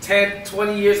 10,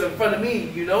 20 years in front of me,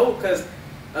 you know, because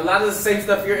a lot of the same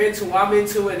stuff you're into, I'm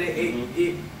into, and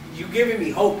you giving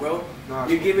me hope, bro.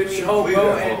 You're giving me hope,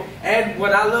 bro. And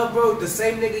what I love, bro, the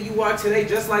same nigga you are today,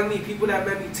 just like me. People that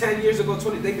met me 10 years ago,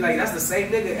 20, they be like, that's the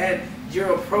same nigga. And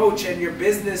your approach and your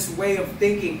business way of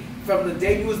thinking from the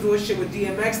day you was doing shit with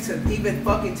DMX to even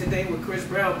fucking today with Chris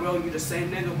Brown, bro, you the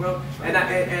same nigga, bro.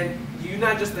 And you're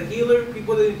not just a healer.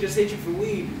 People didn't just hit you for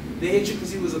weed. They hit you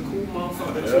because he was a cool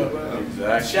motherfucker too, bro.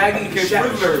 Exactly.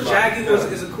 Shaggy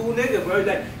is a cool nigga, bro.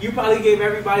 That you probably gave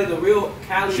everybody the real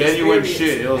Cali genuine experience.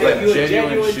 shit. It was and like you a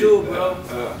genuine dude,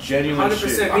 bro. Genuine 100%.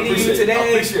 shit. Meeting you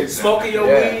today, smoking your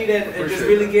weed, and just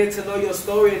really getting to know your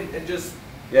story and just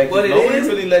what it nobody is.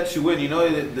 really lets you in. You know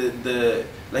the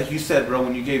like you said, bro.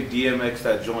 When you gave DMX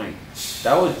that joint,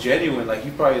 that was genuine. Like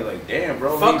he probably like, damn,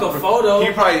 bro. Fuck a photo.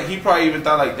 He probably even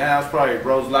thought like, damn, that's probably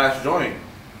bro's last joint.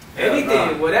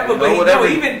 Anything, whatever, but whatever.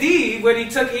 Even D, when he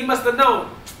took, he must have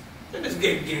known. Just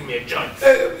give me a joint.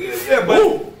 yeah, but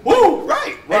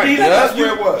right. That's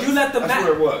where it was. You let the that's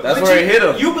where it was. That's where it hit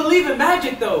him. You believe in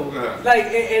magic, though. Yeah. Like,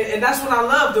 and that's what I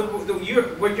love.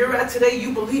 Where you're at today,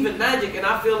 you believe in magic, and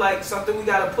I feel like something we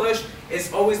gotta push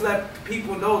is always let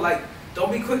people know, like. Don't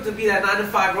be quick to be that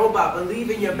 9-to-5 robot. Believe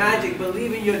in your magic.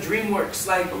 Believe in your dream works.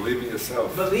 Like believe in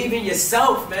yourself. Believe in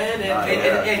yourself, man.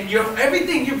 And your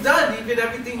everything you've done, even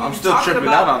everything you've I'm still tripping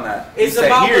out on that. It's he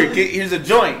about said, here's a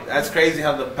joint. That's crazy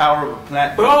how the power of a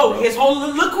plant. Bro, his whole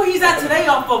look where he's at today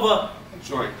off of a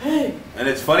joint. And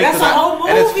it's funny that's a whole movie.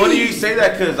 And it's funny you say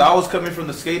that because I was coming from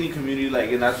the skating community,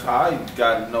 like, and that's how I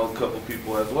got to know a couple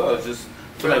people as well. It's just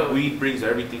like weed brings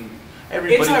everybody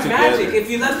it's our together. magic. If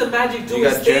you let the magic do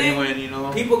its thing, genuine, you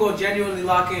know, people go genuinely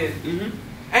lock in. Mm-hmm.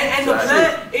 And the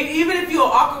plant, even if you're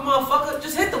an awkward motherfucker,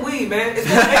 just hit the weed, man. It's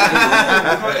gonna make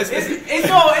you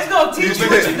it's gonna teach you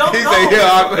what you don't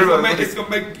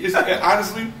know.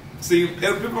 Honestly, see, if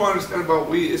people don't understand about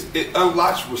weed, it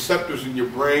unlocks receptors in your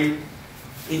brain,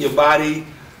 in your body,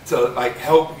 to like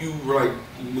help you like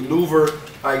maneuver,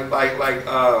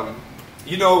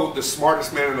 you know, the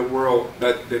smartest man in the world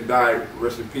that died,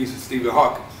 rest in peace, is Stephen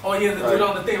Hawking. Oh yeah, the dude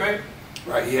on the thing, right?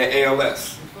 Right, he had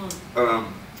ALS.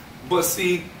 But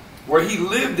see, where he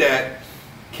lived at,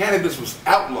 cannabis was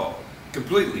outlawed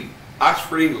completely.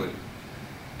 Oxford, England.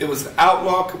 It was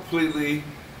outlawed completely,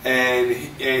 and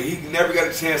he never got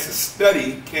a chance to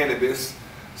study cannabis,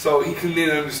 so he couldn't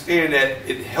even understand that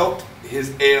it helped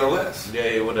his ALS. Yeah,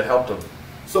 it would have helped him.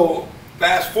 So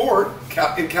fast forward,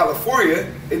 in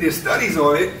California, they did studies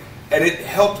on it, and it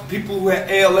helped people who had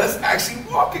ALS actually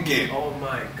walk again. Oh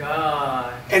my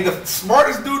God. And the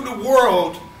smartest dude in the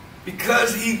world,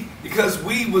 because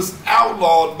weed was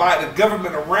outlawed by the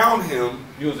government around him.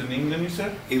 He was in England, you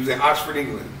said? He was in Oxford,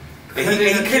 England. And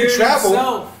he couldn't travel.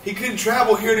 Himself. He couldn't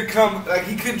travel here to come. Like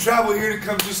he couldn't travel here to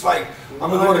come. Just like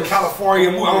I'm gonna go to California.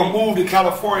 I'm gonna move to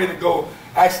California to go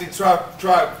actually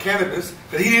try cannabis.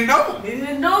 But he didn't know. He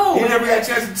didn't know. He never had a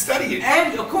chance to study it.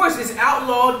 And of course, it's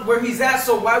outlawed where he's at.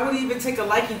 So why would he even take a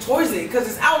liking towards it? Because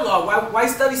it's outlawed. Why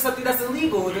study something that's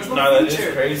illegal? There's no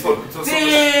future. That is crazy. So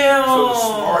the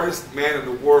smartest man in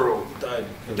the world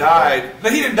died. No,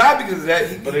 he didn't die because of that.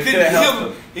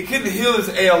 He couldn't heal his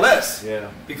ALS. Yeah.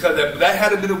 Because that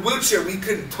had him in a wheelchair. He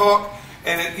couldn't talk.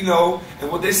 And and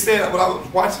what they said, when I was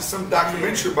watching some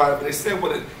documentary about it, but they said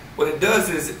what it does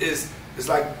is it's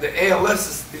like the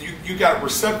ALS is you got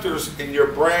receptors in your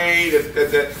brain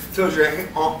that tells your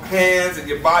hands and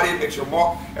your body, it makes your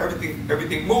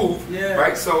everything move. Yeah.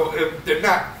 Right. So if they're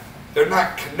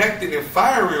not connecting and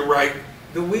firing right,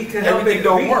 the weed can help everything it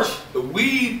don't reach. work. The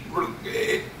weed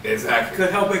exactly could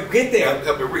help it get there.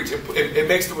 Help it reach. It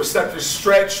makes the receptors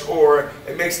stretch, or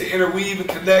it makes the interweave and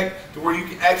connect to where you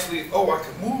can actually, I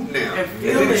can move now. And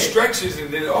then it stretches, and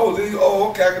then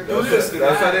okay, I can do this.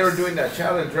 That's why they were doing that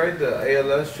challenge, right? The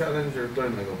ALS challenge, or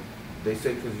they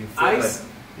say because you feel ice.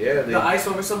 The ice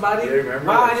over somebody? Yeah, remember?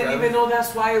 Wow, I didn't even know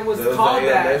that's why it was called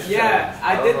that. Yeah,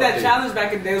 I did that challenge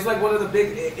back in the day. It was like one of the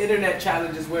big internet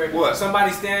challenges where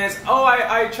somebody stands,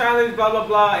 I challenge, blah, blah,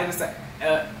 blah. And it's like,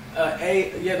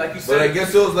 like you said. But I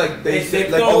guess it was like they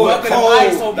said like throw up in the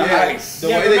ice over the there. ice. The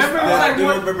way they remember it was like I do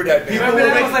remember that. people Remember were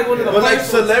that was like one of the but like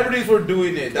first celebrities were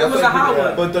doing it. That's was like a hot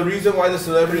one. But the reason why the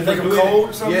celebrities Like were a doing code or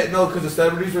it, something? yeah, no, because the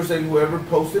celebrities were saying whoever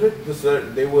posted it,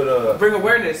 they would bring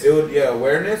awareness. It would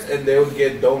awareness, and they would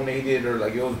get donated or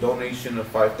like it was donation of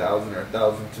 5,000 or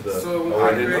 1,000 to the. So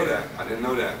I didn't know that. I didn't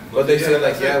know that. But they said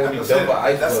like when you dump an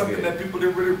ice that's bucket. something that people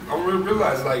didn't really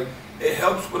realize. Like it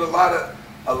helps with a lot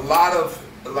of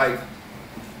like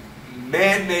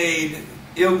man-made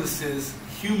illnesses,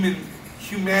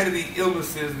 humanity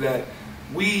illnesses that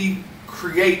we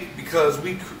create because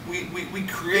we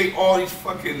create all these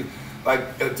fucking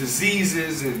like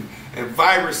diseases and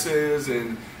viruses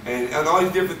and all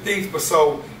these different things. But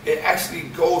so it actually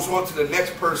goes on to the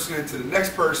next person and to the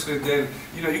next person. And then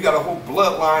you got a whole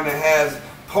bloodline that has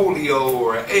polio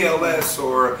or ALS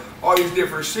or all these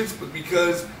different shits, but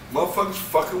because motherfuckers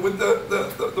fucking with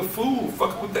the food,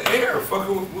 fucking with the air,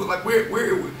 fucking with like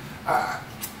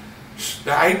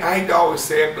I hate to always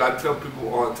say it, but I tell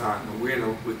people all the time,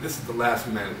 this is the last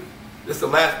humanity. This is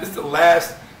the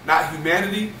last, not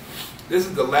humanity. This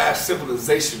is the last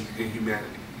civilization in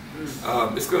humanity.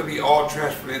 It's going to be all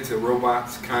transferred into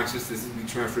robots. Consciousness is going to be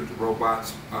transferred to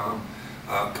robots,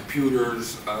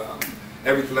 computers,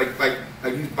 everything. Like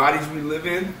these bodies we live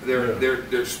in,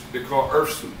 they're called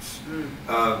Earth suits.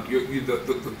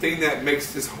 The thing that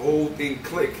makes this whole thing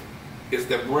click is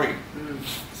the brain.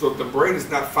 So if the brain is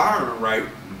not firing right,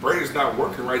 the brain is not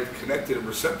working right to connect to the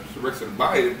receptors, the rest of the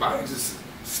body's just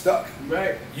stuck.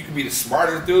 Right. You can be the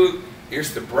smartest dude.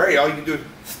 Here's the brain. All you can do is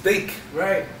think.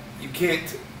 Right. You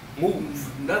can't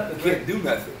move. Nothing. You can't do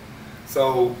nothing.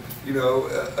 So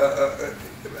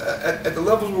at the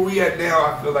levels where we at now,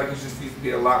 I feel like it just needs to be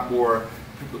a lot more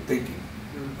people thinking.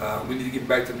 We need to get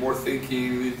back to more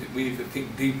thinking. We need to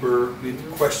think deeper. We need to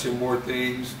question more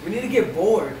things. We need to get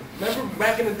bored. Remember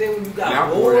back in the day when you got I'm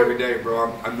bored? bored every day,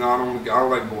 bro. I don't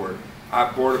like bored.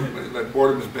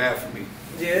 Boredom is bad for me.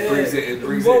 Yeah. It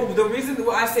brings The reason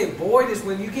why I say bored is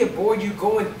when you get bored, you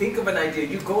go and think of an idea.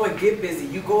 You go and get busy.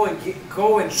 You go and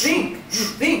think. You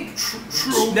think.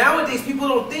 True. Nowadays, people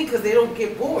don't think because they don't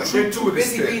get bored. True They're to too an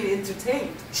busy extent. being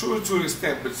entertained. True to an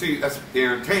extent, but see, that's the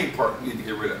entertainment part we need to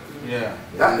get rid of. Yeah.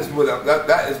 That is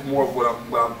that is more of what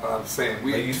I'm saying.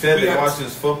 Like you said, they watch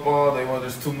this football.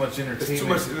 There's too much entertainment. There's too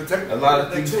much entertainment. A lot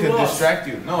of things They're could too distract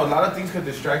you. No, a lot of things could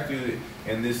distract you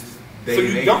in this day So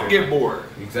and you age. don't get bored.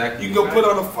 Exactly. You can go put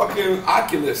on a fucking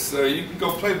Oculus. You can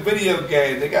go play video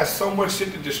games. They got so much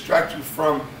shit to distract you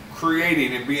from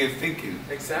creating and being thinking.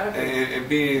 Exactly. And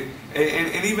being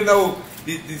and even though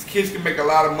these kids can make a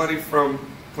lot of money from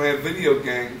playing video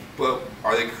games, but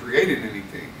are they creating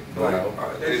anything? No.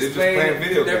 They're just playing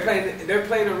video games. They're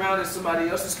playing around in somebody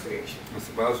else's creation.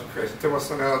 Somebody else's creation. I tell my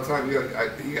son all the time.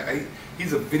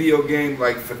 He's a video game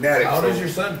fanatic. How old is your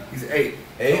son? He's 8.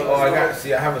 8? Oh, I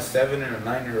have a 7 and a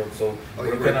 9-year-old, so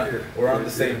we're on the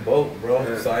same boat, bro.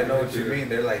 Yeah, so I know what you mean.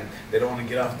 They're like, they don't want to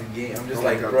get off the game. I'm just Don't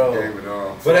like, get bro. off the game at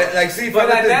all. But at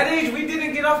that age, we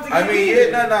didn't get off the game. I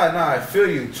mean, no, I feel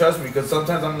you. Trust me, because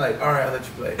sometimes I'm like, all right, I'll let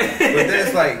you play. But then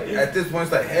it's like, at this point,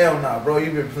 it's like, hell nah, bro.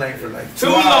 You've been playing for like 2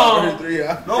 hours, 3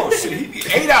 hours. No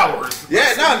shit, 8 hours.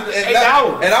 Yeah, no, 8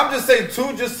 hours. And I'm just saying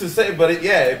 2 just to say, but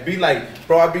it'd be like,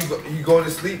 bro, you going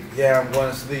to sleep? Yeah, I'm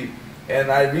going to sleep. And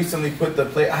I recently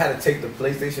I had to take the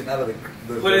PlayStation out of the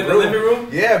Put it in the living room?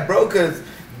 Yeah, bro, because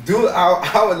dude,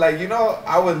 I would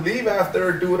I would leave after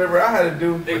or do whatever I had to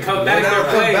do. They come back, they're come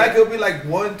playing. back, it'll be like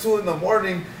 1, 2 in the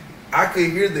morning. I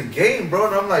could hear the game, bro,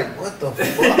 and I'm like, what the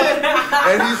fuck?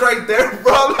 And he's right there,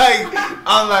 bro.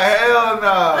 I'm like, hell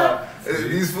no.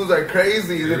 These fools are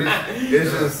crazy.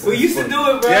 It's just. We used to do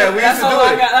it, bro. Yeah, we used to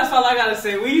do it. That's all I gotta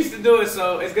say. We used to do it,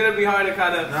 so it's gonna be hard to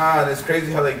kind of. Nah, it's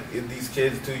crazy how these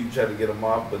kids too. You try to get them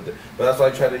off, but that's why I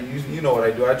try to use. You know what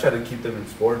I do? I try to keep them in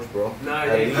sports, bro. Nah,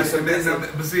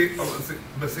 But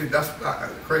see, that's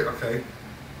great. Okay,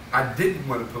 I didn't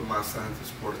want to put my son into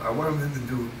sports. I wanted him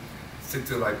to stick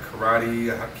to karate,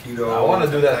 aikido. I want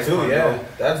to do that too. Yeah,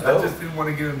 that's dope. I just didn't want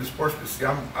to get into sports, but see,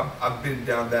 I've been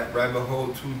down that rabbit hole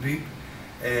too deep,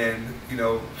 and I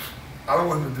don't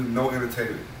want him to do no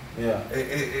entertainment. Yeah.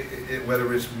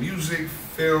 Whether it's music,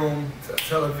 film,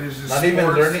 television, not sports. even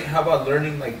learning. How about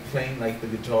learning playing the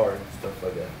guitar and stuff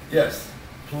like that? Yes,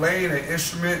 playing an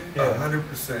instrument,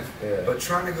 100%. Yeah. But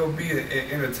trying to go be an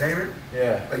entertainer,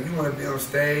 yeah, you want to be on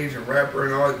stage and rapper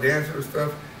and all that dancer and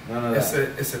stuff. No.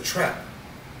 It's a trap.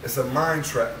 It's a mind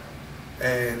trap.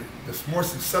 And the more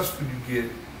successful you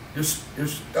get, you're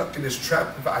stuck in this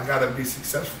trap of I gotta be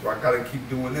successful. I gotta keep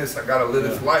doing this. I gotta live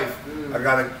this life. I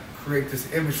gotta create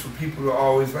this image for people to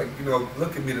always like, you know,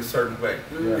 look at me in a certain way.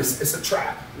 It's a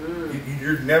trap.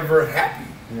 You're never happy.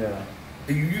 Yeah.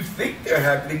 You think they're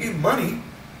happy, they get money,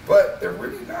 but they're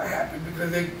really not happy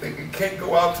because they can't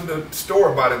go out to the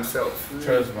store by themselves.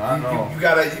 Trust me, I know. You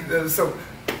gotta so,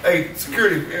 hey,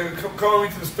 security, come me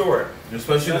to the store.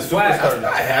 Especially the swag. superstars.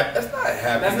 That's not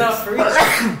happy. That's not freedom.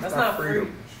 That's not freedom.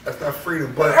 free. That's not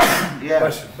freedom. But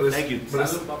Thank you.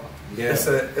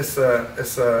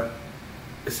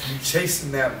 It's you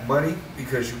chasing that money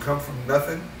because you come from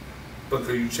nothing. But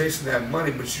you're chasing that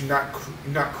money, but you're not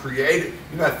creative.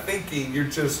 You're not thinking. You're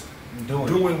just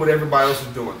doing what everybody else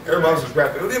is doing. Everybody else is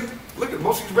rapping. Look at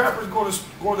most of these rappers going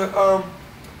to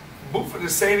booth and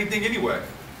just say anything anyway.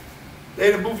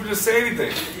 They in the booth and just say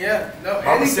anything. Yeah, no,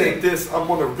 I'm gonna say this. I'm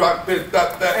gonna rock this,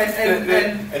 that,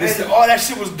 and they said, "Oh, that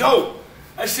shit was dope.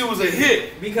 That shit was a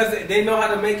hit." Because they know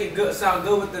how to make it good, sound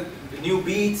good with the new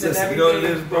beats and everything. You know what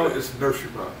it is, bro? It's nursery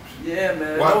rhymes. Yeah,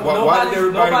 man. Why did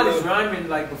everybody nobody's rhyming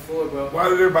like before, bro. Why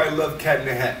did everybody love Cat in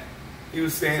the Hat? He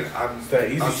was saying, that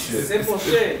easy shit. Simple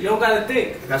shit. You don't gotta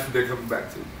think. And that's what they're coming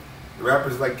back to. The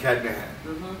rappers like Cat in the Hat.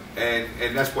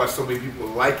 And that's why so many people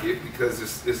like it, because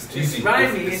it's teasy. It's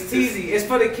rhyming, it's teasy. It's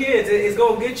for the kids. It's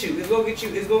gonna get you. It's gonna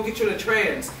get you in a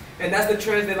trance. And that's the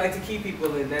trance they like to keep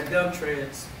people in. That dumb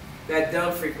trance. That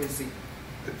dumb frequency.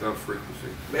 The dumb frequency.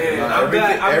 Man,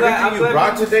 everything you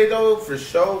brought today though, for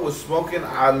sure, was smoking.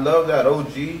 I love that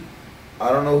OG. I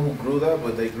don't know who grew that,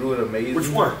 but they grew it amazing. Which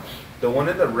one? The one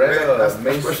in the red. That's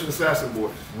Russian Assassin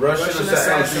Boys. Russian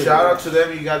Assassin. Shout out to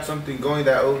them. You got something going.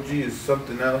 That OG is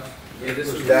something else. Yeah,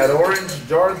 this was that orange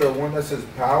jar, the one that says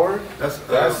power.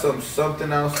 That's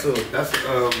something else too. That's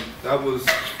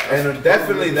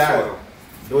definitely that.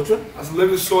 Which one? That's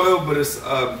Living Soil, but it's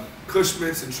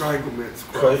Cushmans and Triangle Mints.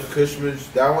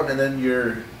 Cushmans, that one, and then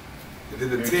and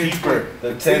then the 10 keeper,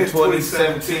 the 10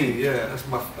 2017. Yeah, that's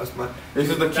my. This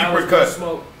is the keeper cut.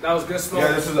 That was good smoke.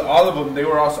 Yeah, this is all of them. They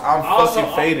were also. I'm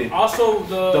fucking faded. Also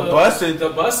the bussin'. The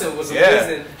bussin' was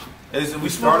amazing. We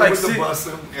started with the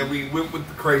bussin' and we went with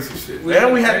the crazy shit.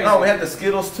 And we had the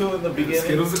Skittles too in the beginning.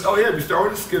 Skittles. Oh yeah, we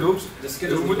started with the Skittles. The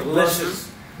Skittles were delicious.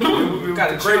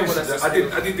 Got the crazy.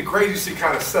 I think the crazy shit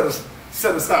kind of set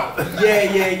us out.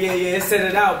 Yeah. It set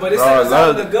it out, but it set us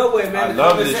out in a good way, man. I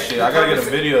love this shit. I gotta get a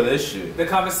video of this shit. The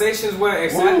conversations went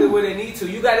exactly where they need to.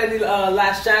 You got any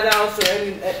last shout outs or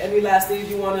any last things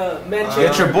you want to mention?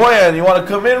 Get your boy in. You want to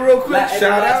come in real quick?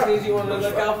 Shout out. Things you want to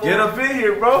look out for? Get up in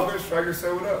here, bro. Striker,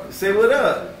 say what up. Say what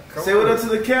up. Say what up to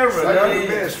the camera.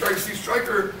 Man,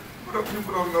 Striker.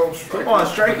 People don't know Striker. Come on,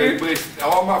 Striker. But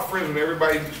all my friends and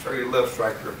everybody in Striker love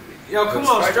Striker. Yo, come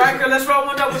on, Striker. Let's roll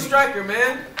one up with Striker,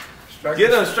 man.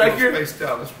 Get up, Striker. Let's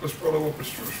roll up with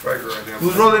Striker right now.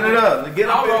 Who's rolling it up? Get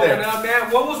up in there. Up, man.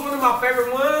 What was one of my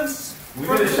favorite ones? We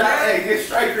get a shot. Hey, get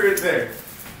Striker in there.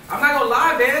 I'm not gonna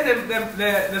lie,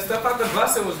 man. The stuff out the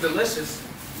bussin' was delicious.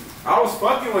 I was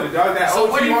fucking with it, dog. So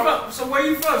where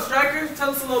you from, Striker?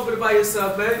 Tell us a little bit about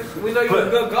yourself, man. We know you're a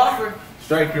good golfer.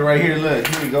 Striker right here. Look,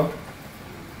 here we go.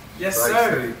 Yes,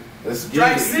 sir. Let's get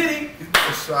Strike it. City.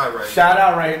 Shy right Shout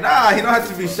out right now. He don't have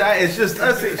to be shy. It's just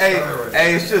us.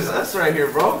 Hey, it's just us right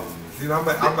here, bro. You know, I'm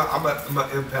an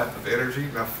empath of energy,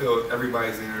 and I feel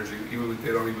everybody's energy, even if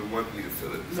they don't even want me to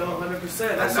feel it. No,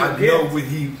 100%. That's I know when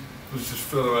he was just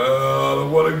feeling, I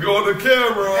don't want to go on the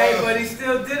camera. Hey, but he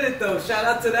still did it though. Shout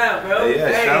out to that, bro.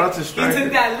 Hey, shout out to Striker. He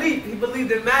took that leap. He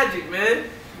believed in magic, man.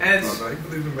 And no, he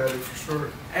believed in magic for sure.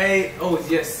 Hey,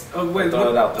 yes. Oh wait,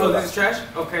 this is trash.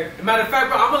 Okay. Matter of fact,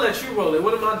 bro, I'm gonna let you roll it.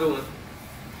 What am I doing?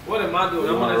 I'm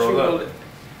gonna let you roll it.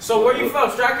 So where you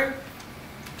from, Striker?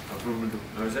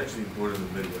 I was actually born in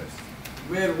the Midwest.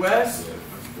 Midwest? Yeah, I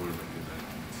was born in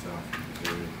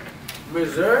South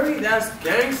Missouri. That's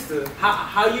gangster.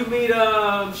 How you meet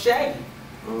Shaggy?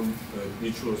 A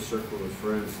mutual circle of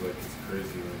friends. Like it's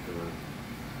crazy. Like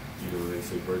you know, they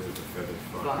say birds with a feather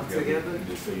flock together. And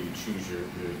they say you choose your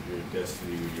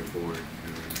destiny when you're born.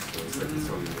 You know? So it's like it's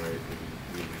only right that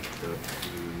we link up.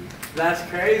 That's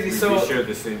crazy. We share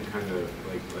the same kind of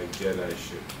like Jedi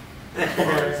shit. As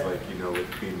far as like, you know, with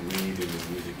being weed in the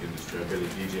music industry. I've been a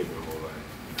DJ my whole life.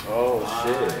 Oh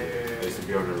shit. I used to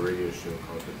be on a radio show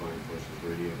called Divine Forces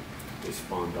Radio. They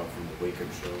spawned off from the Wake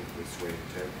Up Show with Sway and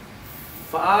Tech.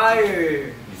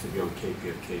 Fire! Used to be on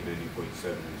KPFK 90.7. It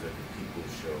was like a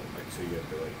people's show. Like, so you have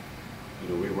to like, you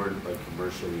know, we weren't like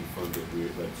commercially funded. We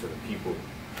were like, so the people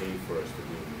paid for us to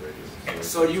be on the radio.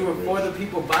 So you were for the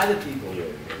people, by the people? Yeah,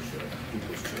 sure.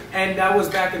 People's show. And that was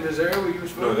back in Missouri where you were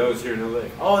from? No, that was here in LA.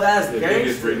 Oh, that's the gangster.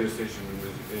 biggest radio station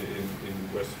in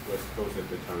West Coast. Coast at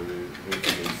the time. It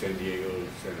was in San Diego,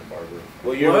 Santa Barbara.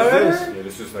 What year was this? Yeah,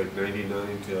 this was like 99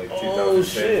 to like 2010. Oh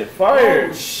shit, fire!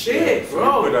 Oh shit, so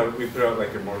bro. We put out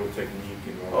like Immortal Technique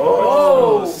and Oh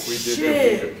all that. We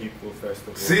shit! did the People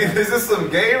Festival. See, this is some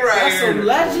game right That's here. some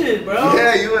legend, bro.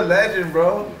 Yeah, you a legend,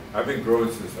 bro. I've been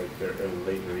growing since like the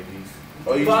late 90s.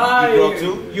 Oh, you grow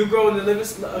too? You grow in the living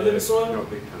soil? No,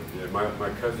 big time. Yeah, my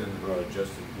cousin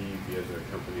Justin Eve, he has a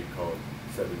company called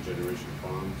 7 Generation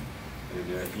Farms, and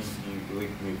he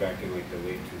linked me back in like the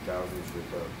late 2000s with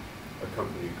a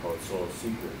company called Soil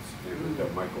Secrets, and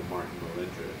with Michael Martin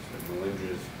Melendres, and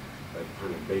Melendres like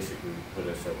kind of basically put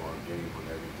us up on game on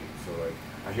everything. So like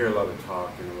I hear a lot of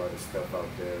talk and a lot of stuff out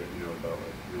there, about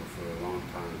like for a long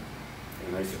time.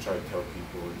 And I used to try to tell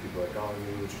people, and people are like, oh,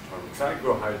 you know what you're talking about. Because I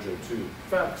grow hydro too.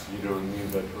 Facts. You know what I mean?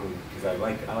 But because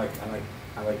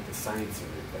I like the science of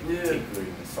it, like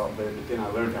tinkering the salt. But then I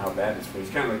learned how bad it's for you.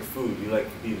 It's kind of like food. You like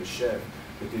being a chef,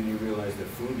 but then you realize the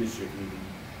food that you're eating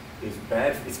is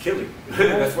bad. It's killing.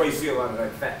 That's why you see a lot of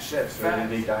like fat chefs, right?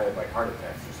 And they die of like heart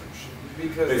attacks or some shit.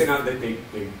 Because it's not that they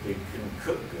couldn't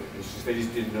cook good. It's just they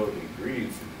just didn't know the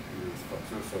ingredients.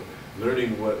 So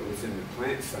learning what was in the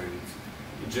plant science.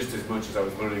 Just as much as I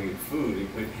was learning in food, it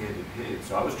went hand in hand.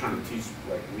 So I was trying to teach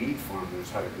like weed farmers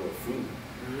how to grow food.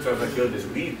 So I was like, yo,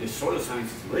 this soil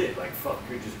science is lit. Like, fuck,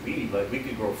 you're just weed. Like, we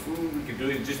could grow food, we could do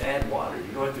it, just add water.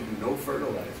 You don't have to do no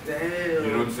fertilizer. Damn.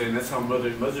 You know what I'm saying? That's how Mother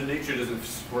Nature doesn't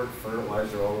squirt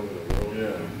fertilizer all over the world.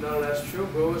 Yeah. No, that's true,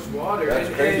 bro. It's water.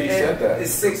 That's crazy you said that. It's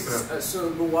 6,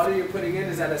 so the water you're putting in,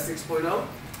 is that a 6.0?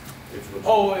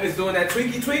 It's doing that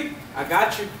tweak? I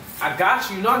got you.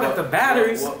 You know I got the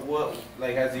batteries. What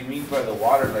like as he means by the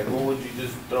water, like what would you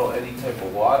just throw any type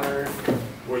of water?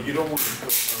 Well, you don't want to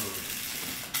put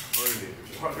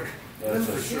chlorinated water. That's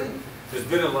for sure. There's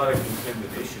been a lot of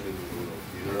contamination in the world.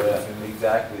 You know what I'm saying?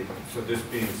 Exactly. So this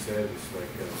being said, it's like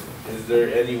is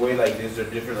there any way like is there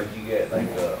different like you get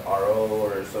like a RO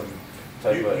or some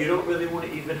type of... You don't really want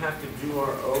to even have to do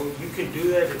RO. You can do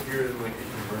that if you're in like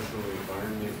a commercial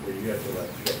environment where you have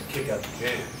to kick out the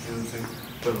jam. You know what I'm saying?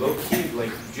 But low key, like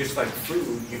just like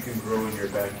food, you can grow in your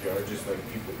backyard just like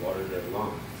people water their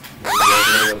lawn.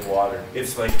 With water.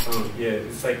 It's like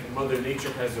it's like Mother Nature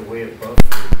has a way of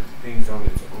buffering things on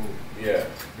its own. Yeah.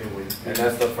 And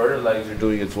that's the fertilizer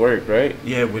doing its work, right?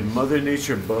 Yeah, when Mother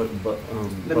Nature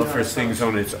buffers things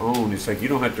on its own, it's like you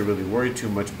don't have to really worry too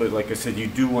much. But like I said, you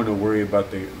do want to worry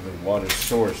about the water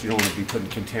source. You don't want to be putting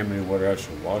contaminated water out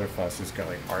your water faucets. It's got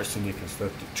like arsenic and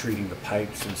stuff treating the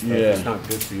pipes and stuff. Yeah. It's not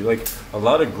good for you. Like a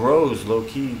lot of grows, low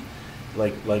key,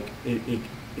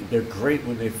 they're great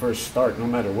when they first start, no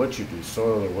matter what you do,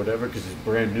 soil or whatever, because it's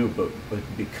brand new. But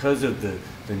because of the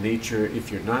nature,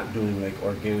 if you're not doing like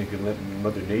organic and letting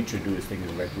Mother Nature do its thing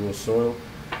in like real soil,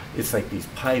 it's like these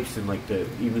pipes and like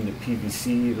even the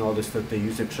PVC and all this stuff they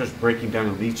use, it starts breaking down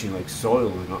and leaching like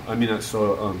soil and not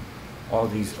soil, all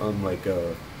these like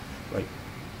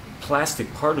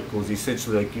plastic particles,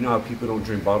 essentially, like you know how people don't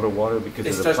drink bottled water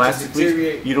because of the plastic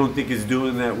leaks? You don't think it's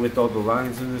doing that with all the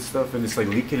lines and this stuff, and it's like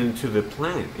leaking into the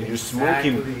plant, and you're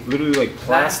smoking literally like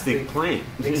plastic plant.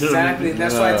 Exactly, and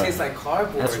that's why it tastes like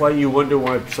cardboard. That's why you wonder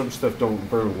why some stuff don't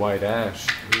burn white ash,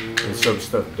 and some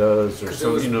stuff does, or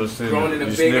some, you know, growing in a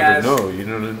you just big never ass, know, you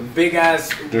know what I mean? Big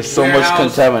ass. There's so much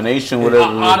contamination, whatever.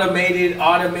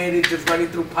 Automated, just running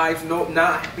through pipes,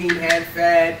 not being hand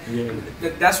fed. Yeah.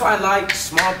 That's why I like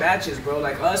small batches, bro.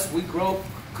 Like us, we grow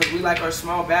because we like our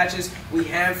small batches. We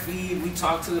hand feed. We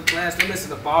talk to the plants. They listen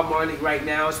to Bob Marley right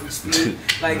now as we speak.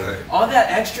 Like all that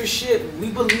extra shit.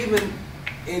 We believe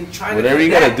in trying whatever to.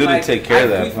 You gotta do to take care of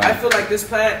that plant. I feel like this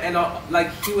plant, and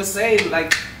like he was saying,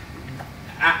 like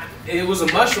it was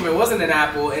a mushroom. It wasn't an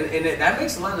apple, and that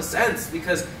makes a lot of sense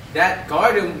because that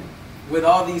garden with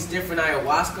all these different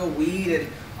ayahuasca weed and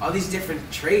all these different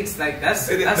traits, like that's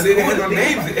it had no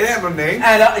names. It had no names.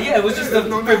 And it was just a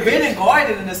forbidden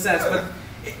garden in a sense, but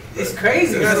it's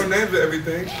crazy. It had no names to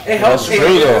everything. It helps. That's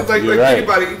true, though. It's like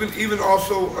anybody, even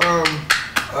also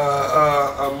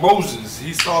Moses.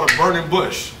 He saw the burning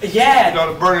bush. Yeah. He saw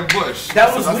the burning bush.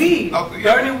 That was weed.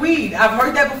 Burning weed. I've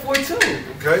heard that before too.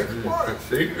 Okay, come on.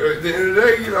 See, at the end of the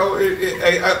day, you know,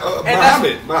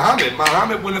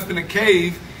 Muhammad went up in the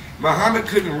cave. Muhammad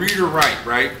couldn't read or write,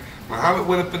 right? Muhammad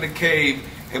went up in the cave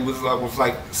and was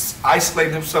like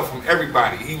isolating himself from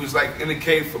everybody. He was like in the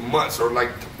cave for months or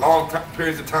like long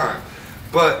periods of time.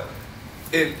 But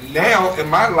now in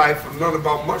my life, I've learned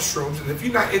about mushrooms, and if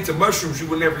you're not into mushrooms, you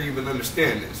will never even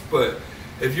understand this. But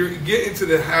if you get into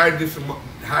the higher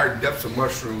depths of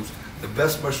mushrooms, the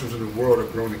best mushrooms in the world are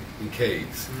grown in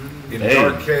caves, in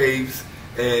dark caves,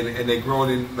 and they growing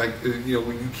in like you know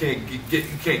when you can't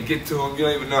get to them, you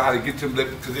don't even know how to get to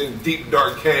them because they're in deep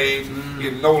dark caves.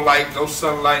 You get no light, no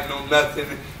sunlight, no nothing.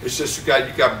 It's just you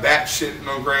got bat shit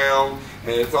on the ground,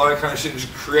 and it's all that kind of shit.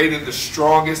 Just creating the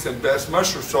strongest and best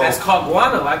mushrooms. So that's called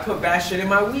guano. I put bat shit in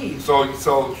my weed. So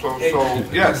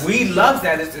yes, weed loves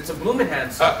that. It's a bloom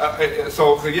enhancer.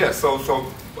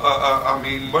 I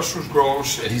mean, mushrooms grow on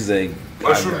shit. He's a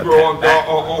mushrooms grow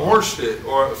on horse shit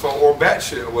or bat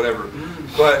shit or whatever.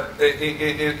 But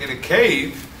in a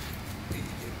cave,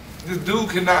 this dude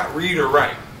cannot read or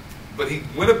write. But he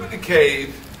went up in the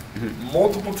cave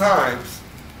multiple times,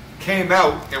 came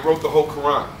out and wrote the whole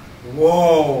Quran.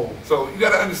 Whoa. So you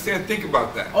got to understand, think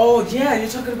about that. Oh, yeah, you're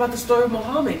talking about the story of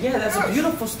Muhammad. Yeah, that's a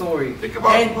beautiful story. Think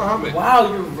about Muhammad.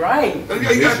 Wow, you're right.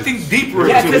 You got to think deeper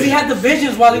Yeah, into because it. he had the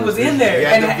visions while he was in there.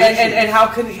 And how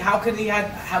could he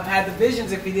have had the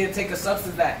visions if he didn't take a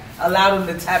substance that allowed him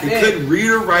to tap in? He couldn't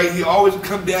read or write. He always would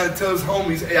come down and tell his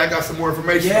homies, hey, I got some more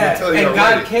information. Yeah, tell you and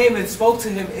God came and spoke to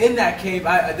him in that cave.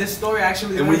 This story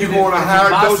actually... And when you go on a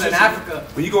higher dosage... in Africa.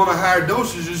 When you go on a higher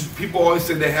dosages, people always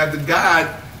say they have the God...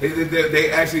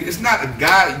 They actually, it's not a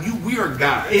God. We are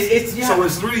gods. So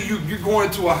it's really you're going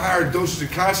into a higher dosage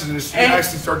of consciousness. You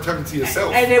actually start talking to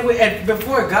yourself. And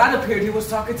before God appeared, he was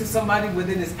talking to somebody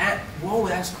within his. Whoa,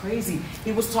 that's crazy.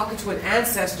 He was talking to an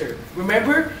ancestor.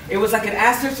 Remember, it was like an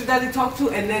ancestor that he talked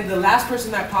to, and then the last person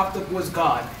that popped up was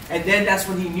God. And then that's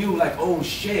when he knew, like, oh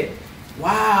shit,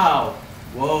 wow,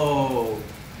 whoa,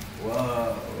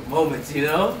 moments, you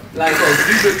know, like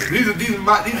these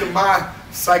are my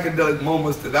psychedelic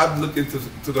moments that I've looked into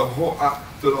to the whole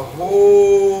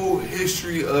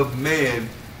history of man,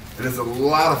 and there's a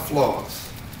lot of flaws,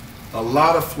 a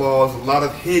lot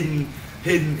of hidden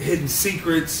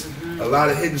secrets, a lot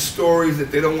of hidden stories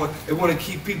that they want to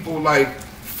keep people like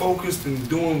focused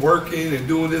and working and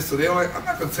doing this. So they're like, I'm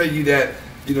not gonna tell you that.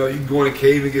 You know, you can go in a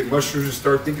cave and get mushrooms and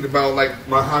start thinking about like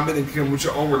Muhammad and come with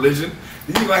your own religion.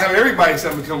 Then you're gonna have everybody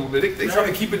something come with it. They try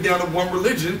to keep it down to one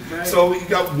religion, so you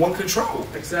got one control.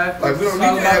 Exactly. Like we don't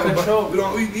need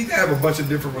to have a bunch of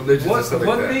different religions. And stuff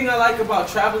one thing I like about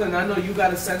traveling, I know you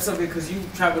got a sense of it because you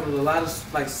traveled with a lot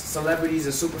of like celebrities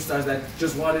and superstars that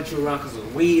just wanted you around because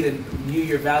of weed and knew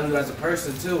your value as a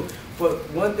person too. But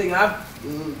one thing I've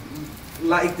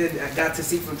liked and I got to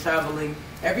see from traveling,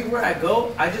 everywhere I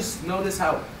go, I just notice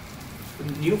how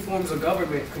new forms of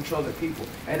government control the people,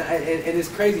 and it's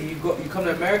crazy. You come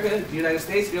to America, the United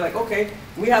States, you're like, okay,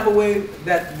 we have a way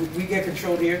that we get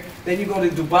controlled here. Then you go to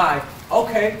Dubai,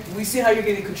 okay, we see how you're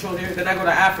getting controlled here. Then I go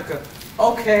to Africa,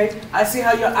 okay, I see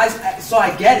how so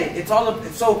I get it. It's all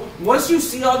so once you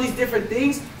see all these different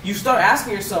things, you start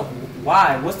asking yourself,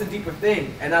 why? What's the deeper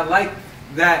thing? And I like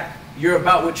that you're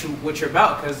about what you're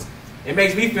about because it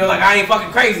makes me feel like I ain't fucking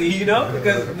crazy, you know?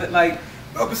 Because like.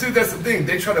 No, but see, that's the thing.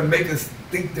 They try to make us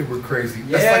think that we're crazy.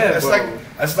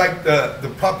 That's like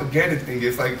the propaganda thing.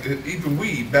 It's like even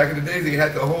weed. Back in the day, they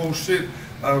had the whole shit,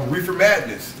 reefer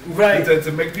madness, right?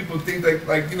 To make people think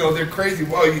like you know they're crazy.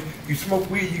 Well, you smoke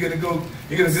weed, you're gonna go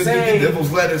get the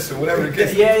devil's lettuce or whatever it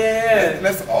gets. Yeah. And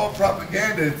that's all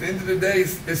propaganda. At the end of the day,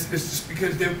 it's just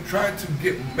because they're trying to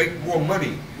make more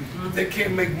money. If they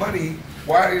can't make money,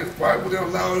 why would they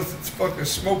allow us to fucking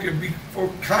smoke and be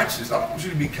conscious? I don't want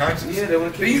you to be conscious. Yeah,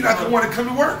 then you're not gonna want to come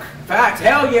to work. Fact,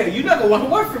 hell yeah, you're not gonna want to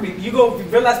work for me. You go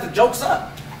realize the joke's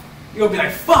up. You're gonna be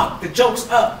like, fuck, the joke's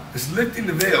up. It's lifting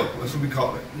the veil. That's what we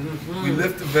call it. We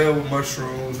lift the veil with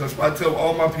mushrooms. That's why I tell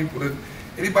all my people that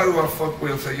anybody who I fuck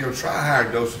with, say, yo, try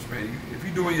higher doses, man. If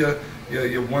you're doing your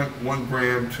 1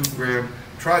 gram, 2 gram,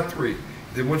 try 3.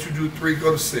 Then once you do 3,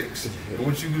 go to 6. And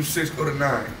once you do 6, go to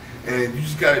 9. And you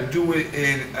just got to do it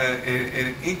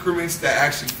in increments that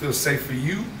actually feel safe for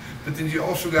you. But then you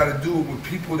also got to do it with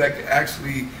people that can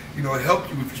actually, you know, help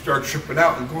you if you start tripping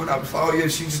out and going out. It's like, oh yeah,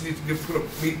 she just needs to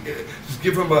just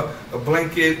give him a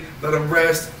blanket, let him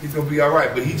rest. He's gonna be all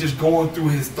right. But he's just going through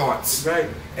his thoughts. Right.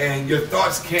 And your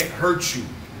thoughts can't hurt you.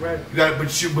 Right. You got,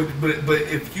 but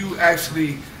if you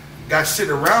actually got shit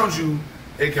around you,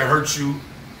 it can hurt you.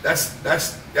 That's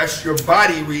your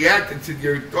body reacting to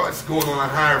your thoughts going on a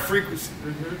higher frequency.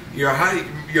 Your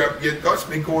thoughts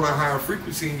may go on a higher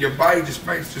frequency, and your body just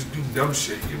might just do dumb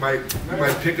shit. You might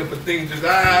pick up a thing and just you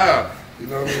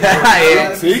know. What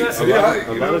I mean?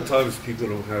 A lot of times people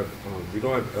don't have we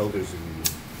don't have elders anymore.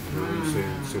 You know what I'm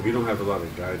saying? So we don't have a lot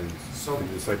of guidance. So and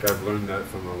it's like I've learned that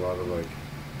from a lot of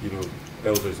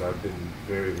elders I've been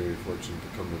very, very fortunate to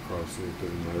come across in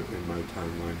my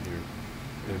timeline here.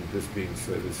 And this being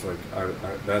said, it's like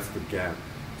that's the gap.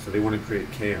 So they want to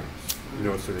create chaos, you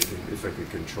know, so it's like a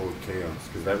controlled chaos,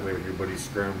 because that way everybody's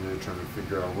scrambling, trying to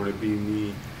figure out, I want to be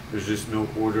me, There's just no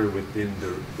order within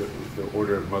the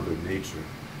order of Mother Nature.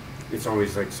 It's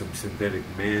always like some synthetic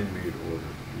man-made order,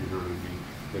 you know what I mean?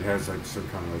 It has like some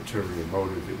kind of ulterior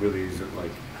motive. It really isn't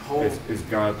like, it's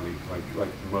godly, like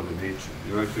Mother Nature.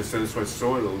 You know, like that's why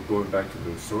soil, going back to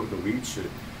the weed shit,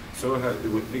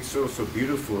 what makes soil so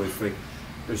beautiful is like,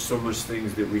 there's so much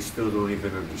things that we still don't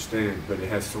even understand, but it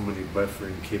has so many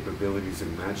buffering capabilities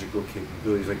and magical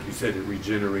capabilities. Like you said, it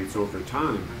regenerates over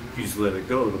time. You just let it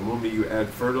go. The moment you add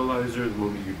fertilizer, the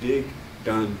moment you dig,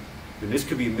 done. And this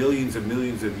could be millions and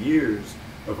millions of years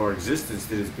of our existence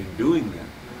that has been doing that,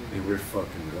 and we're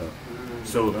fucking it up.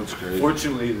 So that's crazy.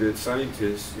 Fortunately, the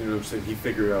scientists, you know what I'm saying, he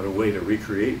figured out a way to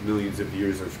recreate millions of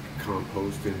years of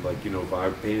compost and like, you know,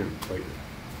 bam, like,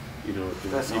 you know, you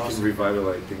can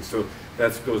revitalize things. So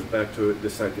that goes back to the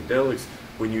psychedelics.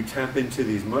 When you tap into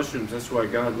these mushrooms, that's why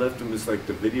God left them as like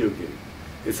the video game.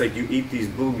 It's like you eat these,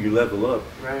 boom, you level up.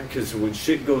 Right. Because when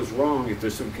shit goes wrong, if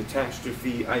there's some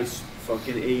catastrophe, ice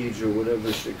fucking age or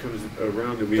whatever shit comes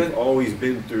around that we've always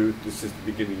been through since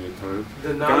the beginning of time.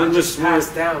 The knowledge is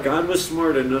passed down. God was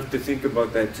smart enough to think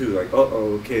about that too. Like,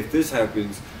 okay, if this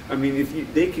happens, I mean,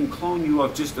 they can clone you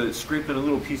off just scraping a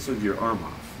little piece of your arm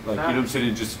off. Like, you know what I'm saying?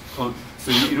 And just clone.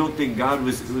 So you don't think God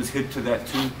was hip to that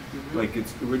too? Like,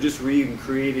 we're just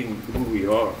recreating who we are.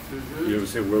 You know what I'm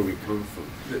saying? Where we come from.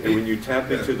 And when you tap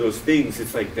into those things,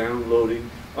 it's like downloading,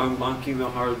 unlocking the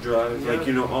hard drive, like,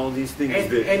 you know, all these things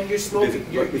and you're smoking,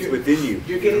 it's within you.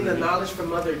 You're getting the knowledge from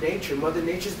Mother Nature. Mother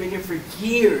Nature's been here for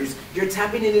years. You're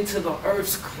tapping it into the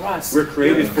Earth's crust. We're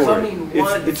created for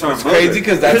it. It's our mother. Crazy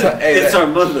because that's it's our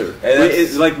mother.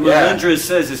 It's like Melendra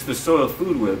says, it's the soil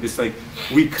food web. It's like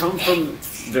we come from.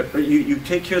 You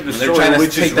take care of the soil,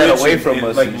 which is that rich away from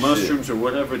us, like mushrooms or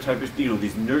whatever type of, you know,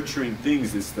 these nurturing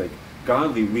things. It's like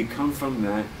godly. We come from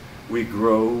that. We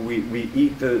grow. We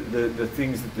eat the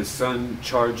things that the sun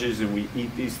charges, and we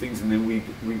eat these things, and then we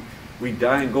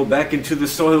die and go back into the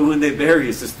soil when they bury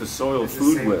us. It's the soil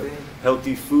food web.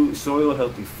 Healthy food, soil,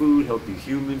 healthy food, healthy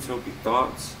humans, healthy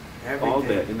thoughts, all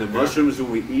that. And the mushrooms,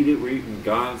 when we eat it, we're eating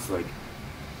God's like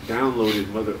downloaded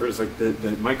Mother Earth, like the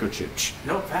microchip.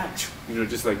 No facts. You know,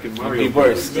 just like in Mario. People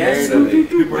are scared of it.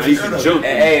 People are scared of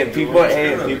it. People are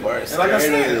scared of it.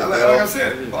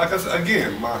 Like I said,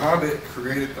 again, Muhammad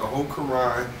created the whole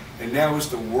Quran, and now it's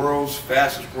the world's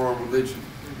fastest growing religion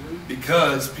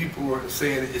because people are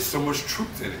saying it's so much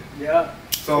truth in it. Yeah.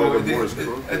 So at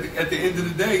the end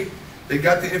of the day, they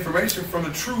got the information from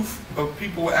the truth of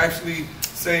people actually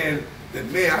saying that,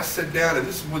 man, I sat down and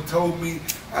this is what told me.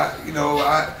 I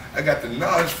got the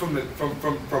knowledge from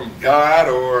God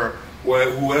or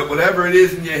whatever it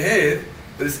is in your head,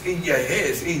 but it's in your head,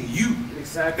 it's in you.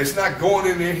 Exactly. It's not going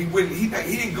in there. He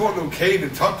didn't go in no cave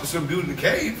and talk to some dude in the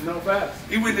cave. No facts.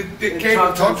 He went in the cave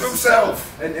and talked to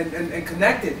himself. And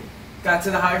connected. Got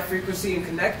to the higher frequency and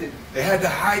connected. They had to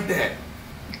hide that.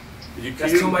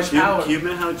 That's too much power. Can you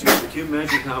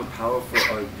imagine how powerful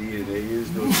our DNA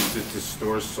is, though, to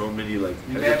store so many like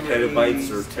petabytes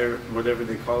or whatever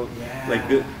they call it? Yeah.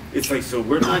 Like it's like, so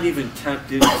we're not even tapped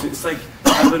into. It's like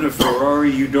having a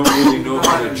Ferrari you don't really know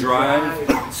how to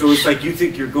drive. So it's like you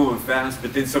think you're going fast,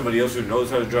 but then somebody else who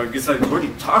knows how to drive gets like, what are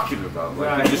you talking about?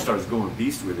 Like, it just starts going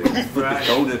beast with it. Flipping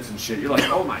donuts and shit. You're like,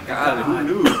 oh my God, who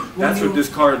knew? That's what this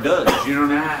car does. You know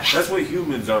what I mean? That's what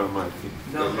humans are, in my opinion.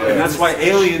 And that's why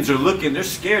aliens are looking. They're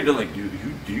scared. They're like, dude,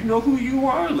 do you know who you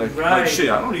are? Like shit,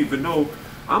 I don't even know.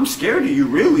 I'm scared of you,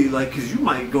 really, like, because you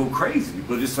might go crazy.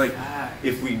 But it's like,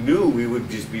 if we knew, we would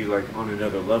just be like on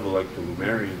another level, like the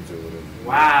Lumerians or whatever.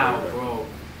 Wow,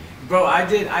 bro, I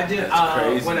did.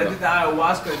 Crazy, when I did the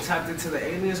ayahuasca and tapped into the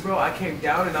aliens, bro, I came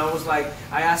down and I was like,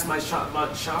 I asked my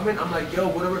shaman, I'm like, yo,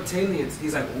 what are reptilians?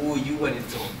 He's like, ooh, you went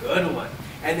into a good one.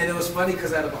 And then it was funny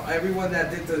because out of everyone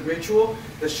that did the ritual,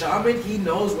 the shaman, he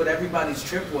knows what everybody's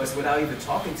trip was without even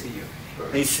talking to you.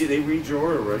 They read your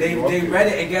aura, right? They read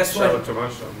it, and guess what? Shout out to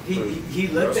my shaman. He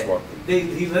looked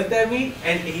at me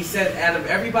and he said, out of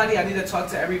everybody, I need to talk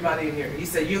to everybody in here. He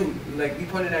said, he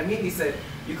pointed at me. He said,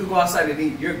 you could go outside and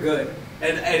eat. You're good.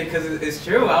 And because it's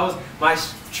true, my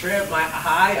trip, my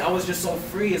high, I was just so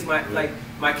free. It's my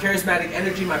charismatic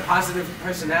energy, my positive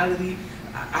personality,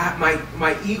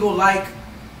 my eagle eye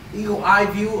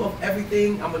view of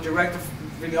everything. I'm a director,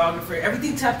 videographer.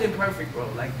 Everything tapped in perfect, bro.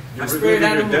 Like you're my spirit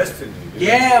animal. Your destiny.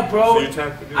 Yeah, bro. So you're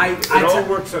tapping in. It all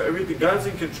works out. Everything. God's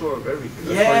in control of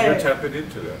everything. That's why you're tapping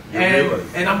into that.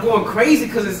 And I'm going crazy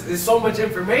because it's so much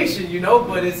information, you know.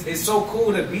 But it's so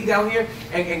cool to be down here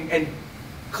and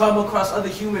come across other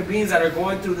human beings that are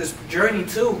going through this journey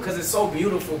too, because it's so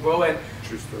beautiful, bro. And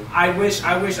I wish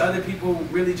other people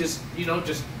really just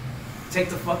take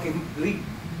the fucking leap.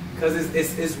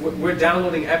 because we're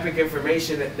downloading epic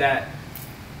information that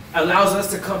allows us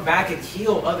to come back and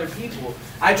heal other people.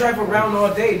 I drive around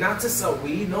all day, not to sell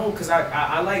weed, no, because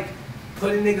I like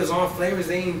putting niggas on flavors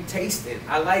they ain't tasting.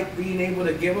 I like being able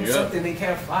to give them something they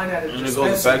can't find at a dispensary. And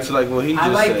it goes back to like what he just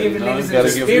said. I like giving niggas an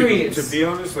experience. To be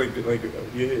honest, like you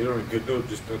hit on a good note,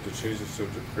 just not to change the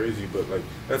subject crazy, but like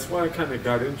that's why I kind of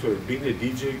got into it. Being a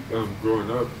DJ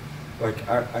growing up, like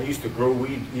I used to grow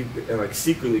weed like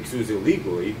secretly because it was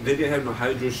illegal. They didn't have no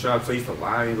hydro shops. I used to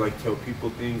lie and like tell people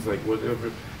things like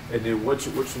whatever. And then once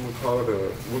I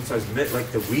met like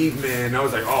the weed man, I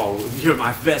was like, oh, you're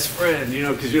my best friend, you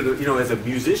know, because you're as a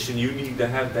musician, you need to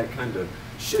have that kind of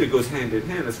shit. It goes hand in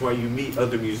hand. That's why you meet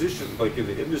other musicians like in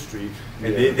the industry,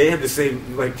 and they have the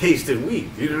same like taste in weed.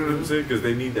 You know what I'm saying? Because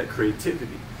they need that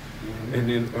creativity. Mm-hmm. And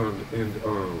then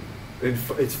and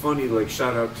it's funny, like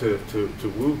shout out to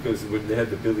Wu, because when they had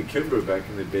the Billy Kimber back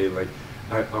in the day, like.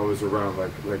 I was around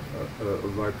like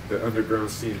the underground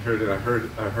scene. I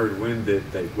heard when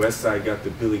that West Side got the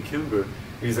Billy Kimber.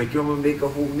 And he's like, yo, I'm gonna make a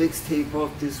whole mixtape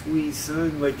off this weed,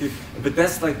 son. Like, but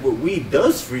that's like what weed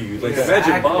does for you. Like,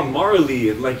 imagine Bob Marley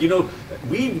and like, you know,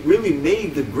 weed really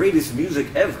made the greatest music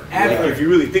ever. Like, if you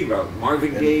really think about it.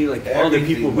 Marvin Gaye, like all the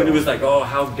people when it was like, oh,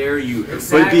 how dare you?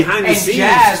 Exactly. But behind the scenes,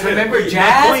 jazz. Remember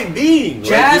jazz? My point being,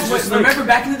 jazz. Like, remember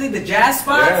back in the day, the jazz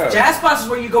spots. Yeah. Jazz spots is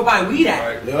where you go buy weed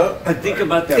at. Yep. I think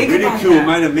about that. Ridicule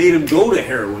might have made him go to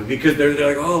heroin because they're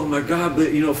like, oh my god,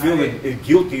 but you know, feeling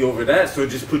guilty over that, so it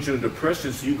just puts you in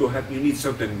depression. So you need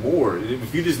something more.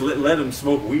 If you just let them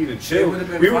smoke weed and chill,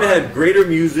 we would have had greater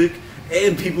music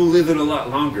and people living a lot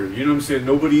longer. You know what I'm saying?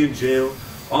 Nobody in jail.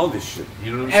 All this shit.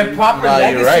 You know what I'm saying? And proper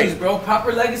legacies, bro.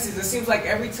 Proper legacies. It seems like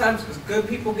every time good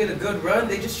people get a good run,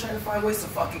 they just try to find ways to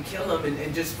fucking kill them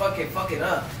and just fuck it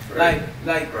up. Right.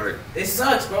 Like it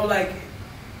sucks, bro. Like.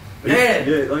 Man,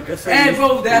 yeah, like I said, and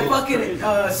bro, that fucking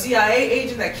CIA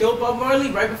agent that killed Bob Marley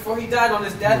right before he died on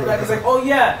his deathbed, he's like, oh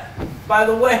yeah, by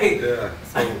the way,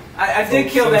 I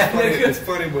did kill that nigga. It's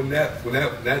funny when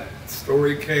that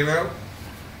story came out,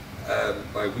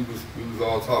 like we was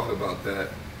all talking about that,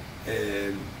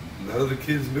 and none of the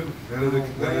kids knew. None of the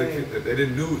kids, they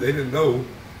didn't know.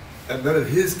 And none of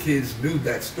his kids knew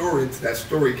that story until that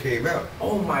story came out.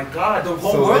 Oh my God, the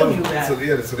whole world knew that. So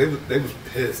they was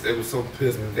pissed. They was so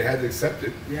pissed. They had to accept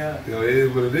it. Yeah. You know, it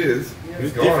is what it is. Yeah.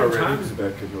 It's different times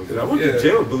back in those days. I went to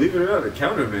jail, believe it or not, a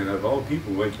counterman of all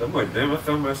people. Like I'm like, damn, I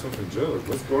found myself in jail. Like,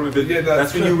 what's going on? Yeah,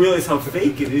 that's when you realize how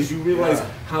fake it is. You realize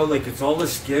how like it's all a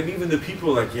scam. Even the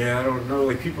people are like, yeah, I don't know.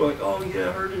 Like people are like, oh yeah,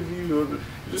 I heard of you. You're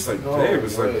just like, damn.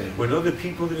 It's like when other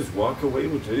people just walk away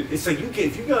with it. It's like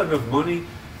if you got enough money.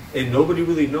 And nobody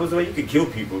really knows about it, you can kill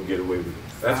people and get away with it.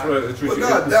 That's what you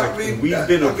got. We've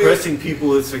been oppressing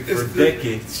people for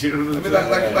decades. You know what I'm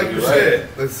saying? Like you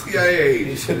said, the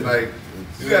CIA, like,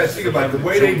 you gotta think about it. The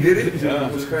way they did it,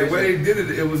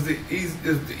 it was the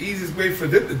easiest way for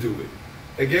them to do it.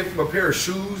 They gave him a pair of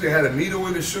shoes, they had a needle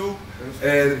in the shoe,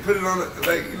 and put it on,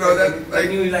 like, you know, that. Like,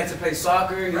 knew he liked to play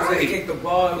soccer, he was like, kick the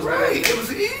ball. It was it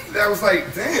was easy. That was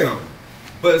like, damn.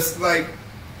 But it's like,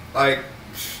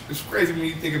 it's crazy when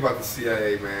you think about the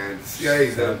CIA, man. The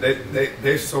CIA,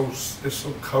 they're so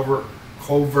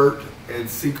covert and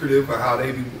secretive of how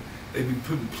they be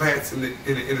putting plants in the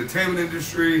entertainment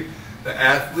industry, the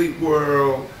athlete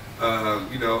world,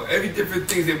 you know, every different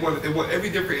things they want every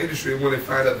different industry. And when they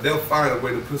find out, they'll find a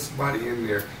way to put somebody in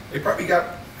there. They probably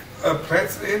got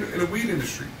plants in the weed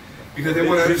industry. Because they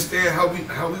want to understand how we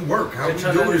work, how we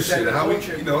do this shit, how we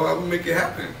make it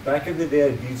happen. Back in the day,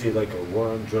 I DJ like a war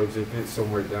on drugs event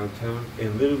somewhere downtown,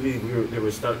 and literally they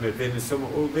were starting the event, and some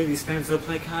old lady stands up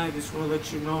like, "Hi, just want to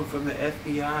let you know I'm from the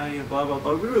FBI and blah blah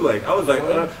blah." We were like, I was like,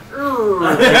 "What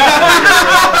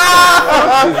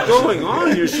is going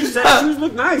on here?" She said shoes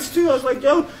look nice too. I was like,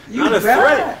 "Yo, not a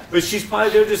threat," but she's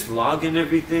probably there just logging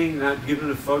everything, not giving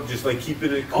a fuck, just like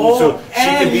keeping it cool. So she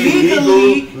can be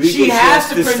legal. She has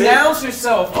to pronounce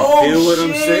herself. Oh, feel what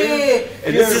I'm saying?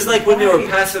 And this is like when they were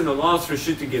passing the laws for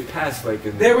shit to get passed. Like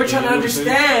they were trying to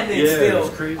understand it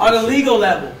still on a legal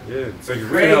level. Yeah, it's like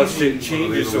really how shit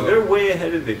changes. So they're way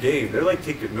ahead of the game. They're like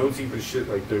taking notes, even shit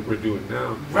like we're doing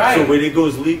now. Right. So when it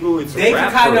goes legal, it's they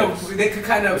could kind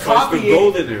of copy it. The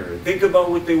golden era. Think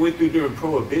about what they went through during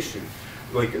Prohibition.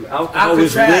 Like alcohol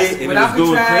was lit and it was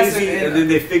going crazy, and then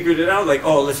they figured it out. Like,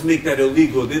 oh, let's make that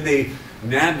illegal. Then they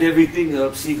nabbed everything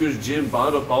up. Seeker's Gym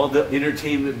bought up all the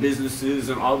entertainment businesses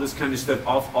and all this kind of stuff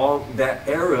off all that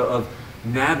era of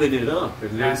nabbing it up.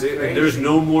 And there's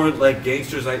no more like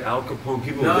gangsters like Al Capone.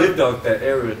 People lived out that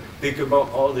era. Think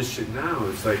about all this shit now.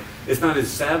 It's like it's not as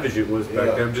savage it was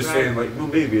back then. I'm just saying, like, well,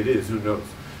 maybe it is. Who knows?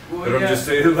 Well, but I'm just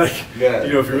saying, like, Yeah.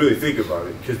 you know, if you really think about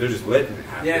it, because they're just letting it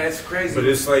happen. Yeah, it's crazy. But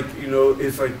it's like, you know,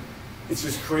 it's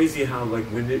just crazy how, like,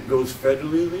 when it goes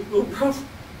federally legal, bro,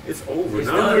 it's over. It's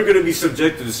now done. we're gonna be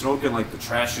subjected to smoking like the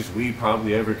trashiest weed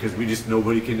probably ever, because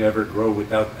nobody can ever grow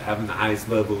without having the highest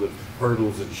level of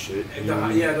hurdles and shit. You know what I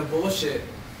mean? Yeah, the bullshit.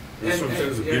 That's what I'm saying.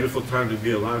 It's a beautiful time to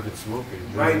be alive and smoking.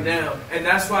 Right now. And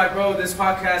that's why, bro, this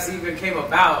podcast even came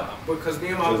about, because me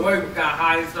and my boy got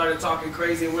high and started talking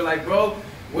crazy, and we're like, bro,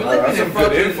 we're living in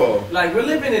fucking, like, we're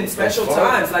living in special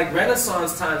times, like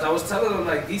Renaissance times. I was telling them,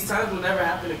 like, these times will never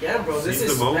happen again, bro. This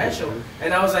is special.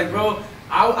 And I was like, bro,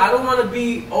 I don't want to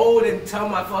be old and tell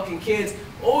my fucking kids,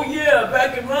 oh yeah,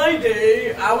 back in my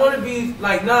day. I want to be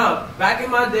like, nah, back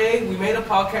in my day, we made a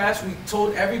podcast, we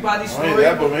told everybody's story.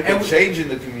 Yeah, but make a change in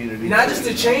the community. Not just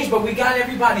to change, but we got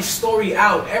everybody's story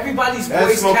out. Everybody's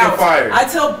voice counts. Fire. I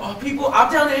tell people,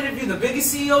 I'm down to interview the biggest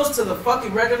CEOs to the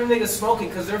fucking regular niggas smoking,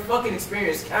 because their fucking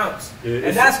experience counts. Yeah,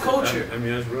 and that's culture. I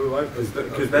mean, that's real life,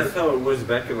 because that's how it was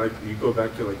back in, like, you go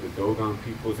back to, like, the Dogon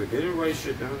people. It's like, they didn't write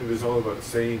shit down. It was all about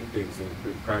saying things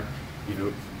and you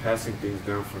know, passing things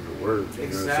down from the words. You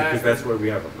know, because that's where we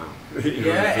have them now.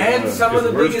 And some of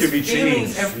the biggest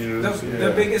feelings and you know the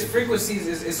biggest frequencies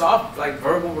is off, like,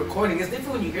 verbal recording. It's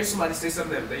different when you hear somebody say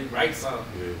something that they write something.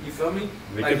 Yeah. You feel me?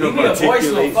 Like, leave me a voice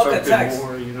note, fuck a text.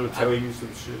 More, you know, tell you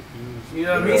some shit. You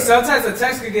know what I mean? Sometimes the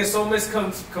text could get so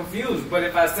confused, but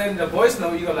if I send the voice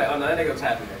note, you go like, oh no, that nigga was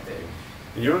happy that day.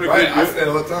 And you're on a right, good, I say it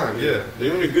all the time, yeah.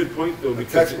 You're on a good point though,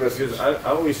 because I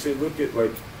always say, look at,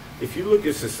 like, if you look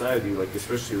at society, like,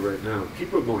 especially right now,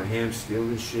 people are going ham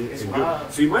stealing shit. It's so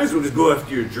you might as well just go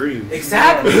after your dreams.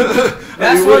 Exactly.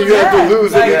 That's what you have to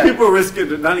lose. Like, people are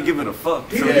risking not giving a fuck.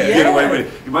 So you get away with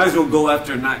it. You might as well go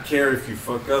after and not care if you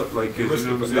fuck up. Like, you know what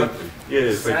I'm saying? Yeah,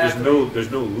 it's like there's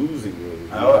no losing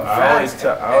really. I always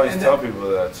tell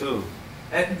people that too.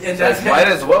 And that's might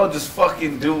as well just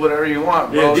fucking do whatever you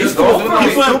want, bro. Yeah, people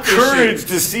have courage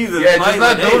to see the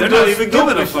light. They're not even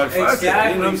giving a fuck. Exactly. You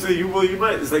know what I'm saying? You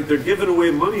might. It's like they're giving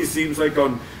away money. It seems like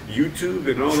on YouTube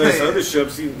and all this other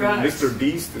stuff. See Mr.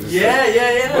 Beast. And yeah.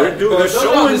 They're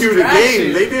showing you the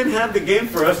game. They didn't have the game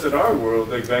for us in our world.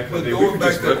 Like back when they were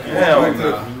just we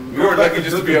were lucky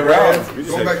just to be around.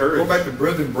 Go back to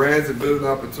building brands and building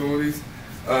opportunities.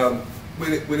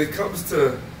 When it comes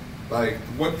to, like,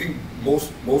 one thing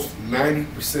most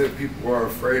 90% of people are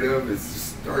afraid of is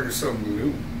just starting something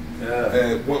new. Yeah.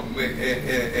 And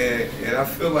I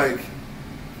feel like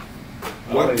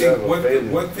one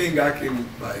thing I can,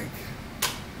 like,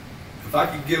 if I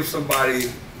could give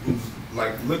somebody who's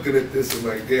like looking at this and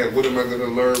like, damn, what am I gonna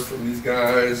learn from these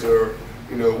guys, or,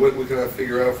 you know, what can I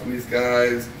figure out from these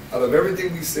guys? Out of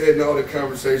everything we said and all the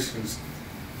conversations,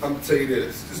 I'm gonna tell you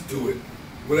this: just do it.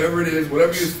 Whatever it is,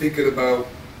 whatever you're thinking about,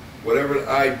 whatever the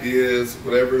ideas,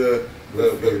 whatever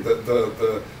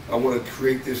I want to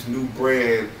create this new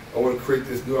brand, I want to create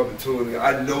this new opportunity.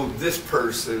 I know this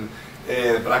person,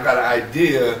 but I got an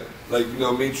idea, like, you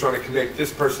know what I mean, trying to connect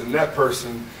this person and that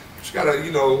person. But you gotta,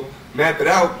 you know, map it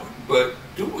out, but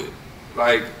do it.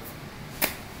 Like,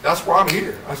 that's why I'm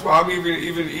here. That's why I'm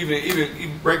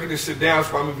even breaking this shit down.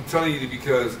 That's why I'm even telling you,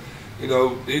 because, you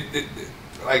know,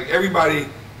 like, everybody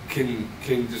can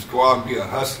just go out and be a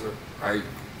hustler, right?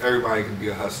 Everybody can be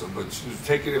a hustler, but you're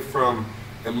taking it from,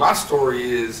 and my story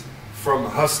is from a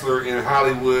hustler in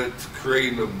Hollywood to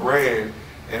creating a brand,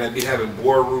 and I'd be having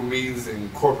boardroom meetings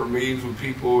and corporate meetings with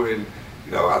people, and,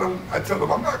 you know, I tell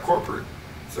them I'm not corporate,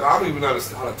 so I don't even know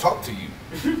how to talk to you.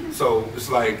 So it's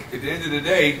like, at the end of the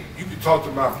day, you can talk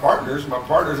to my partners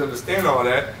understand all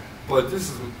that, but this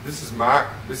is my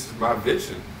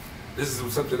vision. This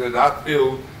is something that I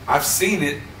feel, I've seen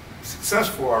it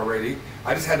successful already.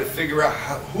 I just had to figure out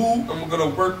who I'm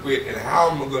going to work with and how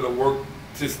I'm going to work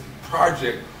this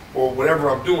project or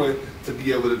whatever I'm doing to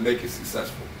be able to make it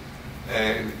successful.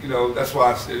 And, you know, that's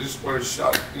why I just want to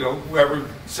shout, you know, whoever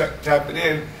tapping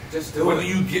in, just do what it. do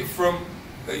you get from,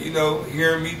 you know,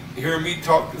 hearing me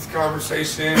talk this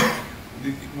conversation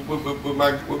with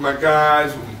my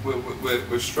guys,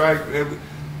 with Strike,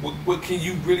 what can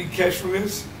you really catch from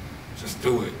this? Just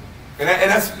do it. And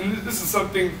this is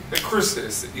something that Chris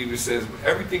even says.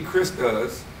 Everything Chris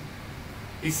does,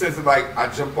 he says it like, I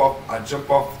jump off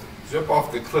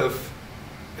the cliff,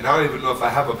 and I don't even know if I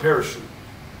have a parachute.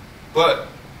 But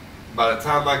by the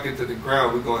time I get to the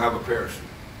ground, we're gonna have a parachute.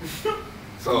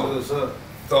 So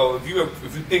if you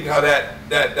think how that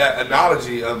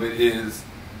analogy of it is,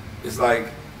 it's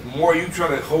like, the more you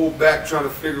trying to hold back, trying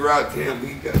to figure out, damn,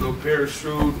 we got no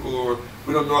parachute, or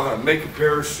we don't know how to make a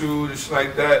parachute, it's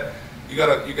like that. You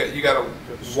gotta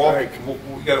walk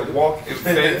in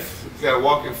faith. You gotta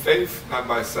walk in faith, not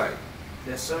by sight.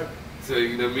 Yes, sir. It's tell you,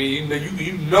 you know what I mean?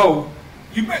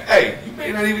 You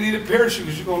may not even need a parachute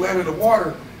because you're gonna land in the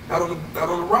water, not on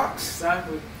the rocks.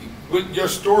 Exactly. What your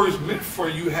story's meant for,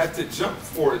 you have to jump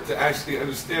for it to actually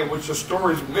understand what your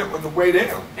story's meant on the way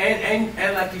down.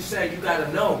 And like you said, you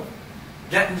gotta know.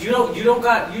 That you don't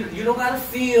gotta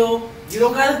feel, you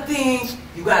don't gotta think,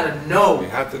 you gotta know. You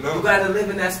have to know. You gotta live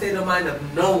in that state of mind of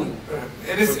knowing.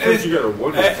 And it's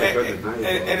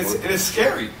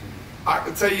scary. I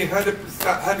can tell you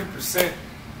 100%.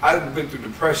 I'd have been through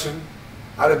depression.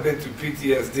 I'd have been through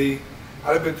PTSD.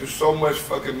 I'd have been through so much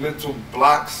fucking mental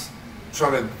blocks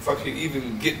trying to fucking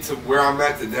even get to where I'm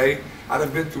at today. I'd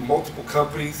have been through multiple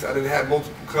companies. I done had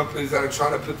multiple companies that I'm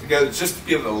trying to put together just to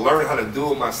be able to learn how to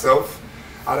do it myself.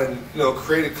 I done,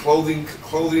 created clothing,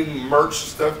 merch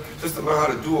stuff just to learn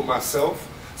how to do it myself.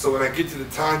 So when I get to the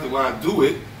time when I do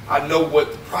it, I know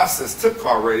what the process took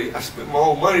already. I spent my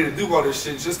own money to do all this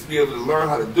shit just to be able to learn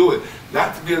how to do it.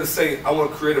 Not to be able to say, I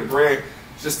want to create a brand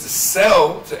just to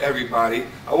sell to everybody.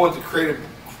 I want to create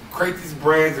these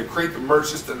brands and create the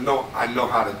merch just to know I know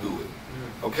how to do it.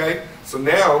 Okay? So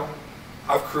now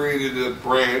I've created a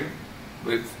brand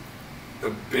with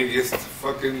the biggest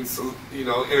fucking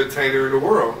entertainer in the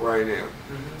world right now.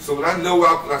 So when I know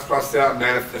that's why I said I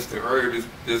manifested earlier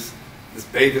this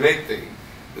Bathing Ape thing.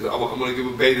 I'm gonna give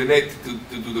a Bathing Ape to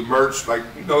do the merch, like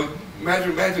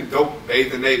imagine dope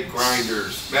Bathing Ape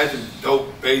grinders. Imagine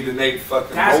dope Bathing Ape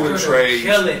fucking rolling trays.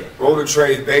 Rolling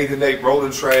trays, Bathing Ape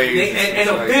rolling trays. And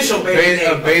official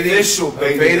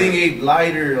Bathing Ape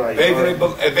lighter, like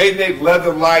a Bathing Ape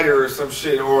leather lighter or some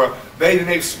shit, or a Bathing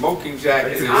Ape smoking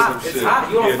jacket or some shit. It's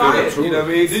hot. You're on fire. You know what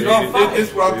I mean? This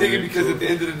is what I'm thinking, because at the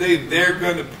end of the day, they're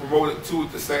gonna promote it too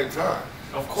at the same time.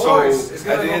 Of course, so it's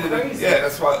gonna go crazy.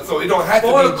 That's why. So it don't have to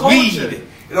be weed.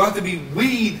 It don't have to be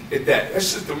weed at that.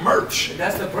 That's just the merch.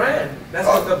 That's the brand.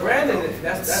 That's the brand in it.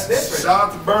 That's different. Shout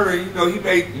out to Burner. He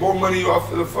made more money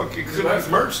off of the fucking Christmas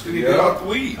merch than he did off the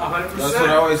weed. 100%. That's what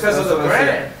I always because of the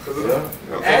brand.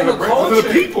 And the culture. The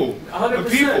people. 100%. The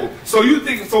people. So you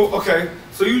think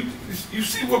So you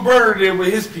see what Burner did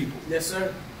with his people. Yes,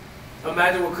 sir.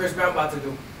 Imagine what Chris Brown about to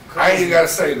do. Crazy. I ain't gotta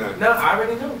say nothing. No, I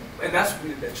already know, and that's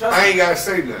trust I ain't me. gotta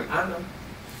say nothing. I know.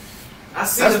 I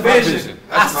see the vision.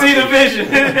 I see the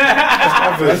vision.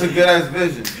 That's a good ass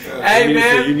vision. Hey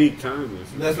man, it's a unique time.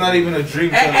 That's not even a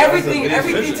dream.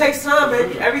 Everything takes time,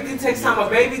 man. Everything takes time. A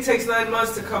baby takes 9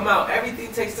 months to come out.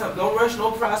 Everything takes time. Don't rush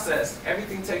no process.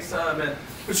 Everything takes time, man.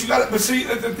 But you got it. But see,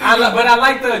 the thing. But I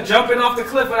like the jumping off the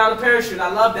cliff without a parachute. I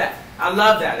love that.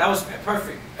 That was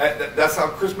perfect. That's how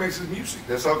Chris makes his music.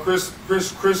 That's how Chris.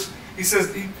 He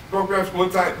says he programs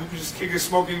one time. We could just kick and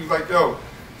smoke. He was like, yo,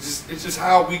 it's just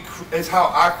how it's how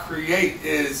I create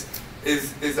is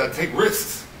I take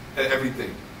risks at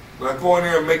everything. When I go in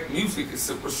there and make music, it's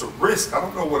a risk. I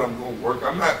don't know what I'm going to work.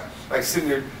 I'm not like sitting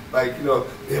there like,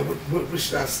 what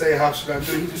should I say? How should I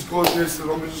do it? He just goes there and says,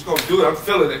 I'm just going to do it. I'm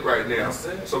feeling it right now.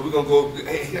 So we're going to go,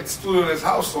 he had the studio in his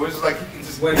house, so it's like he can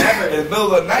just, whenever, in the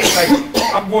middle of the night,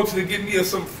 like, I'm going to get me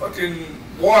some fucking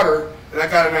water, and I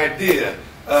got an idea.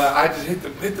 I just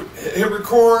hit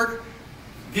record,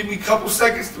 give me a couple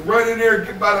seconds to run in there,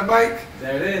 get by the mic.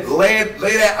 There it is. Lay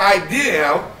that idea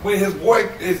out. When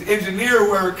his engineer,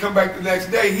 whoever, come back the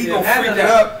next day, he gonna freak it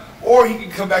up, or he can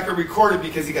come back and record it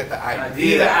because he got the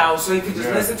idea out. So he can just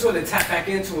listen to it and tap back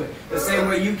into it the same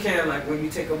way you can, like when you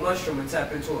take a mushroom and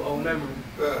tap into an old memory.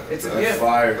 It's a gift.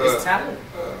 Fire. It's talent.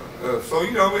 So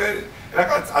man, like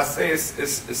I say,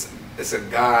 it's a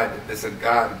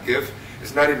God gift.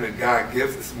 It's not even a God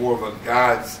gift. It's more of a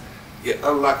you're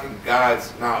unlocking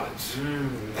God's knowledge,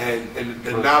 and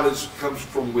the knowledge comes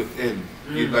from within.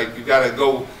 You gotta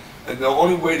go, and the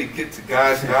only way to get to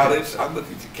God's knowledge, I'm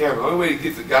looking at the camera. The only way to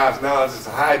get to God's knowledge is a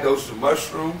high dose of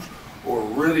mushrooms or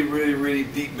really, really, really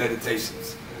deep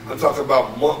meditations. I'm talking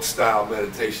about monk style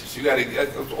meditations.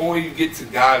 That's the only way you get to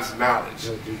God's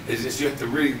knowledge. Is just you have to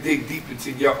really dig deep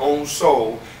into your own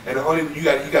soul, and the only you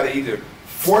gotta either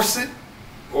force it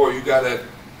or you gotta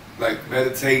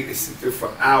meditate and sit there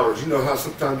for hours. You know how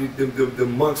sometimes the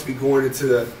monks be going into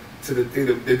the thing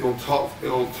that they don't talk for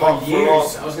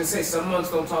years. I was gonna say some monks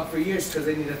don't talk for years because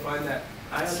they need to find that.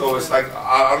 So it's like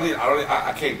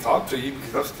I can't talk to you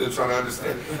because I'm still trying to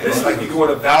understand. And it's like you go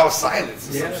in a vow of silence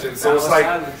or some shit. So it's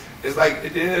like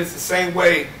it's the same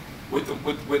way with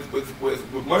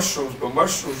mushrooms. But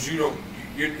mushrooms,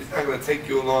 it's not gonna take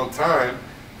you a long time.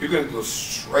 You're gonna go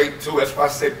straight to it. That's why I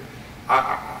say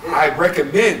I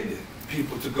recommend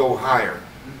people to go higher.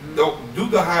 Don't do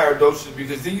the higher doses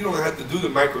because then you don't have to do the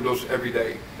microdose every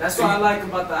day. That's what I like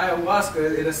about the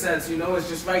ayahuasca in a sense. It's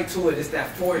just right to it. It's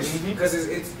that force because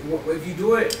it's if you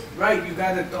do it right, you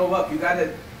gotta throw up. You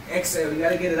gotta exhale. You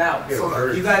gotta get it out. Yeah,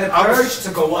 So you gotta purge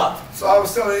to go up. So I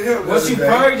was telling him. Once you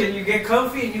purge and you get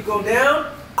comfy and you go down.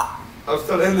 I was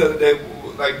telling him the other day,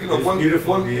 like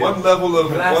one level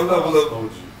of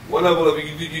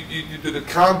you do the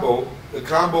combo. The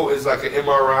combo is like an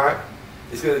MRI.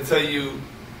 It's gonna tell you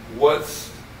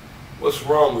what's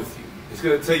wrong with you. It's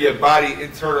gonna tell your body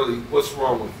internally what's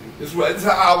wrong with you. This is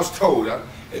how I was told.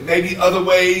 It may be other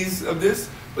ways of this,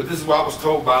 but this is what I was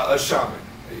told by a shaman.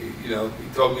 You know, he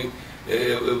told me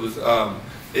it was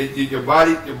your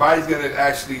body's gonna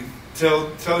actually tell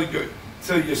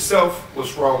yourself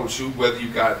what's wrong with you, whether you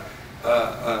got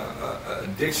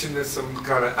addiction to some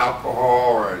kind of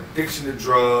alcohol or addiction to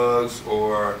drugs,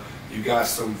 or you got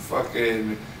some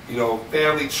fucking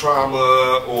family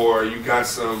trauma, or you got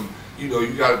some you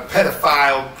got a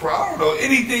pedophile. I don't know,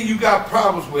 anything you got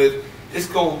problems with, it's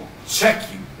gonna check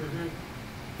you.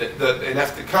 And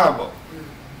that's the combo.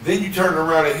 Then you turn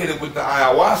around and hit it with the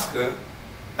ayahuasca.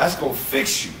 That's gonna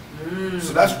fix you.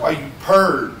 So that's why you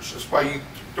purge. That's why you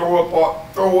throw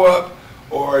up,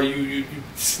 or you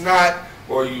snot,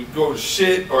 or you go to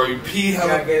shit, or you pee.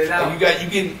 You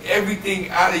getting everything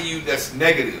out of you that's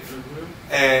negative,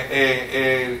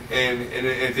 and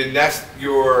then that's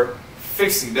your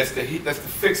fixing. That's the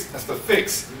fix. That's the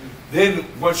fix. Then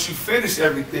once you finish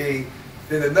everything,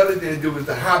 then another thing to do is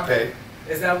the hape.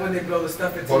 Is that when they blow the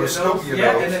stuff into your nose?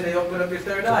 Yeah, and then they open up your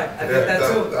third eye. I did that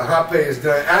too. The hape is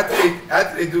done.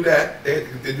 After they do that, they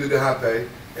do the hape,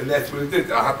 and that's what it is.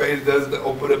 The hape does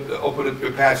open up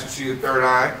your passage to your third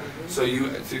eye, so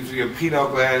your pineal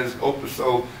gland is open.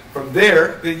 So from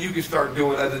there, then you can start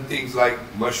doing other things like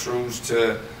mushrooms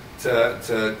to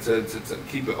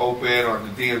keep it open, or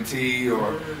the DMT,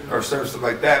 or certain stuff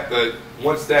like that. But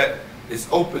once that is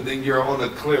open, then you're on a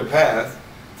clear path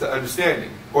to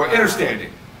understanding or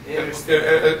understanding.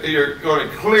 You're on a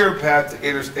clear path to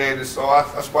understanding. So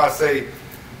that's why I say,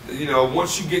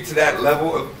 once you get to that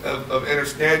level of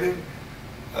understanding,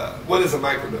 what is a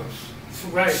microdose?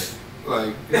 Right.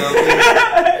 Like, why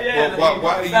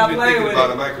are you even thinking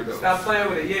about a microdose? Stop playing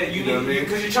with it. Yeah, you need,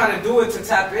 because you're trying to do it to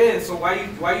tap in. So why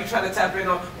you trying to tap in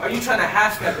on? Why are you trying to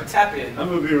half step and tap in? I'm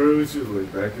gonna be real with you.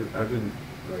 Like I've been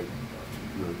like,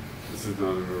 this is not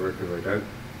on the record. Like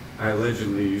I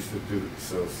allegedly used to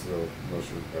sell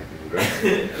mushrooms back in the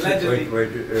day. Allegedly. In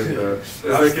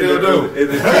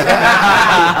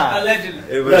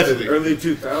the early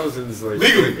 2000s,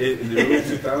 legally. In the early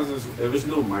 2000s, there was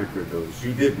no microdose.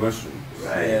 You did mushrooms.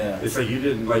 Right. Yeah. It's like you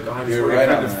didn't I just right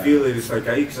kind of feel it. It's like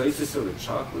I used to sell the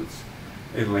chocolates,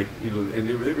 and and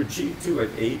they were cheap too, like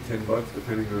 $8-10,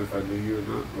 depending on if I knew you or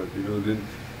not. But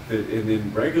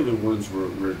then regular ones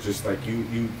were just like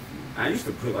you. I used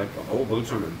to put like a whole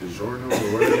bunch on a DiGiorno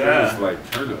or whatever. It was like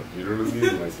turn up, you know what I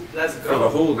mean? Like for the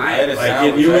whole night.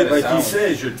 Like he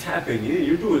says, you're tapping in,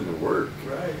 you're doing the work.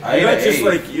 Right.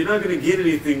 You're not gonna get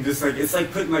anything. Just like it's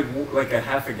like putting like a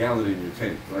half a gallon in your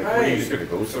tank. Like where you're just gonna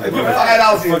go somewhere.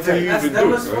 $5 in your tank. That's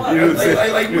dumb as fuck.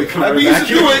 We used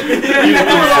to do it. You do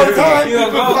it all the time. You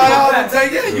put $5 in the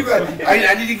tank. Yeah, you got.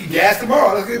 I need to get gas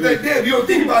tomorrow. Let's get that. Damn, you don't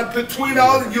think about it. Put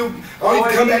 $20 and you only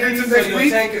come back into next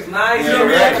week. Your tank is nice. You know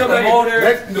what I mean?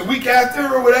 The week after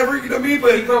or whatever, you know what I mean?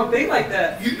 But you don't think like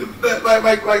that. You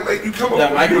come up.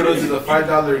 That microdose is a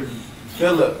 $5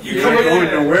 fill up. You come up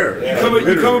nowhere.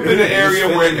 You come up in an area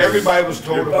where everybody was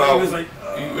told about.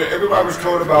 Everybody was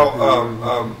told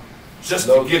about just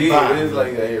to get by.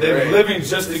 They were living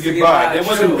just to get by. They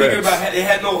wasn't thinking about. They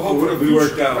had no hope for the future. We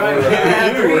worked out.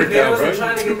 Right. They wasn't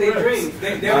trying to get their dreams.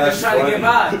 They were just trying to get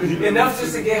by. Enough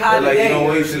just to get high today. You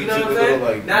know what I'm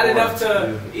saying? Not enough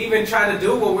to even try to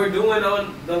do what we're doing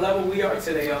on the level we are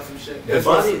today on some shit. But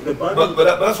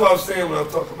that's what I was saying when I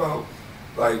was talking about,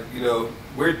 like,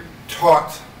 we're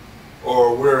taught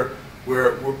or we're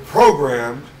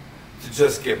programmed to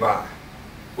just get by.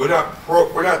 We're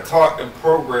not taught and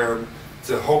programmed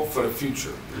to hope for the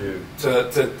future, to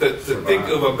think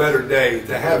of a better day,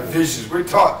 to have visions. We're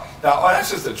taught that, oh, that's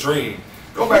just a dream.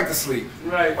 Go back to sleep.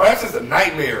 Right. Or that's just a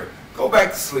nightmare. Go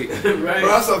back to sleep. Right. But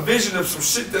that's a vision of some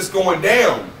shit that's going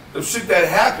down, some shit that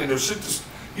happened, or shit that's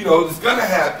that's gonna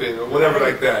happen, or whatever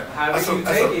like that.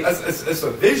 It's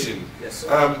a vision. Yes,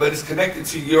 sir. But it's connected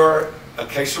to your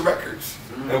Acacia records,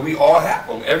 and we all have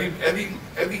them. Every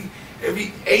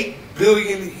 8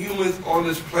 billion humans on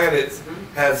this planet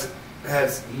has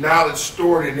knowledge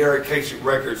stored in their Acacia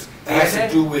records. It has to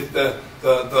do with the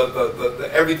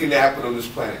everything that happened on this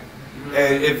planet.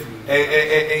 And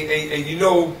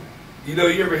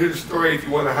you ever hear the story? If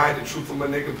you want to hide the truth from a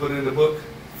nigga, put it in the book.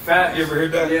 Fact. You ever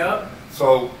heard that? Yeah.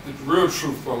 So the real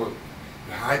truth from you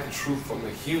hide the truth from a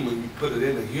human. You put it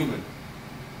in a human.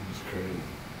 That's crazy.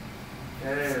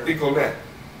 Damn. Think on that.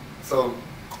 So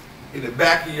in the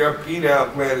back of your pineal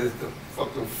gland is the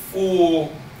fucking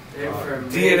full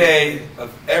DNA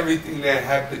of everything that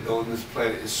happened on this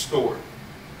planet is stored.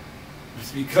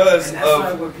 It's because and that's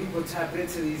why when people tap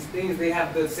into these things, they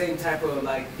have the same type of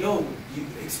like,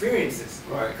 experiences.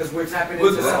 Right. Because we're tapping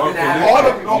into something that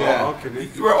happened.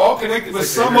 We're all connected, but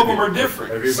some of them are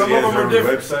different. Some of them are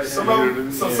different.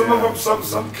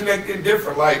 Some connected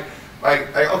different. Like,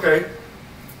 okay,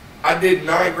 I did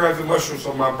 9 grams of mushrooms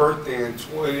on my birthday in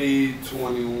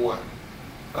 2021.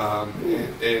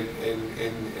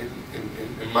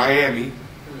 In Miami.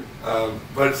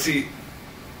 But see,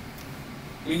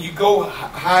 when you go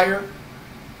higher,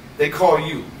 they call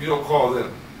you. You don't call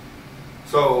them.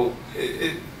 So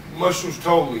mushrooms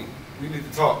told me we need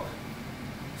to talk.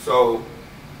 So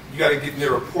you got to get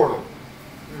near a portal,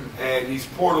 and these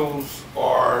portals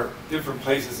are different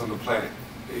places on the planet.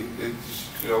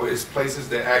 It's places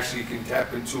that actually can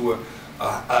tap into a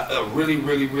really,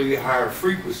 really, really higher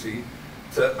frequency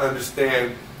to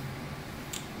understand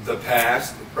the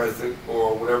past, the present,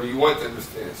 or whatever you want to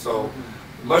understand. So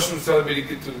mushrooms telling me to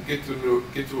get to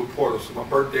a portal. So my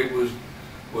birthday was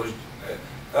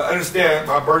understand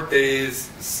my birthday is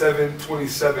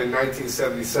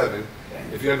 7/27/1977.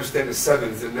 If you understand the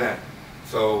sevens in that,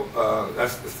 so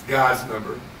that's God's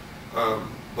number.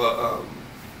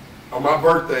 On my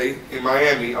birthday in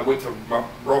Miami, I went to my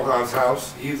Rohan's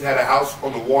house. He's had a house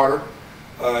on the water.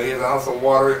 He has a house on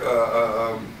water.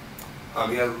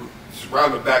 He has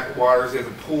surrounded the back of waters. He has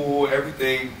a pool,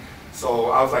 everything. So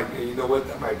I was like, man, you know what?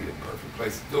 That might be the perfect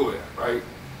place to do it, right?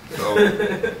 So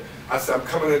I said, I'm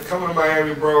coming to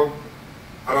Miami, bro.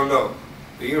 I don't know.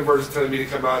 The universe is telling me to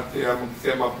come out there. I'm gonna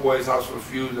stay at my boy's house for a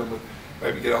few. And I'm gonna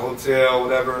maybe get a hotel,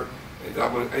 whatever. And I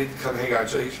need to come hang out,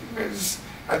 Jay. Man, just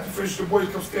after you finish the boys,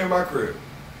 come stay in my crib.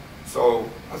 So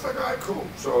I was like, all right, cool.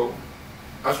 So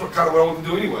that's what I want to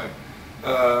do anyway.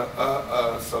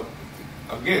 So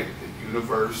again, the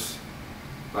universe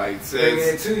like says,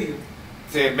 bringing it to you,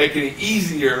 saying making it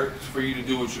easier for you to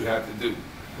do what you have to do.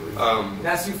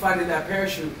 That's you finding that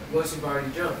parachute once you've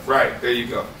already jumped. Right, there you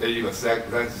go. There you go.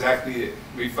 That's exactly it.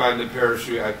 We find the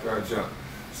parachute after I jump.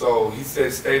 So he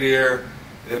said, stay there.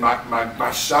 And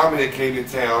my shaman that came in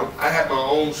town, I had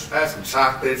some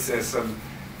chocolates and some.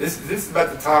 This is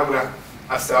about the time when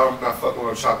I said I'm not fucking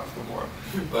with chocolates no more.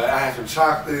 But I had some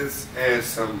chocolates and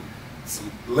some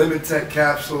Limited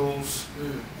capsules.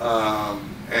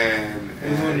 And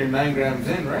you're doing your 9 grams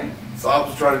in, right? So I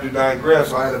was trying to do 9 grams,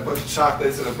 so I had a bunch of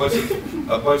chocolates and a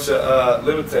bunch of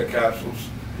Limited capsules.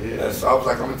 Yeah. So I was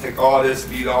like, I'm gonna take all this,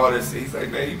 eat all this. He's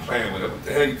like, man, you playing with it? What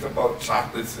the hell you talking about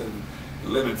chocolates and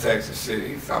Limited and shit?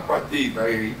 He said, I brought these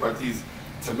right here. He brought these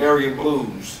Tamarian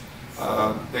Blues.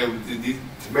 These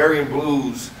Tamarian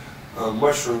Blues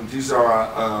mushrooms. These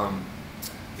are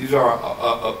he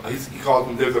calls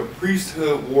them. There's a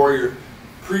priesthood warrior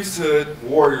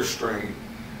strain.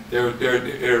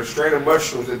 They're a strain of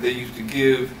mushrooms that they used to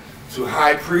give to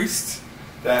high priests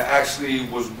that actually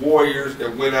was warriors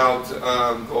that went out to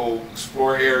go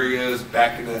explore areas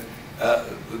back in the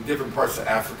different parts of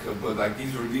Africa. But like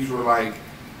these were like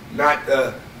not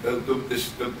the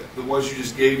ones you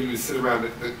just gave you to sit around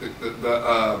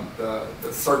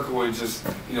the circle and just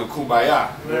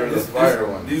kumbaya.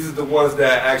 These are the ones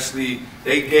that actually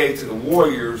they gave to the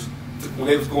warriors when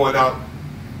they was going out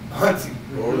hunting.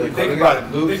 Think about it.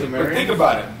 Think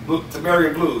about it.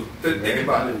 Tamarian Blues. Think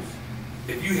about it.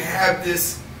 If you have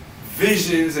this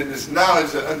visions and this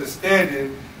knowledge and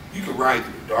understanding, you can ride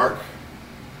through the dark.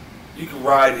 You can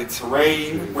ride in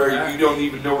terrain where you don't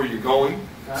even know where you're going,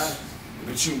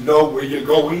 but you know where you're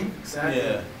going. Exactly.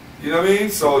 Yeah. You know what I mean?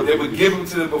 So they would give them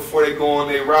to them before they go on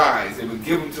their rides. They would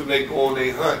give them to them they go on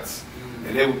their hunts,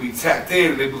 and they would be tapped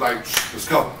in, and they'd be like, "Let's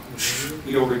go."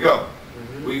 You know where to go.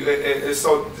 And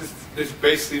so this is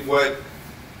basically what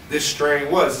this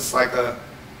strain was. It's like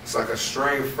a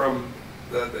strain from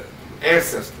the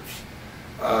ancestors.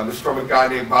 It's from a guy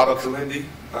named Baba Kalindi.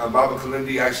 Baba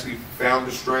Kalindi actually found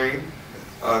the strain,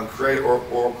 created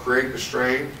the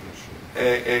strain,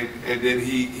 and then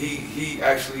he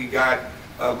actually got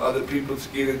other people to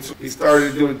get into. He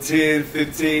started doing 10,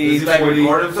 15, Does he 20.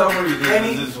 record himself, or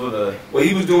this with a? Well,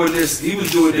 he was doing this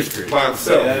by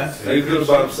himself. Yeah. He was doing it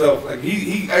by himself. Like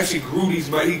he actually grew these.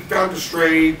 He found the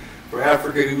strain from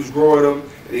Africa. He was growing them,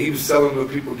 and he was selling them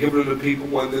to people, giving them to people,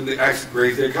 wanting them to actually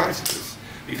raise their consciousness.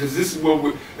 Because this is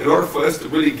what in order for us to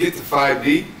really get to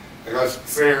 5D, like I was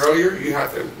saying earlier, you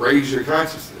have to raise your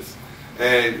consciousness.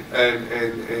 And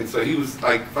so he was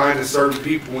like finding certain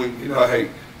people and hey,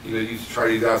 you should try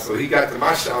these out. So he got to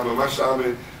my shaman. My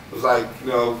shaman was like, I'm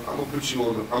gonna put you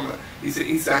on the. He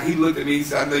said he looked at me. He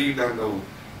said, I know you're not no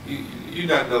you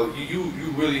not know. You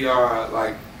really are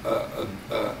like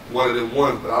one of them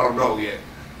ones, but I don't know yet.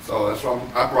 So that's why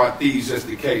I brought these just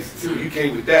in case. So when you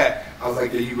came with that, I was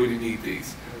like, yeah, you really need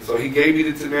these. So he gave me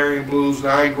the Tanarian Blues,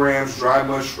 9 grams, dry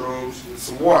mushrooms, and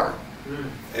some water.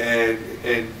 And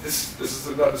this is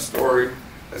another story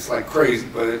that's like crazy,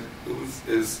 but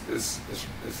it's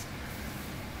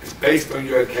based on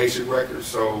your education record.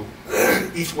 So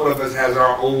each one of us has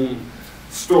our own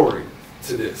story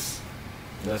to this.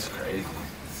 That's crazy.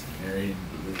 Tanarian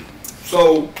Blues.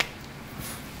 So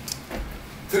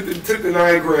took the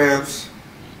 9 grams,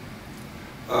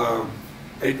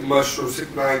 ate the mushrooms,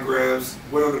 took 9 grams,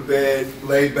 went on the bed,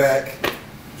 laid back,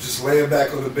 just laying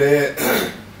back on the bed,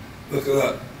 looking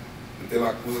up. It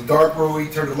was a dark room.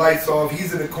 He turned the lights off.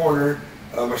 He's in the corner.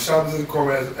 My shop's in the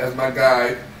corner as my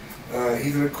guide.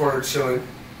 He's in the corner chilling.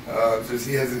 Just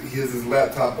he has his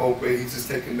laptop open. He's just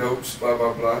taking notes. Blah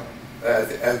blah blah.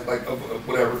 As like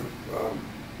whatever.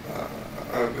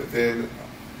 But then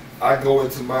I go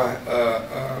into my.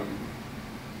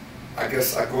 I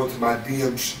guess I go into my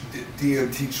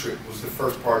DMT trip. Was the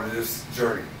first part of this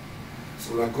journey.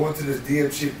 So when I go into this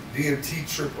DMT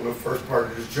trip on the first part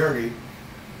of this journey,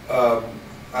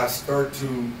 I start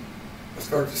to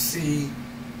see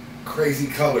crazy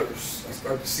colors. I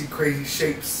start to see crazy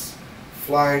shapes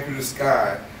flying through the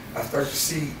sky. I start to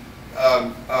see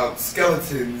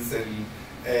skeletons and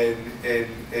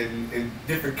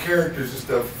different characters and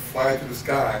stuff flying through the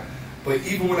sky. But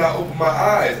even when I open my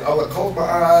eyes, I would close my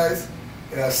eyes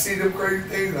and I see them crazy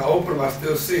things, and I open them, I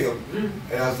still see them.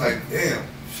 And I was like, damn,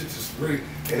 shit just really.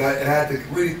 And I had to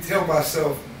really tell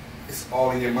myself, it's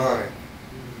all in your mind.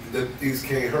 That things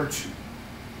can't hurt you.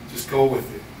 Just go with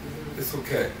it. It's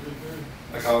okay.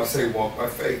 Like how I say, walk by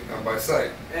faith, not by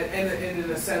sight. And in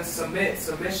a sense,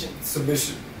 submission.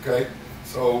 Submission, okay?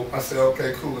 So I said,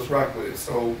 okay, cool, let's rock with it.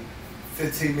 So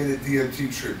 15-minute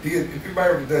DMT trip. If you've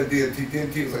ever done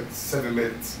DMT was like 7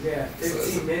 minutes. Yeah,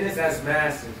 15 minutes, that's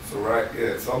massive. So right,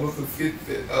 yeah. So I'm looking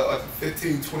at a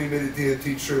 15, 20-minute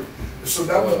DMT trip. So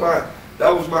that was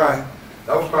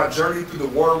my journey through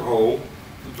the wormhole.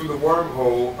 Through the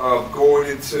wormhole of going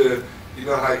into, you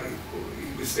know how you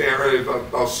were saying earlier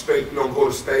about space, you don't go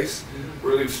to space.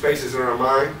 Really, space is in our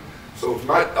mind. So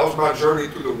that was my journey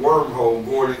through the wormhole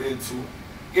going into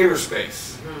inner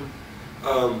space.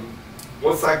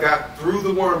 Once I got through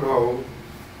the wormhole,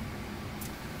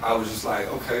 I was just like,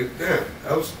 okay, damn,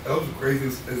 that was crazy.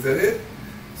 Is that it?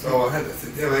 So I had to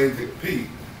sit down. I didn't take a pee.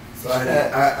 So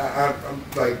I'm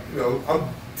like, you know, I'm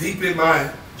deep in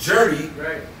my journey.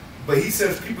 Right. But he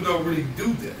says people don't really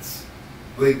do this.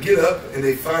 They get up and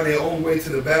they find their own way to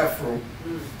the bathroom.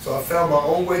 So I found my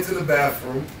own way to the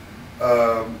bathroom.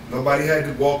 Nobody had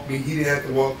to walk me. He didn't have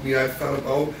to walk me. I found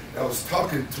my own. I was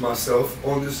talking to myself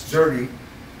on this journey.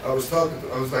 I was like,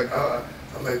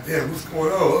 damn, what's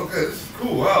going on? Okay, this is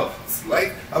cool. Wow. It's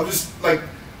like, I was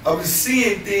just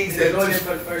seeing things that enjoying it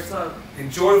for the first time.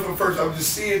 Enjoying it for the first time. I was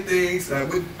just seeing things.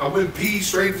 And I went pee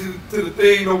straight to the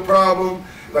thing, no problem.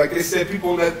 Like they said, people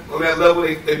on that level,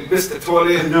 they missed the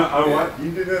toilet. No,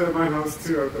 you did that at my house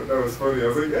too. I thought that was funny. I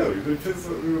was like, yeah, we did piss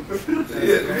on the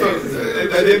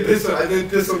I didn't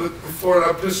piss on the floor.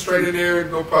 I pissed straight in there,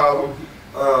 no problem.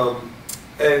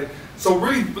 And so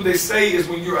really, what they say is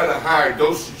when you're at a higher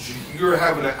dosage, you're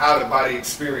having an out-of-body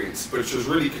experience, but you're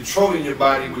really controlling your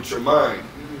body with your mind.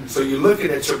 So you're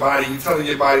looking at your body, you're telling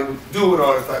your body what to do and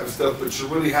all that type of stuff, but you're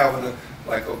really having a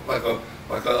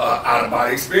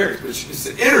out-of-body experience, but it's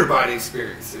an inner body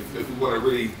experience if we want to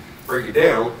really break it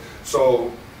down.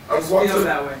 So I walked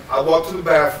to the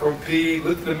bathroom, peed,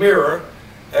 looked in the mirror,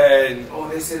 and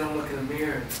they say don't look in the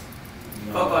mirror.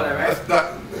 Fuck all that, right?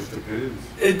 It depends.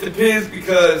 It depends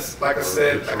because, like I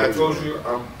said, like I told you,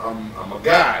 I'm a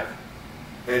guy,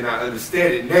 and I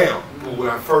understand it now. But when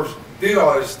I first did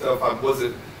all this stuff, I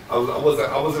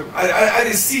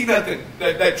didn't see nothing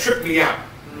that tripped me out.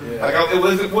 Yeah. Like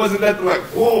it wasn't nothing like,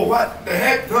 whoa, what the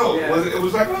heck? No, yeah. It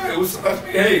was like, all right, it was supposed to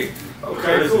be, hey,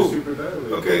 okay, cool.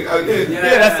 Okay,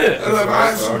 that's it.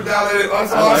 I'm super dilated.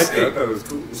 That's all I see. I thought it was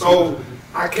cool. So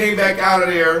I came back out of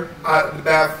there, out of the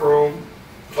bathroom,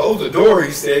 closed the door.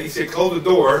 He said, close the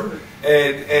door,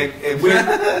 and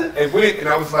went, and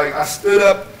I was like, I stood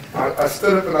up,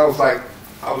 and I was like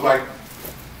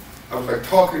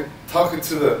talking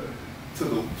to the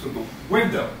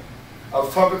window. I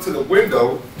was talking to the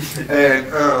window, and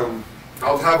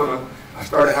I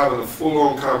started having a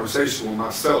full-on conversation with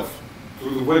myself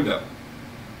through the window,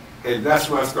 and that's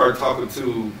when I started talking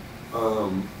to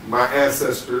my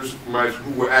ancestors,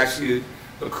 who were actually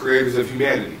the creators of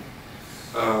humanity,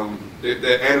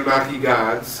 the Anunnaki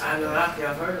gods. Anunnaki,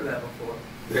 I've heard of that before.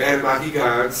 the Anunnaki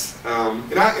gods,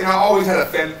 and I always had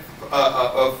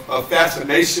a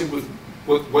fascination with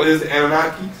what is the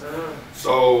Anunnaki.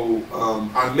 So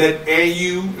I met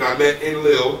Anu and I met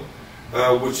Enlil,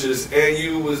 which is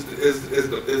Anu is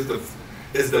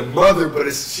the mother,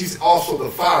 but she's also the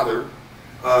father.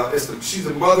 She's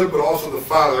the mother, but also the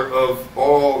father of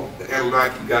all the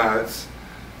Anunnaki gods.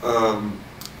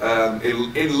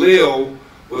 Enlil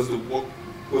was the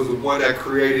one that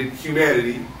created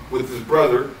humanity with his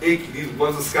brother Enki.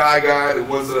 One's a sky god and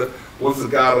one's the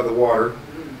god of the water.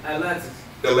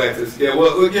 Atlantis. Yeah.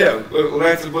 Well, yeah.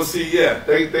 Atlantis. But see, yeah,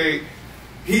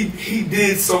 he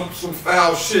did some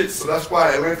foul shit, so that's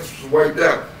why Atlantis was wiped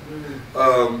out.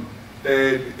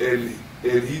 And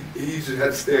he just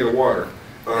had to stay in the water.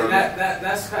 And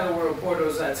that's kind of where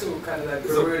Porto's at too, kind of like the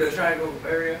Bermuda Triangle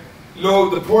area. No,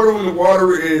 the portal in the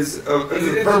water is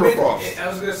permafrost. I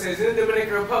was gonna say, is it the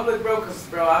Dominican Republic, bro? Because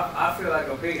bro, I feel like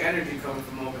a big energy coming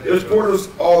from over there. There's portals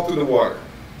all through the water.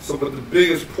 So, but the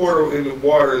biggest portal in the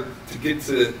water to get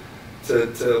to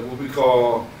what we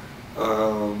call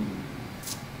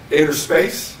inner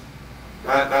space,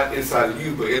 not inside of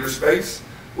you, but inner space,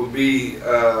 would be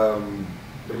the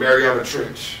Mariana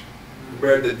Trench,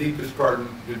 where the deepest part,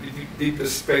 the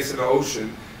deepest space in the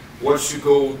ocean. Once you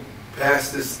go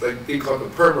past this thing called the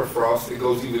permafrost, it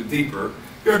goes even deeper.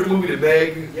 You heard the movie The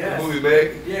Meg? Yes. The movie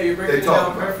Meg? Yeah, you're breaking it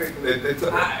down perfectly.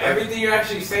 Everything you're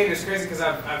actually saying is crazy because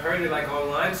I've heard it like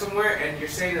online somewhere, and you're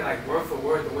saying it like word for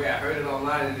word the way I heard it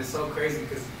online, and it's so crazy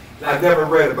because like, I've never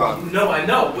read about it. No, I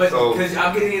know, but because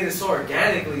I'm getting into so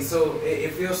organically, so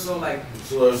it feels so like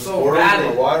so valid.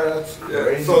 In the water, that's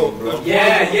crazy, bro.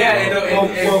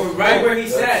 Right where he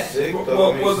said.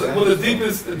 Well, the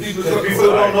deepest. People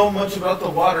don't know much about the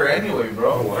water anyway,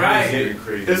 bro. Right.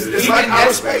 It's like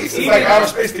outer space. It's like outer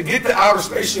space. To get to outer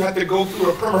space, you have to go through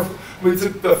the firmament. You have to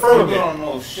go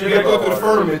through the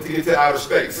firmament to get to outer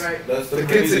space. Right. To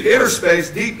get to inner space,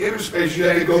 deep inner space, you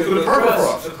have to go through the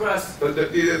permafrost. The crust.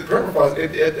 The permafrost,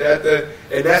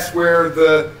 and that's where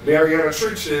the Mariana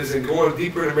Trench is. And going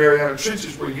deeper in the Mariana Trench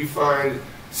is where you find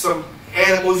some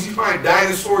animals. You find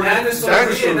dinosaurs. Yeah, that's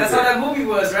how that movie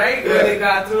was, right? Yeah. When they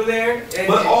got through there.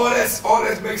 But all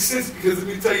that makes sense because let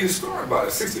me tell you a story about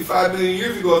it. 65 million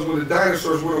years ago is when the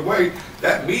dinosaurs went away.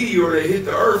 That meteor that hit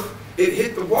the Earth, it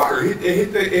hit the water. It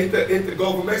hit the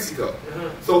Gulf of Mexico.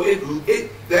 So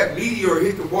that meteor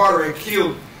hit the water and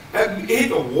killed. It hit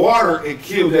the water and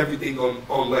killed everything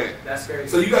on land. That's crazy.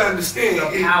 So you got to understand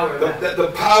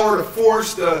the power, the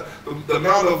force, the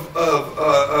amount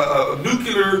of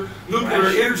nuclear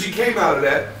energy came out of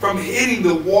that from hitting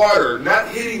the water, not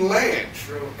hitting land.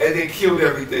 True. And then killed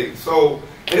everything. So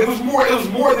and it was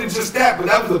more than just that, but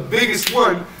that was the biggest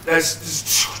one that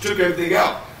just took everything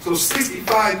out. So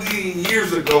 65 million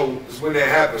years ago is when that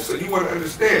happened. So you want to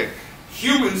understand,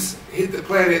 humans hit the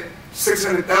planet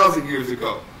 600,000 years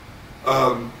ago.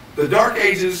 The Dark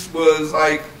Ages was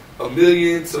like 1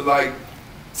 million to like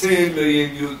 10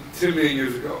 million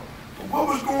years ago. But what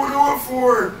was going on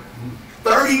for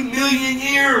 30 million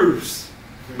years?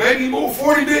 Maybe more,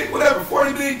 40 million, whatever,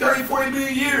 40 million, 30, 40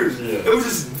 million years. Yeah. It was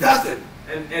just nothing.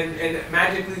 And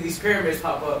magically these pyramids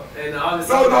pop up and all this.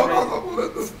 No,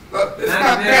 it's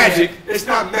not magic. It's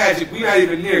not magic. We're not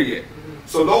even near yet.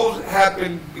 So those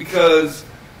happened because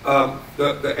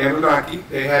the Anunnaki,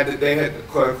 they had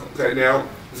okay, now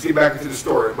let's get back into the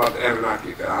story about the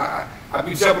Anunnaki. I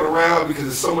be jumping around because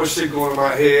there's so much shit going in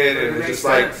my head, and it's just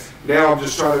like now I'm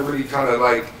just trying to really kind of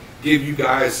like give you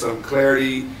guys some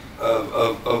clarity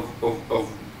of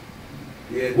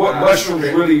what mushrooms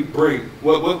really bring.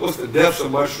 What's the depths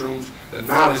of mushrooms? The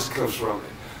knowledge comes from it.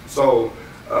 So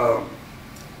the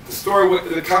story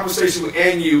with the conversation with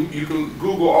Anu, you can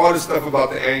Google all this stuff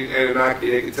about the Anunnaki.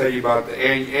 They can tell you about the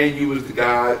Anu is the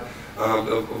god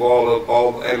of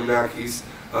all the Anunnakis.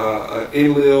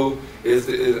 Enlil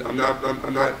I'm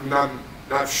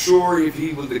not sure if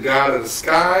he was the god of the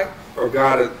sky or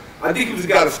god of. I think he was the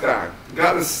god of sky.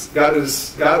 God of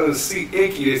the sea,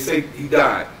 Enki. They say he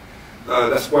died.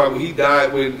 That's why when he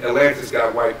died, when Atlantis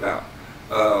got wiped out.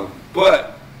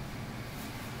 But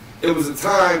it was a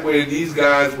time when these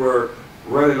guys were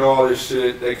running all this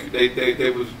shit.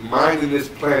 They was mining this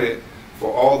planet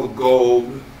for all the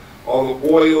gold, all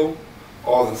the oil,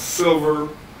 all the silver,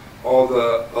 all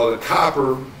the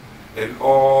copper, and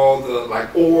all the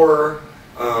like ore.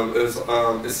 It's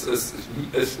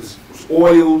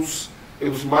oils. It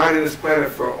was mining this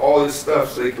planet for all this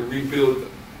stuff so they could rebuild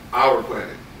our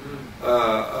planet.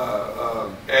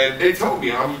 And they told me,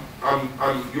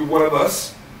 you're one of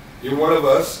us. You're one of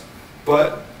us.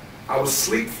 But I was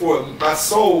asleep my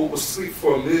soul was asleep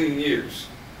for 1 million years.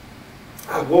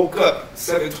 I woke up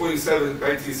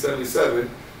 7/27/1977,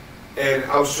 and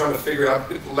I was trying to figure out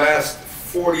the last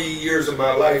 40 years of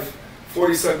my life,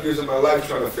 40-something years of my life,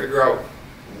 trying to figure out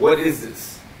what is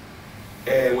this.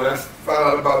 And when I found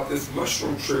out about this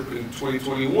mushroom trip in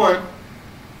 2021,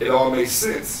 it all made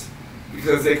sense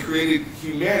because they created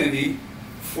humanity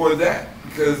for that,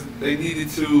 because they needed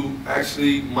to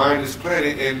actually mine this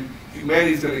planet, and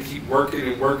humanity's going to keep working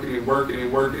and working and working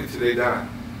and working until they die.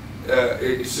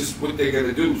 It's just what they're going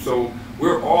to do. So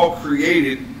we're all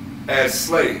created as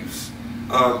slaves,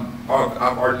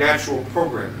 our natural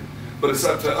programming. But it's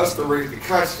up to us to raise the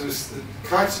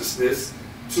consciousness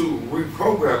to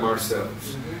reprogram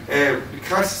ourselves. And the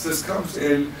consciousness comes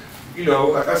in, you know,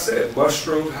 like I said,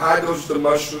 mushrooms, high doses of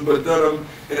mushrooms, but done them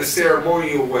in a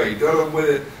ceremonial way, done them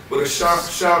with a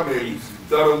shaman,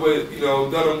 done them with,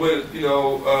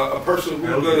 a person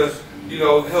who's gonna,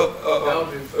 help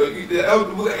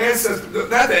the ancestors,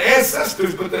 not the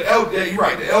ancestors, but the elders. You're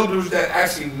right, the elders that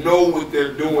actually know what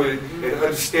they're doing and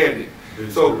understand it.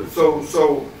 So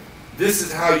this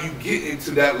is how you get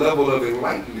into that level of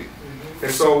enlightenment.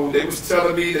 And so they was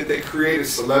telling me that they created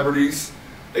celebrities.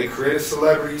 They created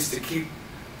celebrities to keep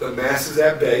the masses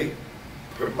at bay.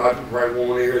 A lot of people probably won't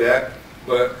want to hear that,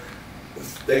 but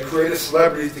they created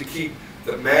celebrities to keep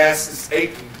the masses,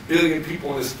 8 billion people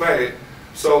on this planet.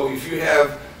 So if you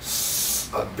have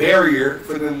a barrier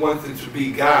for them wanting to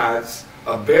be gods,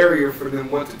 a barrier for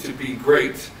them wanting to be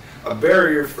great, a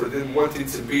barrier for them wanting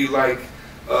to be like,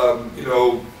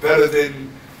 better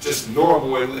than just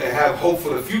normal and have hope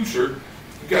for the future,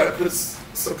 you got to put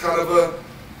some kind of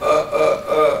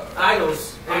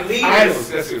idols and leaders. Idols,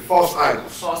 that's it, false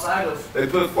idols. False idols. They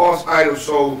put false idols,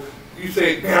 so you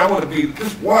say, man, I want to be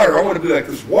this water, I want to be like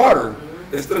this water.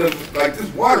 Instead of like this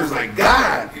water's like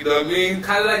God, you know what I mean?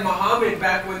 Kind of like Muhammad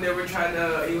back when he was trying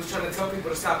to tell people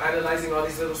to stop idolizing all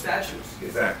these little statues.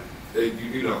 Exactly.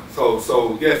 So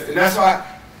yes, and that's why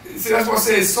I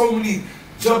say there's so many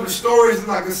jumping stories, and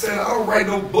like I said, I don't write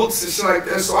no books and shit like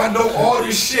that, so I know all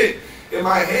this shit in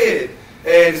my head,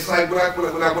 and it's like when I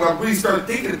really start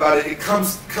thinking about it, it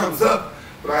comes up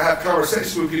when I have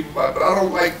conversations with people about it.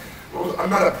 But I'm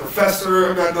not a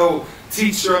professor, I'm not no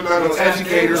teacher, I'm not no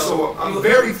educator, so I'm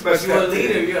very special. You're a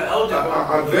leader, you're an elder.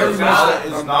 I'm very it's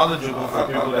knowledgeable for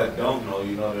people that don't know,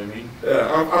 you know what I mean?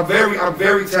 Yeah, I'm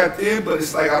very tapped in, but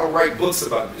it's like I don't write books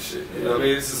about this shit. You know what I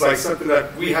mean? It's just like something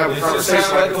that we have a conversation.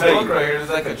 It's like a book right here. It's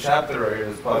like a chapter right here.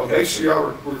 This podcast. Make sure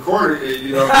y'all recorded it.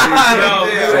 You know.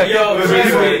 Y'all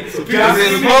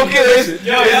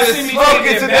see me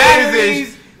taking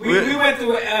batteries. We went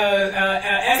through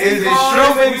SD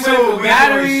cards, we went through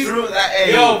batteries.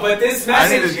 Yo, but this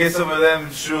message... I need to get some of them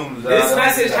shrooms. This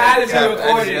message had to be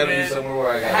recorded, man.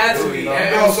 It had to be.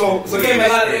 So we gave a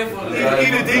lot of info.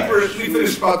 Even deeper, we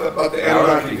finished about the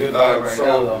Anunnaki.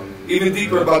 Even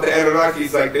deeper about the Anunnaki,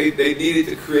 it's like they needed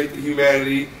to create the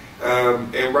humanity.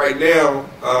 And right now,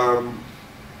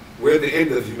 we're at the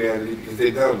end of humanity because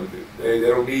they're done with it. They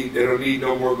don't need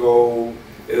no more gold.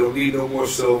 They don't need no more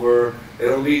silver. They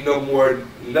don't need no more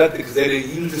nothing because they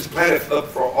didn't use this planet up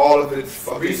for all of its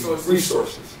fucking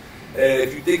resources. And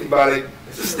if you think about it,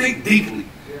 just think deeply.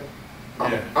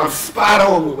 I'm spot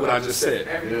on with what I just said.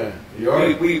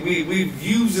 We've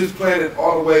used this planet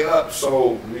all the way up,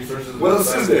 so what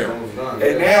else is there?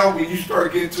 And now when you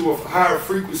start getting to a higher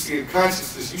frequency and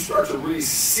consciousness, you start to really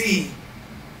see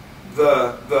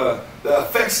the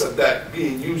effects of that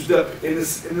being used up in the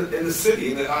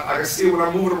city. And I can see it when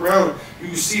I'm moving around. You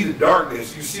can see the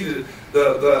darkness. You see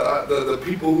the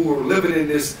people who are living in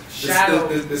this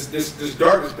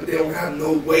darkness, but they don't have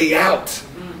no way out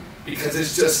because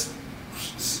it's just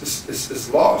it's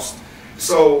lost.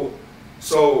 So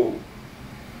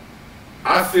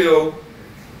I feel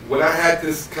when I had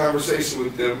this conversation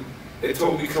with them, they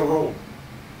told me come home.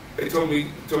 They told me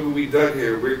we done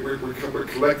here. We're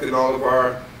collecting all of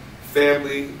our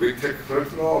family. We're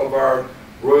collecting all of our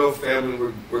royal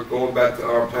family. We're going back to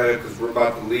our planet because we're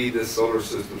about to leave this solar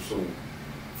system soon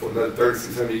for another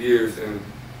 3,600 years, and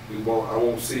I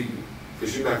won't see you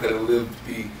because you're not going to live to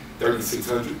be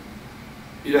 3,600.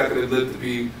 You're not going to live to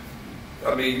be.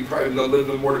 I mean, you probably don't live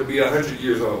no more to be 100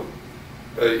 years old,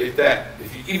 if that.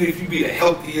 Even if you be the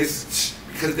healthiest.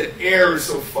 Because the air is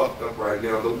so fucked up right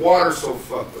now, the water's so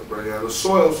fucked up right now, the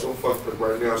soil's so fucked up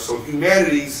right now. So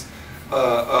humanity's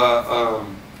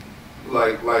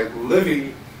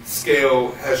living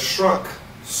scale has shrunk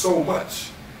so much,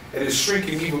 and it's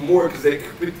shrinking even more because they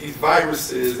put these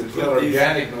viruses and put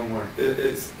organic no more. They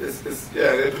put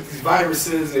these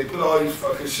viruses and they put all these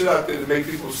fucking shit out there to make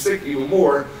people sick even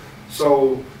more.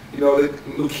 So You know,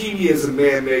 leukemia is a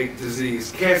man-made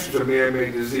disease. Cancer is a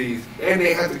man-made disease. And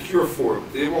they have the cure for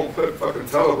it. They won't fucking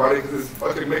tell about it because it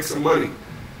fucking makes some money.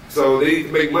 So they need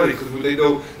to make money because they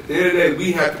know at the end of the day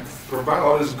we have to provide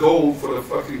all this gold for the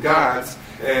fucking gods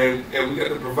and we got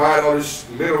to provide all this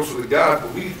minerals for the gods,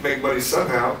 but we need to make money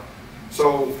somehow.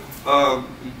 So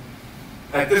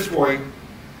at this point,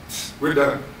 we're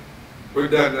done. We're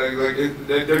done.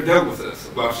 They're done with us.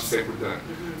 Well, I should say we're done.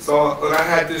 So when I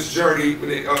had this journey, when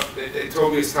they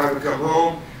told me it's time to come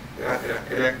home,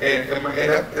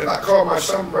 and I called my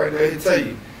son right now to tell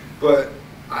you, but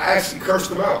I actually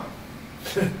cursed him out.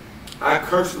 I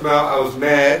cursed him out. I was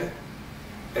mad,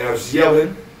 and I was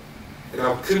yelling, and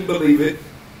I couldn't believe it.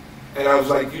 And I was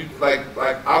like,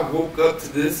 I woke up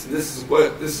to this. This is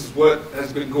what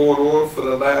has been going on for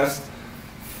the last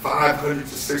 500 to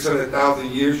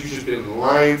 600,000 years. You've just been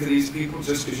lying to these people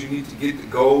just because you need to get the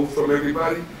gold from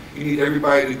everybody. You need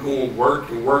everybody to go and work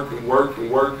and work and work and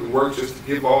work and work just to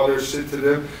give all their shit to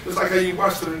them. It's like how you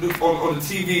watch on the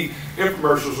TV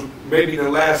infomercials, maybe in the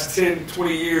last 10,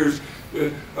 20 years,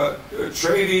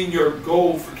 trading your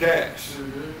gold for cash.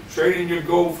 Trading your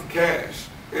gold for cash.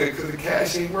 Because the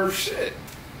cash ain't worth shit.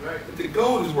 Right. But the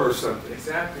gold is worth something.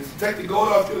 Exactly. So take the gold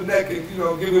off your neck and,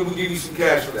 we'll give you some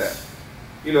cash for that.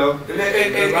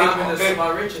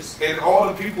 And all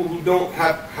the people who don't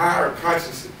have higher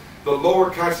consciousness, the lower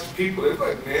conscious people, they're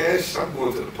like, man, I'm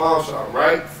going to the pawn shop,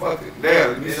 right? Fuck it,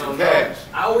 now, give me some cash.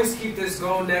 I always keep this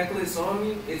gold necklace on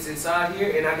me. It's inside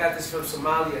here, and I got this from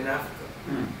Somalia in Africa.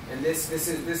 And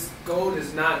this gold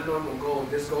is not normal gold.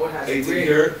 This gold has 18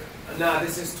 karat. Nah,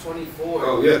 this is 24.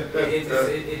 Oh yeah,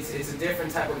 it's a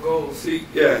different type of gold. See,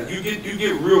 yeah, you get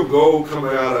real gold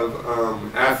coming out of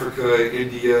Africa,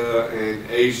 India, and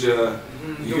Asia.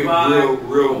 You Dubai. Get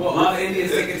real. Well,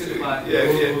 Indians take it to Dubai.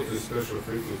 It's a special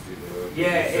frequency.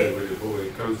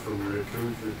 It comes from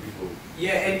people.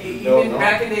 Yeah, and even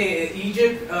back in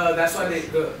Egypt, that's why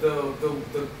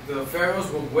the pharaohs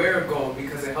would wear gold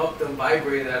because it helped them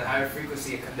vibrate at a higher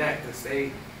frequency and connect and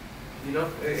stay.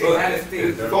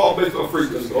 It's all based on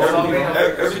frequency.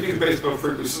 Everything's based on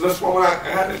frequency. So that's why when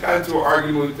I got into an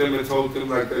argument with them and told them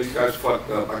like, you guys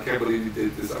fucked up. I can't believe you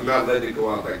did this. I'm not letting it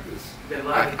go out like this.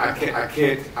 I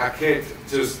can't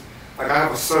just like I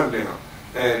have a son now,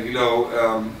 and it'd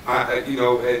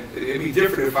be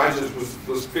different if I just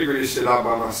was figuring this shit out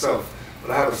by myself. But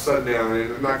I have a son now,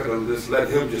 and I'm not gonna just let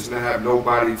him just not have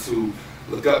nobody to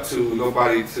look up to,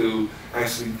 nobody to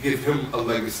actually give him a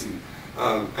legacy.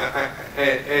 And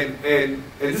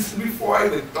this is before I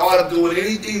even thought of doing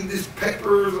anything, this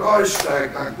papers and all this shit I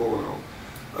got going on.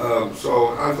 So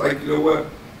I was like, you know what?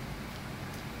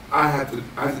 I had to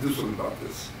do something about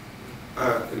this.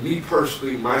 And me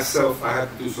personally, myself, I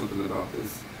had to do something about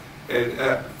this. And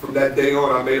from that day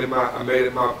on, I made it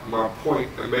my point.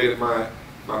 I made it my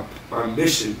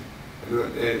mission,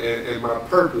 and my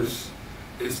purpose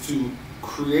is to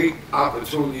create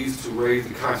opportunities to raise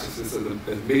the consciousness of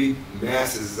as many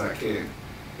masses as I can. And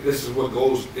this is what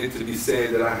goes into me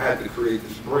saying that I had to create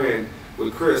this brand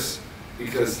with Chris,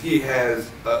 because he has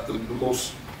the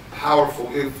most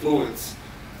powerful influence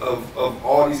of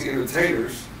all these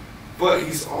entertainers, but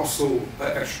he's also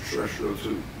an extraterrestrial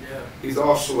too. Yeah. He's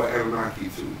also an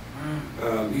Anunnaki too.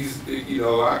 I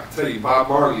can tell you, Bob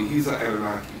Marley, he's an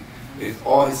Anunnaki. And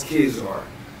all his kids are.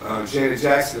 Janet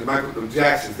Jackson and Michael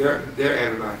Jackson, they're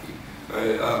Anunnaki.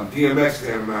 DMX is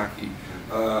Anunnaki.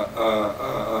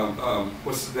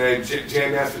 What's his name?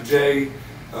 Jam Master Jay,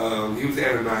 he was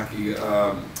Anunnaki.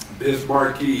 Biz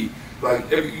Markie. Like,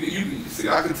 see,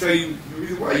 I can tell you the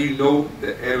reason why you know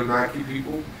the Anunnaki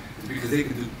people is because they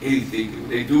can do anything. When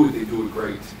they do it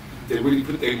great. If they really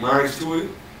put their minds to it,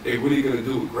 they're really gonna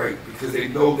do it great because they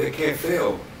know they can't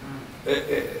fail.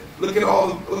 Look at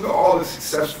all the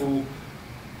successful,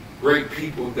 great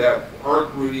people that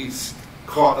aren't really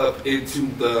caught up into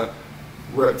the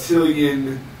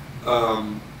reptilian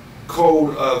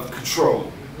code of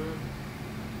control.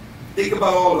 Think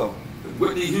about all of them.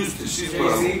 Whitney Houston, she's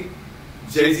one of them.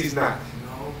 Jay-Z's not.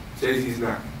 No. Jay-Z's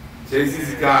not.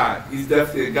 Jay-Z's a god. He's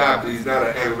definitely a god, but he's not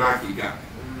an Anunnaki god.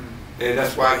 And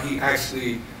that's why he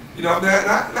actually,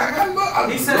 I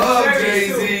love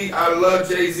Jay-Z. I love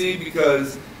Jay-Z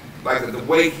because, like, the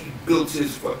way he built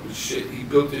his fucking shit. He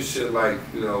built this shit like,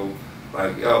 yo,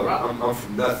 I'm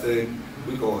from nothing.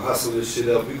 We gonna hustle this shit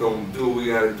up. We gonna do what we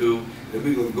gotta do. And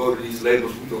we gonna go to these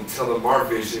labels. We gonna tell them our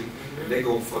vision. And they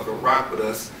gonna fucking rock with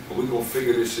us. And we gonna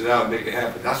figure this shit out and make it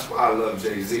happen. That's why I love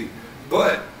Jay-Z.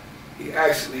 But he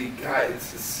actually got into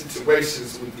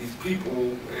situations with these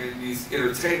people in these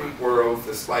entertainment worlds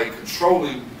that's like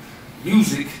controlling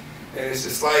music. And it's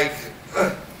just like,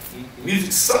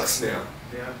 music sucks now.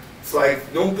 Yeah. It's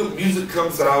like no good music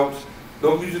comes out,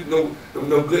 no music, no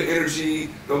good energy,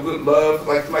 no good love.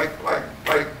 Like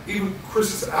even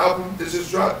Chris's album that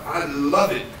just dropped, I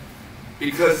love it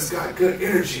because it's got good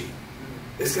energy.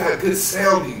 It's got good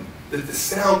sounding. The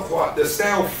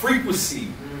sound frequency.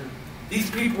 These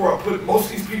people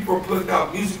most of these people are putting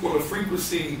out music on the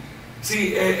frequency.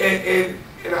 See, and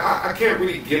I can't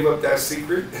really give up that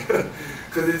secret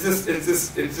because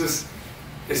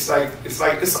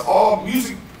it's all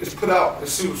music is put out at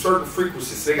certain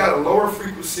frequencies. They got a lower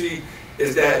frequency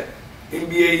is that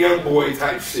NBA Youngboy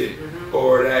type shit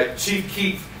or that Chief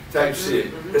Keef type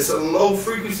shit. It's a low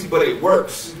frequency, but it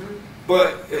works.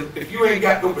 But if you ain't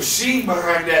got no machine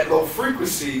behind that low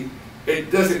frequency,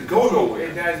 it doesn't go nowhere.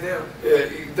 It dies down.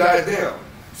 It dies down.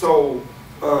 So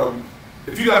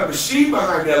if you got a machine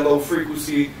behind that low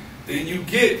frequency, then you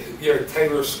get your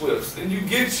Taylor Swifts, then you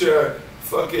get your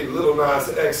fucking Lil Nas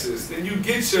X's, then you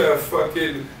get your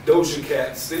fucking Doja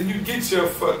Cats, then you get your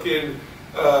fucking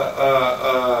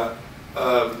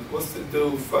what's the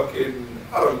dude fucking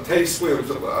Tay Swims.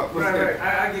 Right.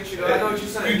 I get you. I know what you're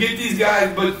saying. You get these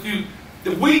guys, but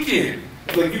the weekend,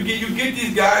 like you get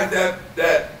these guys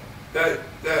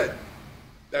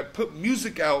that put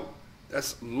music out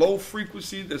that's low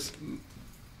frequency. That's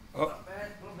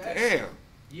damn.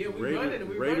 Yeah, we running.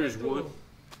 Raiders won.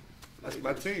 That's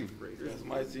my team. That's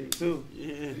my team too.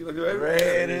 Yeah. You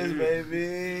Raiders,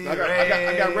 baby. I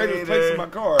got Raiders plates in my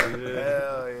car.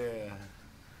 Hell yeah.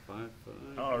 5-5.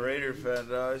 I'm a Raider fan,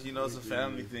 dog. You know, it's a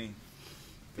family thing.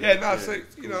 Yeah, no, so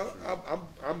you know,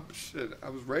 I'm shit. I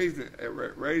was raised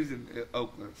in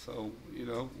Oakland, so you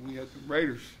know, we had the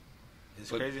Raiders.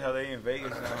 It's crazy how they in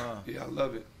Vegas now, huh? Yeah, I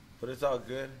love it. But it's all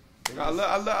good. I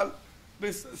love.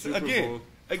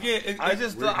 Again. I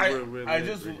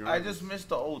just missed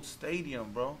the old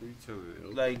stadium, bro.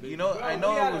 Like you know, I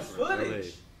know it was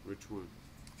footage. Which one?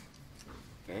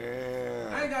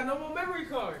 Damn. I ain't got no more memory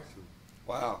cards.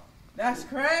 Wow. That's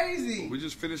crazy. We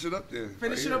just finish it up then.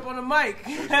 Finish it up on the mic.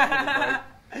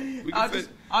 We can finish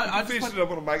it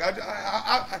up on the mic.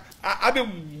 I've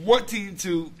been wanting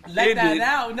to let that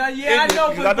out. No, yeah, I know.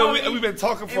 Because I know we've been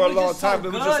talking for a long time.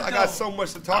 But I got so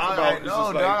much to talk about.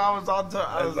 No, dog.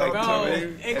 I was like, bro,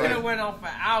 it could have went on for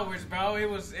hours, bro. It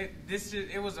was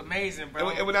amazing, bro.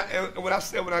 And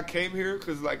when I came here,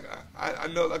 because like I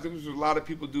know like there's a lot of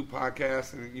people do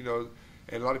podcasts, and you know,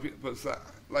 and a lot of people, but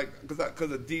like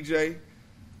because of DJ,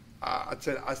 I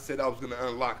said I was gonna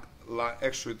unlock a lot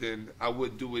extra than I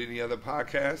would do with any other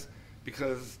podcast,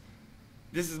 because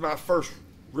this is my first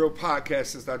real podcast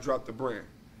since I dropped the brand.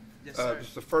 Yes, sir.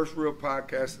 It's the first real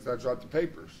podcast since I dropped the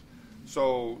papers.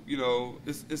 So, you know,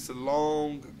 it's a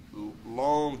long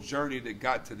journey that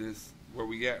got to this where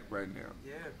we at right now.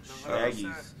 Yeah,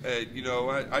 and you know,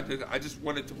 I just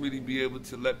wanted to really be able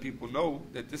to let people know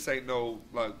that this ain't no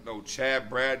Chad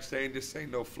Brad thing. This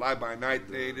ain't no fly by night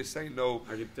thing. This ain't no,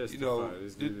 I can testify. you know,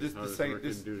 this ain't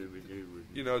this.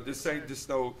 You know, this ain't just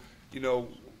no, you know,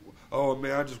 oh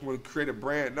man, I just want to create a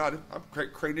brand. No, I'm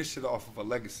creating this shit off of a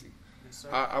legacy. Yes,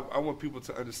 I want people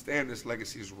to understand this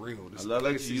legacy is real. This I love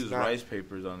that you use rice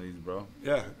papers on these, bro.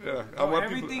 Yeah. Bro, I want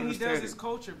everything he does is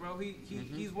culture, bro.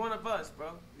 He's one of us,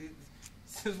 bro.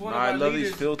 He's one of our I love leaders.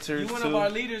 These filters. He's one of our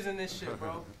leaders in this shit,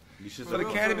 bro. For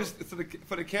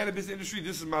the cannabis industry,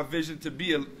 this is my vision to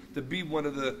be one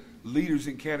of the leaders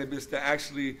in cannabis that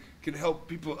actually can help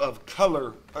people of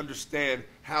color understand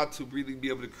how to really be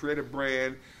able to create a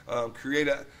brand, create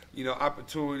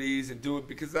opportunities, and do it,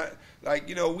 because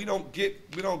we don't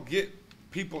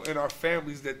get people in our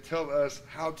families that tell us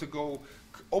how to go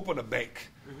open a bank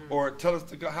or tell us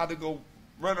how to go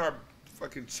run our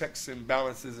fucking checks and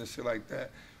balances and shit like that.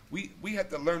 We have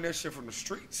to learn that shit from the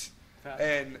streets.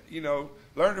 And, you know,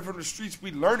 learning from the streets,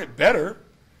 we learn it better,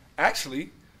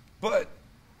 actually, but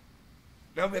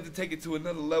now we have to take it to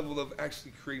another level of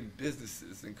actually creating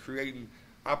businesses and creating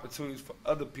opportunities for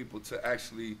other people to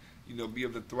actually, you know, be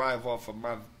able to thrive off of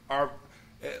our.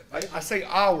 I say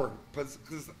our, because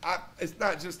it's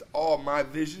not just all my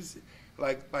visions,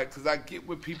 because I get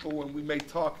with people when we may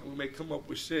talk and we may come up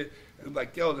with shit, and I'm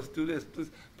like, yo, let's do this,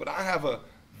 but I have a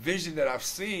vision that I've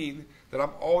seen that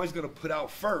I'm always going to put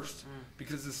out first,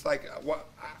 because it's like,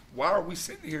 why are we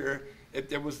sitting here if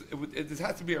there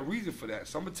has to be a reason for that?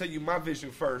 So I'm going to tell you my vision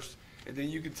first, and then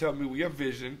you can tell me your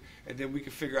vision, and then we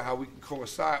can figure out how we can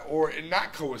coincide or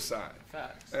not coincide.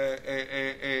 Facts.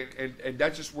 And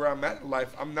that's just where I'm at in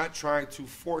life. I'm not trying to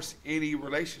force any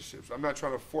relationships. I'm not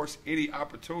trying to force any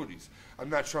opportunities. I'm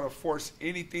not trying to force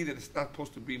anything that is not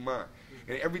supposed to be mine.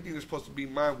 And everything that's supposed to be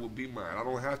mine will be mine. I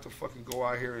don't have to fucking go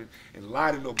out here and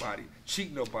lie to nobody,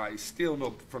 cheat nobody, steal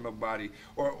from nobody,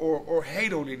 or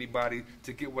hate on anybody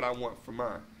to get what I want for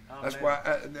mine. Oh, that's man. why,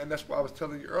 and that's why I was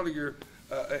telling you earlier,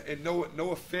 and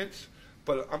no offense,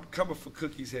 but I'm coming for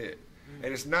Cookie's head.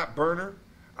 And it's not Burner.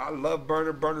 I love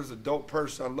Burner. Burner's a dope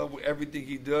person. I love everything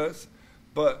he does.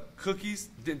 But Cookies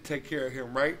didn't take care of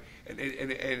him right, and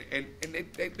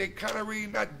they kind of really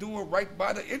not doing right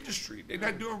by the industry. They're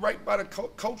not doing right by the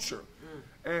culture.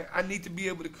 And I need to be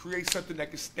able to create something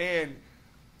that can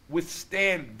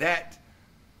withstand that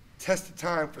test of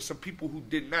time for some people who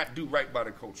did not do right by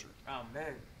the culture. Oh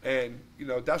man. And you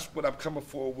know that's what I'm coming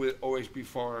for with OHB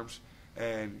Farms.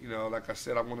 And you know, like I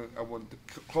said, I wanted to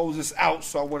close this out,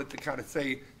 so I wanted to kind of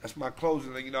say that's my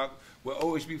closing. You know, with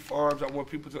OHB Farms, I want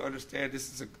people to understand this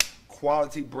is a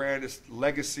quality brand. It's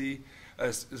legacy.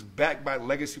 It's backed by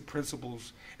legacy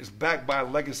principles. It's backed by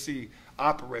legacy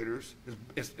operators.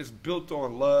 It's built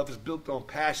on love. It's built on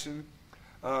passion.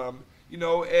 You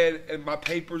know, and my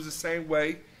paper's the same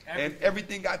way. And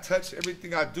everything I touch,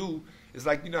 everything I do. It's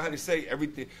like, you know how they say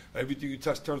everything you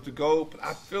touch turns to gold, but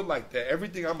I feel like that.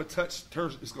 Everything I'm gonna touch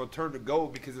is gonna turn to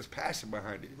gold because there's passion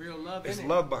behind it. Real love. It's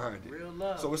love behind it. Real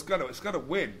love. So it's gonna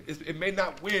win. It may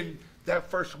not win that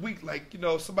first week, like, you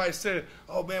know, somebody said,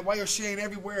 "Oh man, why your shit ain't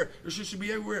everywhere? Your shit should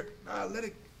be everywhere." Nah, let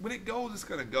it. When it goes, it's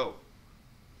gonna go.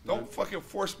 Don't fucking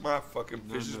force my fucking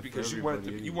visions because you want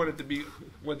it to be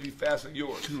faster than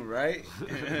yours. Right?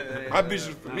 My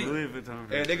vision for me,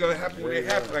 and they're gonna happen when they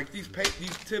happen. Like these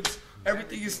tips,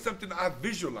 everything is something I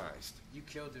visualized. You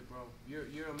killed it, bro.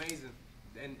 You're amazing,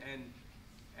 and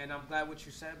I'm glad what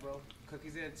you said, bro.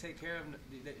 Cookies didn't take care of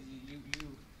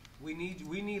you. We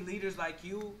need leaders like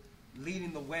you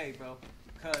leading the way, bro,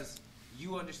 because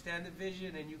you understand the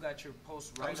vision and you got your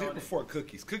post right on it. I was here before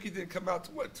Cookies. Cookies didn't come out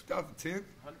to what, 2010?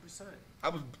 100%. I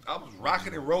was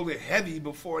rocking and rolling heavy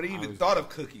before they even thought of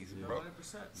Cookies, bro.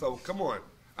 100%. So come on,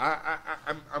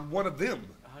 I'm one of them.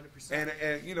 100%.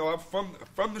 And you know, I'm from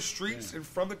the streets and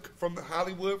from the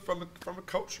Hollywood, from the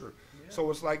culture. Yeah.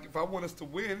 So it's like if I want us to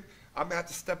win, I'm gonna have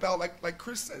to step out like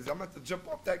Chris says. I'm gonna have to jump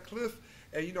off that cliff.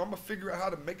 And you know, I'm gonna figure out how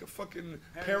to make a fucking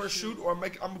parachute or I'm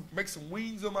gonna make some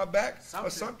wings on my back or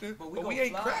something. But we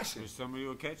ain't crashing. Somebody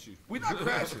will catch you. We're not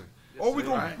crashing. Or we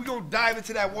gonna dive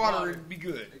into that water and be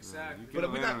good. Exactly.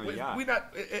 But we're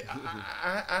not.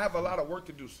 I have a lot of work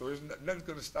to do, so there's nothing's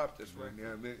gonna stop this right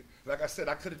now. I mean, like I said,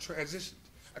 I could have transitioned.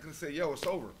 I could have said, "Yo, it's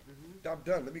over. I'm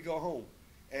done. Let me go home."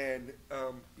 And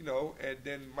you know, and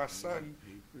then my son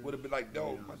would have been like,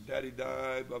 "No, my daddy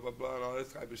died, blah blah blah, and all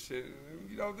this type of shit." And,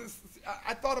 you know,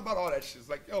 I thought about all that shit. It's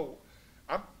like, yo,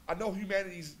 I know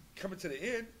humanity's coming to the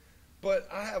end, but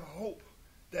I have hope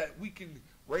that we can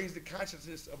raise the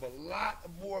consciousness of a lot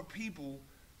more people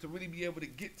to really be able to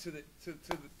get to the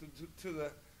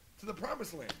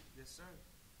promised land. Yes, sir.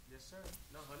 Yes, sir.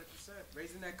 No, 100%.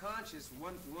 Raising that conscience,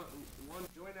 one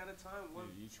joint at a time, one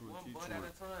bud at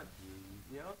a time.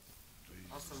 Yep.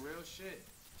 On some real shit.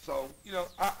 So you know,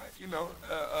 I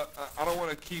don't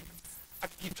want to keep. I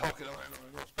can keep talking on and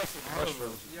on, especially the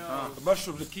mushrooms. The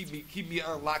mushrooms will keep me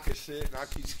unlocking shit, and I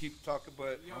keep talking.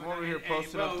 But I'm over here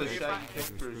posting up the Shaggy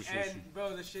pictures. And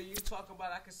bro, the shit you talking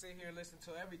about, I can sit here and listen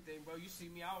to everything, bro. You see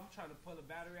me out, I'm trying to pull a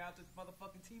battery out this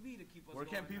motherfucking TV to keep us Where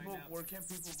can people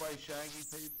buy Shaggy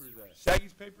papers at?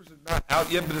 Shaggy's papers is not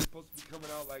out yet, but it's supposed to be coming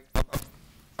out. Like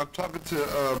I'm talking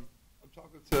to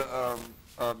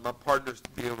my partners to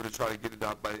be able to try to get it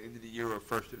out by the end of the year or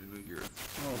first of the new year.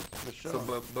 Oh, for sure.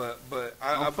 So, but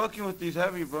I'm fucking with these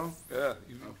heavy, bro. Yeah,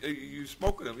 you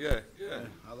smoking them? Yeah.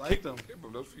 I like them. Yeah, bro,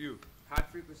 those for you. High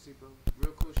frequency, bro.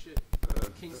 Real cool shit.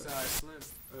 King size, slim.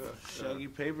 Shaggy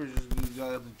papers just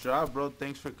got the job, bro.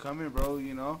 Thanks for coming, bro.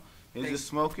 You know. Is just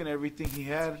smoking everything he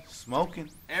had? Smoking.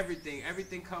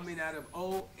 Everything coming out of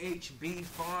OHB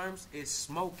Farms is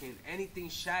smoking. Anything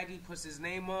Shaggy puts his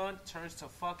name on turns to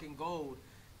fucking gold.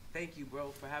 Thank you,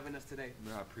 bro, for having us today.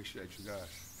 No, I appreciate you guys.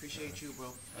 Appreciate you,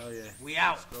 bro. Oh, yeah. We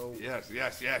out. Yes.